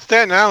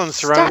 Staten Island's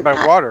surrounded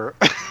by water.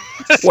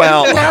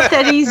 Well, It's not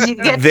that easy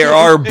to get there to.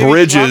 are Maybe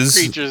bridges.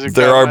 swamp creatures are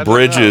There coming, I are don't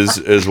bridges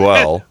as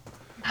well.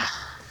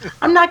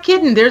 I'm not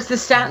kidding. There's the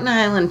Staten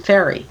Island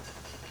ferry.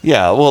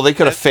 Yeah, well, they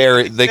could have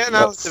ferried. Staten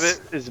Island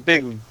is a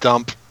big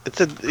dump. It's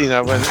with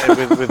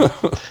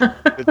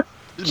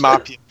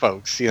mafia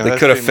folks. You know, They that's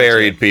could have pretty much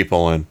ferried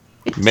people in.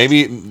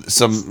 Maybe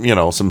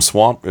some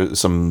swamp,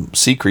 some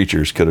sea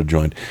creatures could have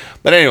joined.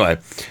 But anyway,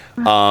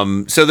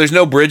 so there's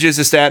no bridges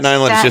to Staten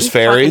Island. It's just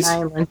Staten ferries.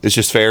 Island. It's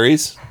just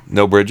ferries.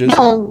 No bridges.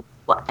 No,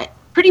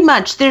 pretty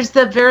much. There's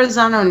the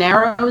Verrazano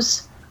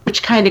Narrows,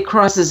 which kind of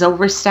crosses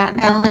over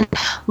Staten Island.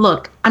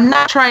 Look, I'm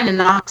not trying to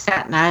knock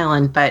Staten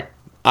Island, but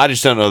I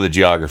just don't know the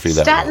geography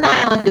that Staten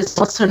well. Island is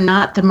also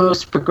not the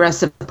most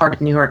progressive part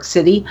of New York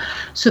City.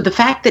 So the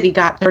fact that he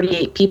got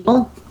 38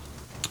 people,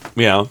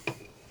 Yeah.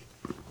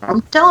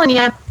 I'm telling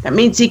you, that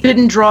means he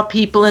couldn't draw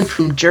people in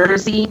from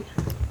Jersey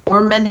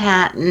or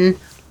Manhattan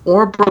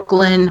or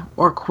Brooklyn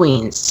or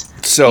Queens.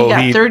 So he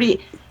got he-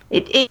 30.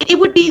 It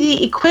would be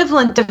the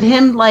equivalent of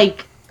him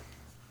like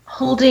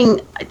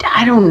holding,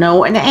 I don't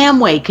know, an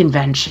Amway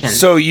convention.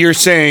 So you're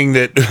saying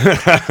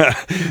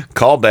that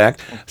call back.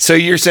 So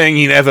you're saying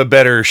he'd have a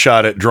better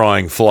shot at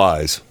drawing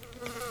flies.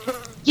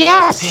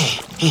 Yes.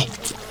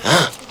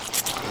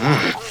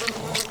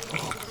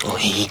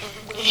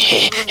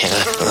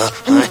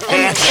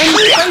 And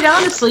quite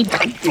honestly,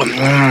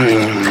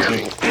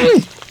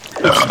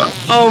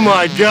 Oh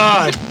my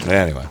God.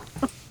 Anyway.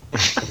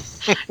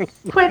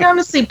 quite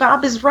honestly,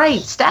 Bob is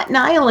right. Staten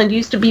Island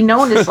used to be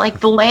known as like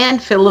the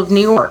landfill of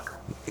New York.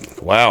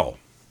 Wow.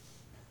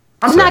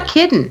 I'm not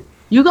kidding.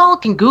 You all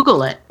can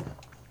Google it.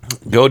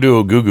 Go to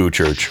a goo-goo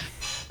church.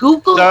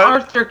 Google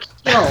Arthur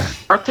Kill.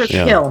 Arthur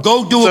Yeah. Kill.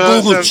 Go do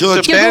a Google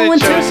church. You're going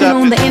searching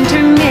on the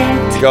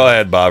internet. Go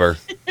ahead, Bobber.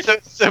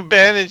 So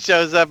Bannon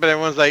shows up and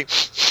everyone's like,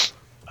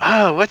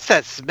 "Oh, what's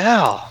that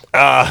smell?"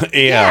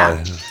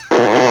 Yeah.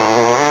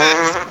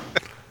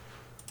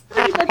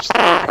 Pretty much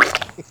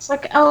that. It's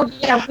like, oh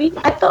yeah,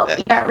 I thought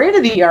we got rid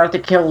of the Arthur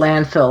Kill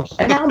landfill,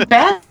 and now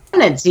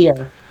Bannon's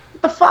here.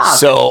 What the fuck?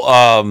 So,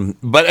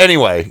 but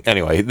anyway,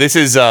 this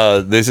is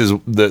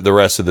the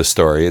rest of the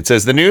story. It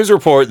says the news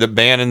report that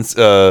Bannon's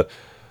the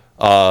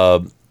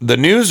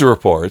news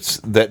reports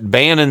that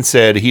Bannon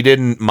said he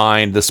didn't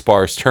mind the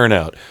sparse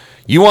turnout.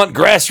 You want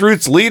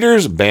grassroots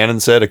leaders? Bannon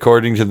said,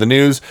 according to the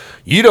news,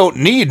 you don't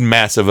need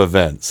massive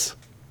events.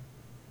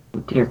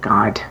 Dear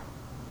God.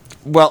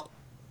 Well,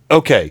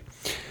 okay.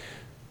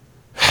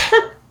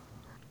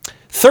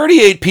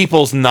 38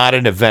 people's not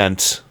an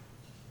event.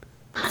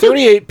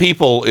 38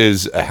 people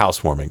is a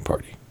housewarming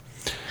party.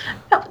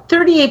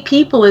 38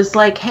 people is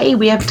like, hey,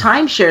 we have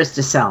timeshares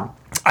to sell.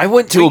 I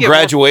went to a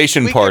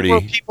graduation party.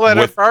 We get more people at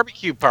a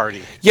barbecue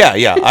party.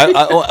 Yeah.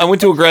 I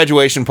went to a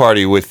graduation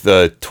party with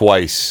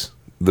twice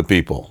the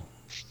people.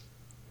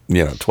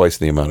 Twice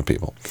the amount of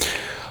people.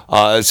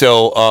 It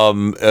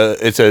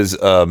says,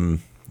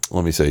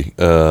 let me see.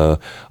 A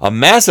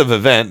massive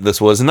event this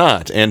was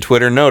not, and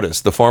Twitter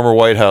noticed. The former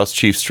White House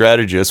chief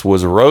strategist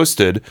was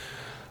roasted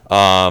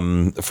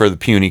for the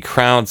puny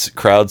crowd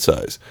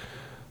size.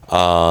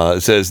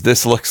 It says,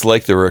 this looks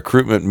like the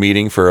recruitment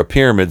meeting for a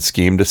pyramid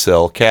scheme to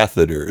sell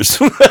catheters.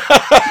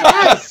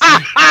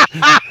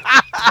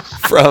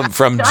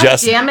 From God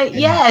Just damn it,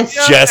 yes.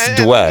 Jess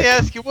Dweck.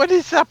 Ask you, what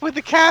is up with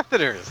the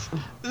catheters?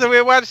 So we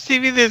watch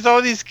TV. There's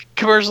all these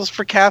commercials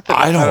for catheters.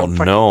 I don't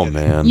know,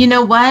 man. You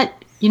know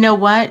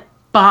what?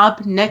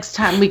 Bob, next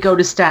time we go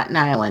to Staten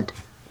Island,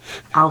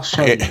 I'll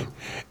show you.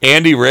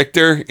 Andy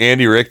Richter,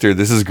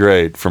 this is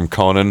great, from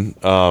Conan.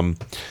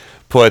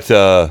 Put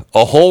a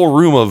whole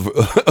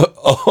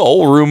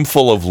room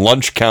full of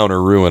lunch counter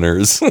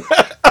ruiners.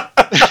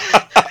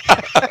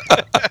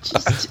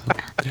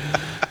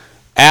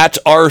 At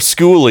our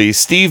schoolie,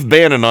 Steve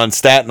Bannon on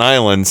Staten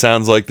Island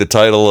sounds like the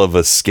title of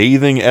a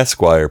scathing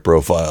Esquire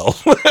profile.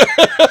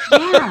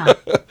 Yeah.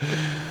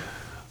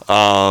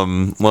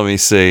 Let me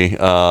see.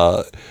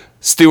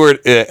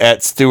 Stuart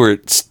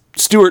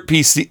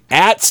P.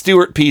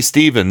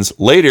 Stevens.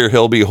 Later,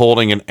 he'll be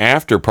holding an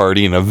after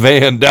party in a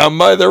van down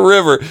by the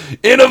river.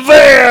 In a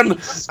van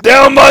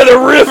down by the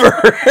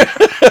river.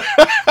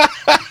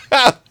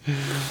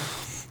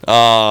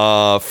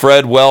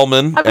 Fred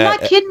Wellman. I'm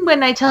not kidding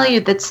when I tell you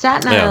that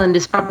Staten Island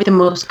is probably the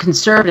most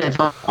conservative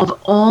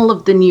of all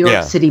of the New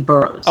York City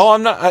boroughs. Oh,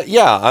 I'm not.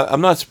 I'm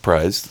not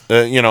surprised.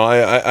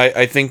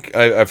 I think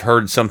I've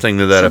heard something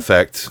to that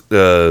effect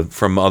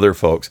from other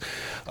folks.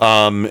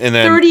 And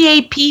then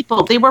 38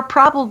 people. They were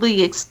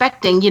probably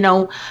expecting.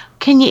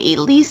 Can you at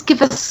least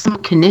give us some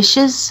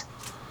knishes?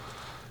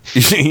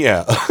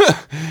 Yeah.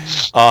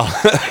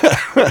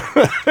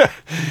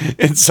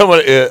 And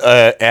someone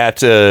at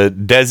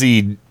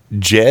Desi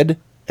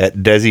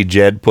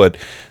Jed put,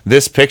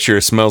 this picture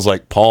smells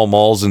like Pall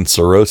Malls and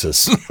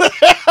cirrhosis.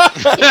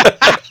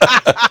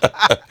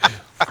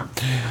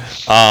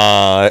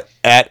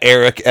 At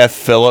Eric F.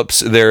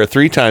 Phillips, there are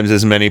 3 times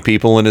as many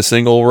people in a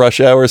single rush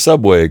hour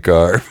subway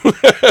car.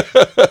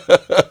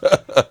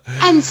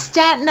 And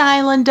Staten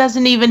Island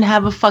doesn't even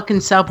have a fucking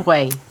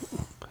subway.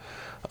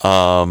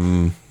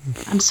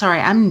 I'm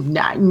sorry.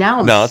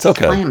 No, it's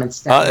okay.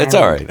 It's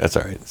all right. That's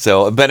all right.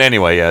 So, but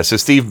anyway, yeah. So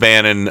Steve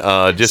Bannon,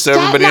 just so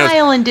everybody knows,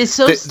 Staten Island is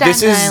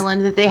Staten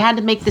Island that they had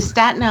to make the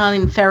Staten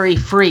Island ferry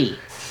free.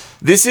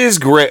 This is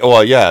great.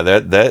 Well, yeah.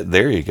 That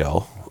there you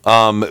go.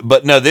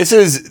 But no, this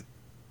is.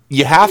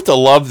 You have to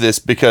love this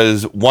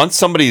because once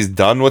somebody's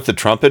done with the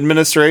Trump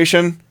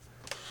administration,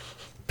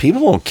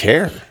 people won't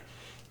care.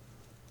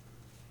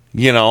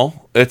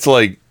 It's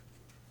like.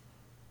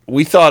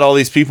 We thought all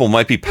these people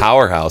might be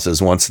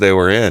powerhouses once they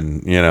were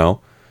in,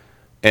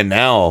 and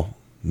now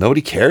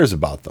nobody cares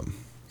about them.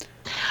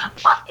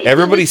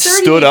 Everybody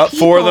stood up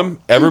for them.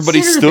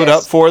 Everybody stood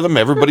up for them.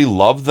 Everybody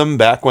loved them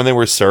back when they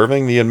were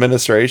serving the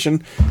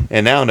administration,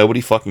 and now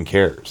nobody fucking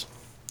cares.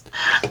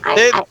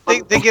 They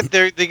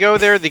go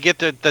there, they get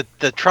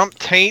the Trump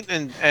taint,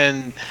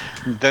 and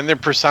then they're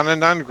persona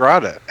non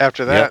grata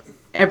after that. Yep.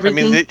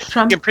 Everything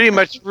Trump can pretty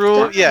much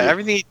rule. Yeah,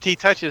 everything he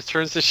touches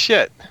turns to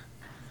shit.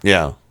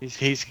 Yeah,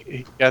 he's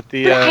got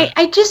the.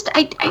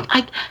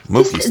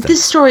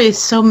 This story is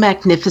so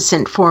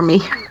magnificent for me.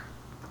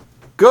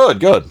 Good.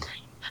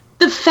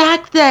 The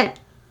fact that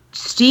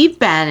Steve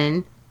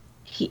Bannon,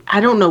 I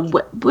don't know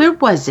where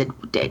was it?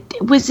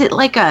 Was it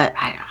like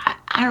I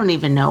don't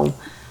even know.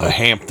 A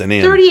Hampton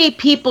Inn. 38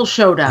 people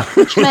showed up,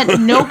 which meant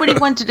nobody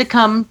wanted to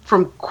come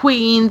from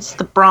Queens,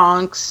 the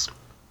Bronx,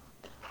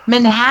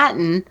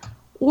 Manhattan,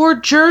 or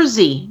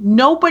Jersey.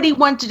 Nobody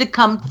wanted to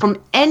come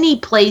from any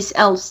place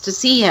else to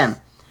see him.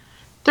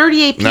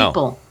 38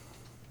 people. No.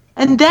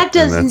 And that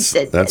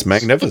doesn't... That's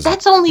magnificent.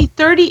 That's only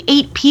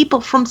 38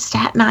 people from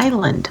Staten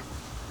Island.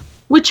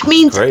 Which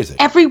means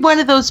every one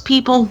of those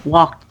people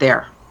walked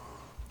there.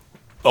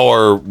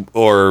 Or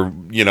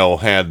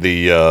had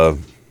the...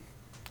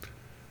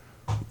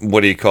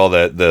 what do you call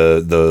that?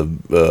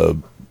 The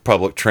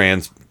public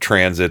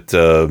transit,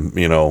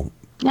 No,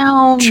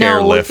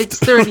 chair lift. If it's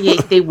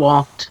 38, they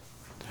walked.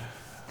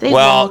 They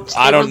walked.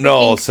 I don't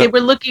know. They were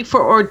looking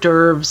for hors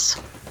d'oeuvres.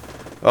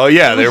 Oh,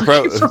 yeah. They were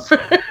probably...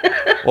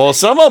 Well,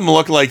 some of them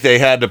looked like they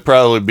had to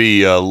probably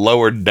be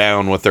lowered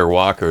down with their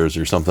walkers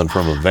or something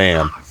from a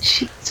van.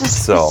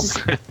 Jesus. So...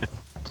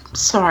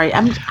 Sorry,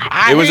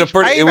 he was in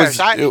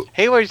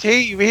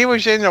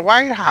the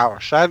White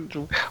House.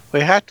 We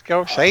had to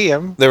go see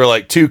him. There were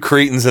like 2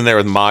 cretins in there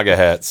with MAGA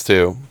hats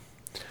too.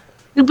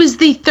 It was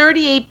the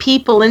 38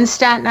 people in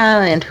Staten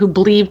Island who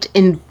believed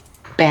in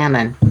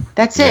Bannon.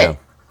 That's it.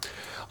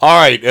 All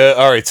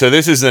right. So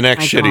this is the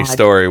next shitty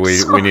story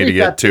we need to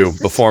get to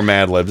before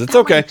Mad Libs. It's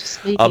okay.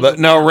 But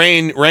no,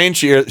 Rain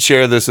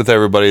share this with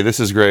everybody. This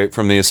is great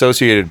from the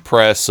Associated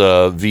Press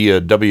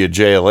via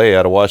WJLA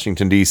out of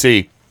Washington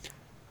D.C.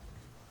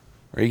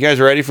 Are you guys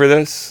ready for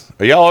this?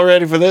 Are y'all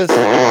ready for this?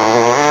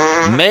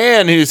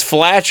 Man whose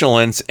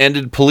flatulence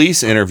ended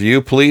police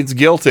interview pleads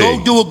guilty.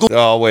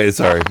 Oh, wait,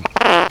 sorry.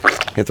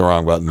 Hit the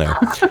wrong button there.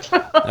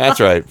 That's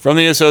right. From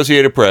the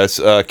Associated Press,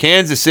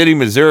 Kansas City,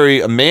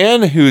 Missouri, a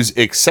man whose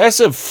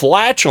excessive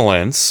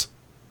flatulence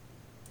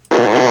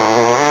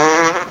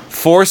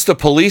forced a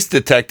police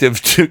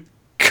detective to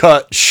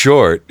cut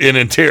short an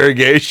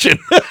interrogation.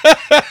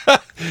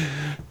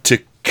 To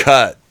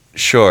cut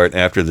short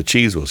after the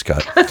cheese was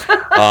cut.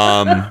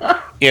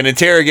 In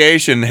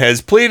interrogation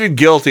has pleaded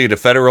guilty to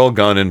federal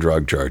gun and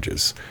drug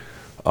charges.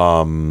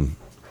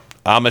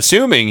 I'm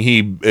assuming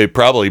he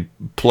probably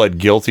pled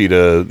guilty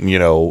to,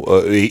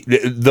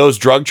 those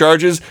drug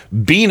charges.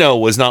 Beano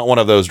was not one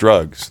of those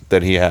drugs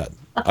that he had.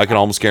 I can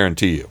almost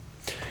guarantee you.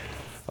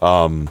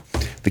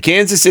 The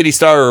Kansas City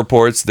Star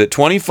reports that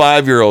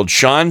 25-year-old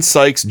Sean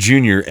Sykes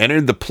Jr.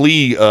 entered the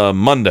plea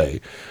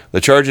Monday.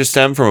 The charges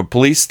stem from a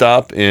police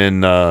stop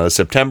in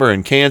September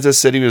in Kansas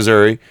City,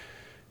 Missouri,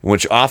 in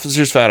which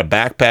officers found a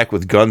backpack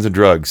with guns and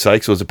drugs.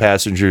 Sykes was a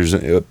passenger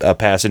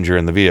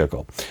in the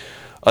vehicle.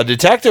 A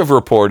detective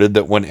reported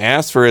that when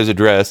asked for his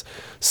address,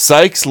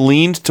 Sykes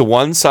leaned to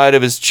one side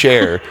of his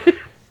chair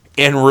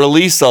and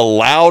released a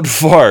loud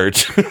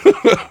fart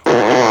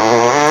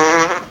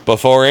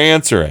before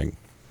answering.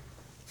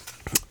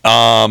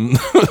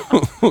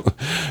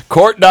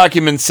 Court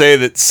documents say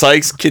that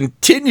Sykes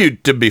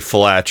continued to be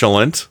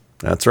flatulent.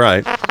 That's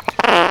right.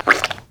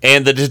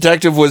 And the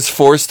detective was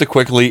forced to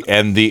quickly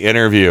end the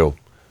interview.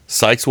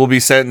 Sykes will be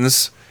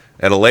sentenced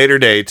at a later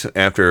date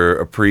after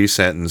a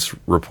pre-sentence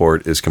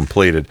report is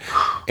completed.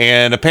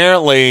 And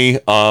apparently,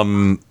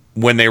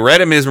 when they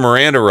read him his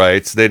Miranda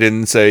rights, they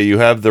didn't say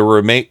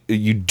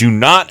you do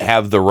not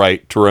have the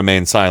right to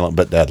remain silent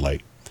but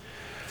deadly.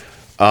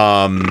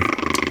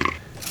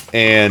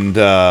 Imagine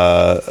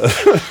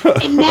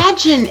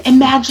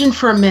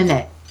for a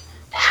minute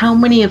how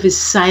many of his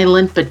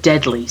silent but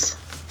deadlies.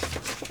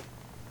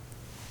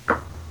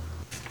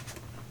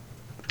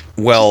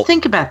 Well, just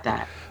think about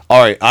that.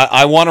 All right,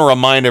 I want to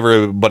remind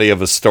everybody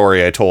of a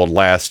story I told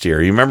last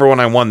year. You remember when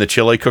I won the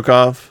chili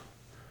cook-off?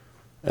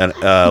 And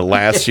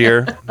last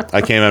year,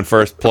 I came in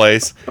first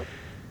place,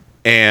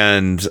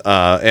 and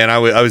I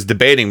was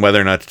debating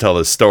whether or not to tell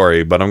this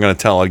story, but I'm going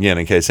to tell again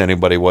in case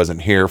anybody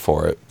wasn't here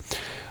for it.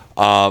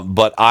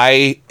 But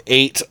I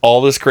ate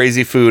all this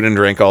crazy food and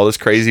drank all this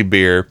crazy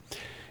beer,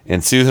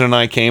 and Susan and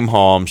I came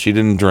home. She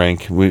didn't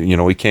drink.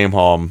 We came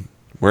home.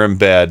 We're in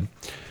bed,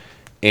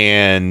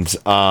 and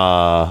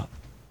I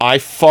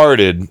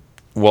farted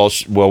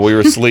while we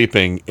were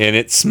sleeping, and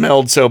it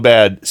smelled so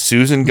bad.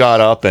 Susan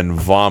got up and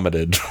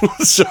vomited.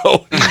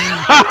 So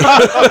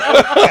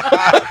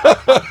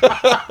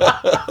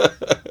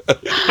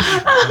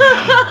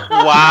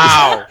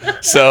wow.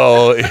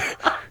 So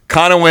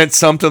kind of went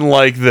something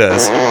like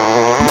this.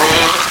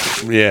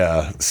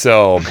 Yeah.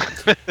 So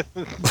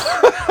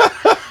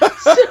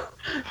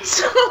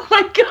oh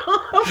my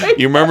god.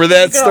 You remember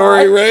that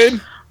story, Rain?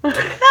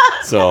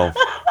 So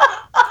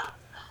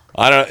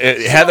I don't.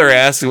 Heather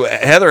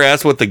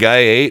asked what the guy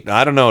ate.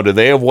 I don't know. Do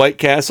they have White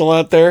Castle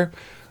out there?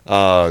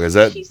 Because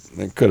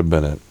that could have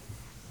been it.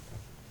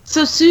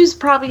 So Suze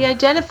probably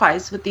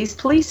identifies with these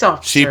police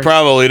officers. She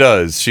probably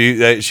does. She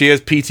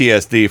has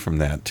PTSD from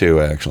that too.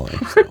 Actually,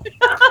 so.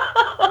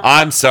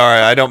 I'm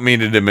sorry. I don't mean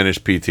to diminish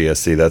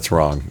PTSD. That's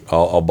wrong.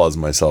 I'll buzz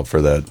myself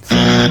for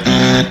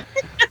that.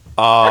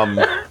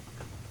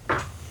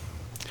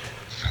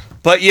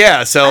 But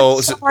yeah. So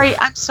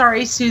I'm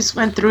sorry. Suze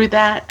went through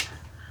that.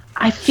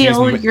 I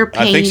feel your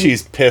pain. I think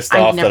she's pissed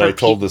off that I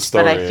told the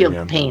story. But I feel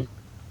the pain.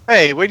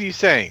 Hey, what are you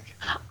saying?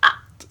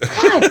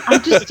 What?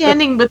 I'm just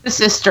standing with the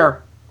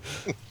sister.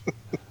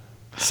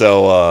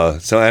 So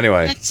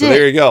anyway,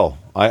 there you go.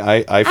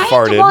 I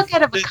farted. Had to walk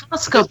out of a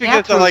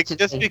Costco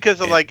just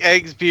because of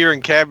eggs, beer,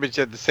 and cabbage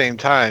at the same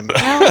time.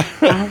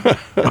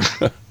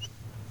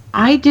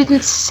 I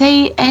didn't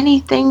say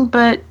anything,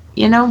 but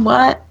you know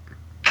what?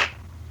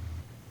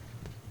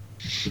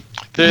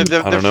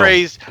 The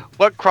phrase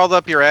 "what crawled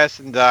up your ass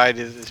and died"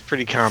 is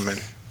pretty common.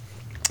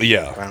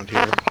 Yeah. Around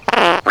here.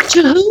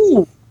 To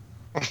who?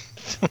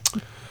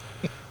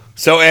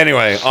 So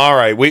anyway, all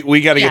right, we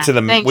got to get to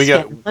the thanks, we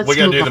got to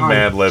do the on.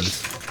 Mad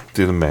Libs.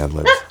 Do the Mad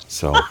Libs.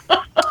 So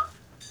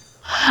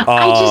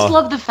I just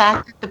love the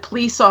fact that the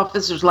police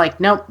officer's like,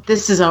 nope,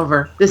 this is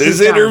over.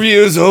 This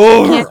interview's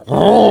over.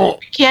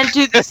 Can't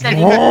do this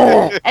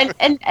anymore.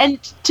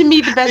 and to me,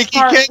 the best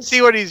part. You can't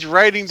see what he's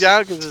writing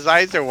down because his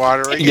eyes are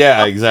watering.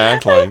 Yeah,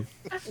 exactly.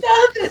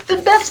 No,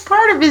 the best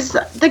part of is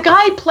the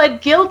guy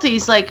pled guilty.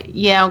 He's like,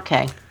 yeah,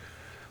 okay.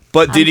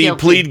 But did he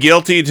plead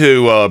guilty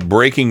to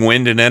breaking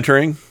wind and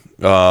entering?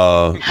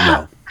 No.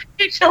 I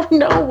don't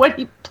know what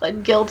he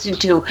pled guilty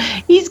to.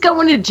 He's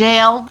going to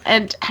jail,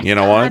 and you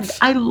know what?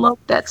 I love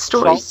that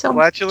story so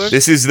much.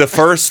 This is the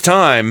first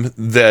time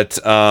that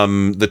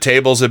the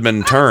tables have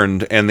been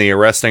turned and the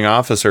arresting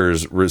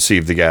officers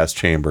received the gas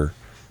chamber.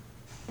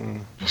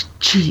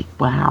 Gee,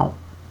 wow.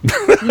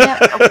 Yeah,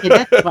 okay,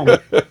 that's funny.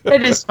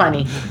 That is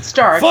funny. It's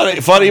dark.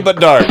 Funny but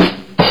dark.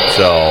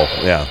 So,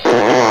 yeah.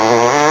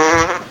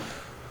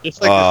 Just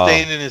like the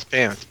stain in his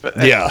pants. But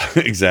yeah,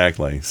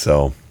 exactly.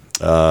 So,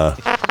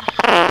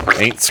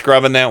 ain't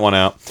scrubbing that one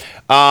out.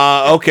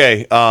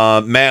 Okay,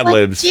 Mad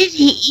Libs. What did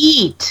he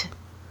eat?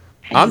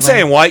 I'm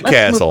saying White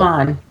Castle. Move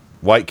on.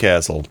 White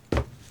Castle.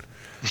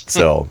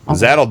 So, 'cause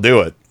that'll do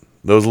it.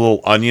 Those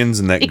little onions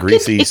and that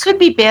greasy. It could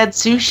be bad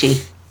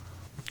sushi.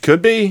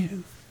 Could be.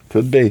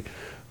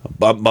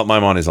 But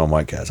my money's on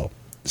White Castle.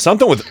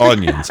 Something with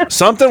onions.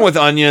 Something with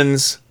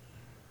onions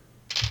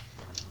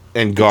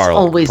and garlic. It's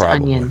always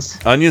probably. onions.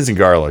 Onions and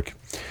garlic.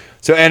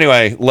 So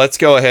anyway, let's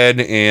go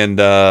ahead and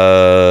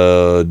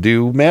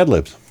do Mad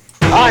Libs.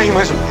 I'm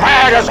as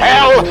mad as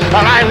hell, and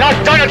I'm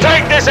not gonna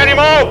take this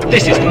anymore!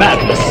 This is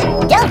madness.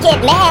 Don't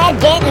get mad,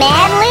 get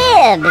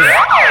Mad Libs!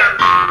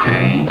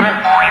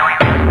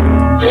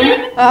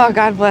 Oh,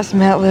 God bless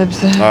Mad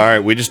Libs. All right,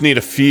 we just need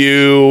a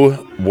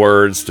few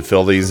words to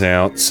fill these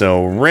out.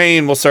 So,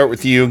 Rain, we'll start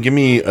with you. Give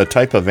me a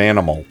type of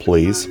animal,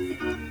 please.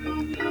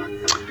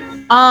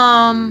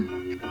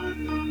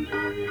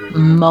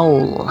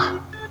 Mole.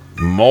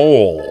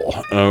 Mole.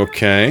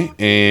 Okay.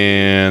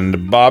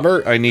 And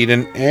Bobber, I need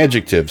an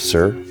adjective,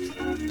 sir.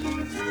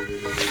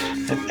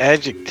 An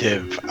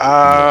adjective.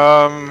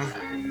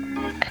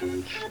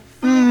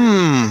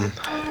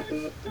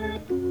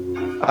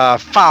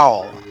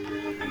 Foul.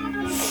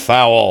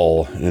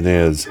 Foul, it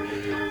is.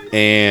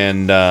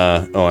 And,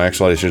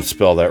 actually, I should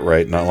spell that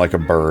right, not like a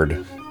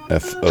bird.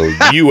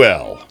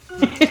 Foul.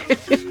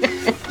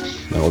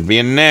 That would be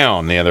a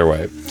noun the other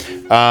way.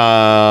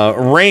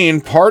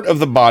 Rain, part of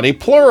the body,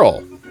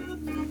 plural.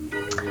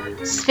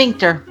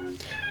 Sphincter.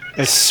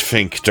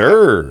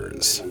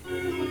 Sphincters.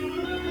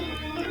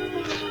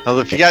 Well,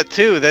 if you got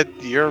two, that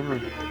you're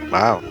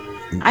wow.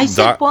 I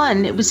said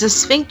one. It was a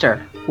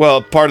sphincter.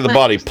 Well, part of the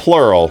body,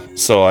 plural,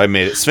 so I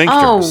made it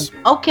sphincters.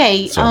 Oh,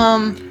 okay.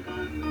 So-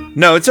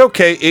 No, it's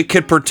okay. It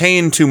could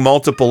pertain to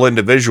multiple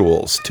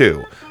individuals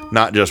too,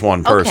 not just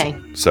one person.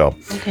 Okay. So,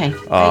 Okay.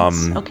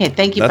 Thanks. Okay.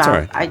 Thank you, that's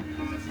Bob. all right.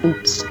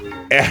 Oops.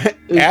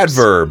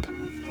 Adverb,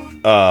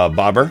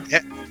 Bobber.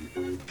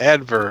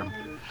 Adverb.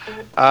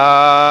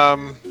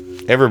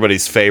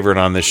 Everybody's favorite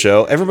on this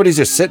show. Everybody's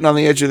just sitting on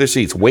the edge of their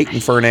seats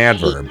waiting for an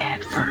adverb.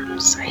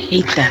 Adverbs. I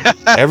hate them.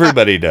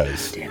 Everybody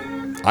does.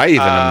 I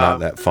even am not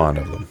that fond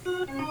of them.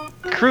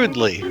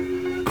 Crudely.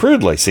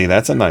 Crudely. See,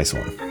 that's a nice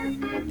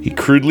one. He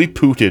crudely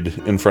pooted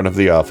in front of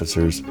the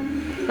officers.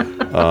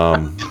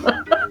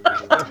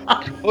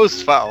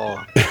 Post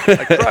foul.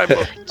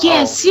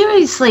 Yeah,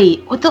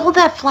 seriously. With all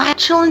that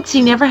flatulence,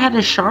 he never had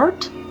a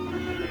shart?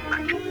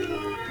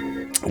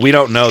 We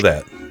don't know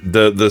that.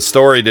 The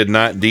story did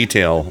not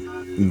detail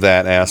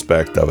that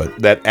aspect of it.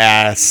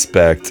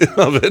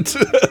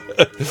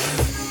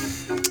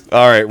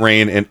 All right,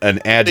 Rain, an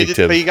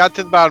adjective. But you got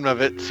to the bottom of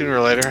it sooner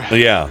or later.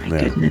 Yeah.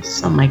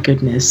 Goodness. Oh, my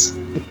goodness.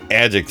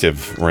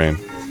 Adjective, Rain.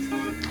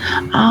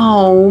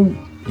 Oh.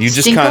 You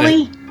just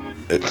stinkily?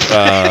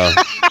 kind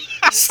of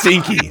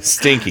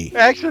stinky.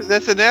 Actually,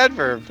 that's an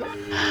adverb.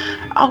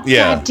 Oh,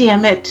 Yeah. God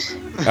damn it.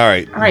 All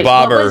right, All right,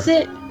 Bobber. what was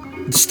it?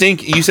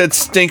 You said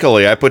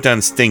stinkily. I put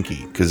down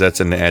stinky because that's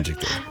an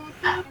adjective.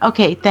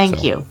 Okay,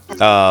 thank you.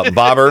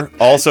 Bobber,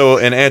 also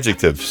an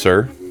adjective,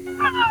 sir.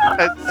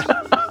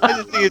 I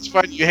just think it's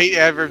fun. You hate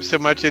adverbs so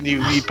much, and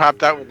you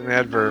popped out with an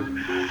adverb.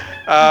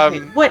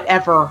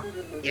 Whatever.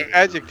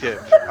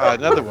 Adjective.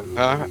 Another one,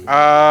 huh?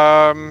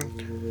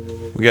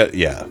 We got,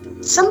 yeah.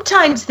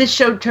 Sometimes this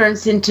show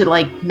turns into,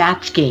 like,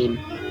 match game.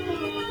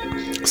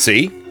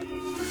 See?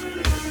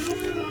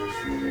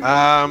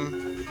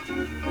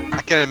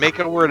 Can I make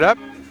a word up?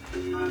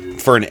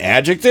 For an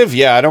adjective?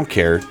 Yeah, I don't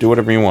care. Do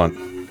whatever you want.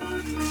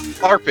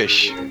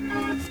 Flarpish.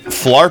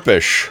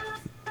 Flarpish.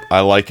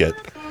 I like it.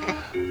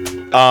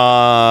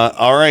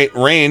 All right,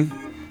 Rain.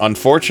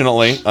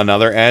 Unfortunately,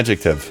 another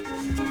adjective.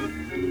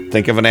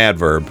 Think of an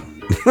adverb.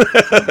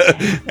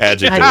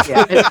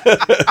 Adjective.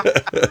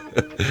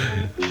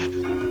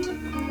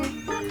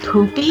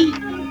 Poopy?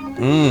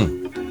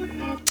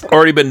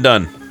 Already been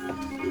done.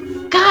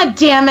 God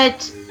damn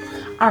it.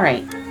 All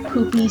right.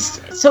 Poopy.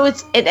 So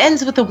it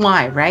ends with a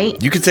Y,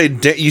 right? You could say,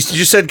 you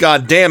just said,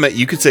 God damn it.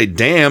 You could say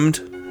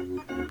damned.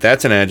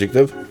 That's an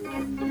adjective.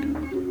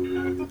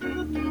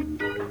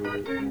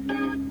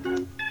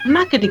 I'm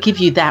not going to give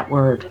you that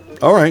word.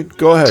 All right,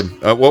 go ahead.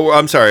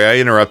 I'm sorry, I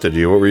interrupted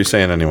you. What were you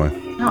saying anyway?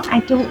 No,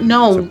 I don't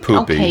know. So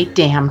poopy. Okay,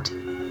 damned.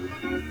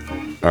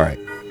 All right.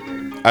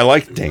 I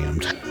like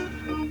damned.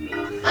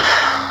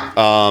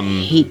 I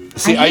hate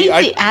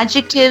the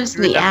adjectives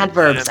and the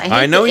adverbs. I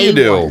hate know the you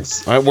do.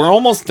 ones. All right, we're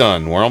almost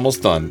done.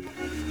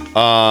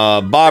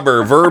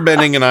 Bobber, verb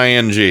ending in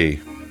ing.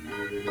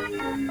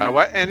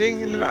 What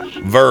ending?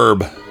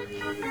 Verb.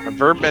 A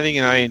verb ending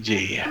in ing.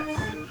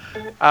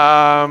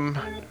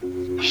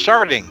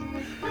 Sharding.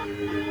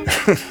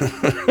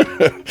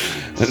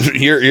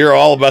 You're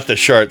all about the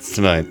sharts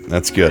tonight.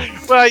 That's good.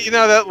 Well,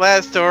 that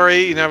last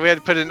story. We had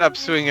to put an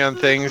upswing on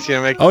things.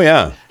 Oh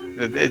yeah.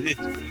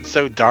 It's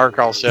so dark.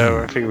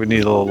 Also, I think we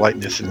need a little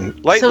lightness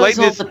and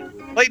lightness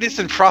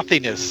and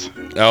frothiness.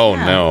 Oh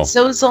no.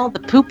 So is all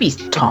the poopy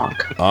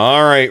talk.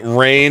 All right,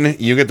 Rain,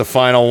 you get the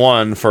final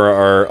one for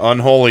our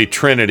unholy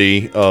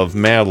trinity of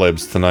Mad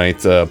Libs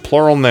tonight.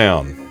 Plural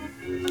noun.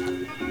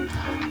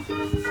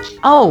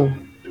 Oh,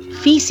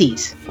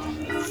 feces.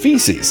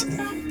 Feces.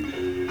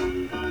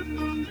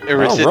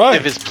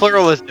 If it's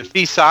plural, is the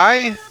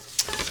feci?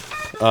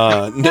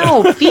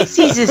 No,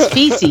 feces is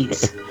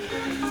feces.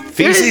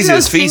 Feces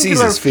is feces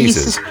is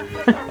feces.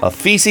 A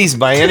feces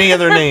by any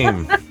other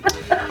name.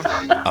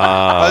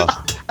 I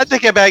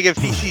think a bag of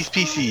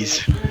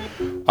feces.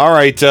 All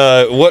right.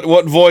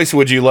 What voice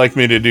would you like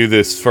me to do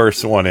this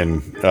first one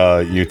in?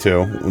 You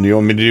two. Do you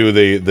want me to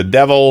do the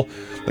devil,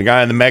 the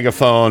guy in the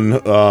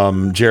megaphone,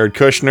 Jared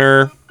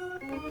Kushner?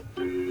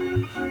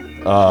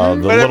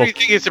 Whatever you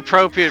think is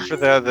appropriate for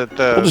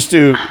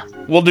the.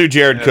 We'll do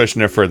Jared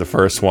Kushner for the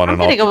first one. I'm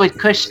gonna go with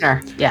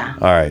Kushner. Yeah.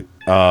 All right.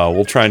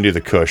 We'll try and do the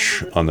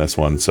Kush on this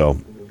one. So.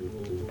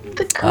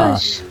 The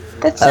Kush.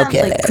 That sounds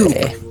like poop.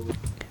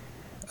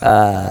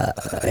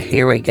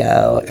 Here we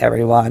go,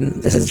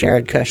 everyone. This is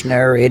Jared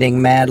Kushner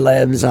reading Mad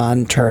Libs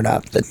on Turn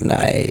Up the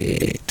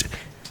Night.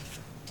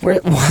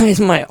 Why is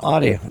my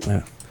audio?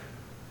 There.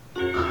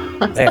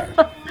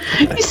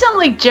 You sound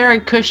like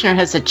Jared Kushner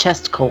has a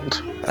chest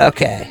cold.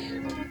 Okay.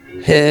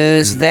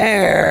 Who's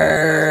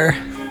there?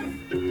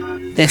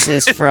 This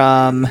is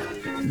from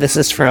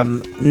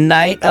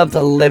Night of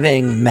the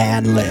Living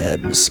Mad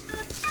Libs.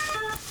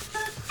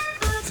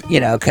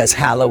 Because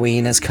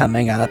Halloween is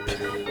coming up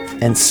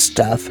and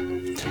stuff.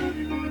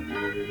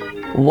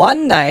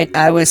 One night,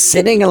 I was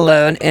sitting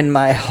alone in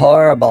my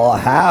horrible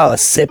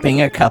house,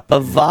 sipping a cup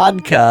of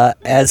vodka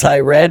as I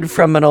read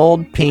from an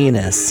old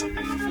penis.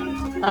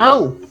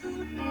 Oh.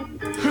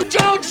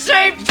 Don't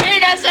say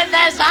penis in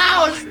this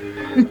house!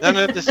 None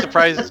of this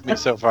surprises me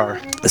so far.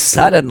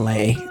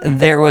 Suddenly,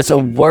 there was a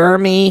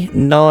wormy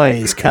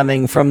noise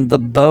coming from the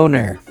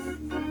boner.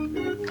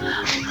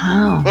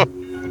 Oh.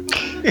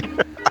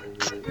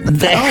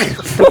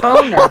 The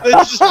boner.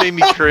 That just made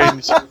me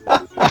cringe.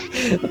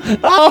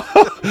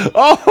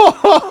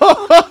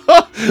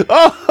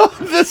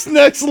 This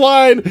next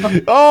line.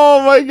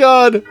 Oh my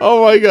god.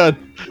 Oh my god.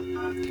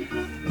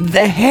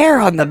 The hair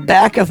on the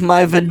back of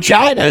my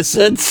vagina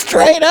stood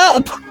straight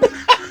up.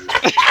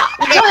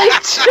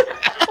 What?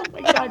 Oh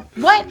my god.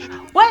 What?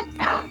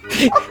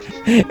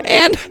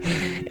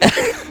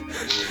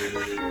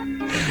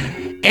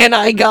 And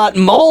I got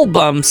mole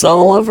bumps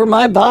all over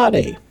my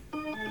body.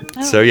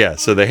 So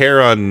the hair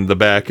on the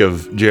back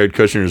of Jared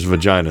Kushner's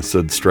vagina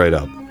stood straight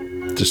up.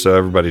 Just so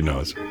everybody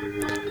knows.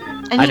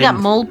 And he got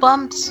mole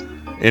bumps?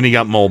 And he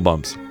got mole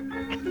bumps.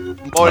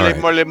 Mole,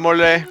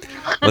 mole.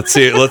 Let's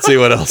see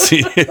what else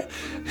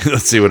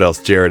let's see what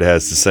else Jared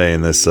has to say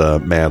in this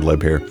Mad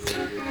Lib here.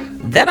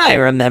 Then I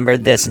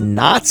remembered this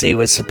Nazi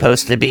was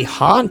supposed to be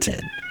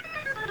haunted.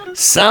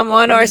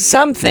 Someone or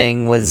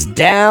something was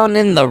down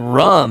in the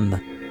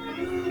room.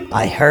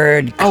 I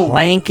heard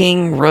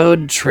clanking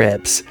road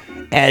trips,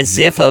 as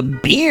if a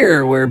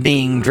beer were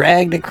being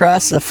dragged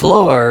across the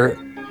floor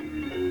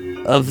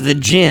of the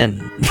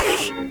gin.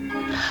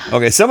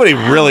 Okay, somebody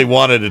really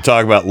wanted to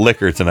talk about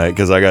liquor tonight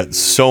because I got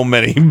so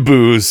many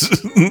booze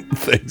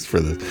things for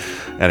this.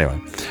 Anyway,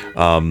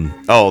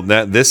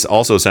 this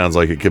also sounds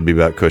like it could be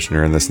about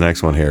Kushner in this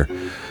next one here.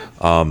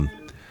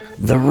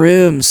 The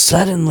room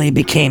suddenly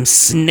became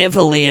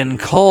snivelly and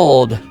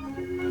cold.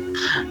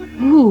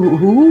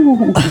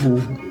 Ooh.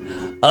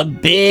 A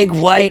big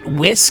white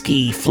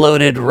whiskey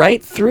floated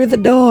right through the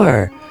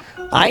door.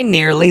 I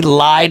nearly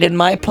lied in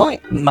my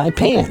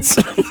pants.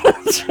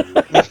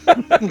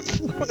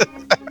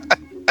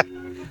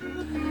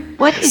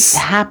 What is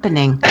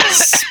happening?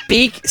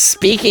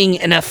 Speaking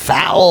in a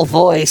foul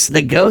voice,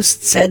 the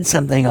ghost said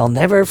something I'll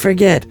never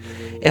forget.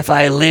 If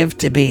I live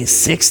to be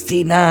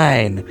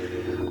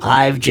 69,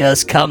 I've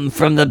just come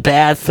from the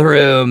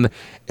bathroom,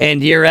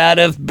 and you're out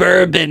of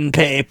bourbon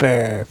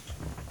paper.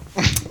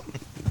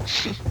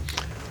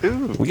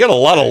 We got a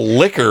lot of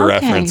liquor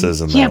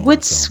references in there. Yeah,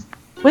 what's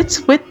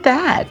with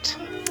that?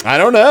 I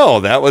don't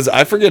know.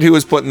 I forget who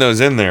was putting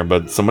those in there,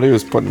 but somebody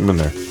was putting them in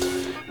there.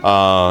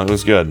 It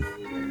was good.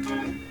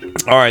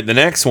 All right, the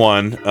next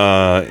one,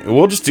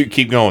 we'll just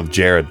keep going with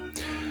Jared.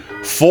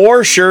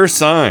 4 sure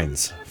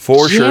signs.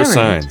 4 sure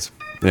signs.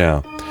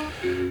 Yeah.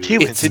 He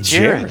went to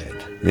Jared.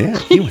 Yeah,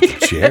 he went to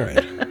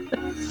Jared.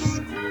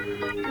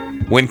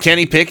 When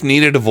Kenny Pick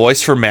needed a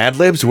voice for Mad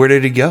Libs, where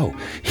did he go?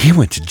 He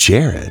went to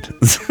Jared.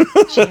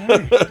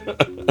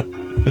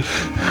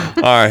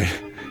 All right,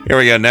 here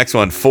we go. Next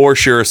one. 4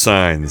 sure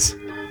signs.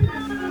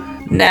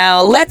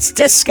 Now let's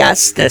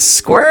discuss the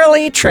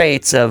squirrely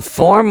traits of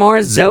 4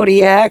 more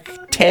Zodiac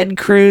Ted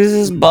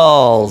Cruz's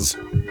balls.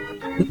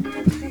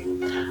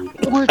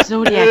 Or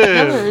Zodiac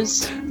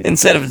killers.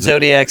 Instead of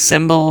Zodiac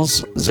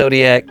symbols,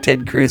 Zodiac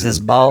Ted Cruz's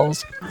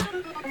balls.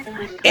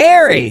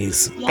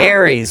 Aries. Yeah.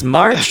 Aries,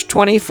 March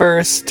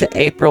 21st to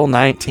April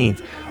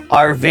 19th,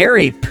 are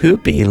very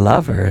poopy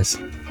lovers.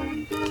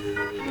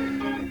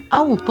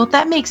 Oh, well,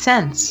 that makes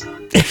sense.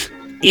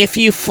 If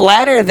you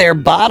flatter their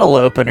bottle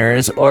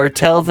openers or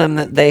tell them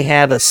that they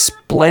have a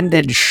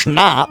splendid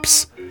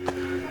schnapps,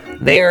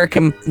 they are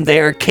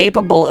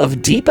capable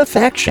of deep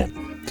affection.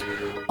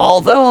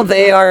 Although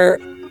they are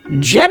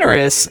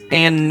generous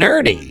and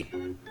nerdy,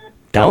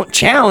 don't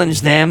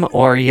challenge them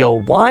or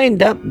you'll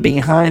wind up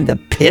behind the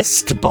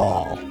pissed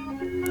ball.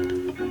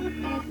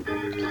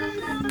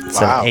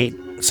 Wow.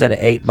 It's an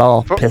 8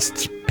 ball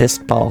pissed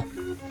ball.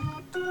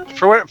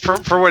 For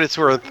what it's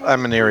worth,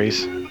 I'm an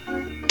Aries.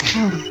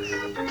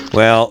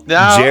 Well,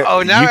 now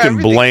you can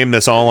blame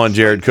this all on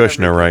Jared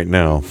Kushner right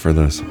now for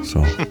this.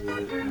 So,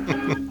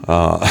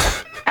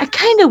 I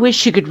kind of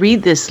wish you could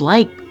read this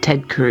like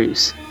Ted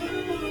Cruz.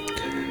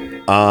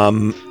 I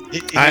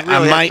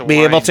might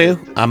be able to.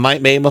 I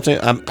might be able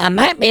to. I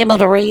might be able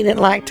to read it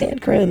like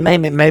Ted Cruz.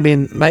 Maybe.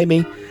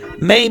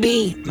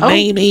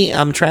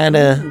 I'm trying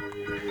to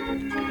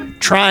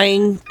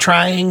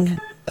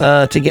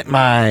get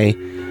my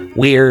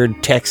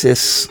weird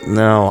Texas.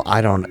 No,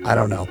 I don't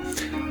know.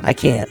 I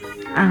can't.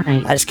 All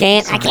right. I just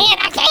can't. I can't.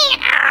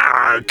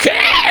 Okay,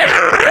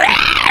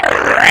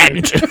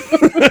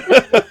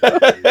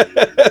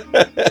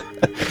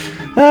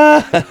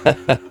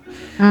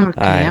 right,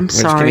 I'm we're sorry.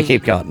 Just gonna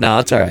keep going. No,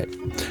 it's all right.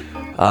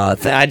 I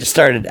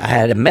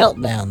had a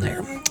meltdown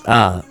there.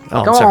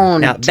 Go sorry. on,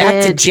 Now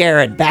Ted.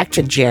 Back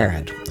to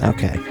Jared.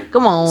 Okay.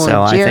 Come on,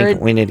 so Jared. I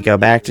think we need to go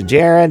back to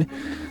Jared.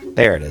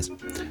 There it is.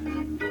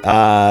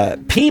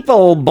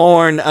 People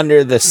born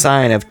under the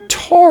sign of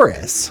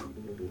Taurus,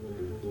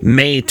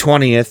 May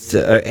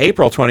 20th,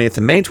 April 20th,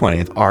 and May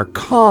 20th, are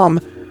calm,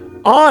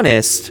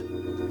 honest,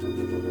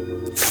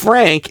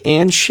 frank,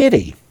 and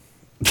shitty.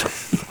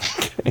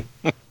 Okay.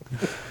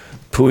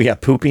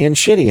 Poopy and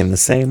shitty in the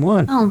same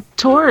one. Oh,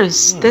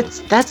 Taurus.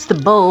 That's the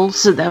bull,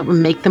 so that would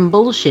make them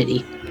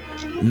bullshitty.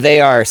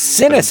 They are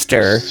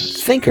sinister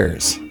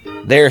thinkers.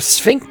 Their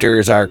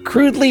sphincters are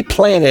crudely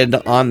planted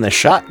on the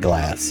shot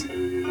glass.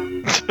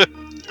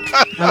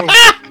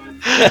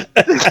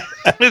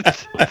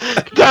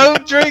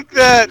 Don't drink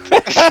that.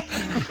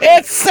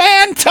 It's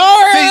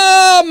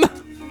Santorum.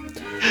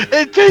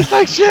 It tastes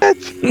like shit.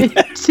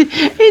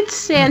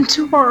 It's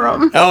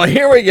Santorum. Oh,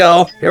 here we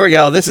go.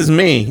 This is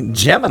me,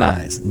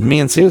 Geminis. Me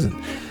and Susan.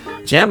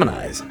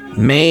 Geminis.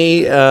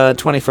 May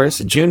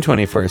 21st, June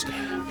 21st.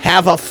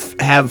 Have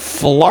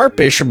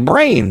flarpish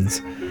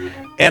brains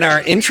and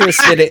are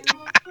interested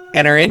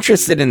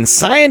in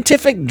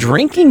scientific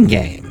drinking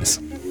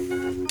games.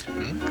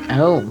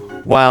 Oh.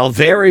 While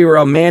very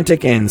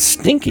romantic and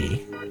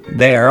stinky,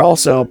 they are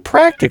also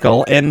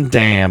practical and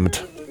damned.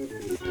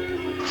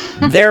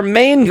 Their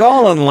main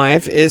goal in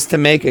life is to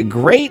make a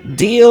great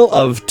deal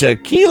of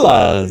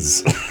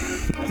tequilas.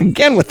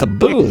 Again with the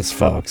booze,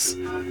 folks.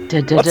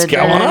 What's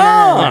going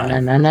on?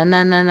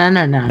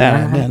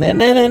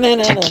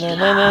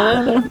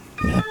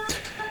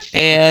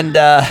 And,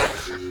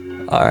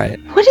 all right.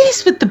 What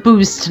is with the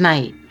booze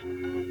tonight?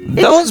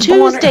 It's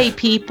Tuesday,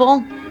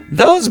 people.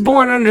 Those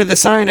born under the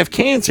sign of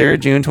Cancer,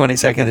 June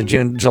 22nd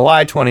to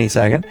July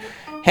 22nd,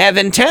 have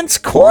intense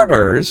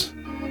quarters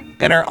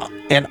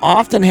and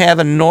often have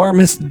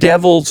enormous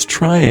devil's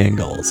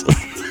triangles.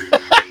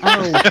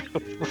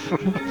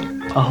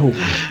 Oh.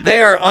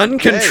 They are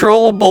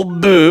uncontrollable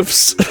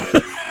boofs.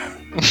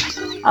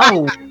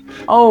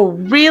 Oh,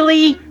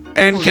 really?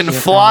 And can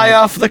fly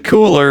off the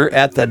cooler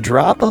at the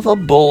drop of a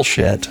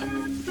bullshit.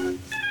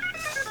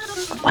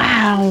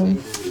 Wow.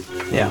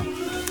 Yeah.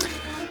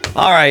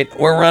 All right,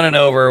 we're running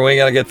over. We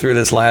got to get through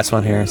this last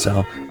one here.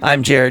 So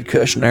I'm Jared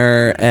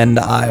Kushner, and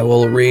I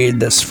will read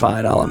this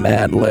final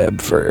Mad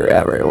Lib for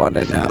everyone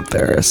out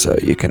there so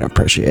you can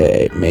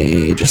appreciate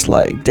me just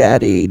like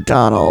Daddy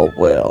Donald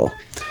will.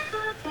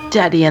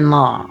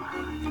 Daddy-in-law.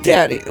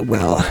 Daddy,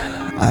 well,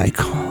 I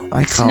call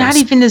It's not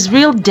even his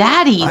real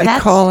daddy. I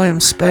call him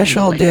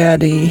Special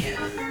Daddy.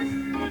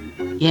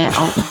 Yeah,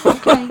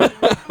 okay.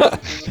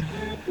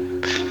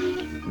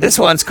 This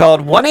one's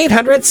called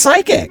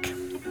 1-800-PSYCHIC.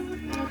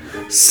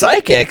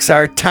 Psychics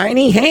are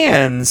tiny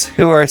hands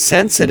who are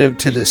sensitive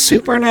to the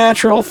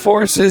supernatural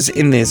forces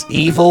in this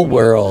evil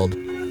world.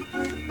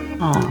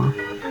 Aww.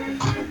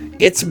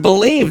 It's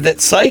believed that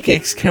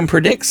psychics can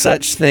predict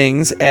such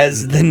things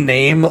as the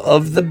name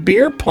of the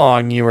beer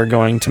pong you are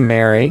going to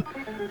marry,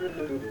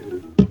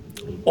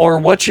 or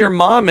what your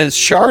mom is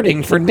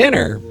sharding for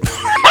dinner.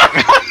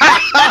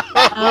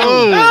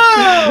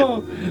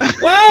 Oh.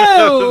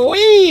 Whoa!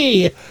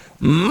 Wee!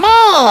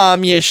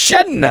 Mom, you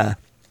shouldn't.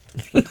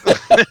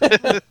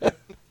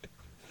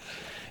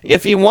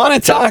 If you want to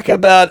talk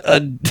about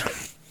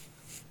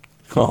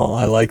oh,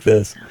 I like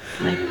this.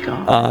 Oh my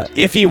God.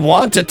 If you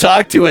want to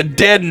talk to a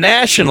dead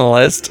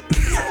nationalist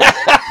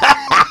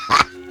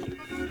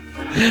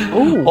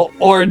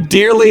or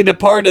dearly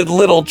departed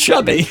little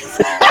chubby,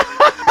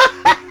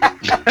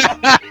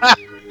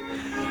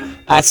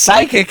 a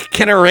psychic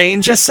can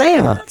arrange a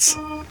seance.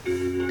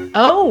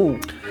 Oh.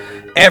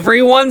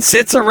 Everyone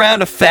sits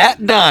around a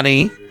fat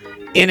Donnie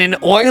in an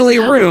oily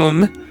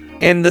room,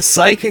 and the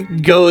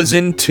psychic goes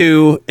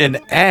into an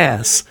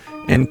ass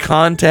and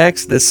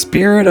contacts the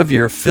spirit of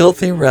your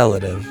filthy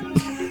relative.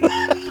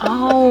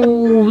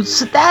 Oh,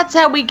 so that's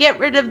how we get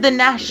rid of the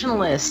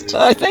nationalist.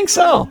 I think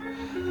so.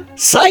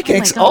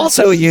 Psychics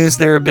also use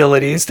their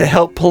abilities to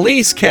help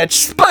police catch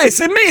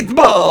spicy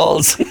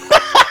meatballs.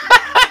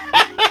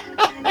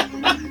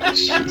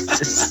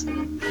 Jesus.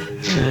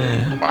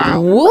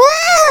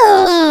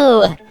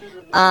 Whoa!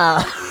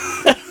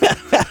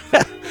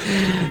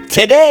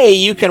 Today,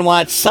 you can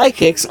watch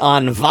Psychics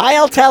on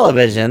Vile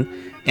Television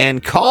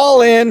and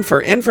call in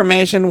for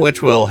information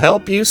which will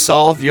help you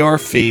solve your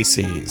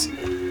feces.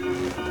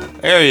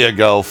 There you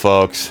go,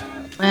 folks.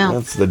 Well,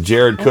 that's the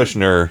Jared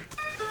Kushner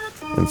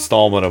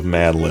installment of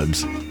Mad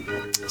Libs.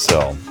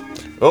 So,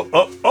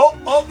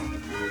 oh!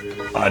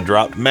 I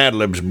dropped Mad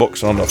Libs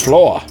books on the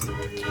floor.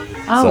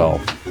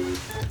 Oh. So,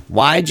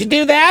 why'd you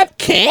do that,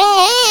 Ken?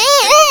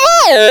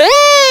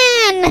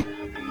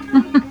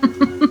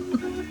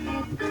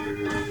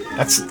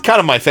 That's kind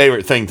of my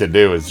favorite thing to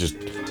do is just...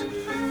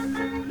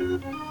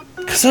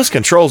 Because those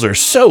controls are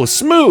so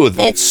smooth.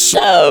 It's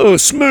so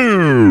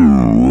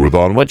smooth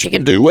on what you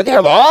can do with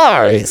your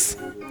voice.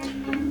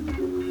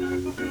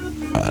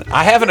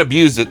 I haven't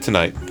abused it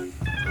tonight.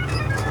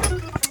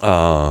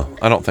 I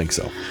don't think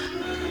so.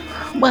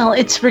 Well,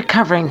 it's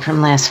recovering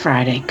from last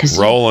Friday because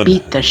you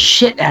beat the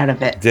shit out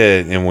of it.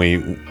 Did, and we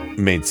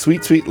made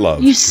sweet, sweet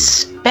love. You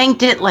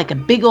spanked it like a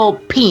big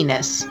old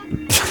penis.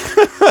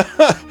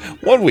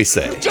 What'd we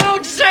say?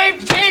 Don't say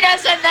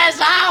penis in this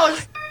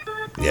house!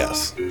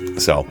 Yes.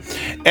 So,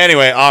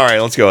 anyway, all right,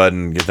 let's go ahead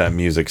and get that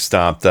music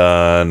stopped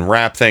and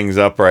wrap things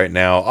up right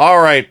now.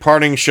 All right,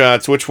 parting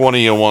shots. Which one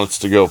of you wants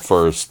to go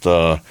first?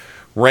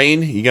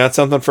 Rain, you got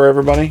something for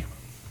everybody?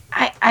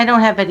 I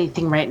don't have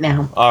anything right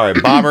now. All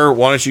right, Bobber,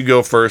 why don't you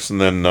go first,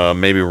 and then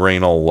maybe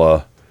Rain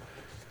will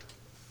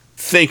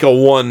think of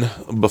one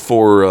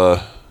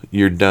before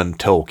you're done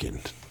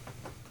talking.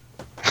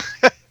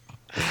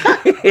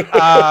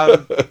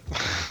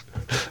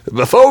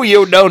 Before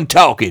you're done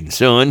talking,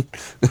 son.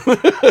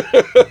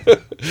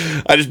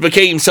 I just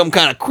became some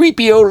kind of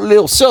creepy old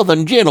little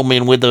southern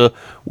gentleman with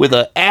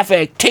a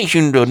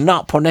affectation to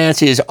not pronounce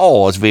his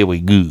R's very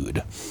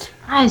good.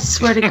 I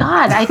swear to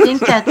God, I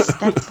think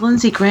that's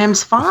Lindsey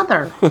Graham's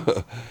father.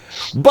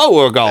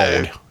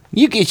 Beauregard,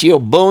 you get your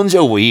buns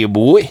over here,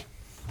 boy.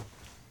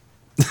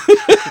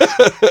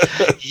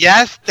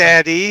 Yes,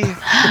 Daddy.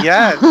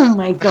 Yes. Oh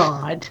my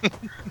God.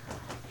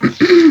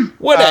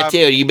 What'd I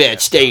tell you about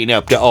staying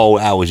up to all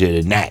hours of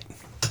the night?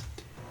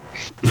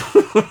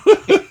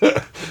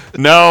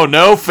 No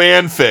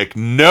fanfic.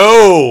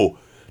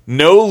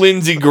 No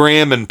Lindsey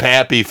Graham and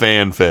Pappy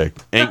fanfic.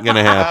 Ain't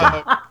gonna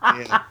happen.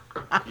 Yeah.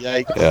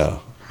 Yikes. Yeah.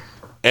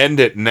 End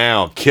it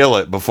now. Kill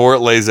it before it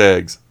lays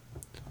eggs.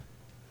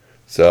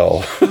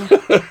 So.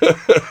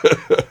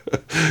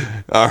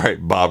 All right,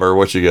 Bobber,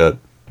 what you got?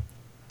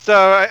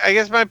 So I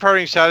guess my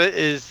parting shot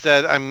is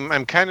that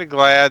I'm kind of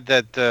glad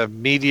that the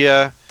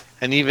media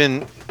and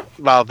even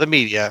the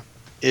media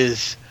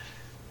isn't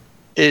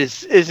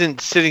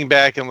sitting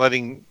back and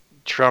letting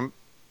Trump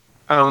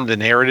own the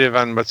narrative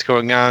on what's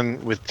going on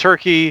with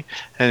Turkey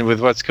and with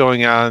what's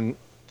going on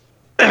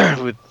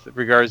with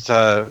regards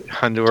to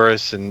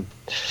Honduras and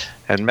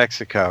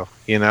Mexico.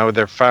 You know,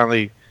 they're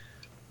finally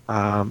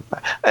and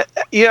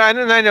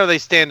I know they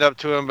stand up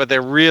to him, but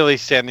they're really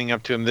standing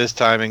up to him this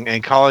time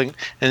and calling,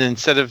 and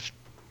instead of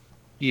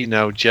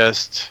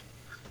just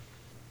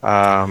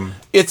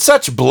it's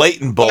such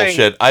blatant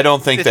bullshit. I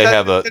don't think they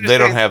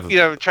don't have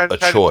trying a to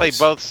play choice.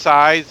 both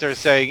sides. They're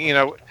saying,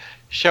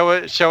 show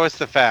us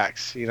the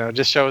facts.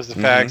 Just show us the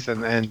facts,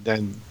 and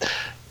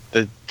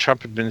the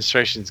Trump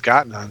administration's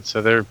gotten on.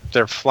 So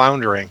they're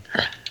floundering.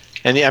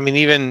 And I mean,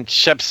 even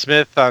Shep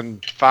Smith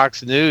on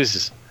Fox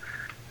News,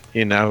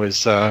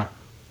 is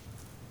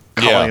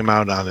calling him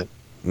out on it.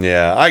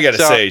 Yeah, I got to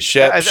say,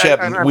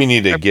 Shep, we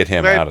need to get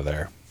him out of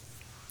there.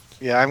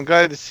 Yeah, I'm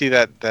glad to see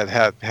that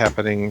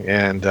happening,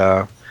 and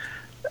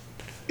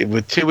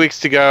with 2 weeks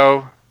to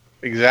go,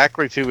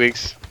 exactly 2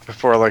 weeks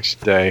before Election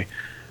Day,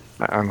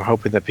 I'm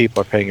hoping that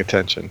people are paying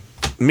attention.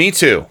 Me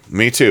too,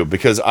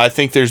 because I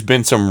think there's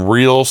been some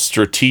real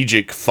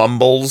strategic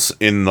fumbles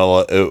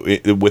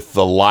with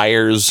the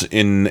liars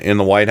in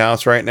the White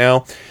House right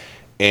now,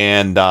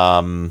 and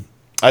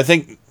I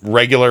think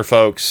regular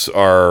folks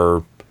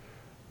are.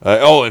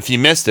 If you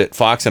missed it,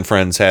 Fox and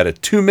Friends had a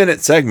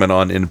 2-minute segment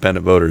on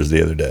independent voters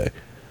the other day.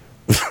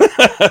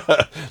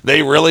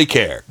 They really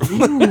care.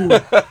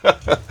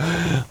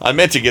 I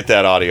meant to get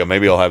that audio.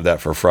 Maybe I'll have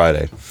that for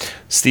Friday.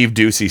 Steve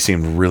Ducey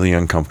seemed really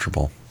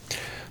uncomfortable.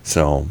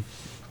 So,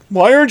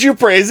 why aren't you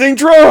praising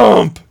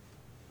Trump?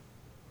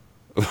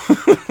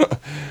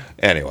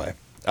 Anyway,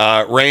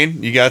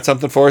 Rain, you got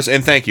something for us?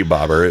 And thank you,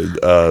 Bobber.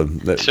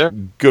 Sure.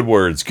 Good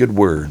words.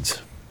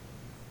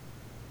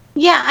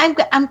 Yeah,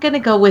 I'm going to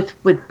go with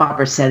what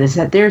Bobber said, is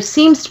that there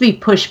seems to be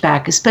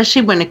pushback,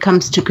 especially when it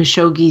comes to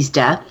Khashoggi's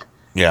death.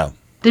 Yeah.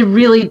 There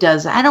really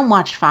does. I don't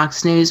watch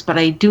Fox News, but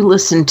I do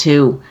listen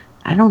to,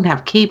 I don't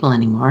have cable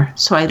anymore,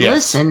 so I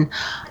listen.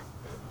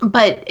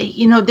 But,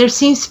 there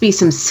seems to be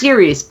some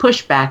serious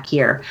pushback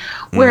here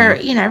where,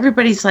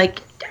 everybody's like,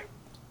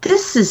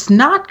 this is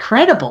not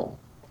credible.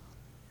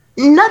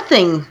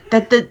 Nothing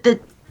that the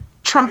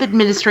Trump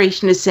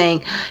administration is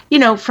saying,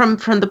 from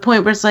the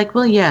point where it's like,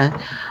 well,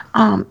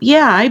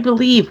 I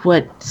believe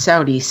what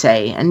Saudis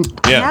say. And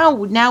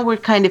now we're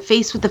kind of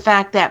faced with the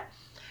fact that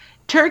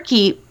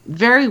Turkey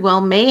very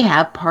well may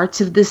have parts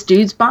of this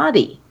dude's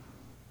body.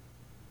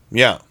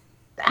 Yeah.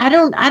 I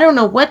don't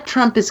know what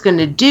Trump is going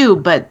to do,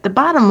 but the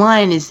bottom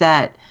line is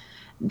that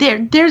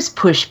there's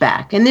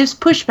pushback, and there's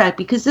pushback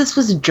because this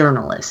was a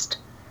journalist.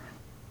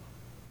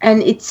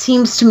 And it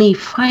seems to me,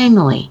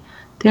 finally,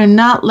 they're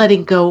not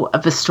letting go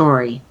of a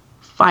story.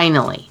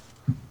 Finally.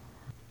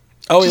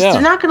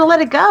 They're not going to let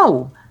it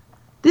go.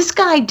 This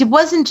guy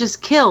wasn't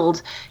just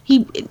killed.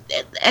 He,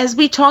 as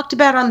we talked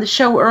about on the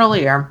show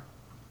earlier,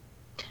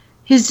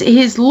 his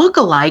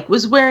lookalike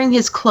was wearing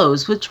his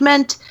clothes, which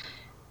meant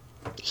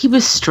he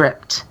was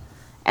stripped.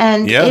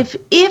 And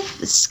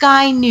if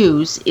Sky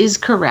News is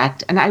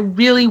correct, and I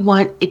really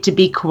want it to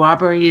be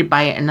corroborated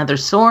by another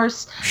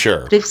source,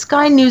 sure. But if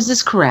Sky News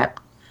is correct,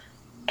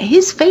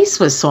 his face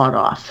was sawed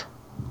off.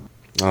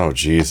 Oh,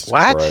 Jesus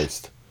what?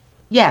 Christ.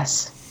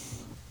 Yes.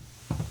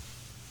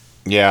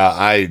 Yeah,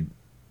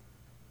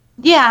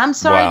 I'm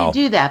sorry to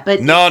do that,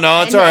 but no,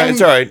 it's all right.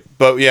 It's all right.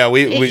 But yeah,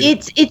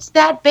 it's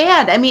that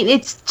bad. I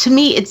mean, to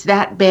me, it's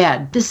that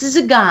bad. This is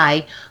a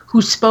guy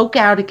who spoke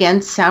out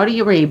against Saudi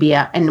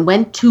Arabia and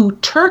went to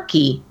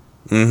Turkey.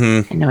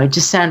 Mm-hmm. I know it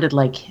just sounded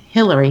like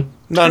Hillary.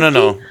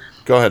 No.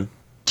 Go ahead.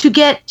 To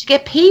get the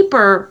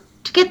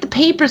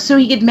paper so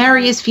he could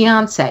marry his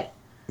fiance.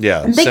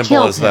 Yeah, and they simple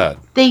killed as him. that.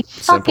 They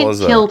fucking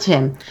killed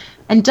him.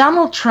 And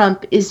Donald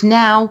Trump is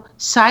now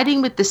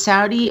siding with the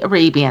Saudi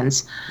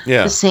Arabians,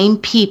 the same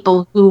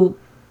people who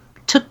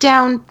took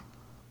down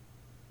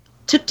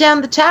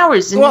the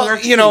towers in New York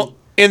City. You know,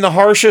 in the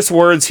harshest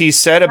words he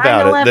said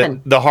about 9/11.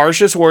 it, the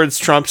harshest words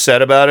Trump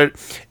said about it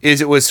is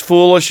it was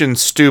foolish and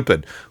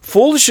stupid.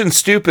 Foolish and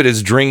stupid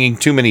is drinking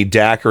too many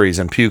daiquiris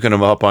and puking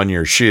them up on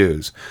your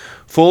shoes.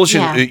 Foolish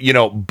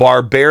and,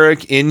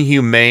 barbaric,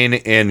 inhumane,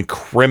 and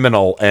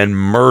criminal and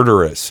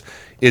murderous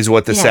is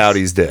what the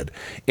Saudis did.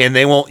 And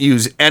they won't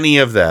use any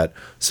of that.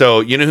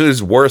 So, you know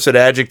who's worse at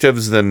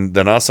adjectives than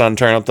us on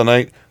Turn Up the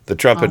Night? The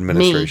Trump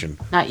administration. Me.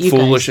 Not you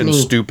Foolish guys, and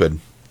me. stupid.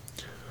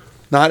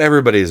 Not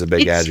everybody is a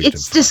big adjective.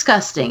 It's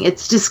disgusting.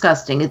 It's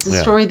disgusting. It's a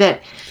story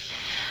that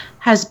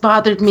has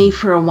bothered me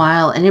for a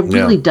while, and it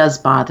really does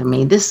bother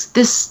me. This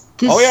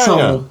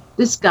soul,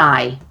 this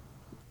guy.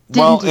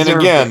 Well, and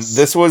again,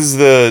 this was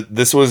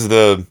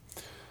the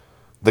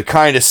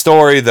kind of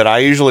story that I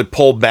usually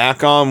pull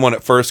back on when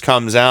it first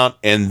comes out,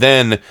 and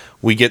then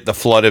we get the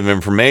flood of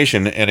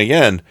information. And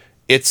again,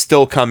 it's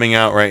still coming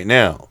out right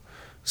now.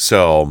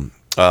 So,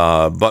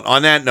 but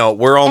on that note,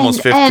 we're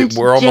almost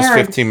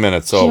 15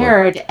 minutes over.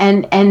 Jared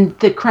and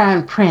the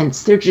Crown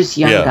Prince, they're just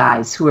young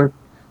guys who are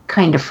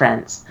kind of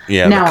friends.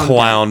 Yeah, now the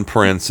Clown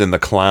Prince and the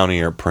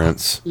Clownier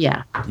Prince.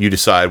 Yeah. You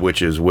decide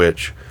which is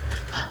which.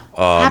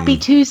 Happy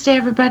Tuesday,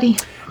 everybody.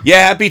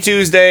 Yeah, happy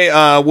Tuesday.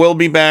 We'll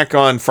be back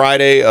on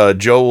Friday.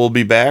 Joe will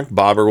be back.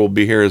 Bobber will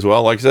be here as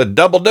well. Like I said,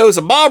 double dose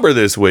of Bobber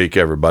this week,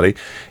 everybody.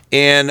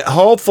 And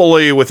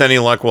hopefully, with any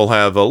luck, we'll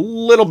have a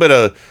little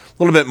bit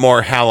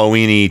more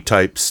Halloween-y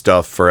type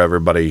stuff for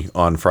everybody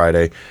on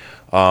Friday.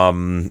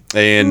 Ooh,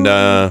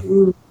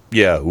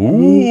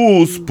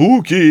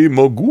 spooky,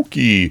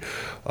 magooky.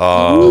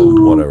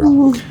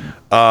 Whatever.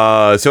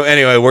 So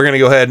anyway, we're going to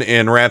go ahead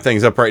and wrap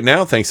things up right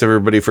now. Thanks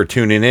everybody for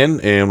tuning in,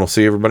 and we'll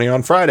see everybody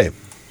on Friday.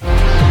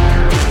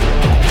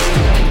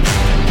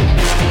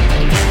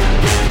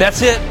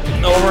 That's it.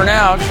 Over and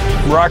out.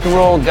 Rock and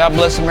roll. God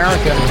bless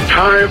America.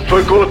 Time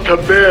to go to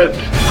bed.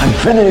 I'm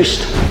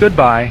finished.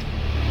 Goodbye.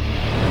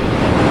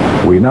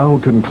 We now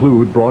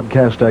conclude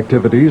broadcast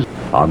activities.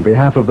 On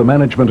behalf of the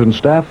management and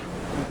staff,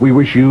 we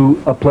wish you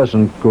a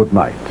pleasant good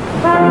night.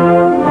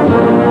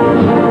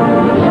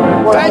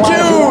 Thank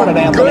you.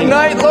 Good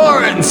night,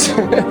 Lawrence.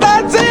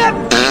 That's it.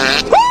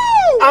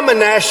 Woo! I'm a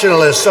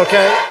nationalist,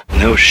 okay?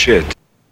 No shit.